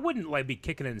 I wouldn't like be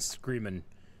kicking and screaming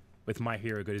with My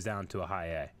Hero goes down to a high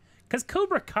A. Because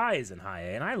Cobra Kai is in high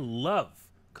A, and I love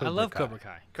Cobra Kai. Cobra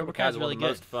Kai. Cobra Kai is one of the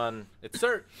most fun. It's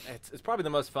probably the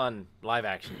most fun live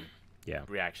action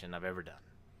reaction I've ever done.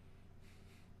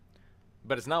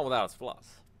 But it's not without its flaws.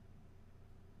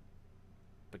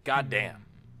 But goddamn.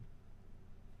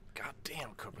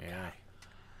 Goddamn Cobra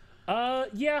Kai.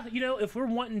 Yeah, you know, if we're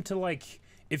wanting to, like,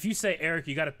 if you say, Eric,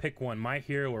 you got to pick one, My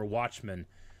Hero or Watchmen.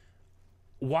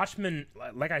 Watchmen,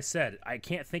 like I said, I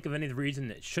can't think of any reason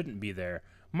it shouldn't be there.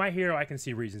 My Hero, I can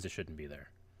see reasons it shouldn't be there.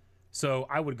 So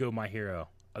I would go My Hero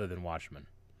other than Watchmen.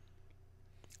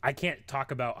 I can't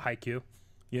talk about Haikyuu,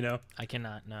 you know? I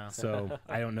cannot, no. So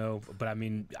I don't know, but I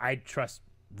mean, I trust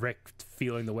Rick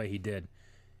feeling the way he did,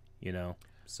 you know?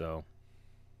 So,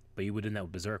 but you would have done that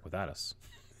with Berserk without us.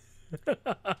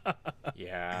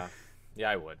 Yeah,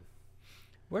 I would.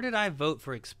 Where did I vote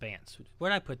for Expanse?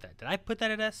 Where did I put that? Did I put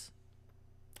that at S?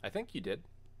 I think you did.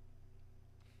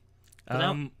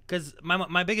 Because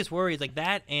my biggest worry is like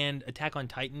that and Attack on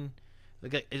Titan.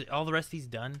 Like, is all the rest of these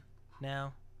done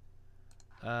now?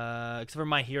 Except for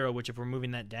My Hero, which if we're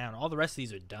moving that down, all the rest of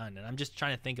these are done. And I'm just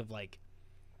trying to think of like,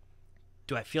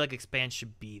 do I feel like Expanse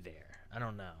should be there? I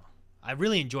don't know. I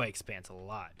really enjoy Expanse a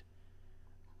lot.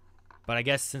 But I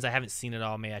guess since I haven't seen it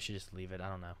all, maybe I should just leave it. I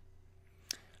don't know.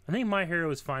 I think My Hero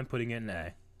is fine putting it in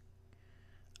A.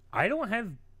 I don't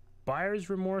have buyer's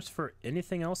remorse for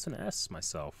anything else in S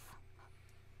myself.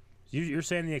 You're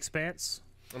saying The Expanse?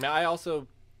 I mean, I also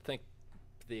think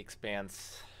The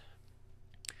Expanse.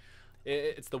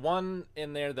 It's the one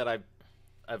in there that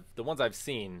the ones I've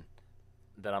seen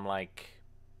that I'm like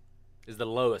is the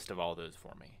lowest of all those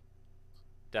for me.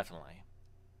 Definitely.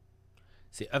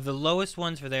 See, of the lowest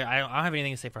ones for there, I don't have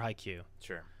anything to say for Haikyuu.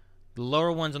 Sure. The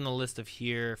lower ones on the list of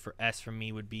here for S for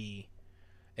me would be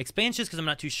Expanse, just because I'm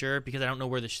not too sure because I don't know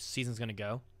where the season's going to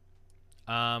go.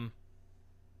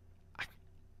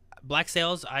 Black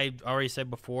Sails, I already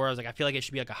said before, I was like, I feel like it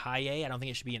should be like a high A. I don't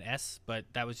think it should be an S, but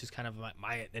that was just kind of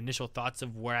my initial thoughts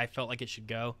of where I felt like it should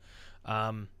go.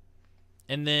 And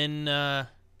then I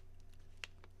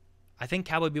think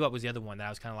Cowboy Bebop was the other one that I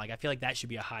was kind of like, I feel like that should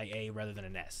be a high A rather than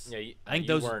an S. Yeah, I think you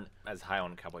those weren't as high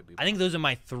on Cowboy Bebop. I think those are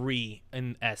my 3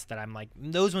 in S that I'm like,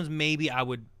 those ones maybe I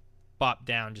would bop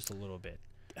down just a little bit.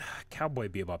 Cowboy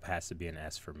Bebop has to be an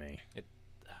S for me.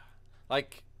 I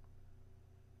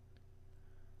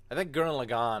think Gurren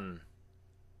Lagann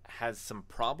has some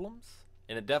problems,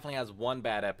 and it definitely has one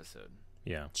bad episode.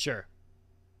 Yeah. Sure.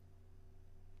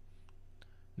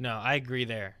 No, I agree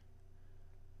there.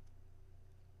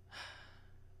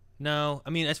 No, I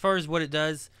mean, as far as what it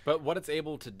does, But what it's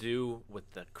able to do with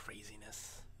the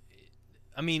craziness.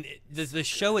 I mean, the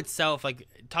show itself, like,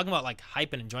 talking about, like,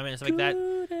 hype and enjoyment and stuff like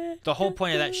that, the whole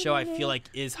point of that show, I feel like,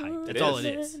 is hype. That's all it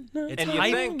is. It's And hype.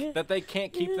 you think that they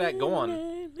can't keep that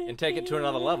going and take it to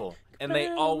another level, and they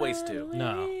always do.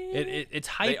 No, it's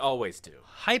hype. They always do.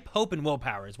 Hype, hope, and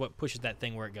willpower is what pushes that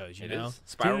thing where it goes, you It know? is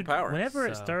spiral Dude, power. Whenever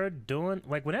it So- started doing,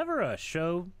 like, whenever a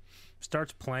show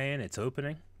starts playing its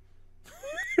opening,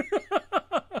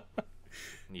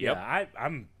 Yep. yeah,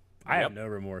 I have no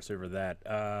remorse over that.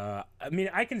 I mean,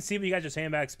 I can see what you guys are saying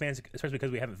about Expanse, especially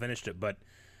because we haven't finished it. But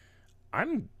I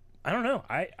don't know.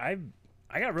 I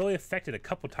got really affected a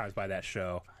couple times by that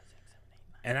show,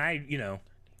 and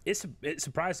it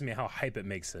surprised me how hype it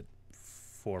makes it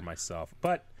for myself.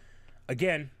 But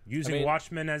again, using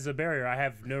Watchmen as a barrier, I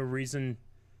have no reason.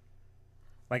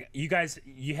 Like, you guys,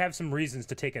 you have some reasons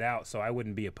to take it out, so I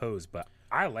wouldn't be opposed. But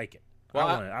I like it. Well,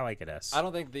 I like it S. I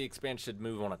don't think the Expanse should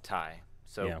move on a tie.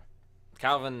 So Yeah.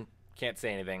 Calvin can't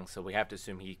say anything, so we have to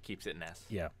assume he keeps it in S.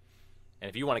 Yeah. And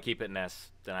if you want to keep it in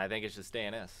S, then I think it should stay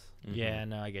in S. Yeah,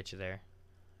 no, I get you there.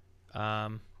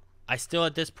 I still,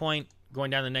 at this point,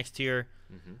 going down the next tier,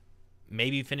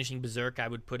 maybe finishing Berserk, I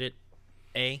would put it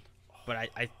A, but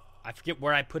I forget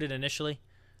where I put it initially.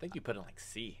 I think you put it in, like,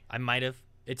 C. I might have.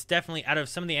 It's definitely, out of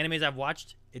some of the animes I've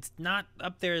watched, it's not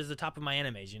up there as the top of my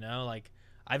animes, you know? Like,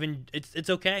 it's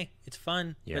okay. It's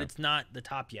fun, Yeah. but it's not the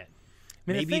top yet.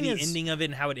 mean, the Maybe thing the is- ending of it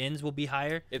and how it ends will be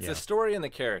higher. It's Yeah. the story and the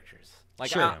characters. Like,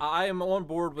 Sure. I am on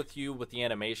board with you with the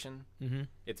animation. Mm-hmm.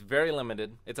 It's very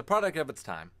limited. It's a product of its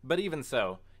time. But even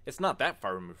so, it's not that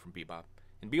far removed from Bebop.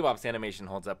 And Bebop's animation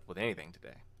holds up with anything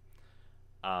today.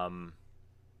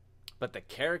 But the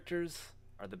characters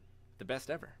are the best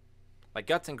ever. Like,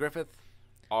 Guts and Griffith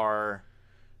are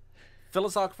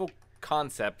philosophical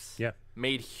concepts Yeah.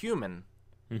 made human,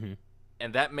 Mm-hmm.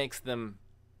 and that makes them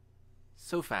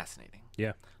so fascinating.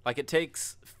 Yeah. Like, it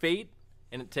takes fate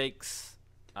and it takes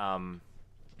the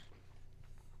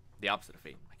opposite of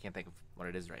fate. I can't think of what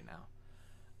it is right now.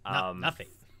 Nothing.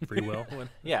 Free will.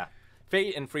 Yeah,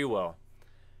 fate and free will.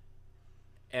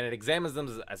 And it examines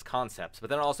them as concepts, but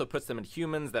then it also puts them in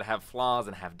humans that have flaws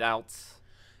and have doubts.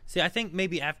 See, I think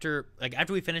maybe after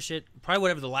we finish it, probably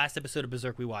whatever the last episode of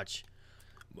Berserk we watch,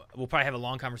 we'll probably have a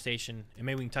long conversation, and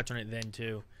maybe we can touch on it then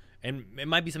too. And it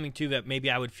might be something too that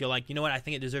maybe I would feel like, you know what, I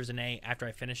think it deserves an A after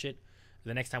I finish it.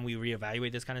 The next time we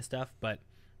reevaluate this kind of stuff. But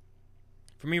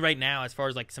for me right now, as far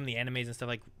as like some of the animes and stuff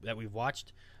like that we've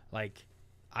watched, like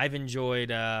I've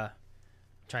enjoyed.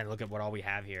 Trying to look at what all we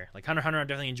have here. Like Hunter x Hunter, I've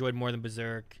definitely enjoyed more than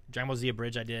Berserk. Dragon Ball Z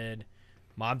Abridged, I did.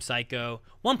 Mob Psycho,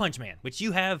 One Punch Man, which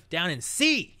you have down in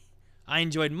C. I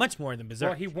enjoyed much more than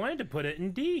Berserk. Well, he wanted to put it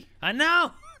in D. I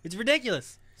know. It's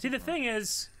ridiculous. See, the thing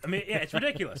is, I mean, yeah, it's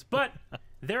ridiculous, but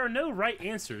there are no right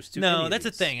answers to any No, of that's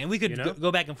the these, thing. And we could you know?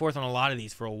 go back and forth on a lot of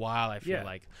these for a while, I feel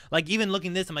Yeah. like even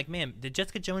looking at this, I'm like, man, did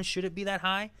Jessica Jones, should it be that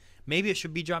high? Maybe it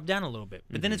should be dropped down a little bit.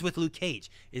 But then it's with Luke Cage.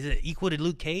 Is it equal to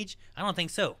Luke Cage? I don't think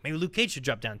so. Maybe Luke Cage should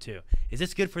drop down too. Is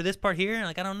this good for this part here?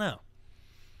 Like, I don't know.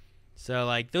 So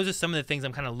like those are some of the things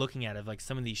I'm kind of looking at of like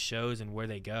some of these shows and where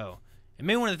they go. And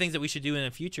maybe one of the things that we should do in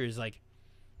the future is like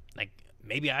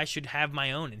maybe I should have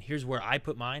my own, and here's where I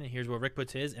put mine, and here's where Rick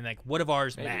puts his, and like what of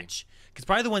ours match? Because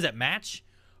probably the ones that match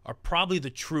are probably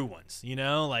the true ones, you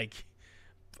know, like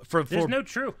there's no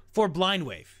true for Blind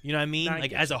Wave, you know what I mean?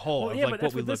 Like as a whole, well, of yeah, like but what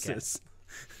that's we what look this at. is.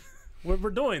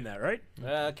 We're doing that, right?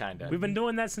 Kind of. We've been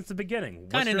doing that since the beginning.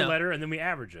 What's Kinda your no. letter, and then we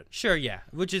average it. Sure, yeah,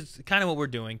 which is kind of what we're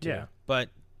doing too. Yeah. But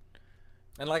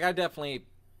And like I definitely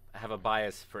have a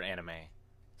bias for anime,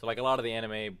 so like a lot of the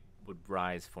anime would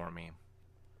rise for me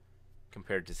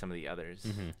compared to some of the others.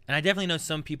 and I definitely know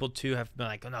some people too have been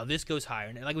like, oh no, this goes higher.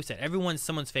 And like we said, everyone's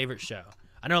someone's favorite show.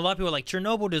 I know a lot of people are like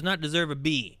Chernobyl does not deserve a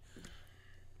B,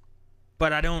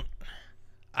 but I don't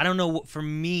know. For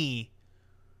me,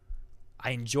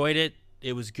 I enjoyed it.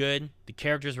 It was good. The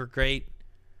characters were great.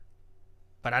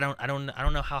 But I don't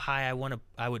know how high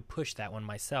I would push that one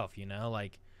myself, you know?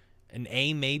 Like an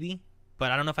A maybe,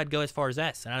 but I don't know if I'd go as far as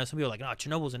S. And I know some people are like, "No,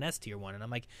 Chernobyl's an S tier one." And I'm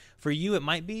like, "For you it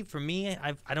might be. For me,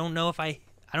 I don't know if I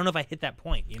hit that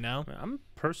point, you know?" I'm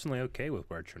personally okay with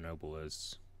where Chernobyl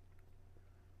is.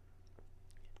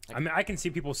 I mean, I can see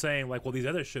people saying like, "Well, these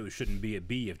other shows shouldn't be a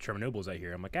B if Chernobyl's out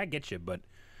here." I'm like, I get you, but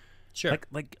Sure.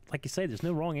 like you say, there's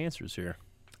no wrong answers here.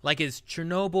 Like is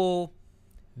Chernobyl,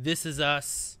 This Is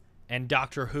Us, and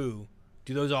Doctor Who,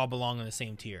 do those all belong in the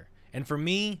same tier? And for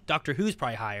me, Doctor Who's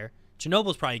probably higher.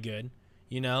 Chernobyl's probably good,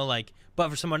 you know, like, but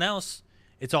for someone else,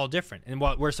 it's all different. And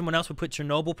where someone else would put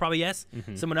Chernobyl probably S,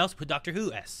 someone else would put Doctor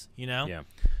Who S, you know? Yeah.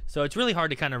 So it's really hard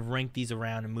to kind of rank these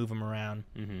around and move them around.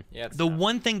 Yeah. It's The tough.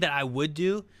 one thing that I would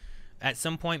do at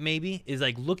some point maybe is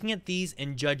like looking at these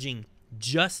and judging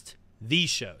just these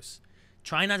shows.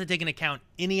 Try not to take into account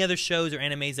any other shows or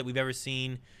animes that we've ever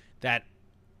seen that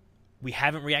we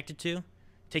haven't reacted to,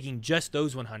 taking just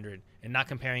those 100 and not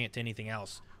comparing it to anything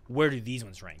else. Where do these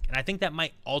ones rank? And I think that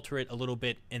might alter it a little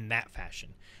bit in that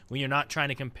fashion. When you're not trying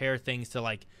to compare things to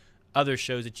like other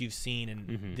shows that you've seen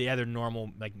and the other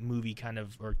normal like movie kind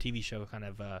of or TV show kind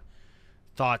of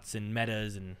thoughts and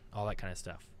metas and all that kind of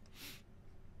stuff.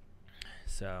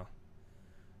 So,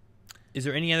 is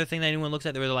there any other thing that anyone looks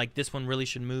at that they're like, this one really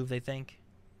should move, they think?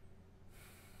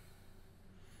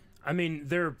 I mean,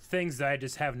 there are things that I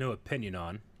just have no opinion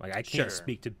on. Like, I Sure. can't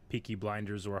speak to Peaky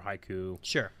Blinders or Haiku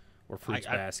Sure. or Fruits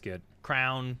Basket.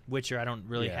 Crown, Witcher, I don't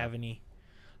really Yeah. have any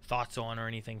thoughts on or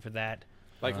anything for that.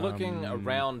 Like looking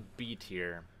around B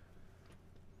tier,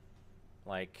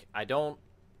 like I don't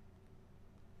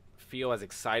feel as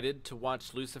excited to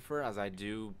watch Lucifer as I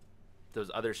do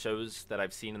those other shows that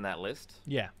I've seen in that list.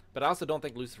 Yeah. But I also don't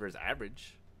think Lucifer is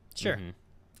average, Sure.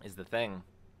 is the thing.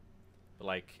 But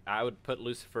like I would put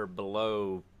Lucifer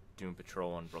below Doom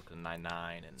Patrol and Brooklyn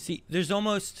Nine-Nine and See, there's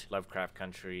almost, Lovecraft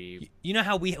Country. you know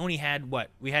how we only had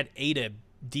we had A to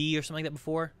D or something like that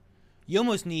before? You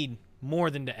almost need more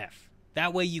than to F.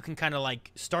 That way you can kind of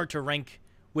like start to rank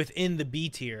within the B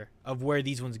tier of where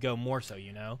these ones go more so,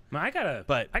 you know? I gotta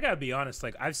But- be honest.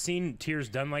 Like, I've seen tiers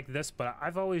done like this, but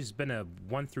I've always been a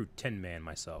 1 through 10 man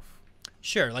myself.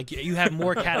 Sure, like you have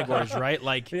more categories, right?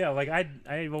 Like Yeah, like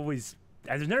I've always.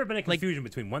 There's never been a confusion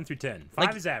between 1 through 10. 5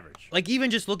 Like- is average. like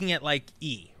even just looking at like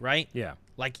E, right? Yeah.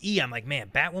 Like E, I'm like, man,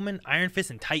 Batwoman, Iron Fist,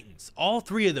 and Titans. All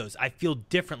three of those I feel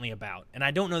differently about, and I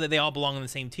don't know that they all belong in the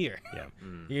same tier. Yeah.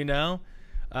 You know,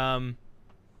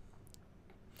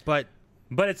 but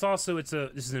But it's also this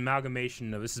is an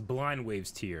amalgamation of this is Blind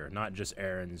Waves tier, not just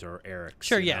Aaron's or Eric's.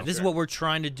 sure, you yeah, know? this is what we're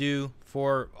trying to do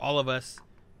for all of us,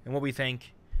 and what we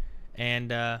think.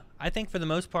 And I think for the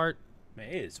most part, Man,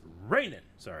 it is raining.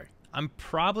 Sorry. I'm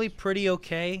probably pretty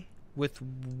okay with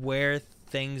where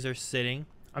things are sitting.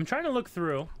 I'm trying to look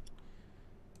through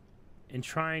and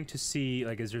trying to see,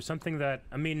 like, is there something that,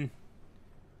 I mean,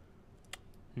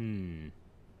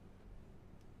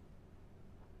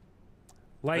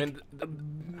 like, I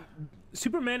mean,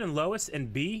 Superman and Lois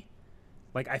and B,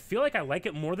 like, I feel like I like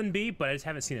it more than B, but I just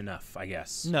haven't seen enough, I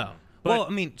guess. No. But- Well, I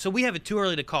mean, so we have a too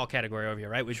early to call category over here,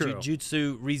 right? With True.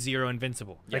 Jujutsu, ReZero,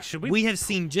 Invincible. Like, should we? We have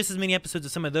seen just as many episodes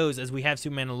of some of those as we have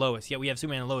Superman and Lois. Yet we have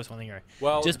Superman and Lois on here.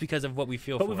 Well- just because of what we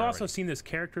feel But for we've it also already. seen those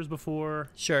characters before,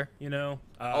 Sure. you know,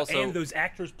 Also- and those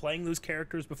actors playing those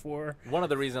characters before. one of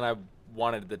the reasons I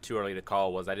wanted the too early to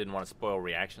call was I didn't want to spoil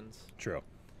reactions. True.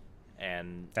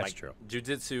 And That's like, true.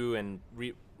 Jujutsu and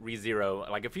ReZero,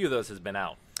 like a few of those has been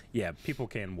out. Yeah, people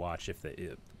can watch if they.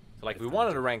 So like if we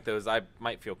wanted to rank those, I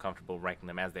might feel comfortable ranking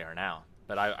them as they are now.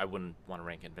 But I wouldn't want to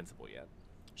rank Invincible yet.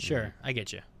 Sure. I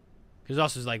get you. Because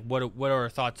also is like, what are our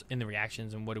thoughts in the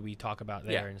reactions and what do we talk about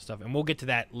there Yeah. and stuff. And we'll get to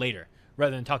that later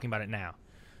rather than talking about it now.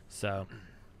 So,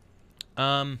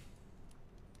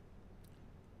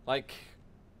 Like,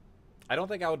 I don't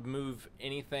think I would move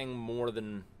anything more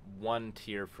than one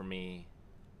tier for me,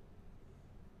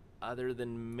 other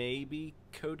than maybe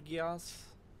Code Geass.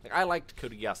 Like, I liked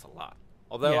Code Geass a lot,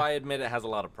 although I admit it has a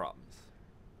lot of problems.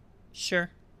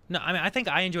 Sure. No, I mean, I think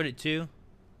I enjoyed it too.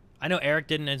 I know Eric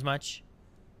didn't as much.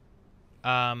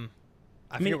 I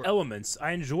mean, Elements.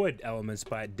 I enjoyed Elements,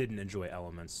 but I didn't enjoy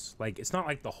Elements. Like, it's not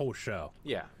like the whole show.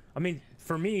 Yeah. I mean,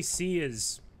 for me, C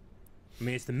is... I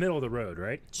mean, it's the middle of the road,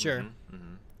 right? Sure.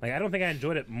 Like, I don't think I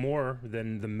enjoyed it more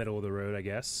than the middle of the road, I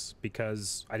guess,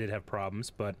 because I did have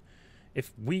problems. But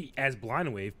if we, as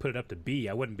Blind Wave, put it up to B,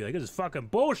 I wouldn't be like, this is fucking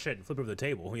bullshit, and flip it over the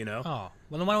table, you know? Oh,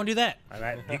 well, then why don't we do that?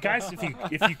 You guys, if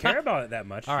you care about it that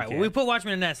much, All right, well, we put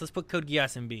Watchmen in S. Let's put Code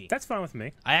Geass in B. That's fine with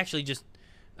me. I actually just...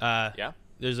 Yeah?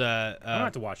 There's I don't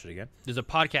have to watch it again. There's a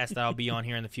podcast that I'll be on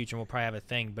here in the future, and we'll probably have a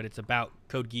thing, but it's about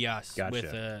Code Geass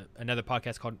with another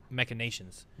podcast called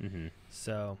Mechanations.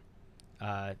 So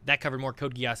that covered more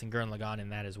Code Geass and Gurren Lagann in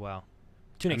that as well.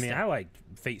 To an extent. I like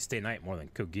Fate Stay Night more than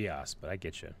Code Geass, but I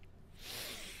get you.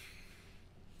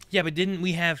 Yeah, but didn't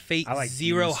we have Fate like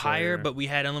Zero Demon higher, Slayer. but we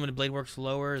had Unlimited Blade Works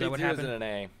lower? Is that Fate what Zero's happened? in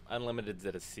an A. Unlimited's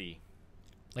at a C.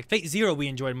 Like Fate Zero, we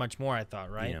enjoyed much more, I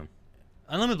thought, right? Yeah.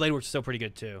 Unlimited Blade Works is still pretty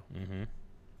good too.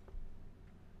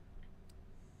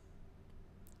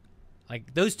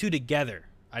 Like those two together,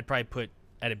 I'd probably put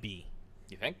at a B.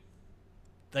 You think?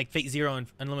 Like Fate Zero and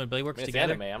Unlimited Blade Works I mean, it's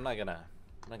together. anime. I'm not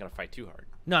gonna fight too hard.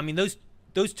 No, I mean those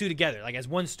two together, like as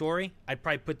one story, I'd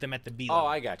probably put them at the B level. Oh,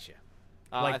 I got you.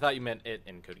 I thought you meant it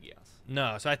in Code Geass.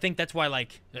 No, so I think that's why,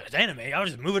 like, it's anime. I'll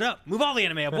just move it up. Move all the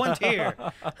anime up one tier.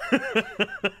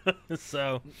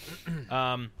 So,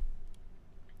 the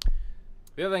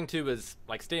other thing, too, is,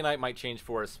 like, Stay Night might change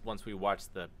for us once we watch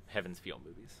the Heaven's Feel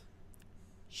movies.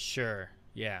 sure,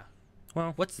 yeah.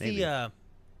 Well, What's maybe. the,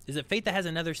 is it Fate that has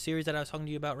another series that I was talking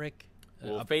to you about, Rick?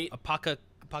 Well, Fate... Apaka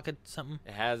something?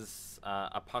 It has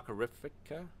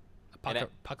Apocryphica.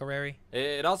 Apocarary?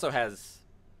 It also has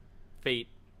Fate,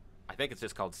 I think it's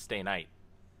just called Stay Night,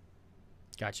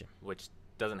 Gotcha. which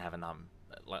doesn't have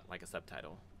like a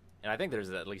subtitle. And I think there's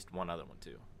at least one other one,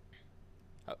 too.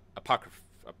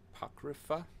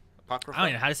 Apocrypha? I don't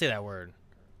even know how to say that word.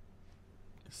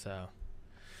 So.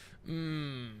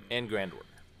 And Grand Order.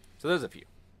 So there's a few.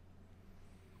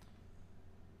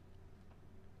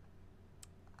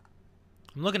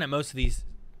 I'm looking at most of these,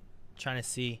 trying to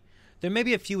see. There may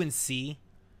be a few in C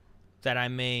that I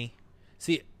may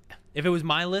see. If it was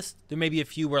my list, there may be a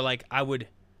few where like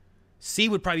C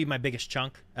would probably be my biggest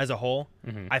chunk as a whole.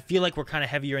 I feel like we're kind of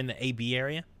heavier in the A/B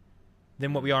area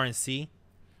than what we are in C,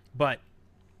 but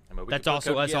that's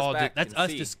also us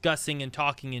discussing and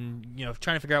talking and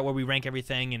trying to figure out where we rank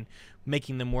everything and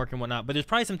making them work and whatnot. But there's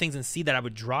probably some things in C that I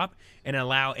would drop and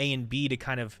allow A and B to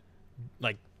kind of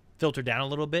like filter down a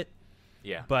little bit.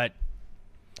 Yeah. But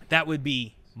that would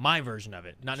be my version of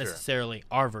it, not necessarily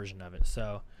our version of it.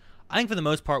 So I think for the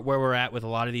most part where we're at with a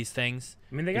lot of these things.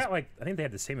 I mean, they got I think they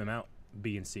had the same amount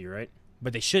B and C, right?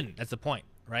 But they shouldn't. That's the point,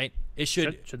 right? It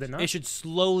should they not? It should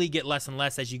slowly get less and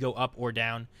less as you go up or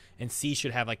down, and C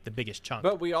should have like the biggest chunk.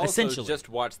 But we also essentially just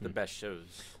watched the best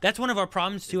shows. That's one of our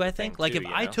problems too, I think. Like if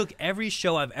I took every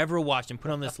show I've ever watched and put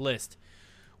on this list,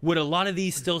 would a lot of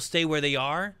these still stay where they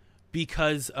are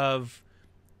because of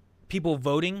people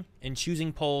voting and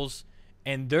choosing polls,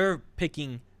 and they're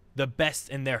picking the best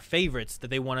and their favorites that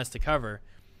they want us to cover?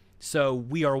 So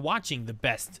we are watching the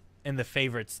best and the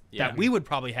favorites that we would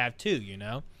probably have too,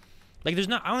 Like there's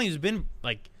not, I don't think there's been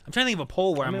like, I'm trying to think of a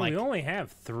poll where I'm like, we only have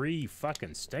 3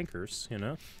 fucking stinkers,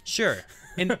 Sure.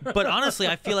 But honestly,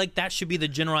 I feel like that should be the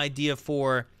general idea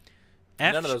for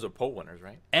F. None of those are poll winners,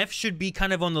 right? F should be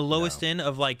kind of on the lowest end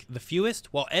of like the fewest,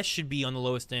 while S should be on the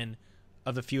lowest end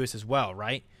of the fewest as well,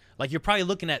 right? Like you're probably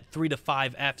looking at 3 to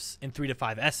 5 Fs and 3 to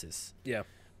 5 S's. Yeah.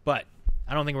 But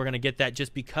I don't think we're going to get that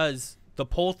just because the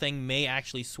poll thing may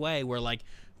actually sway where like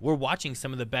we're watching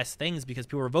some of the best things because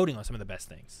people are voting on some of the best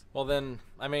things. Well, then,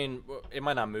 I mean, it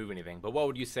might not move anything, but what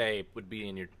would you say would be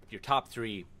in your top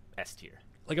 3 S tier?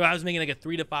 Like if I was making like a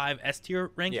 3 to 5 S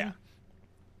tier ranking?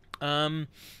 Yeah.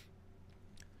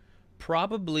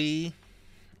 Probably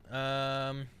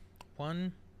 1,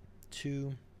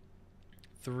 2,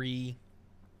 3,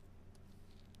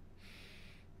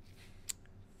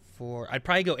 4. I'd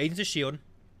probably go Agents of S.H.I.E.L.D.,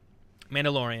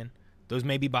 Mandalorian. Those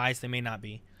may be biased, they may not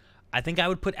be. I think I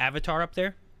would put Avatar up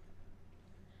there.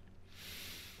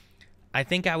 I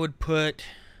think I would put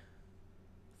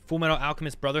Full Metal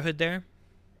Alchemist Brotherhood there.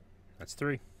 That's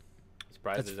 3.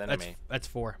 Surprised there's anime. That's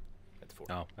 4. That's 4.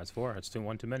 Oh, that's 4. That's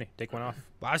one too many. Take one off.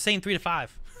 Well, I was saying 3 to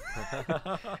 5.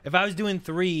 If I was doing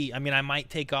 3, I mean, I might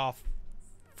take off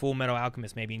Full Metal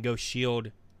Alchemist maybe and go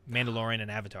S.H.I.E.L.D., Mandalorian,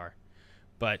 and Avatar.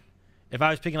 But if I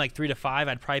was picking like 3 to 5,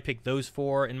 I'd probably pick those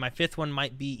 4, and my 5th one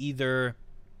might be either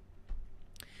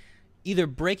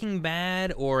Breaking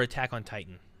Bad or Attack on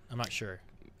Titan. I'm not sure.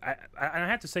 I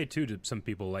have to say too to some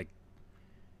people, like,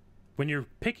 when you're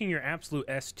picking your absolute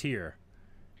S tier,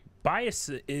 bias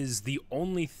is the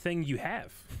only thing you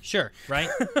have. Sure, right?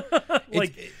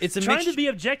 Like, it's a trying to be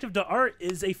objective to art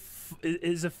is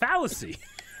a fallacy.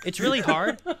 It's really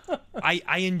hard.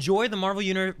 I enjoy the Marvel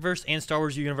Universe and Star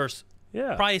Wars Universe.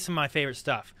 Yeah. Probably some of my favorite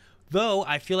stuff. Though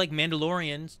I feel like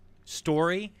Mandalorian's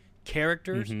story,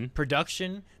 characters,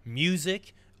 production,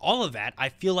 music, all of that, I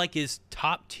feel like is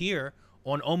top tier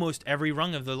on almost every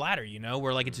rung of the ladder, you know,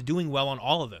 where like it's doing well on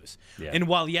all of those. Yeah. And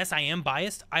while yes, I am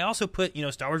biased, I also put, you know,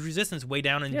 Star Wars Resistance way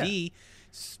down in D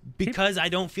because I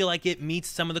don't feel like it meets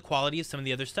some of the quality of some of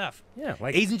the other stuff. Yeah,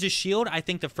 like Agents of S.H.I.E.L.D., I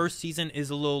think the first season is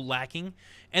a little lacking,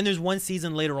 and there's one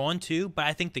season later on too, but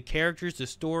I think the characters, the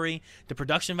story, the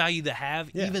production value they have,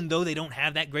 even though they don't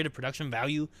have that great of production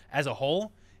value as a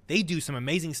whole, they do some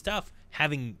amazing stuff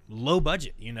having low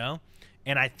budget, you know?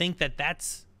 And I think that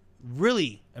that's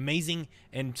really amazing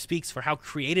and speaks for how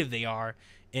creative they are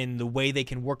in the way they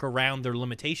can work around their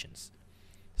limitations.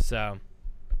 So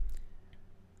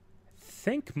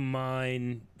think do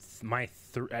I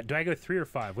go 3 or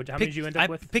 5? How many did you end up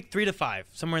with? I picked 3 to 5,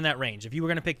 somewhere in that range. If you were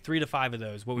going to pick 3 to 5 of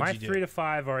those, what would you do? My 3 to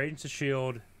 5 are Agents of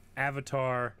S.H.I.E.L.D.,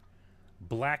 Avatar,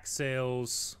 Black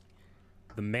Sails,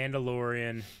 The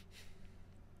Mandalorian,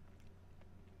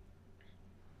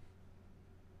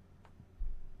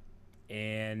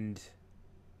 and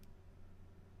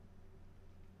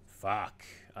fuck.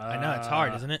 I know, it's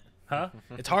hard, isn't it? Huh?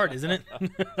 It's hard, isn't it?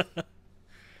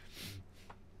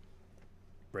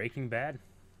 Breaking Bad.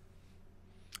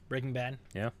 Breaking Bad.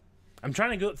 Yeah. I'm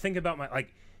trying to think about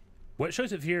what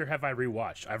shows of here have I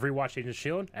rewatched? I've rewatched Agents of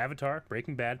S.H.I.E.L.D., Avatar,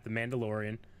 Breaking Bad, The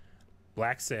Mandalorian,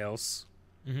 Black Sails,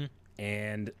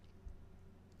 and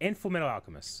Full Metal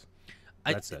Alchemist.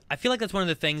 That's it. I feel like that's one of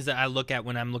the things that I look at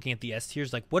when I'm looking at the S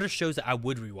tiers. Like, what are shows that I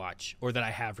would rewatch or that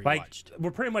I have rewatched? Like, we're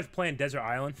pretty much playing Desert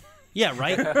Island. Yeah,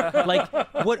 right? Like,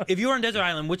 what if you were on Desert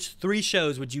Island, which 3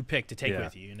 shows would you pick to take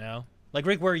with you, you know? Like,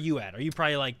 Rick, where are you at? Are you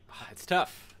probably like... It's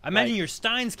tough. I imagine you're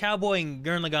Steins, Cowboy, and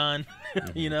Gurren Lagann,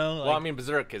 you know? Like, Well, I mean,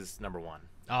 Berserk is number 1.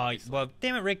 Oh, well,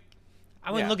 damn it, Rick.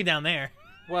 I wasn't looking down there.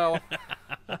 Well,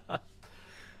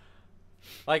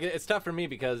 like, it's tough for me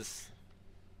because,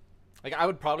 like, I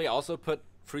would probably also put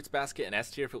Fruits Basket in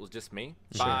S tier if it was just me.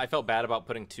 Sure. I felt bad about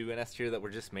putting 2 in S tier that were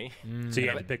just me. So you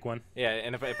had to pick one? Yeah,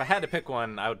 and if I had to pick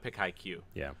one, I would pick Haikyuu.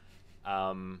 Yeah.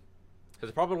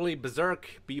 Because probably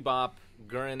Berserk, Bebop,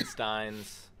 Gurren,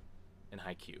 Steins, and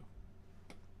Haikyuu.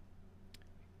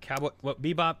 Cowboy, what?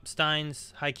 Bebop,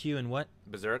 Steins, Haikyuu, and what?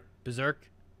 Berserk Berserk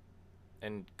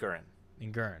and Gurren.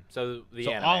 and Gurren. So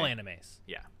So all animes.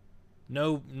 Yeah.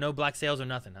 No Black Sails or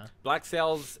nothing, huh? Black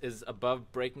Sails is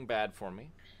above Breaking Bad for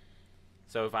me.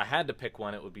 So if I had to pick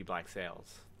one, it would be Black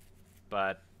Sails.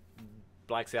 But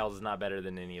Black Sails is not better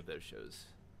than any of those shows.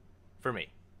 For me.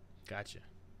 Gotcha.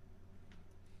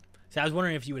 So I was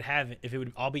wondering if it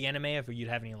would all be anime, or if you'd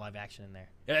have any live action in there.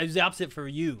 It was the opposite for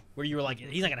you, where you were like,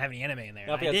 he's not gonna have any anime in there.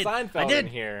 Now, if you had Seinfeld in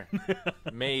here,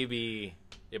 maybe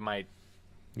it might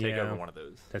take over one of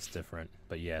those. That's different,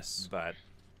 but yes. But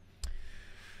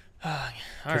all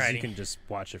Because right, you can just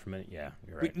watch it for a minute. Yeah,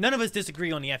 you're right. none of us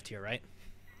disagree on the F tier, right?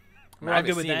 I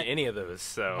haven't seen any of those,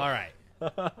 so. All right.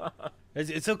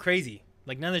 It's so crazy.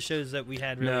 Like, none of the shows that we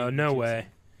had really... No way.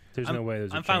 There's no way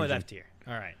those are I'm fine with changing. F tier.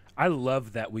 All right. I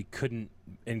love that we couldn't,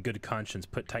 in good conscience,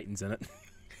 put Titans in it.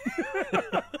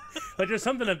 Like, there's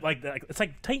something like that. It's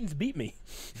like Titans beat me.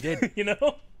 Did. You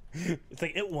know? It's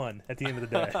like it won at the end of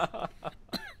the day.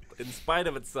 In spite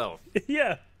of itself.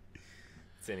 Yeah.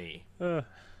 It's an E. All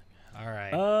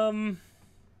right.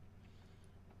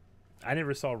 I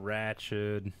never saw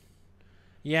Ratched.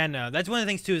 Yeah, no. That's one of the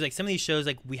things, too, is like some of these shows,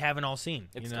 like, we haven't all seen,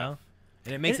 It's you know? tough.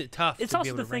 And it makes it tough It's to be also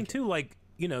able the to thing, rank it. too, like,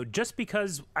 you know, just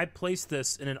because I place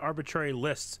this in an arbitrary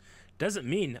list doesn't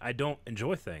mean I don't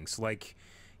enjoy things. Like,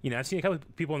 you know, I've seen a couple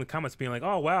of people in the comments being like,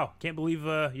 oh, wow, can't believe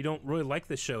you don't really like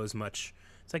this show as much.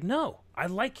 It's like, no, I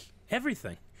like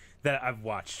everything that I've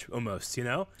watched almost, you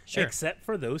know? Sure. Except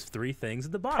for those 3 things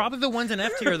at the bottom. Probably the ones in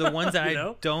F tier are the ones that You I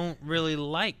know? don't really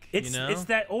like, It's you know? it's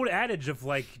that old adage of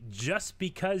like, just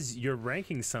because you're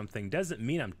ranking something doesn't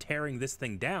mean I'm tearing this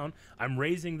thing down. I'm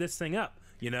raising this thing up,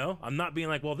 you know? I'm not being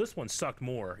like, well, this one sucked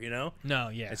more, you know? No,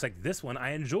 yeah. It's like, this one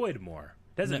I enjoyed more.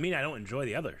 Doesn't mean I don't enjoy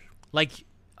the others. Like,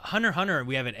 Hunter x Hunter,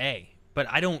 we have an A, but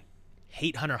I don't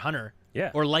hate Hunter x Hunter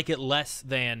or like it less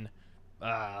than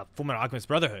Full Metal Alchemist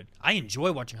Brotherhood. I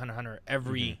enjoy watching Hunter x Hunter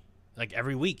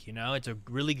every week, you know? It's a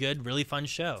really good, really fun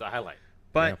show. It's a highlight.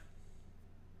 But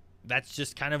that's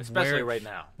just kind of especially right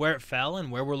now, where it fell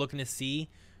and where we're looking to see.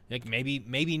 Like maybe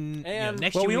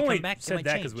next well, year we we only come back. It said might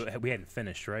that change. because we hadn't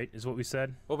finished, right? Is what we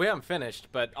said. Well, we haven't finished,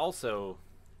 but also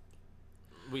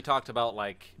we talked about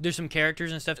like There's some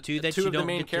characters and stuff too that two you of don't the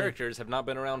main get to- characters have not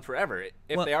been around forever, if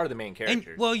Well, they are the main characters.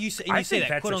 And, well, you say I that think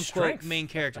that's quote a unquote strength. main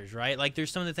characters, right? Like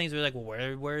there's some of the things where you're like,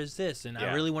 well, where is this? And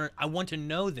Yeah. I want to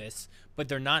know this, but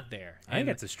they're not there. I think And-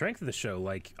 that's the strength of the show.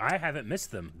 Like I haven't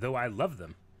missed them, though I love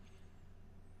them.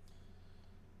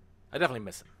 I definitely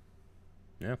miss them.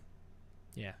 Yeah.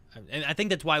 Yeah, and I think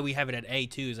that's why we have it at A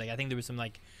too. Is like I think there was some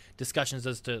like discussions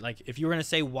as to like if you were gonna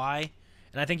say why,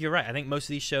 and I think you're right. I think most of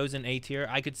these shows in A tier,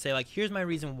 I could say like here's my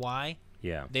reason why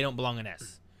Yeah. they don't belong in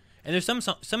S. And there's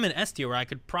some in S tier where I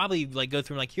could probably like go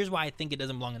through and like here's why I think it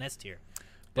doesn't belong in S tier.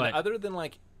 But But other than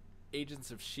like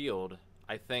Agents of S.H.I.E.L.D.,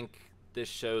 I think this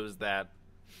shows that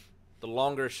the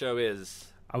longer a show is,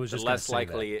 I was the just gonna less say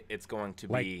likely it's going to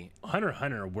Like be Hunter x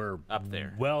Hunter, we're up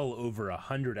there. well over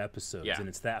 100 episodes, Yeah. and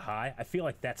it's that high. I feel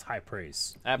like that's high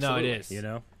praise. absolutely. No, it is. You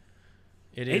know,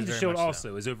 it is Agents of very S.H.I.E.L.D. much so.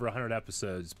 also is over 100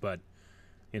 episodes, but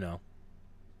you know,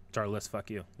 it's our list. Fuck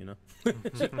you. You know.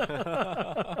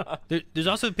 There's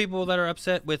also people that are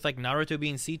upset with like Naruto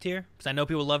being C tier because I know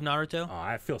people love Naruto. Oh,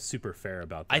 I feel super fair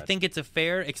about that. I think it's a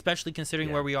fair, especially considering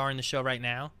Yeah. where we are in the show right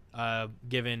now.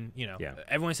 Given Yeah.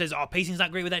 everyone says, "Oh, pacing's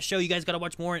not great with that show. You guys got to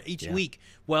watch more each Yeah. week."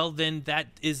 Well, then that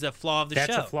is a flaw of the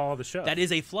that's show. a flaw of the show. That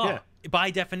is a flaw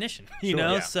by definition. You Sure.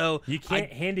 know, Yeah. so You can't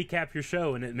handicap your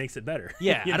show, and it makes it better.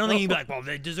 Yeah, You I don't know? think you'd be like, "Well,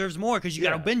 it deserves more because you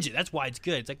got Yeah. to binge it. That's why it's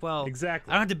good." It's like, well,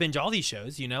 Exactly. I don't have to binge all these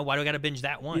shows. You know, why do I got to binge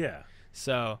that one? Yeah.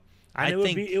 So I I know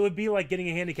think it would be like getting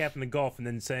a handicap in the golf and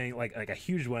then saying like a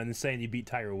huge one and then saying you beat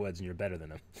Tiger Woods and you're better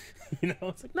than him. You know,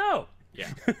 it's like no. Yeah.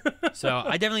 So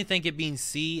I definitely think it being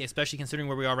C, especially considering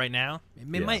where we are right now,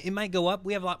 it might go up.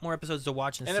 We have a lot more episodes to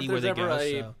watch and, And see if where there's they ever go.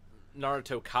 a So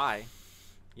Naruto Kai,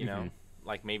 you know,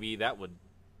 like maybe that would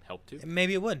help too.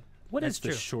 maybe it would. What That's is the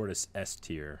true. shortest S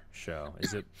tier show?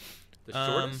 Is it The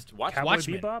shortest. Watch. Cowboy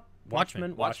Watchmen. Bebop?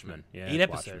 Watchmen. Watchmen. Yeah, 8 it's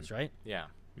episodes, Watchmen. right? Yeah.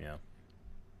 Yeah.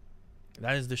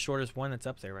 That is the shortest one that's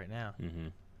up there right now.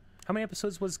 How many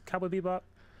episodes was Cowboy Bebop?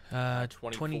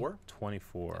 24.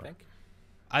 24. I think.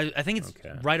 I think it's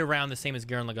Okay. right around the same as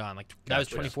Gurren Lagann. Like that was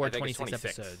Gotcha. 24, I think it's 26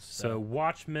 26. episodes. So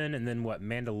Watchmen and then what?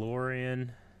 Mandalorian.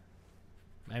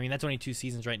 I mean, that's only 2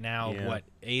 seasons right now. Yeah. What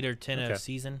 8 or 10 Okay. a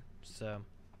season? So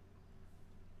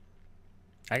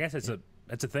I guess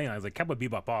that's a thing. I was like Cowboy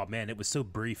Bebop. Oh man, it was so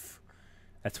brief.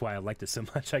 That's why I liked it so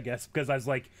much, I guess, because I was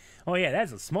like, oh yeah,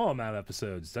 that's a small amount of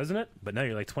episodes, doesn't it? But now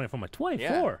you're like 24. I'm like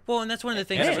 24. well, and that's one of the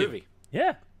things. And a too. movie.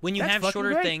 Yeah. When you That's have fucking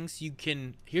shorter great. things, you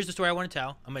can. Here's the story I want to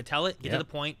tell. I'm going to tell it, get to Yep.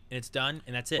 the point, and it's done,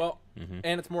 and that's it. Well,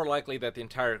 and it's more likely that the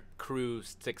entire crew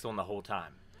sticks on the whole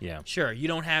time. Yeah. Sure, you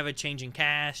don't have a changing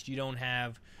cast. You don't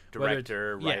have whether it's-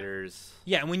 Director, yeah. writers.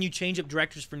 Yeah, and when you change up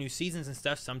directors for new seasons and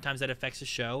stuff, sometimes that affects the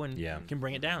show and Yeah. can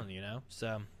bring it down. You know,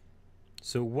 so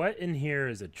So what in here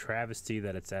is a travesty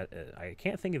that it's at? I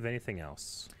can't think of anything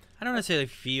else. I don't necessarily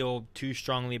feel too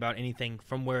strongly about anything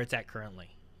from where it's at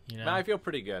currently. You know, No, I feel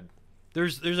pretty good.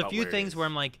 there's a about few where it things is. where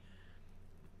I'm like,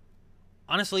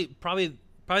 honestly, probably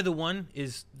the one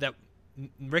is that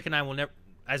Rick and I will never,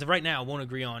 as of right now, won't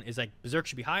agree on is like Berserk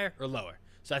should be higher or lower.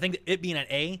 So I think that it being at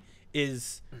A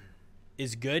is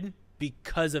good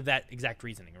because of that exact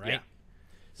reasoning, right?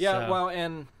 Yeah, So- well,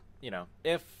 and you know,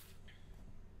 if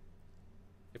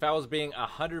I was being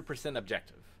 100%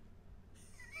 objective,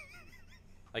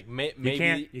 like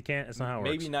maybe You can't. It's not how it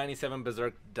maybe works. 97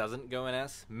 Berserk doesn't go in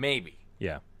S, maybe,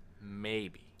 Yeah.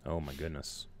 maybe, Oh my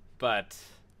goodness. but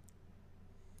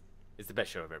it's the best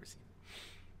show I've ever seen,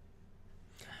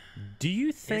 Do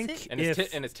you think it? and if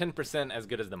it's 10% as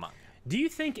good as the manga. do you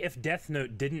think if Death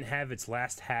Note didn't have its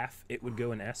last half, it would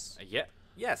go in S? Yeah,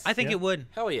 yes, I think Yeah. it would.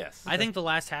 hell yes. I think the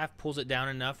last half pulls it down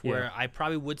enough where Yeah. I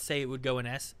probably would say it would go in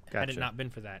S had it Gotcha. not been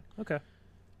for that. Okay.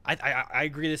 I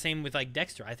agree the same with like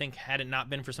Dexter. I think had it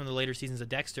not been for some of the later seasons of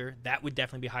Dexter, that would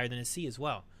definitely be higher than a C as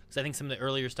well. Because I think some of the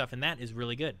earlier stuff in that is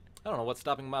really good. I don't know what's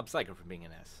stopping Mob Psycho from being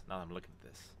an S. Now that I'm looking at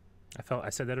this, I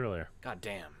said that earlier. god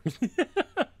damn,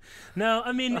 No,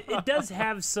 I mean it does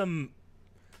have some.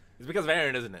 it's because of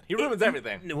Aaron, isn't it? He ruins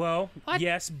everything. Well,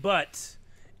 yes, but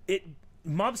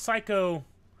Mob Psycho.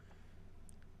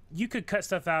 You could cut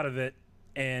stuff out of it,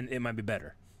 and it might be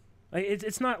better. Like,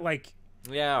 it's not like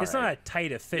Yeah, all it's right. not a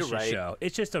tight, efficient right. show.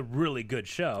 It's just a really good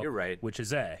show. You're right. Which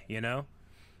is A, you know?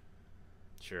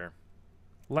 Sure.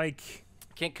 Like,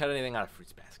 Can't cut anything out of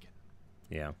Fruits Basket.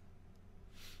 yeah.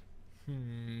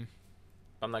 I'm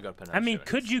not gonna put. I mean,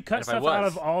 could you cut And if I stuff out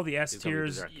was, of all the S it's gonna be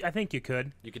tiers? Berserk. I think you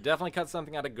could. You could definitely cut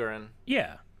something out of Gurren.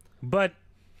 Yeah. But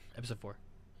Episode 4.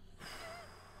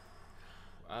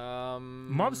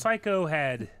 Mob Psycho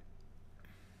had.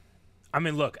 I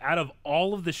mean, look, out of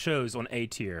all of the shows on A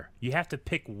tier, you have to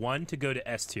pick one to go to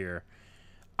S tier.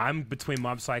 I'm between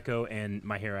Mob Psycho and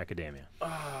My Hero Academia.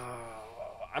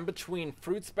 I'm between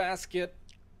Fruits Basket.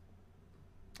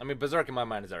 I mean, Berserk in my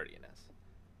mind is already an S.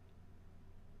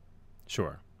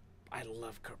 Sure. I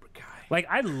love Cobra Kai. Like,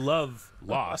 I love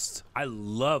Lost. I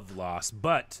love Lost,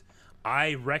 but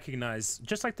I recognize,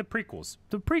 just like the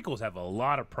prequels have a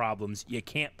lot of problems. You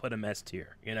can't put them S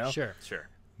tier, you know? Sure.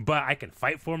 But I can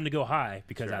fight for them to go high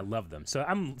because Sure. I love them. So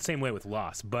I'm the same way with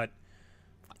Lost. But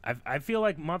I feel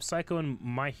like Mob Psycho and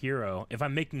My Hero, if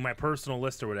I'm making my personal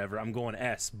list or whatever, I'm going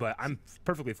S. But I'm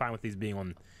perfectly fine with these being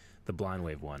on the Blind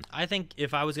Wave one. I think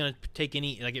if I was gonna take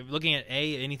any, like, if looking at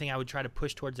anything I would try to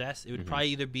push towards S, it would probably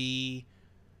either be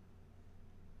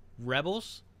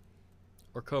Rebels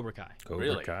or Cobra Kai. Cobra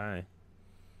Really? Kai.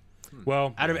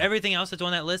 Well, Out of everything else that's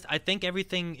on that list, I think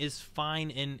everything is fine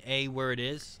in A where it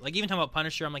is. Like, even talking about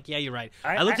Punisher, I'm like, yeah, you're right.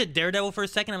 I looked at Daredevil for a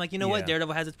second. I'm like, you know what? Yeah.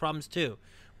 Daredevil has its problems too.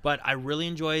 But I really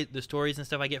enjoy the stories and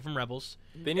stuff I get from Rebels.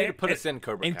 They need to put us in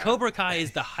Cobra Kai. And Cobra Kai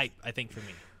is the hype, I think, for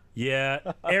me. yeah,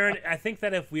 Aaron, I think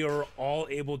that if we were all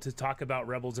able to talk about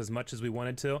Rebels as much as we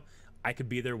wanted to, I could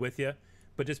be there with you.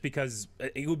 But just because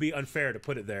it would be unfair to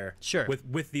put it there, Sure.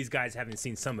 with these guys having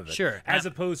seen some of it, Sure. as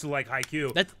opposed to like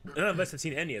Haikyuu, That's- none of us have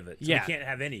seen any of it, so Yeah. we can't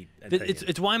have any.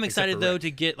 It's why I'm except excited for though Rick.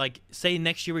 to get, like, say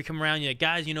next year we come around, you're like,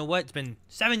 guys, you know what? It's been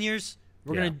 7 years.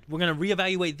 We're gonna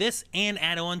reevaluate this and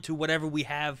add on to whatever we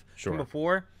have Sure. from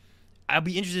before. I'll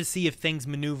be interested to see if things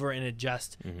maneuver and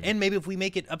adjust, and maybe if we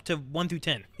make it up to 1 through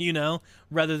 10, you know,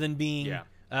 rather than being Yeah.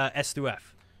 S through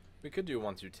F. We could do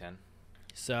 1 through 10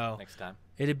 So next time.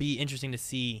 it'd be interesting to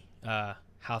see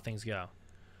how things go.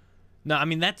 No, I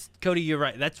mean, that's Cody. You're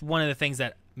right. That's one of the things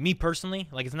that me personally,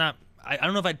 like, it's not. I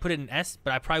don't know if I'd put it in S,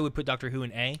 but I probably would put Doctor Who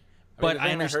in A. But the I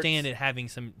thing that understand hurts- it having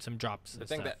some drops. The and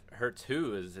thing stuff. that hurts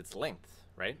who is its length,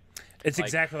 right? It's Like-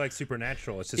 exactly like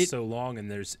Supernatural. It's just so long, and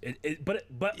there's but It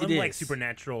unlike is.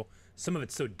 Supernatural, some of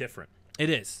it's so different. It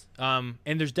is. And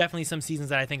there's definitely some seasons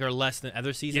that I think are less than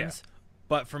other seasons.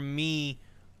 But for me,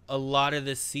 a lot of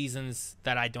the seasons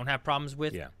that I don't have problems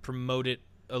with promote it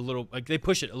a little, like, they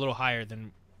push it a little higher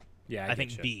than Yeah, I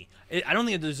think B. I don't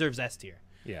think it deserves S tier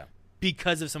Yeah,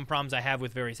 because of some problems I have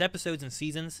with various episodes and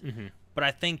seasons. But I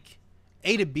think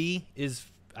A to B is,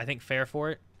 I think, fair for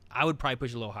it. I would probably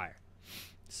push it a little higher.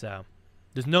 So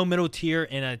there's no middle tier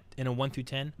in a 1 through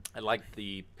 10. I like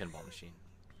the pinball machine.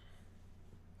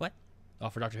 What? Oh,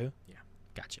 for Doctor Who? Yeah.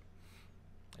 Gotcha.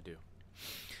 I do.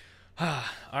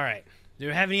 All right. Do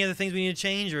we have any other things we need to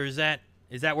change, or is that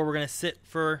where we're gonna sit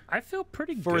for I feel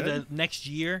pretty the good. next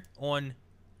year on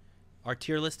our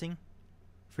tier listing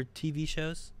for TV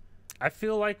shows? I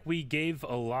feel like we gave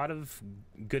a lot of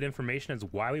good information as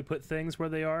why we put things where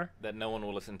they are. That no one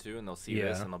will listen to, and they'll see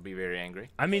this, Yeah. and they'll be very angry.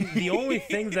 I mean, the only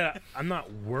thing that I'm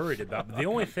not worried about, the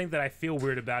only thing that I feel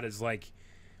weird about is like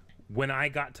when I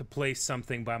got to play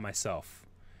something by myself.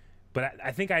 But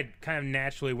I think I kind of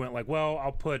naturally went like, well,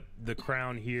 I'll put The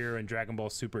Crown here and Dragon Ball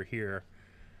Super here.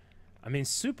 I mean,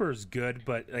 Super's good,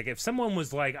 but like if someone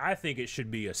was like, I think it should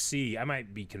be a C, I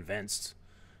might be convinced.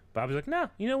 But I was like, no,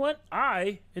 you know what?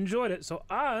 I enjoyed it, so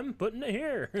I'm putting it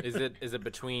here. Is it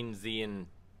between Z and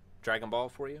Dragon Ball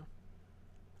for you?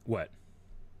 What?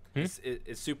 Is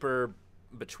Super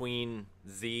between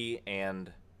Z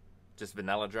and just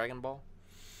vanilla Dragon Ball?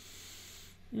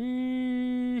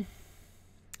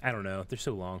 I don't know. They're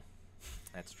so long.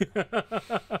 That's true.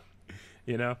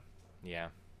 You know? Yeah.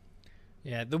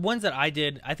 Yeah, the ones that I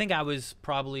did, I think I was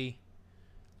probably,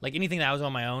 like, anything that I was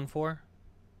on my own for,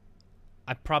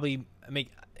 I probably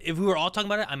make, if we were all talking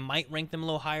about it, I might rank them a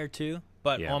little higher too.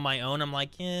 But Yeah. on my own, I'm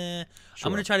like, Sure.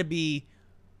 I'm going to try to be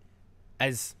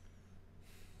as,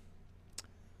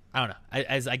 I don't know,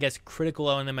 as I guess critical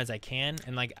on them as I can.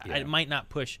 And, like, I Yeah. might not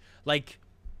push, like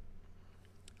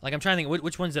I'm trying to think,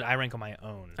 which ones did I rank on my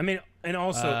own? I mean, and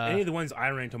also, any of the ones I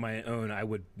ranked on my own, I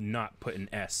would not put an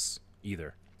S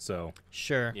either. So,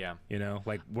 Sure. Yeah. you know,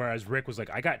 like, whereas Rick was like,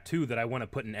 I got two that I want to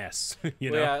put an S, you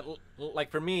know? Well, yeah,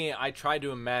 like for me, I tried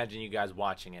to imagine you guys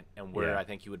watching it and where Yeah. I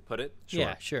think you would put it.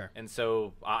 Yeah, sure. And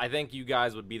so I think you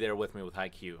guys would be there with me with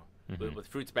Haikyuu. With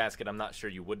Fruits Basket, I'm not sure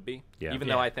you would be, Yeah. even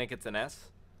Yeah. though I think it's an S.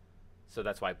 So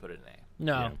that's why I put it in A.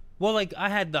 No. Yeah. Well, like, I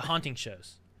had the haunting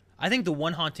shows. I think the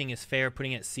one haunting is fair,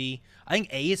 putting it at C. I think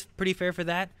A is pretty fair for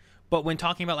that. But when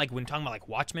talking about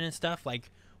Watchmen and stuff, like,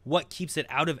 what keeps it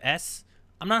out of S,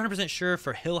 I'm not 100% sure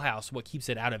for Hill House what keeps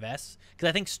it out of S. Because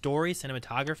I think story,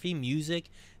 cinematography, music,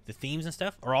 the themes and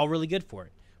stuff are all really good for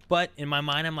it. But in my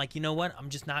mind, I'm like, you know what? I'm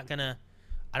just not going to,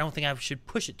 I don't think I should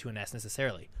push it to an S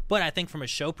necessarily. But I think from a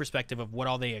show perspective of what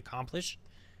all they accomplish,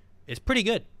 is pretty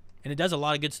good, and it does a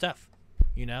lot of good stuff.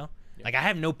 You know, like I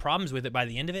have no problems with it by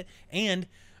the end of it. And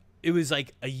it was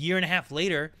like a year and a half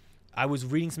later, I was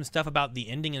reading some stuff about the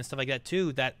ending and stuff like that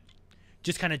too, that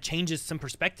just kind of changes some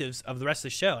perspectives of the rest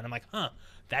of the show. And I'm like, huh,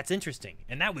 that's interesting.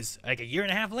 And that was like a year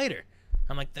and a half later.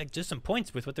 I'm like just some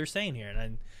points with what they're saying here,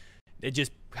 and it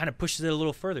just kind of pushes it a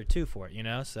little further too for it, you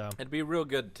know. So it'd be real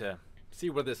good to see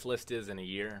where this list is in a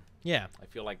year. Yeah, I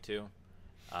feel like too.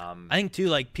 I think too,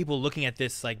 like people looking at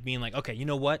this, like being like, okay, you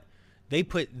know what? They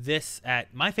put this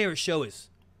at my favorite show is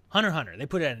Hunter x Hunter. They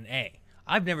put it at an A.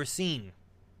 I've never seen,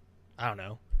 I don't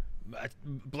know,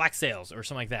 Black Sails or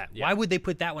something like that. Yeah. Why would they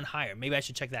put that one higher? Maybe I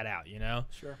should check that out. You know,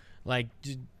 sure. Like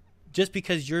just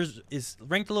because yours is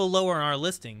ranked a little lower on our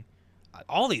listing,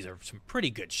 all these are some pretty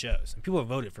good shows, and people have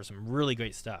voted for some really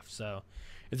great stuff. So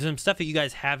if there's some stuff that you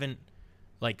guys haven't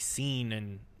like seen,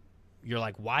 and you're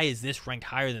like, why is this ranked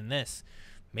higher than this?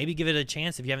 Maybe give it a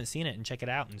chance if you haven't seen it and check it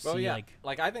out and see.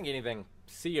 Like I think anything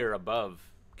C or above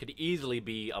could easily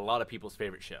be a lot of people's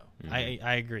favorite show. Mm-hmm.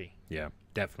 I agree. Yeah,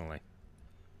 definitely.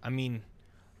 I mean,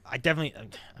 I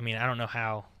don't know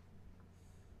how.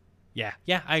 Yeah,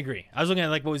 I agree. I was looking at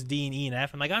like what was D and E and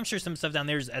F. I'm like, I'm sure some stuff down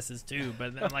there is S's too,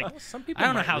 but I'm like, some people I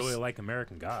don't know might how really like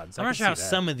American Gods. I'm not sure how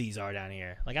some of these are down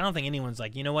here. Like, I don't think anyone's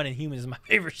like, you know what, Inhumans is my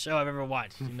favorite show I've ever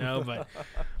watched. You know,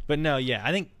 but no, yeah,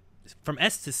 I think from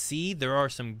S to C there are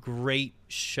some great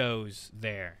shows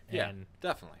there. Yeah, and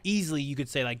definitely. Easily you could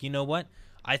say like, you know what,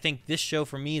 I think this show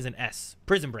for me is an S.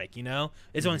 Prison Break, you know,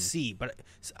 it's on C, but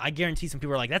I guarantee some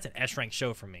people are like, that's an S ranked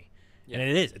show for me. Yeah. And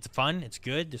it is. It's fun. It's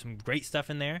good. There's some great stuff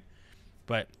in there.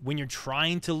 But when you're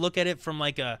trying to look at it from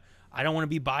like I don't want to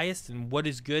be biased and what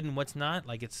is good and what's not,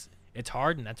 like it's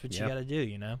hard, and that's what you got to do,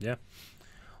 you know? Yeah.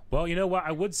 Well, you know what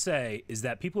I would say is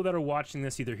that people that are watching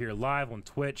this either here live on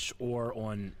Twitch or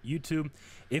on YouTube,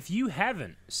 if you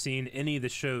haven't seen any of the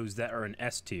shows that are in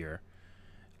S tier,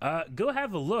 go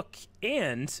have a look.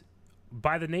 And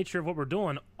by the nature of what we're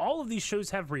doing, all of these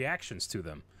shows have reactions to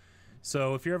them.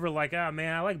 So if you're ever like, oh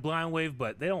man, I like Blind Wave,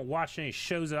 but they don't watch any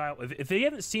shows that if you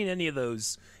haven't seen any of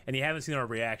those and you haven't seen our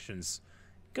reactions,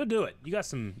 go do it. You got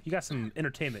some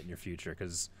entertainment in your future,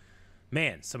 because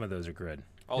man, some of those are good.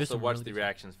 Also watch the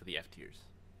reactions for the F tiers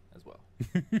as well.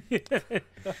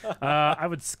 I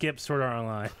would skip Sword Art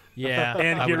Online. Yeah,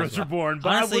 and Heroes Reborn,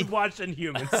 but honestly, I would watch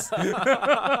Inhumans.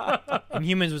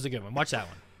 Inhumans was a good one. Watch that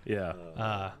one.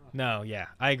 Yeah. No, yeah,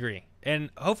 I agree.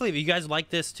 And hopefully if you guys like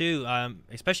this too,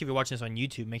 especially if you're watching this on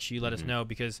YouTube, make sure you let us know,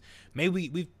 because maybe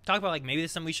we've talked about like maybe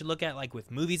there's something we should look at, like with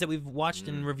movies that we've watched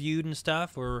and reviewed and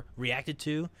stuff or reacted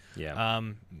to. Yeah.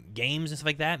 Games and stuff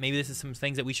like that. Maybe this is some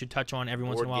things that we should touch on every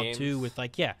once in a while games. too, with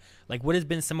like like what has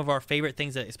been some of our favorite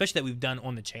things that especially that we've done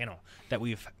on the channel that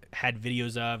we've had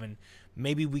videos of, and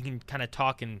maybe we can kind of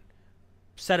talk and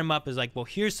set them up as like, well,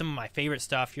 here's some of my favorite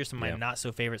stuff, here's some of my not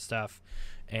so favorite stuff,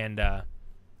 and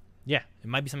yeah, it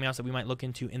might be something else that we might look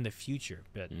into in the future.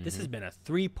 But this has been a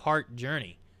 3-part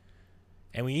journey,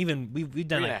 and we've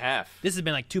done 3.5. This has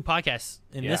been like 2 podcasts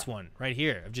in this one right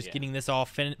here of just getting this all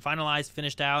finalized,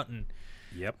 finished out, and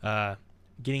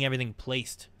getting everything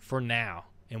placed for now.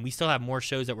 And we still have more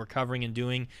shows that we're covering and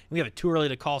doing. We have a too early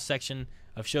to call section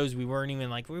of shows we weren't even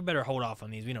like, we better hold off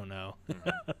on these. We don't know.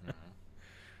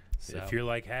 So. If you're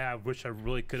like, hey, I wish I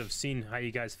really could have seen how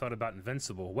you guys felt about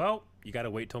Invincible, well, you got to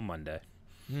wait till Monday.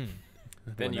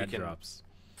 Then you can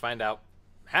find out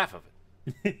half of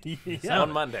it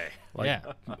on Monday.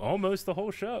 Almost the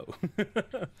whole show.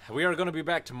 We are going to be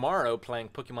back tomorrow playing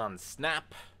Pokemon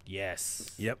Snap.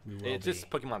 Yes. Yep. It's just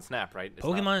Pokemon Snap, right? It's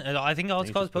Pokemon. I think all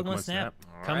it's called is Pokemon Snap.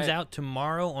 Comes right. out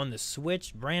tomorrow on the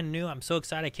Switch, brand new. I'm so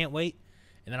excited. I can't wait.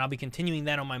 And then I'll be continuing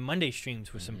that on my Monday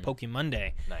streams with some Pokemon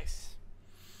Monday. Nice.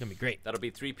 It's gonna be great. That'll be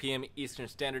 3 p.m. Eastern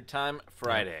Standard Time,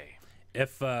 Friday.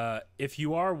 If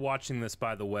you are watching this,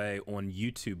 by the way, on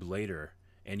YouTube later,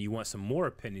 and you want some more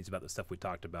opinions about the stuff we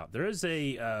talked about, there is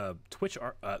a Twitch.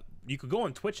 You could go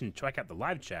on Twitch and check out the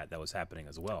live chat that was happening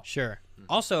as well. Sure.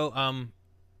 Also,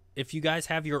 if you guys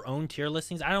have your own tier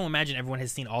listings, I don't imagine everyone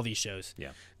has seen all these shows. Yeah.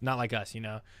 Not like us, you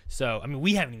know. So, I mean,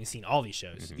 we haven't even seen all these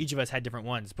shows. Each of us had different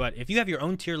ones. But if you have your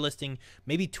own tier listing,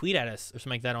 maybe tweet at us or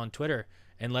something like that on Twitter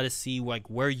and let us see like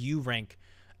where you rank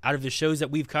out of the shows that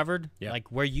we've covered,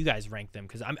 like where you guys rank them.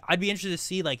 Because I'd be interested to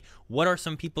see like what are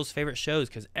some people's favorite shows,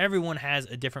 because everyone has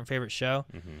a different favorite show.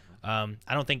 I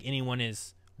don't think anyone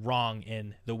is wrong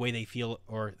in the way they feel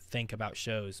or think about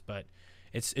shows, but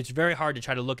it's very hard to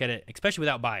try to look at it, especially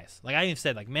without bias. Like I even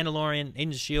said, like Mandalorian,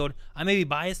 Agents of S.H.I.E.L.D., I may be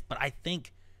biased, but I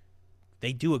think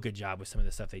they do a good job with some of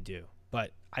the stuff they do.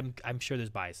 But I'm sure there's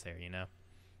bias there, you know?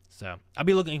 So I'll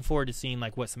be looking forward to seeing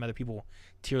like what some other people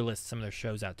tier list some of their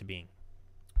shows out to being.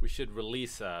 We should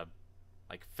release a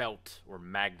like felt or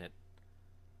magnet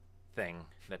thing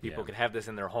that people Yeah. could have this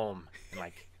in their home and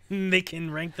like. They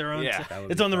can rank their own. Yeah. That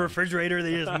would It's be on the fun. refrigerator.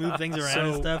 They just move things around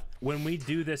and stuff. When we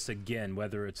do this again,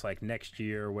 whether it's like next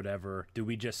year or whatever, do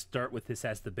we just start with this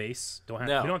as the base? No. We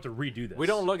don't have to redo this. We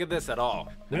don't look at this at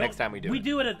all the We next don't- time we do We it.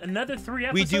 do it another 3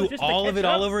 We episodes. do just to all of catch it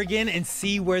all up, over again and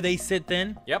see where they sit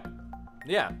then. Yep.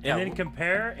 Yeah. and Yeah. then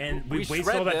compare, and we waste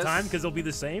shred all that this time because they'll be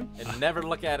the same. and never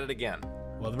look at it again.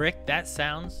 Well, Rick, that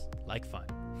sounds like fun.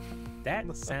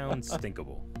 That sounds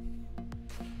stinkable.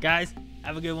 Guys,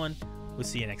 have a good one. We'll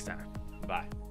see you next time. Bye.